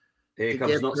 Here To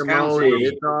comes get Notts promoted. County.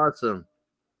 It's awesome.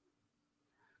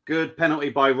 Good penalty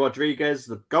by Rodriguez.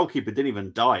 The goalkeeper didn't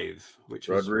even dive, which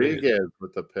was Rodriguez weird.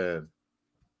 with the pen.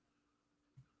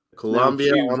 It's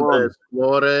Colombia, now 2-1. Andres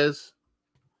Flores.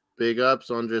 Big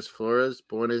ups, Andres Flores.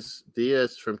 Buenos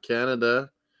Dias from Canada.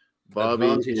 Bobby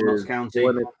Advantage Notts County.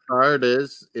 Buenos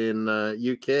Tardes in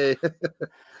UK.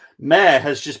 Mayor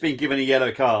has just been given a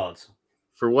yellow card.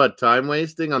 For what? Time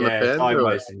wasting on the pen? Time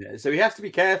wasting. So he has to be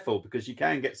careful because you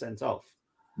can get sent off.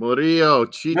 Murillo.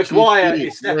 Maguire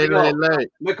is stepping up.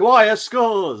 Maguire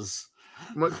scores.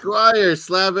 Maguire,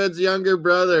 Slabhead's younger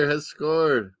brother, has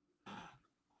scored.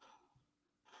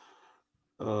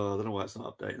 Oh, I don't know why it's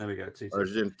not updating. There we go.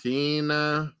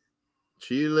 Argentina,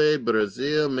 Chile,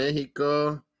 Brazil,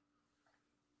 Mexico.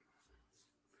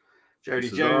 Jody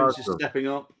Jones is stepping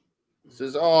up. This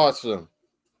is awesome.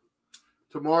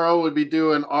 Tomorrow we'll be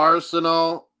doing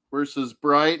Arsenal versus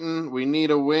Brighton. We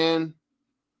need a win.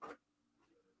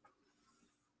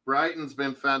 Brighton's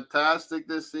been fantastic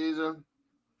this season.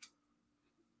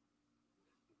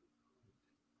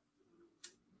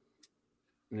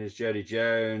 And there's Jody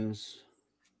Jones.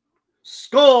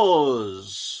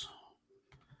 Scores!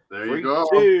 There you go.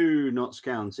 3-2 Notts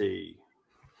County.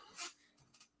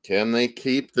 Can they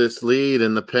keep this lead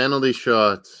in the penalty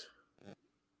shots?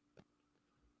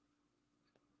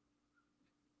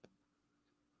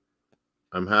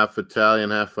 I'm half Italian,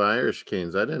 half Irish,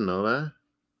 Canes. I didn't know that.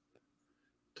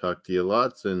 Talk to you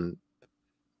lots in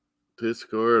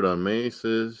Discord on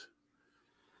Maces.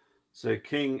 So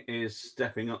King is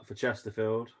stepping up for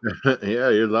Chesterfield. Yeah,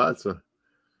 you're lots of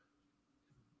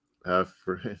half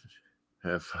French,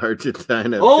 half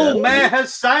Argentine. Oh, Mayor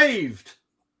has saved.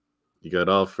 You got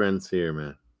all friends here,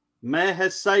 man. Mayor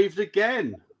has saved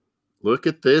again. Look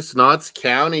at this Notts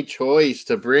County choice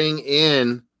to bring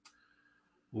in.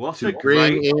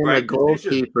 A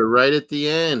goalkeeper right at the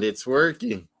end. It's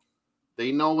working.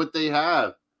 They know what they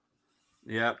have.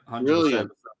 Yeah, 100%.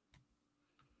 Brilliant.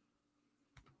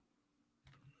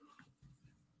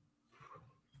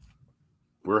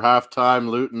 We're halftime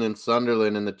Luton and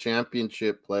Sunderland in the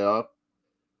championship playoff.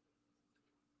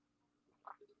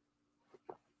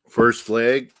 First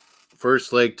leg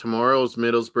tomorrow is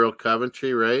Middlesbrough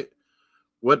Coventry, right?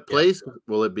 What place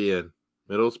will it be in?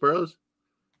 Middlesbrough's?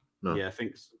 No. Yeah, I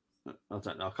think I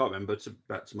don't know. I can't remember. It's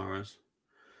about tomorrow's.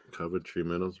 Coventry,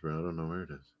 Middlesbrough. I don't know where it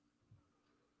is.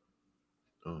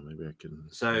 Oh, maybe I can.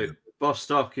 So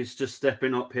Bostock is just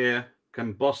stepping up here.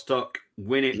 Can Bostock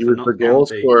win it? He was the goal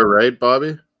scorer, right,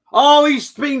 Bobby? Oh,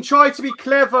 he's been trying to be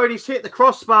clever and he's hit the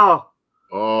crossbar.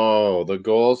 Oh, the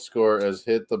goal scorer has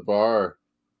hit the bar.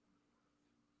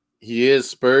 He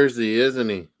is Spursy, isn't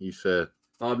he? He said.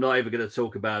 I'm not even going to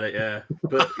talk about it,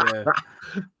 but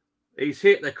he's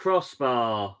hit the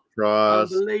crossbar.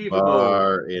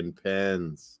 Crossbar in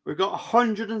pens. We've got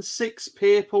 106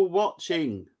 people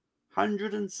watching.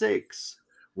 106.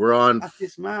 We're on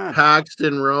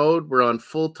Paxton Road. We're on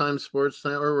Full-Time Sports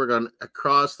Network. We're on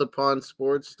Across the Pond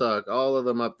Sports Talk. All of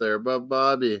them up there above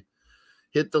Bobby.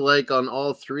 Hit the like on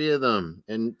all three of them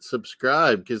and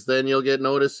subscribe because then you'll get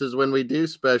notices when we do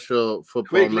special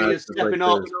football matches. Quigley is stepping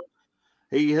up.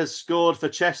 He has scored for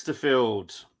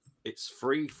Chesterfield. It's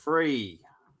 3-3.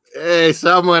 Hey,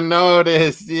 someone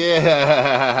noticed.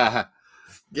 Yeah.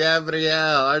 Gabriel,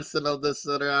 Arsenal de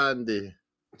Sarandi.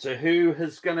 So who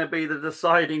is going to be the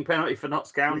deciding penalty for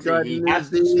Notts County? He has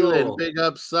to score. Big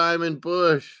up Simon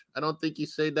Bush. I don't think you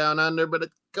say down under, but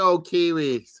go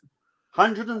Kiwis.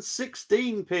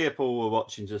 116 people were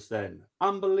watching just then.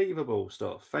 Unbelievable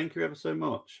stuff. Thank you ever so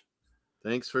much.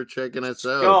 Thanks for checking us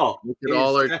out. Look at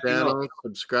all our channels.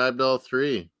 Subscribe to all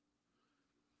three.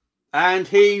 And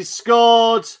he's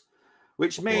scored,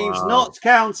 which means Notts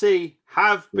County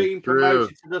have been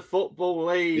promoted to the Football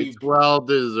League. It's well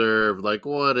deserved. Like,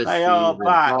 what a They are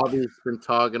back. Bobby's been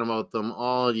talking about them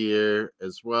all year,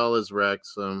 as well as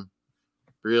Wrexham.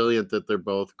 Brilliant that they're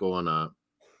both going up.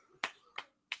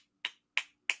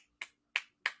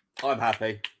 I'm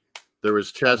happy. There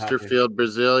was Chesterfield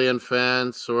Brazilian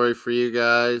fans. Sorry for you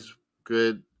guys.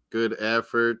 Good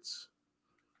efforts.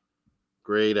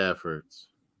 Great efforts.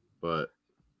 But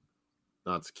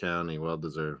Notts County, well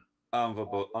deserved.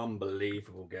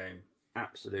 Unbelievable game.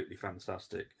 Absolutely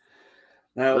fantastic.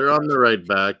 Now they're on the right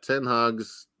back. Ten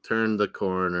Hag's turned the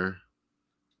corner.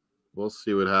 We'll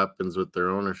see what happens with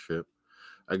their ownership.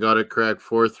 I got it correct.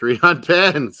 4-3 on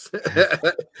pens.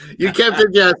 You kept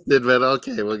it guessed, but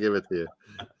okay, we'll give it to you.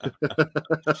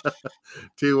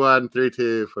 2-1,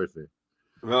 3-2, 4-3.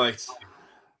 Right.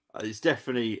 It's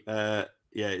definitely,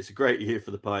 it's a great year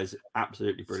for the Pies.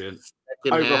 Absolutely brilliant.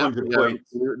 Second Over half, 100 points.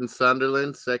 Newton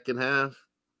Sunderland, second half.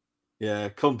 Yeah,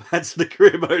 come back to the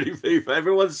career mode in FIFA.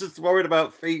 Everyone's just worried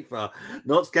about FIFA.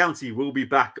 Notts County will be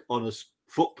back on a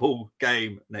football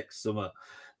game next summer,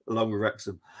 along with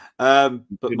Wrexham. But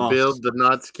Moss, build the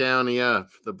Notts County up,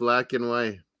 the black and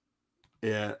white.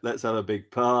 Yeah, let's have a big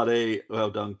party.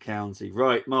 Well done, County.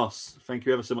 Right, Moss, thank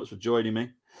you ever so much for joining me.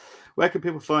 Where can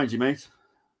people find you, mate?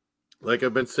 Like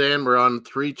I've been saying, we're on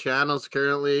 3 channels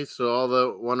currently. So all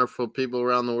the wonderful people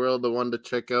around the world that want to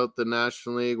check out the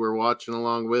National League, we're watching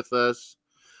along with us.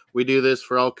 We do this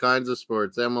for all kinds of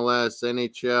sports, MLS,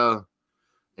 NHL,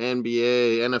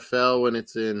 NBA, NFL when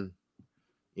it's in,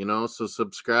 so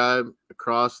subscribe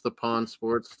across the pond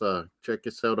sports talk. Check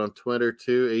us out on Twitter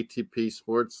too, ATP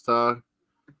Sports Talk.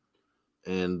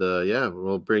 And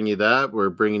we'll bring you that. We're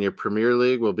bringing you Premier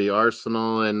League. We'll be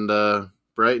Arsenal and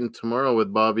Brighton tomorrow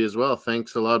with Bobby as well.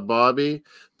 Thanks a lot, Bobby.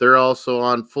 They're also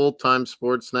on Full-Time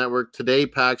Sports Network today,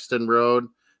 Paxton Road,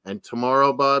 and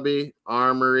tomorrow, Bobby,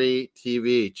 Armory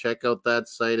TV. Check out that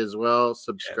site as well.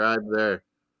 Subscribe there.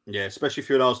 Yeah, especially if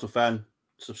you're an Arsenal fan,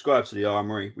 subscribe to the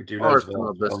Armory. We do loads of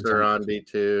Arsenal content.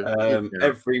 Too.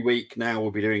 Every week now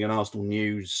we'll be doing an Arsenal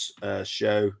news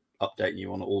show, updating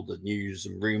you on all the news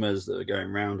and rumours that are going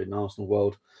around in the Arsenal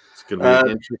world. It's going to be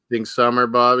an interesting summer,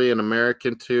 Bobby. An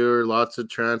American tour, lots of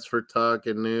transfer talk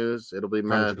and news. It'll be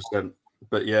mad. 100%.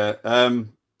 But yeah,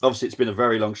 obviously it's been a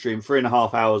very long stream.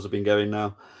 3.5 hours have been going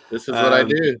now. This is what I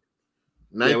do.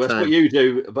 Nighttime. Yeah, well, that's what you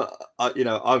do. But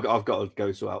I've got to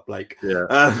go sort out Blake.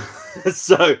 Yeah.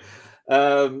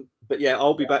 But yeah,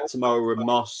 I'll be back tomorrow with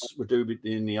Moss. We're doing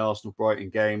in the Arsenal Brighton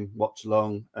game, watch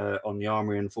along on the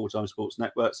Armory and Full-Time Sports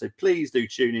Network. So please do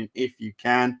tune in if you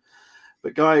can.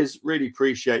 But guys, really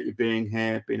appreciate you being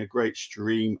here. Been a great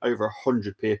stream. Over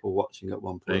 100 people watching at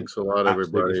one point. Thanks a lot,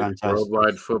 everybody. Fantastic.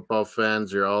 Worldwide football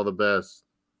fans, you're all the best.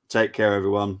 Take care,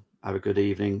 everyone. Have a good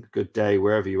evening, good day,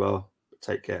 wherever you are.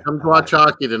 Take care. Come watch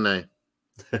hockey tonight.